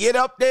when he get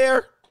up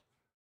there,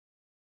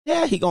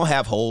 yeah, he going to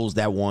have holes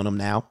that want him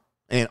now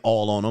and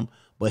all on him.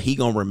 But he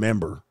going to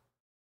remember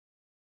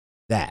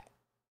that.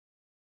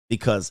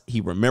 Because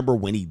he remember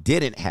when he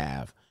didn't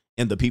have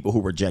and the people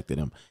who rejected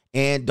him.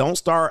 And don't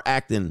start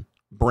acting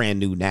brand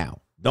new now.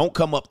 Don't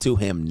come up to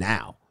him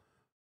now.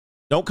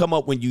 Don't come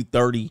up when you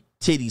 30,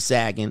 titty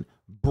sagging,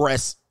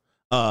 breast,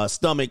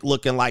 stomach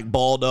looking like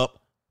balled up,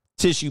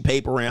 tissue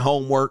paper and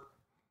homework.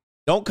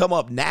 Don't come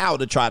up now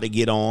to try to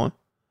get on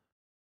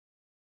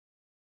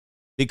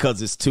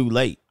because it's too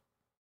late.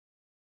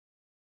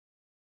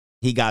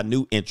 He got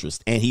new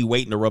interest and he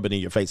waiting to rub it in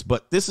your face.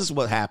 But this is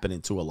what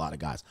happening to a lot of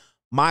guys.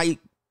 My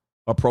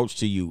approach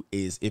to you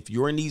is if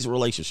you're in these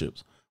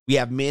relationships, we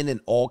have men in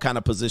all kind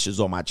of positions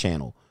on my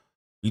channel.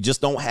 You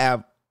just don't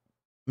have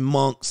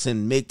monks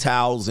and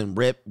MGTOWs and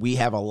rip. We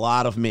have a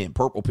lot of men,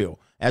 purple pill.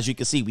 As you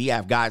can see, we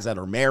have guys that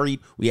are married.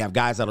 We have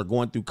guys that are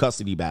going through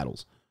custody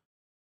battles.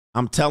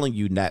 I'm telling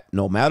you that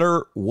no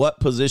matter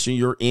what position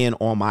you're in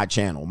on my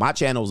channel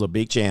is a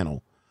big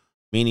channel,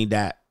 meaning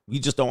that we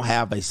just don't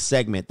have a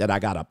segment that I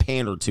got to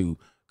pander to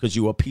because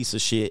you a piece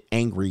of shit,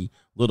 angry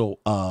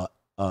little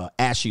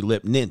ashy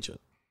lip ninja.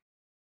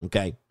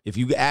 Okay? If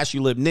you ashy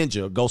lip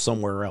ninja, go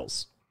somewhere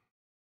else.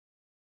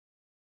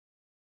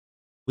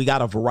 We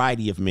got a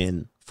variety of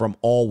men from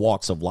all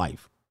walks of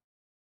life.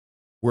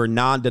 We're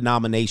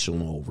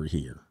non-denominational over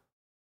here.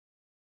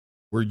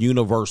 We're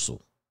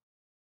universal.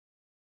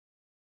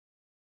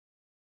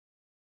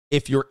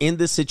 If you're in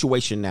this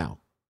situation now,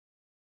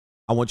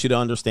 I want you to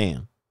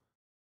understand.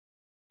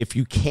 If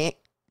you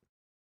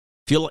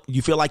feel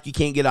like you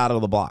can't get out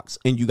of the box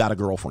and you got a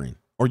girlfriend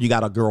or you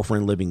got a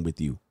girlfriend living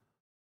with you,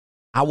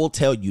 I will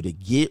tell you to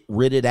get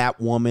rid of that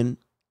woman.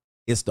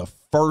 It's the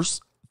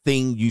first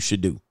thing you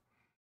should do.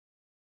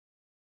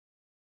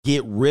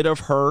 Get rid of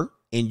her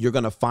and you're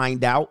going to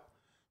find out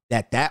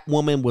that that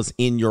woman was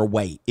in your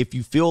way. If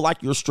you feel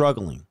like you're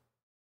struggling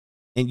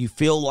and you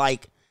feel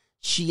like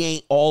she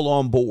ain't all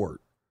on board,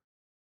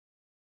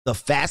 the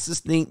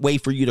fastest way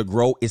for you to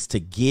grow is to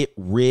get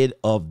rid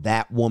of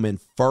that woman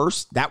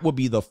first. That would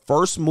be the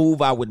first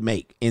move I would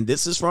make. And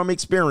this is from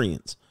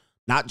experience,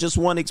 not just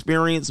one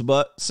experience,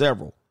 but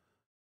several.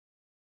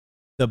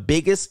 The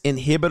biggest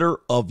inhibitor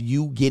of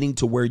you getting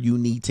to where you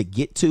need to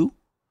get to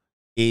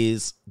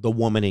is the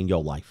woman in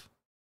your life.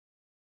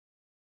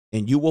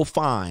 And you will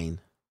find,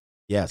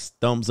 yes,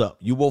 thumbs up,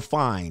 you will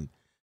find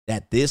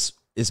that this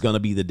is going to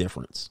be the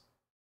difference.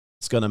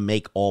 It's going to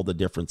make all the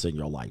difference in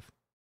your life.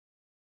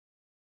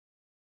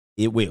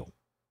 It will.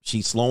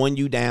 She's slowing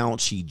you down.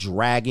 She's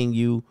dragging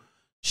you.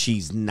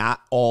 She's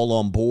not all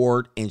on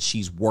board and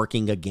she's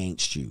working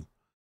against you.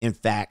 In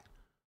fact,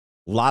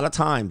 A lot of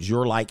times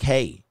you're like,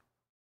 hey,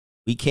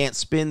 we can't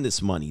spend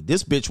this money.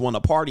 This bitch want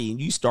to party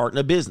and you starting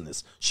a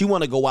business. She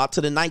want to go out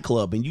to the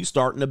nightclub and you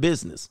starting a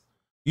business.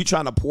 You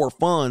trying to pour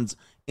funds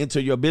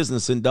into your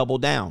business and double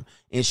down.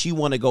 And she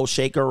want to go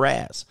shake her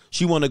ass.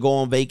 She want to go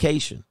on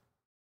vacation.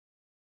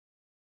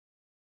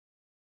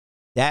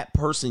 That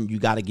person you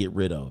got to get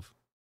rid of.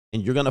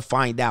 And you're going to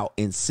find out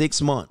in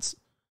 6 months,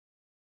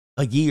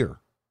 a year.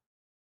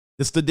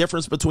 It's the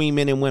difference between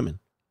men and women.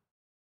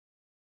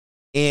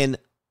 In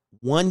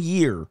 1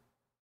 year,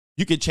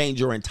 you could change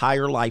your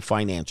entire life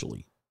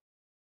financially.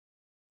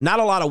 Not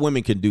a lot of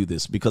women can do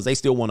this because they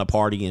still want to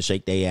party and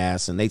shake their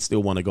ass and they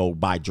still want to go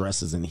buy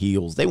dresses and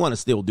heels. They want to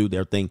still do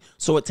their thing.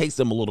 So it takes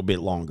them a little bit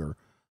longer.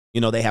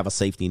 You know, they have a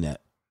safety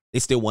net. They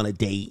still want to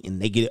date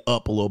and they get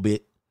up a little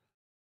bit.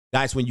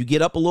 Guys, when you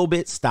get up a little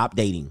bit, stop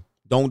dating.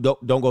 Don't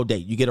go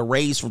date. You get a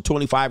raise from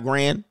 25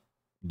 grand,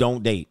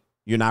 don't date.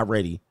 You're not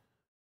ready.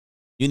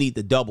 You need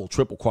the double,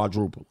 triple,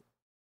 quadruple.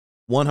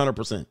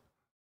 100%.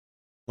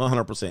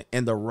 100%.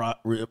 And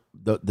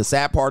the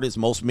sad part is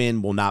most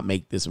men will not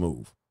make this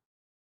move.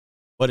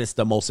 But it's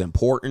the most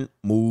important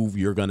move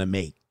you're going to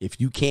make.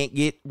 If you can't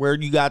get where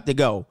you got to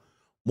go,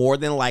 more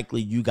than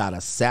likely you got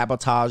a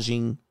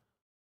sabotaging,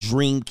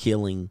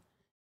 dream-killing,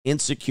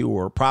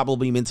 insecure,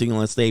 probably mentally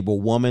unstable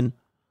woman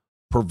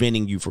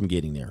preventing you from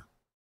getting there.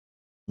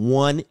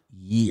 1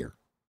 year.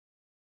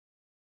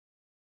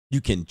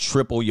 You can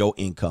triple your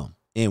income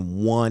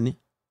in 1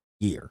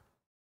 year.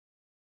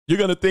 You're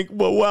going to think,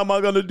 well, what am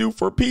I going to do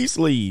for peace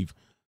leave?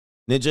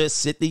 Then just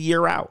sit the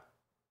year out.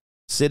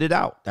 Sit it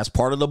out. That's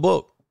part of the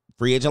book.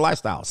 Free agent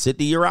lifestyle. Sit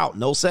the year out.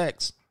 No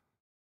sex.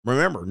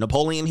 Remember,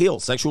 Napoleon Hill,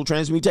 sexual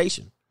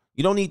transmutation.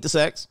 You don't need the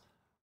sex.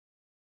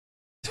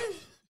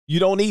 You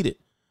don't need it.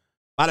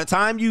 By the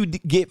time you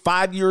get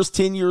 5 years,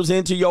 10 years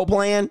into your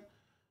plan,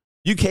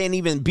 you can't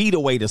even beat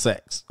away the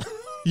sex.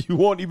 You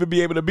won't even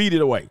be able to beat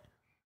it away.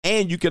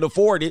 And you can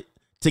afford it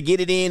to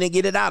get it in and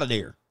get it out of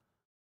there.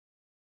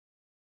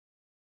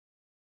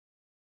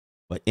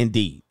 But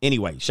indeed.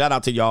 Anyway, shout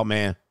out to y'all,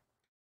 man.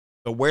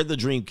 But wear the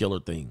dream killer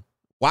thing.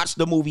 Watch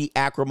the movie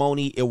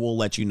Acrimony. It will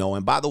let you know.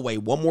 And by the way,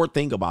 one more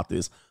thing about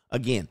this.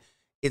 Again,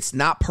 it's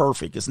not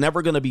perfect. It's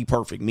never going to be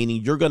perfect,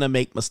 meaning you're going to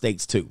make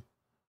mistakes too.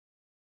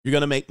 You're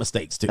going to make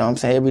mistakes too. You know what I'm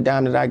saying? Every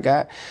dime that I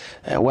got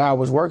while I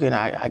was working,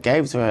 I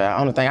gave to her. The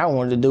only thing I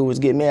wanted to do was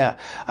get me a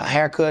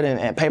haircut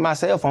and pay my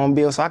cell phone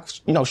bill so I could,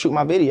 you know, shoot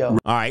my video.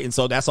 All right. And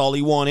so that's all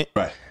he wanted.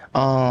 Right.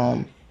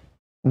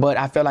 But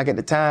I felt like at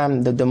the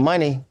time, the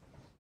money,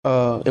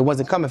 it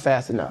wasn't coming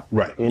fast enough.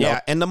 Right. You know? Yeah.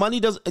 And the money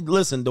doesn't.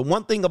 Listen, the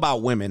one thing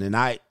about women, and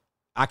I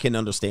can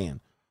understand,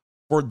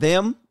 for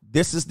them,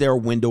 this is their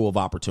window of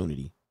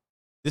opportunity.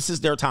 This is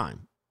their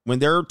time. When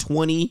they're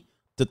 20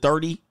 to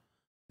 30,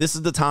 this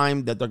is the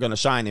time that they're going to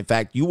shine. In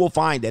fact, you will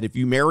find that if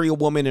you marry a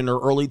woman in her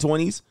early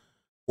 20s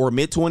or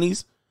mid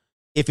 20s,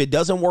 if it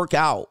doesn't work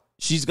out,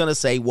 she's going to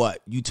say,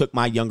 what? You took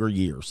my younger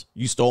years.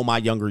 You stole my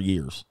younger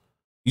years.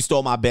 You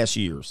stole my best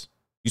years.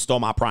 You stole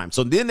my prime.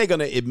 So then they're going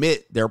to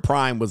admit their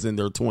prime was in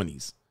their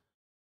 20s.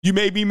 You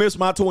made me miss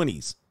my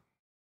 20s.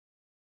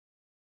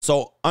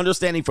 So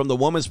understanding from the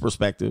woman's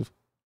perspective,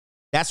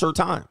 that's her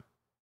time.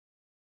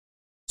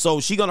 So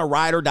she going to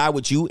ride or die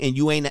with you and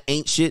you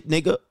ain't shit,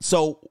 nigga.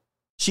 So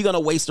she going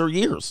to waste her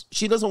years.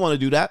 She doesn't want to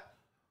do that.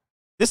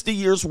 This the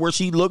years where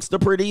she looks the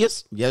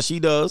prettiest. Yes, she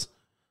does.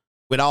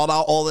 With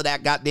all of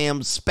that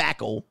goddamn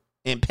spackle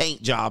and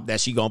paint job that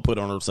she going to put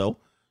on herself.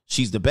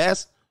 She's the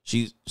best.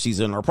 She's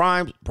in her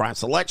prime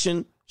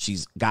selection.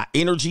 She's got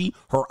energy.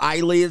 Her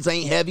eyelids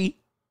ain't heavy.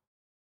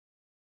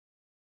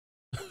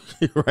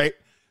 Right?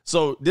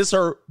 So this is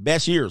her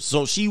best years.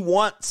 So she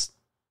wants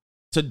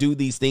to do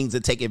these things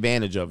and take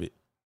advantage of it.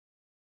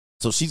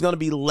 So she's going to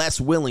be less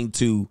willing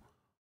to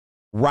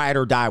ride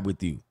or die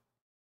with you.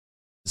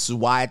 This is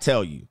why I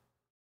tell you,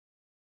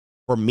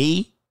 for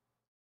me,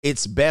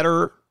 it's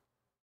better.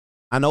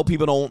 I know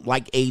people don't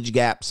like age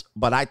gaps,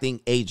 but I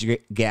think age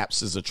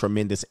gaps is a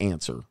tremendous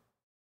answer.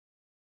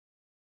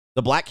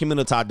 The black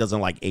community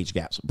doesn't like age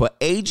gaps, but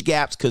age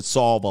gaps could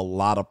solve a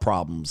lot of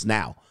problems.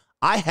 Now,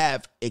 I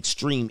have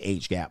extreme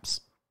age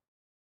gaps.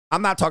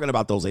 I'm not talking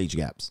about those age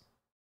gaps.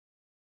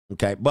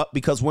 Okay, but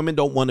because women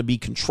don't want to be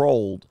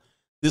controlled,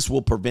 this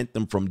will prevent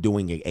them from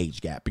doing an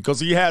age gap because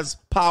he has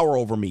power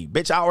over me.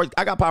 Bitch,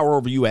 I got power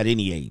over you at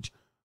any age.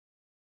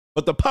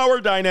 But the power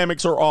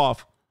dynamics are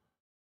off.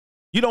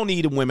 You don't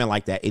need women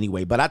like that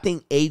anyway, but I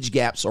think age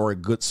gaps are a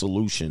good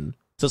solution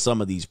to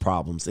some of these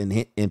problems.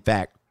 And in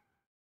fact,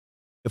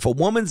 if a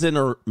woman's in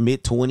her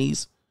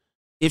mid-20s,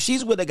 if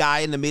she's with a guy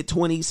in the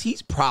mid-20s,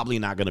 he's probably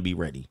not going to be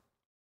ready.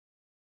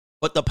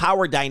 But the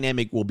power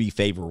dynamic will be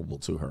favorable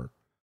to her.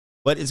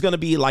 But it's going to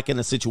be like in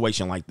a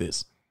situation like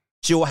this.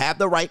 She'll have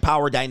the right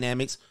power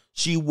dynamics.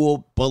 She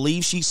will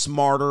believe she's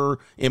smarter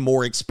and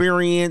more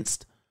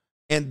experienced.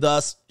 And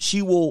thus,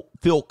 she will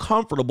feel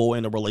comfortable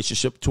in a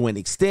relationship to an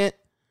extent.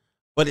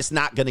 But it's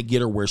not going to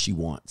get her where she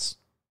wants.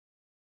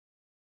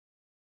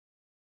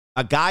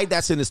 A guy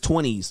that's in his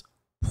 20s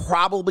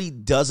probably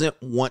doesn't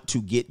want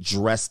to get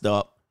dressed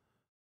up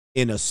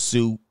in a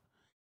suit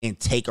and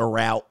take her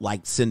out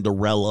like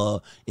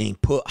Cinderella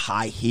and put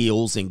high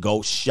heels and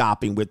go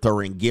shopping with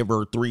her and give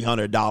her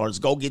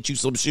 $300. Go get you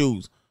some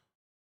shoes.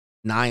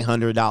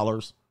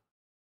 $900.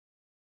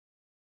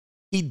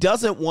 He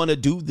doesn't want to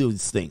do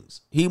these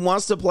things. He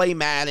wants to play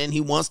Madden. He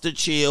wants to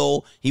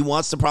chill. He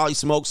wants to probably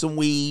smoke some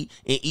weed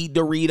and eat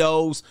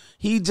Doritos.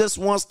 He just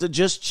wants to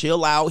just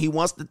chill out. He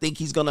wants to think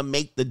he's going to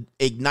make the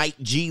Ignite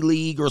G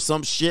League or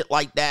some shit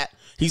like that.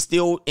 He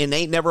still, and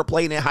ain't never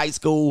played in high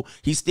school.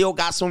 He still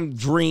got some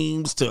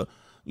dreams to,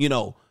 you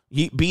know,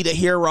 be the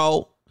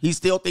hero. He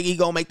still think he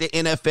going to make the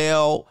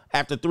NFL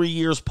after 3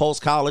 years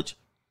post-college.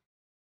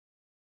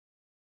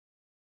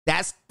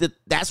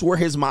 That's where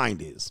his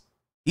mind is.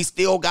 He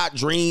still got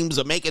dreams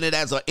of making it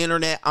as an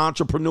internet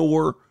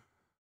entrepreneur.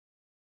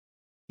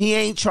 He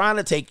ain't trying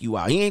to take you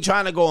out. He ain't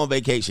trying to go on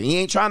vacation. He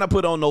ain't trying to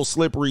put on those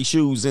slippery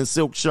shoes and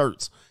silk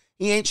shirts.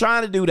 He ain't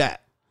trying to do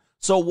that.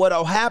 So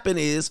what'll happen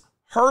is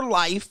her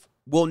life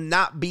will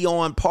not be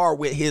on par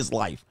with his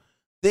life.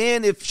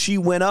 Then if she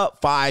went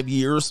up 5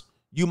 years,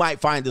 you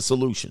might find a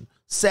solution.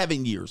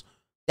 7 years.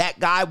 That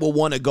guy will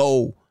want to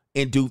go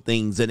and do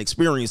things and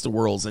experience the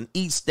world and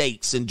eat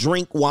steaks and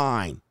drink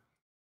wine.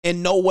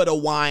 And know what a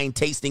wine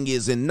tasting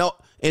is and know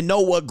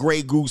what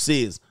Grey Goose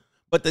is.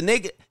 But the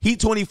nigga, he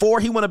 24,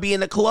 he want to be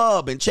in the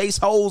club and chase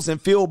hoes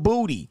and feel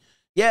booty.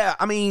 Yeah,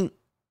 I mean,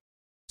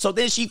 so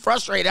then she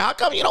frustrated. How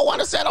come you don't want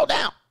to settle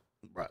down?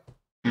 Bruh.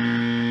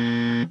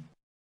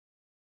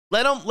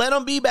 Let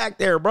him be back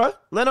there, bruh.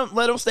 Let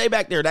him stay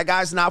back there. That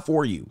guy's not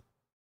for you.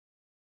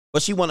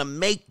 But she want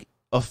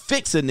to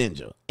fix a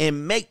ninja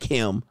and make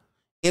him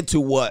into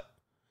what?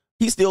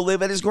 He still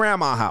live at his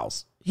grandma's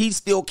house. He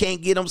still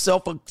can't get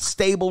himself a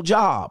stable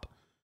job.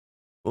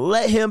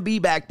 Let him be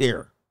back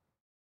there.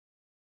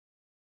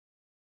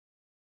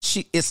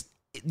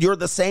 You're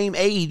the same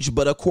age,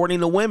 but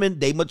according to women,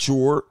 they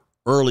mature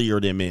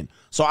earlier than men.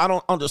 So I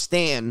don't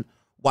understand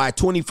why a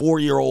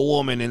 24-year-old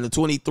woman and a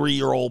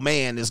 23-year-old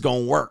man is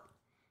going to work.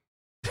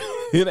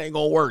 It ain't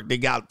going to work. They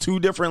got two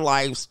different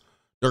lives.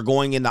 They're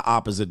going in the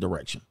opposite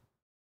direction.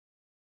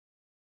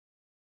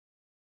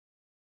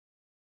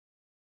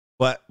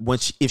 But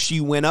if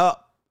she went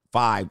up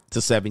 5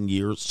 to 7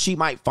 years, she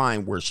might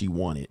find where she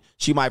wanted.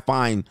 She might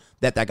find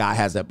that guy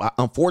has that. But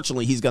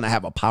unfortunately, he's going to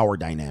have a power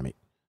dynamic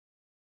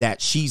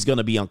that she's going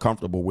to be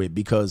uncomfortable with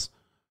because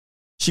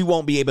she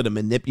won't be able to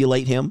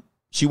manipulate him.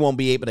 She won't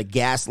be able to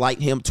gaslight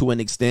him to an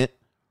extent.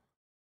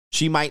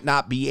 She might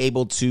not be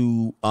able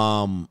to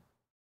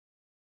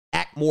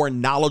act more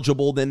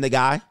knowledgeable than the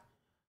guy.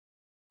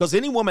 Because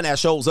any woman that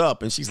shows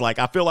up and she's like,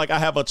 I feel like I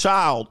have a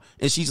child,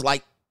 and she's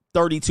like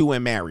 32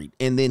 and married,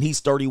 and then he's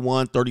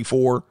 31,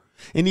 34,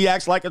 and he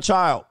acts like a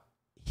child.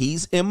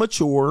 He's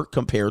immature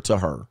compared to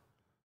her.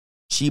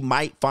 She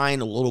might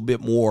find a little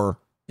bit more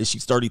if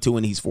she's 32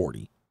 and he's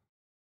 40.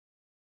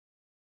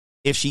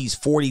 If she's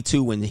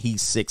 42 and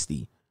he's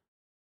 60.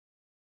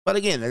 But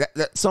again,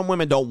 some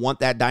women don't want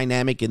that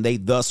dynamic, and they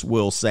thus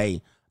will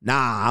say,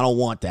 nah, I don't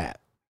want that.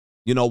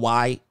 You know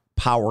why?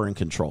 Power and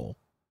control.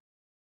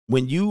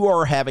 When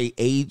you have an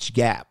age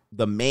gap,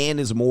 the man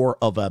is more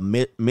of a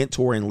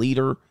mentor and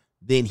leader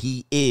than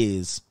he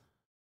is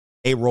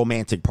a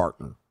romantic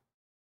partner.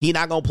 He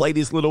not going to play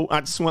this little,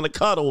 I just want to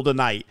cuddle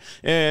tonight.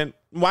 And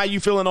why you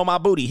feeling on my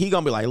booty? He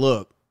going to be like,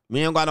 look,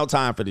 we ain't got no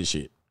time for this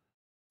shit.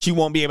 She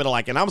won't be able to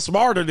and I'm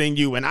smarter than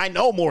you and I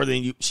know more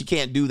than you. She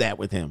can't do that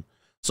with him.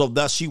 So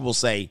thus she will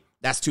say,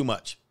 that's too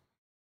much.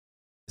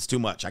 It's too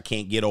much. I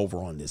can't get over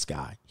on this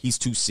guy. He's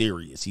too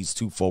serious. He's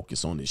too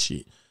focused on this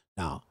shit.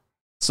 Now,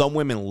 some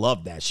women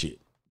love that shit.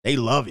 They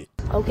love it.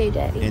 Okay,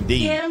 daddy.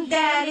 Indeed. Get him,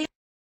 daddy.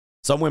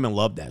 Some women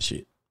love that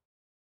shit.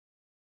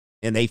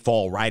 And they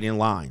fall right in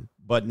line.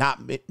 But not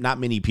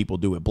many people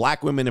do it.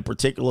 Black women in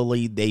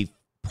particularly, they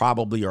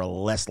probably are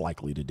less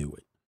likely to do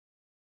it.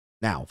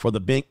 Now, for the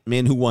big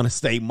men who want to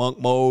stay monk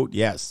mode,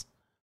 yes.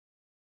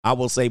 I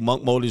will say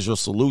monk mode is your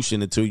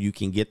solution until you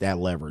can get that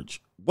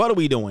leverage. What are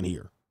we doing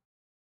here?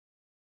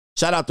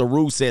 Shout out to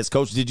Rue says,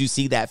 Coach, did you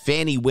see that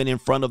Fanny went in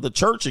front of the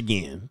church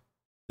again?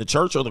 The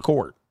church or the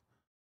court?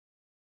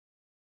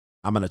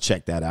 I'm going to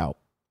check that out.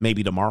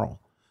 Maybe tomorrow.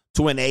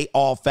 2-8,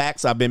 all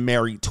facts. I've been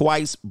married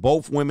twice.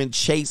 Both women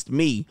chased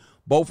me.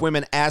 Both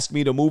women asked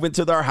me to move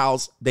into their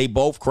house. They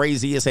both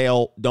crazy as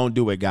hell. Don't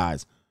do it,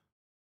 guys.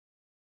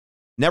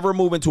 Never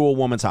move into a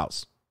woman's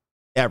house.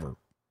 Ever.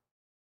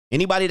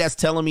 Anybody that's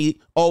telling me,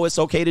 oh, it's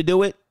okay to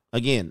do it,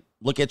 again,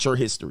 look at your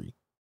history.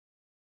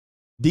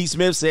 D.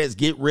 Smith says,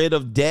 get rid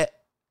of debt.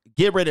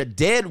 Get rid of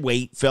dead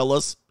weight,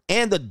 fellas,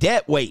 and the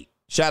debt weight.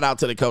 Shout out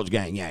to the Coach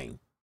Gang.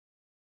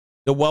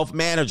 The wealth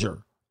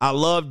manager. I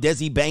love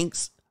Desi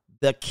Banks.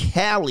 The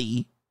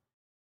Cali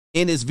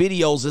in his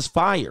videos is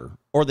fire.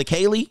 Or the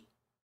Kaylee?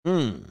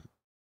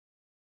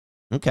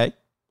 Okay.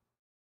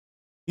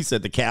 He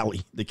said the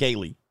Cali. The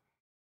Kaylee.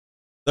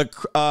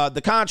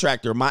 The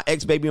contractor. My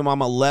ex-baby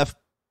mama left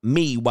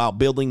me while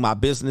building my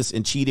business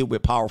and cheated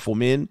with powerful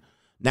men.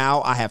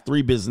 Now I have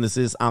 3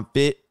 businesses. I'm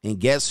fit. And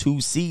guess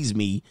who sees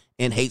me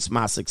and hates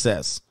my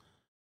success?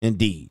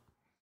 Indeed.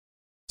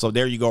 So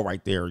there you go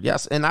right there.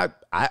 Yes, and I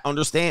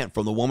understand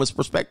from the woman's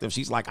perspective.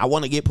 She's like, I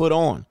want to get put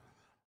on.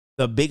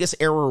 The biggest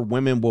error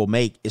women will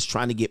make is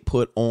trying to get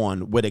put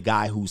on with a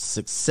guy who's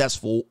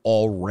successful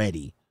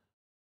already.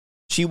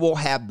 She will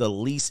have the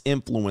least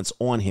influence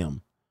on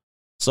him.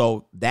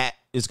 So that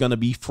is going to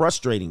be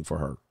frustrating for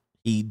her.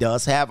 He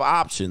does have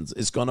options.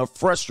 It's going to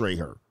frustrate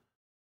her.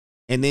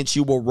 And then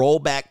she will roll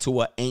back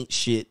to a ain't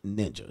shit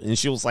ninja. And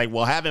she was like,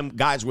 well, having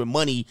guys with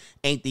money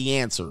ain't the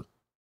answer.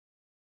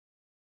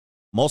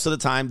 Most of the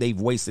time, they've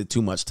wasted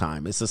too much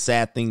time. It's a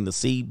sad thing to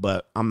see,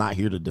 but I'm not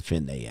here to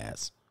defend their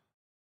ass.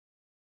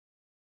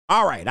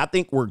 All right, I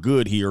think we're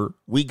good here.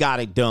 We got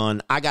it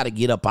done. I got to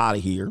get up out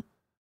of here.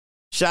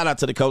 Shout out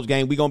to the Coach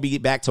Gang. We're going to be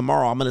back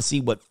tomorrow. I'm going to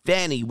see what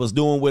Fanny was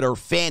doing with her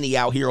fanny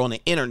out here on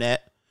the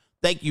internet.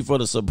 Thank you for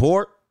the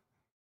support.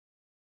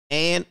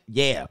 And,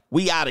 yeah,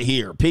 we out of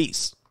here.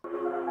 Peace.